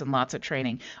lots and lots of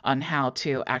training on how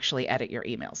to actually edit your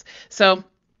emails. So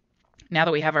now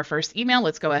that we have our first email,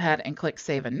 let's go ahead and click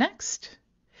Save and Next.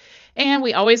 And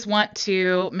we always want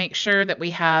to make sure that we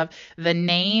have the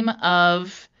name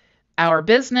of our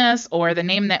business or the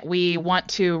name that we want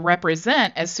to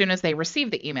represent as soon as they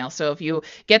receive the email. So if you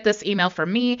get this email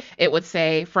from me, it would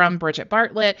say from Bridget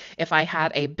Bartlett. If I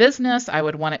had a business, I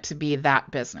would want it to be that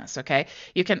business, okay?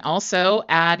 You can also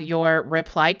add your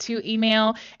reply to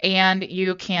email, and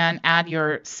you can add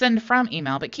your send from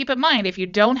email. But keep in mind, if you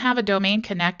don't have a domain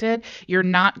connected, you're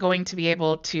not going to be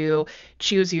able to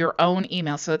choose your own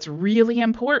email. So it's really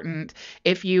important,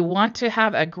 if you want to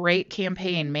have a great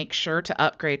campaign, make sure to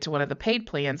upgrade to one of the paid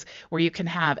plans where you can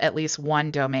have at least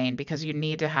one domain, because you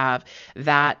need to have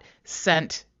that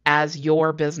sent as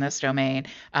your business domain.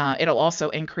 It'll also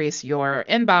increase your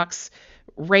inbox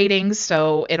ratings,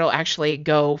 so it'll actually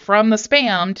go from the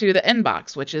spam to the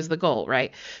inbox, which is the goal,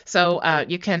 right? So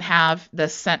you can have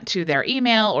this sent to their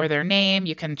email or their name.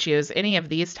 You can choose any of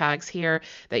these tags here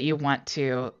that you want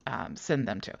to send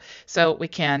them to. So we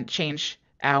can change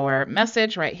our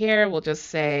message right here. We'll just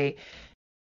say,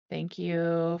 thank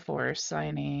you for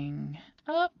signing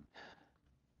up.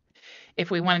 If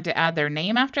we wanted to add their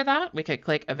name after that, we could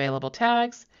click Available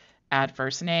Tags, add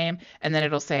first name, and then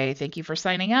it'll say, thank you for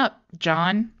signing up,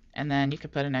 John, and then you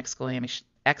could put an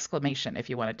exclamation if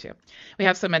you wanted to. We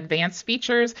have some advanced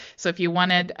features. So if you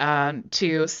wanted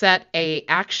to set an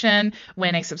action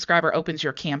when a subscriber opens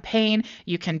your campaign,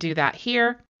 you can do that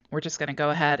here. We're just going to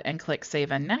go ahead and click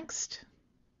Save and Next.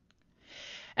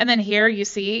 And then here you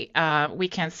see we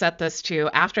can set this to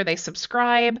after they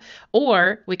subscribe,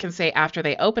 or we can say after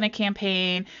they open a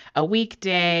campaign, a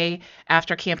weekday,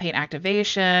 after campaign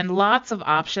activation, lots of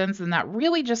options. And that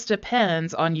really just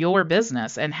depends on your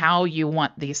business and how you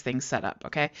want these things set up,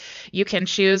 okay? You can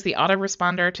choose the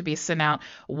autoresponder to be sent out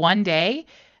one day,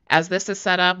 as this is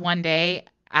set up one day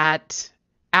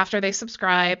after they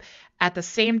subscribe, at the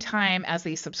same time as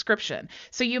the subscription.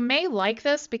 So you may like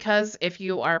this, because if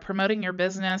you are promoting your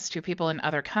business to people in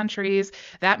other countries,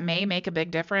 that may make a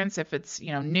big difference. If it's,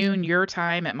 noon your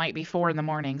time, it might be 4 in the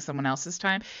morning someone else's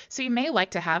time. So you may like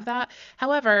to have that.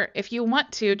 However, if you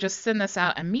want to just send this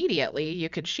out immediately, you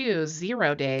could choose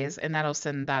 0 days, and that'll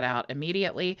send that out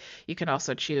immediately. You can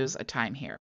also choose a time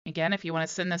here. Again, if you want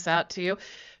to send this out to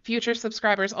future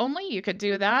subscribers only, you could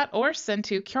do that, or send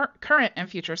to current and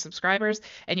future subscribers,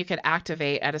 and you could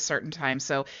activate at a certain time.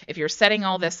 So if you're setting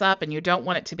all this up and you don't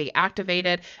want it to be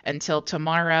activated until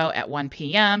tomorrow at 1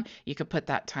 p.m., you could put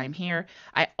that time here.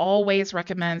 I always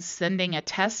recommend sending a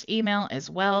test email as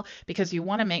well, because you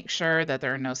want to make sure that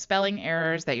there are no spelling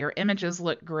errors, that your images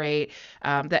look great,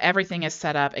 that everything is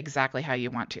set up exactly how you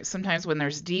want to. Sometimes when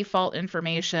there's default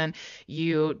information,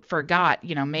 you forgot,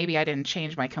 maybe I didn't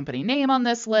change my company name on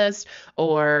this list,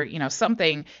 or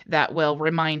something that will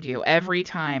remind you every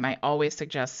time. I always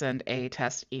suggest send a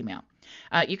test email.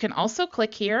 You can also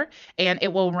click here, and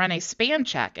it will run a spam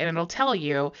check, and it'll tell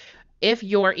you if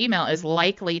your email is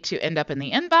likely to end up in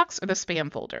the inbox or the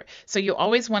spam folder. So you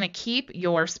always want to keep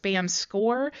your spam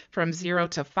score from 0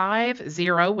 to 5.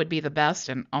 0 would be the best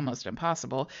and almost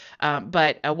impossible,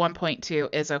 but a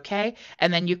 1.2 is okay.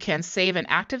 And then you can save and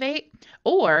activate,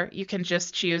 or you can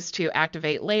just choose to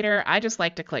activate later. I just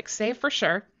like to click Save for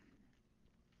sure,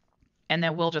 and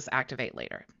then we'll just activate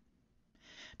later,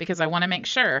 because I want to make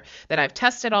sure that I've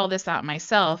tested all this out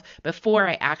myself before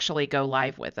I actually go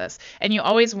live with this. And you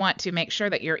always want to make sure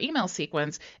that your email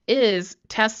sequence is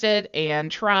tested and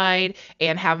tried,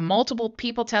 and have multiple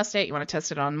people test it. You want to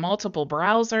test it on multiple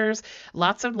browsers.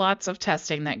 Lots of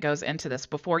testing that goes into this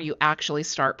before you actually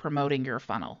start promoting your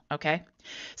funnel, okay?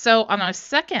 So on a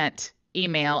second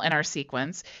email in our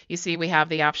sequence, you see we have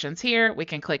the options here. We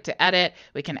can click to edit.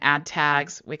 We can add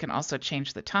tags. We can also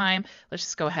change the time. Let's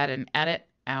just go ahead and edit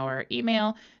our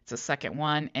email. It's the second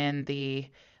one in the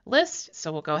list.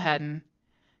 So we'll go ahead and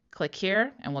click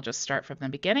here and we'll just start from the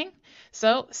beginning.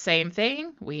 So same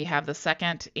thing, we have the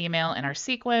second email in our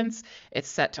sequence. It's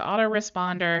set to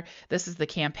autoresponder. This is the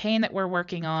campaign that we're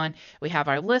working on. We have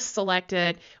our list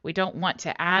selected. We don't want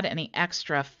to add any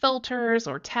extra filters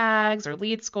or tags or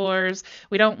lead scores.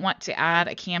 We don't want to add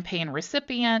a campaign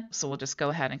recipient. So we'll just go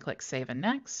ahead and click Save and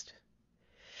Next.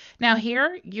 Now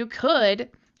here you could,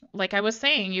 like I was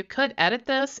saying, you could edit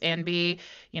this and be,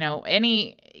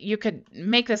 you could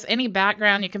make this any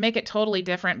background. You can make it totally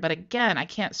different. But again, I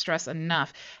can't stress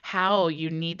enough how you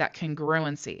need that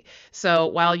congruency. So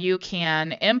while you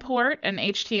can import an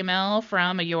HTML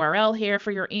from a URL here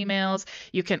for your emails,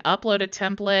 you can upload a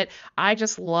template. I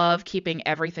just love keeping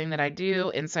everything that I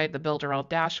do inside the Builderall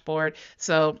dashboard.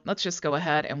 So let's just go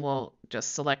ahead and we'll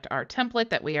just select our template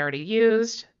that we already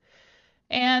used.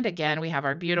 And again, we have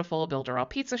our beautiful Builderall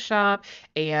pizza shop,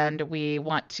 and we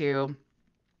want to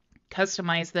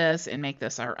customize this and make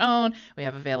this our own. We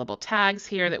have available tags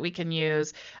here that we can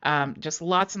use, just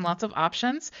lots and lots of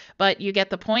options, but you get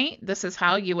the point. This is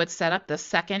how you would set up the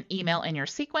second email in your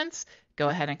sequence. Go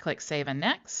ahead and click Save and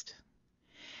Next.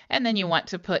 And then you want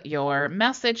to put your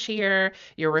message here,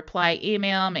 your reply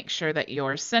email, make sure that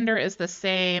your sender is the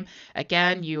same.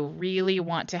 Again, you really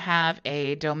want to have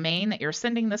a domain that you're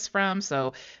sending this from.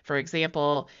 So for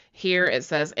example, here it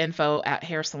says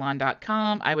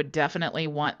info@hairsalon.com. I would definitely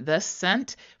want this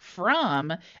sent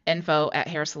from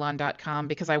info@hairsalon.com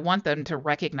because I want them to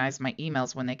recognize my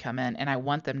emails when they come in, and I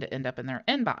want them to end up in their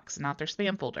inbox, not their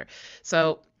spam folder.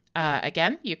 So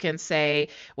again, you can say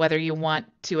whether you want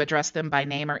to address them by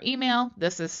name or email.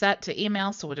 This is set to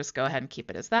email, so we'll just go ahead and keep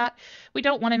it as that. We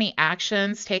don't want any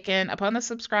actions taken upon the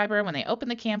subscriber when they open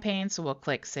the campaign, so we'll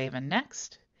click Save and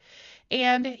Next.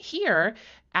 And here,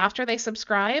 after they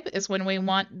subscribe is when we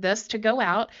want this to go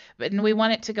out, and we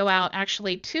want it to go out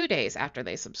actually 2 days after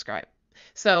they subscribe.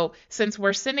 So since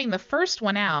we're sending the first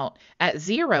one out at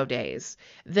 0 days,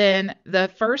 then the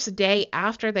first day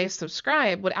after they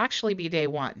subscribe would actually be day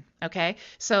 1. Okay,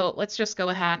 so let's just go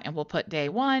ahead and we'll put day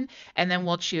 1, and then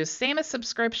we'll choose same as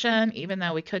subscription, even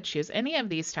though we could choose any of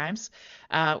these times.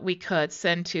 We could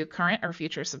send to current or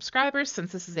future subscribers.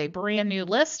 Since this is a brand new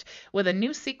list with a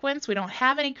new sequence, we don't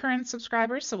have any current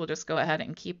subscribers, so we'll just go ahead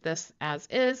and keep this as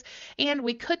is. And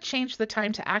we could change the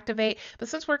time to activate, but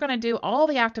since we're going to do all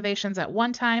the activations at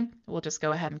one time, we'll just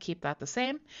go ahead and keep that the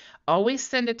same. Always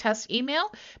send a test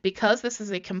email. Because this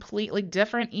is a completely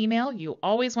different email, you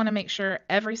always want to make sure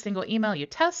every single email you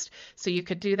test. So you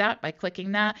could do that by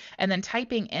clicking that and then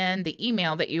typing in the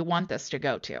email that you want this to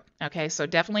go to. Okay, so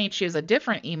definitely choose a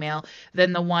different email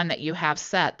than the one that you have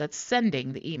set that's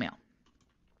sending the email.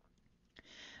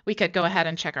 We could go ahead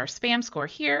and check our spam score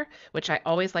here, which I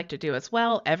always like to do as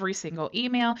well, every single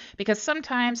email, because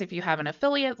sometimes if you have an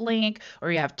affiliate link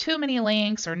or you have too many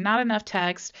links or not enough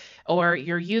text, or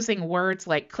you're using words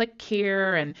like click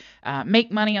here and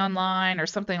make money online or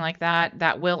something like that,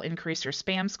 that will increase your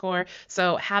spam score.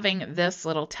 So having this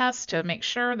little test to make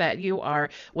sure that you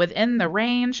are within the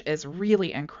range is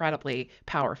really incredibly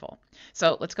powerful.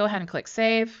 So let's go ahead and click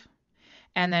Save,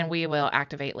 and then we will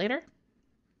activate later.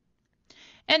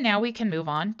 And now we can move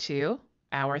on to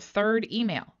our third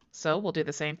email. So we'll do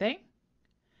the same thing.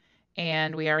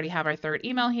 And we already have our third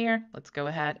email here. Let's go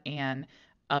ahead and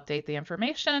update the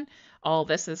information. All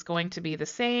this is going to be the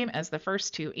same as the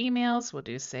first 2 emails. We'll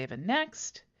do Save and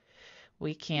Next.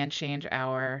 We can change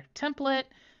our template.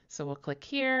 So we'll click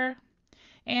here.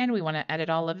 And we want to edit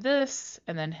all of this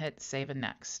and then hit Save and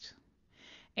Next.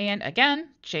 And again,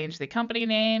 change the company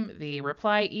name, the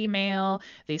reply email,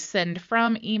 the send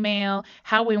from email,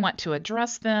 how we want to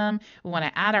address them. We want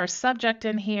to add our subject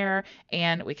in here,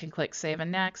 and we can click Save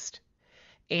and Next.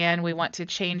 And we want to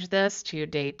change this to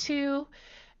day 2,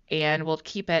 and we'll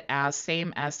keep it as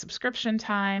same as subscription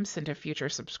time, send to future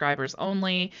subscribers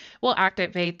only. We'll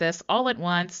activate this all at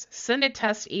once, send a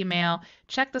test email,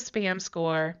 check the spam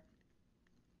score,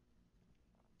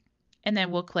 and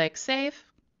then we'll click Save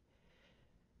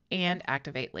and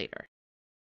activate later.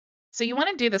 So you want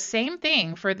to do the same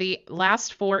thing for the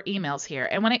last 4 emails here.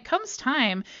 And when it comes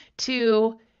time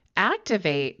to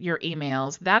activate your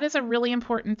emails, that is a really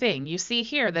important thing. You see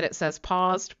here that it says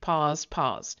paused, paused,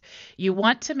 paused. You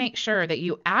want to make sure that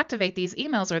you activate these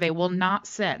emails or they will not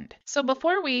send. So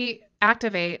before we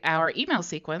activate our email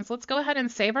sequence, let's go ahead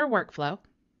and save our workflow.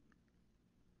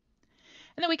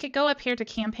 And then we could go up here to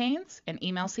campaigns and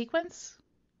email sequence.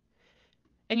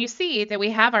 And you see that we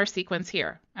have our sequence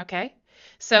here, okay?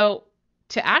 So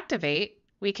To activate,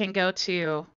 we can go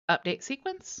to Update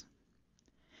Sequence.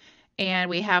 And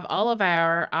we have all of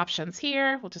our options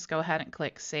here. We'll just go ahead and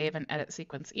click Save and Edit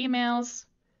Sequence Emails.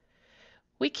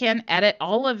 We can edit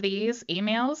all of these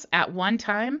emails at one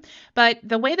time, but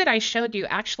the way that I showed you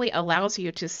actually allows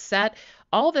you to set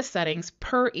all the settings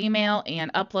per email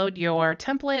and upload your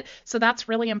template, so that's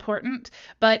really important.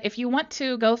 But if you want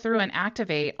to go through and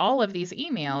activate all of these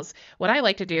emails, what I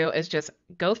like to do is just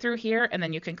go through here and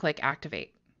then you can click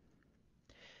Activate.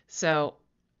 So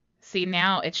see,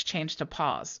 now it's changed to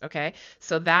pause, okay?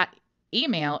 So that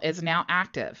email is now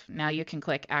active. Now you can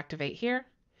click Activate here.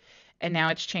 And now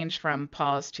it's changed from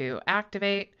pause to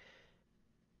activate.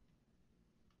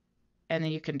 And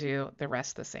then you can do the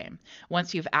rest the same.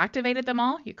 Once you've activated them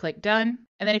all, you click Done.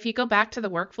 And then if you go back to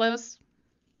the workflows,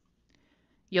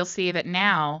 you'll see that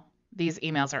now these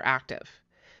emails are active.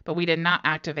 But we did not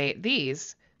activate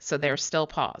these, so they're still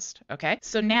paused, okay?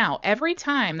 So now every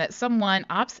time that someone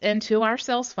opts into our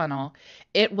sales funnel,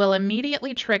 it will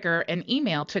immediately trigger an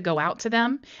email to go out to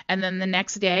them, and then the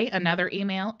next day another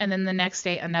email, and then the next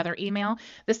day another email.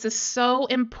 This is so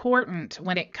important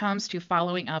when it comes to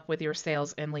following up with your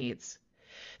sales and leads.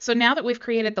 So now that we've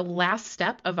created the last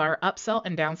step of our upsell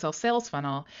and downsell sales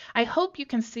funnel, I hope you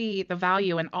can see the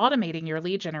value in automating your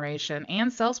lead generation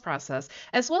and sales process,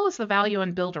 as well as the value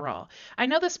in Builderall. I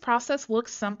know this process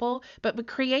looks simple, but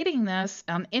creating this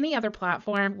on any other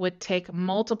platform would take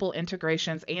multiple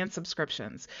integrations and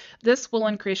subscriptions. This will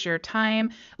increase your time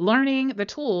learning the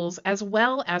tools as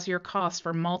well as your cost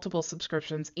for multiple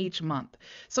subscriptions each month.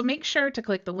 So make sure to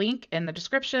click the link in the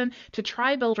description to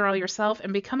try Builderall yourself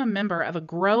and become a member of a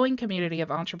growing community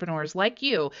of entrepreneurs like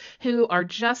you who are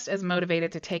just as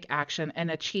motivated to take action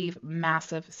and achieve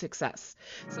massive success.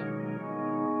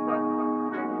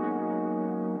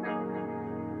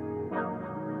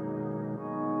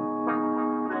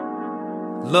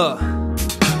 Look,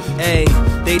 hey,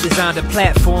 they designed a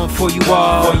platform for you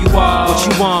all. What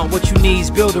you want, what you need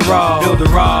is Builderall. Build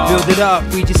it up,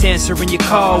 we just answering your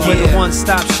call. We're the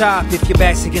one-stop shop if your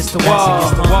back's against the wall.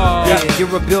 Yeah, you're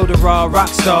a Builderall rock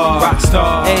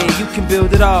star. Hey, you can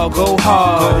build it all, go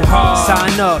hard.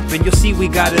 Sign up and you'll see we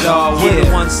got it all. We're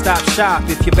the one-stop shop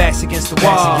if your back's against the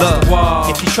wall.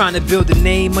 Look, if you're trying to build the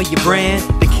name of your brand,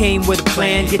 came with a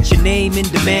plan, get your name in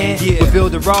demand. With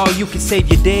Builderall, you can save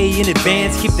your day in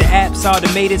advance. Keep the apps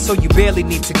automated so you barely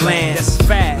need to glance.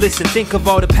 Listen, think of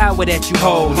all the power that you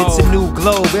hold. It's a new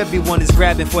globe, everyone is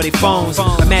grabbing for their phones.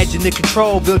 Imagine the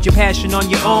control, build your passion on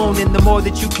your own. And the more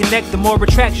that you connect, the more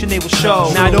attraction they will show.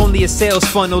 Not only a sales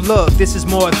funnel, look, this is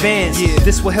more advanced.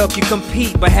 This will help you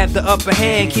compete, but have the upper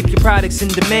hand. Keep your products in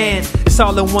demand. It's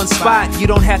all in one spot. You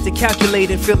don't have to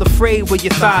calculate and feel afraid with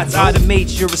your thoughts.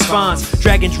 Automate your response.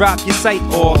 Drag and drop your site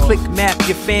or click map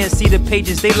your fans, see the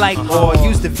pages they like, or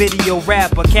use the video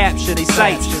wrap or capture they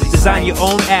sites. Design your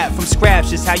own app from scratch,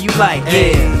 just how you like.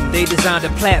 Yeah, they designed a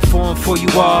platform for you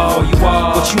all.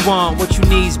 What you want, what you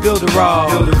need is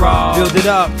Builderall. Build it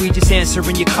up, we just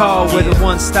answering your call. We're the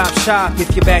one-stop shop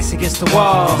if your back's against the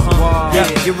wall. Yeah,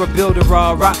 you're a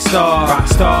Builderall rock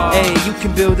star. Hey, you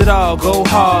can build it all, go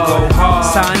hard.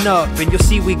 Sign up and you'll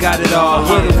see we got it all.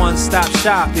 We're the one-stop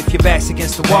shop if your back's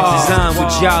against the wall. Design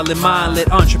with y'all in mind,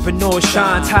 let entrepreneurs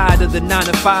shine. Tired of the 9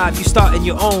 to 5, you starting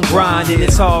your own grind, and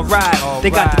it's alright.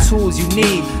 They got the tools you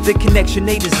need. The connection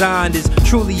they designed is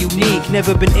truly unique.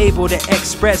 Never been able to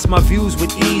express my views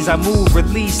with ease. I move,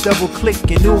 release, double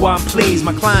click, and ooh, I'm pleased.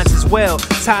 My clients as well,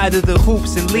 tired of the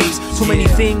hoops and leaps. Too many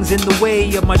things in the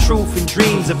way of my truth and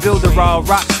dreams. A Builderall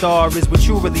rock star is what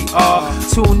you really are.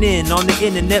 Tune in on the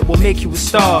internet, will make you a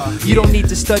star. You don't need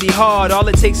to study hard, all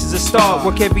it takes is a start.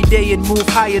 Work every day and move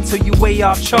higher till you way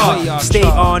off chart. Stay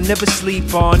on, never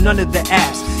sleep on none of the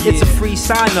apps. It's a free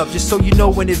sign up just so you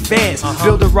know in advance.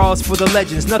 Builderall's for the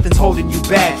legends, nothing's holding you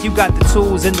back. You got the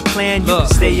tools and the plan, you can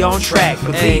stay on track.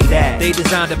 Believe that. They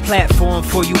designed a platform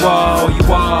for you all.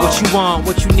 What you want,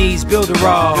 what you need is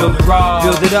Builderall.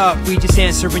 Build it up, we just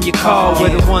answering your call.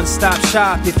 We're the one-stop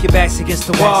shop if your back's against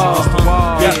the wall.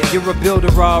 Yeah, you're a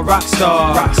Builderall rock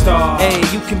star. Hey,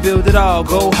 you can build it all,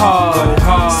 go hard.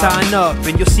 Sign up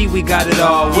and you'll see we got it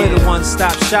all. We're the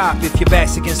one-stop shop if your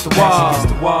back's against the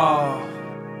wall.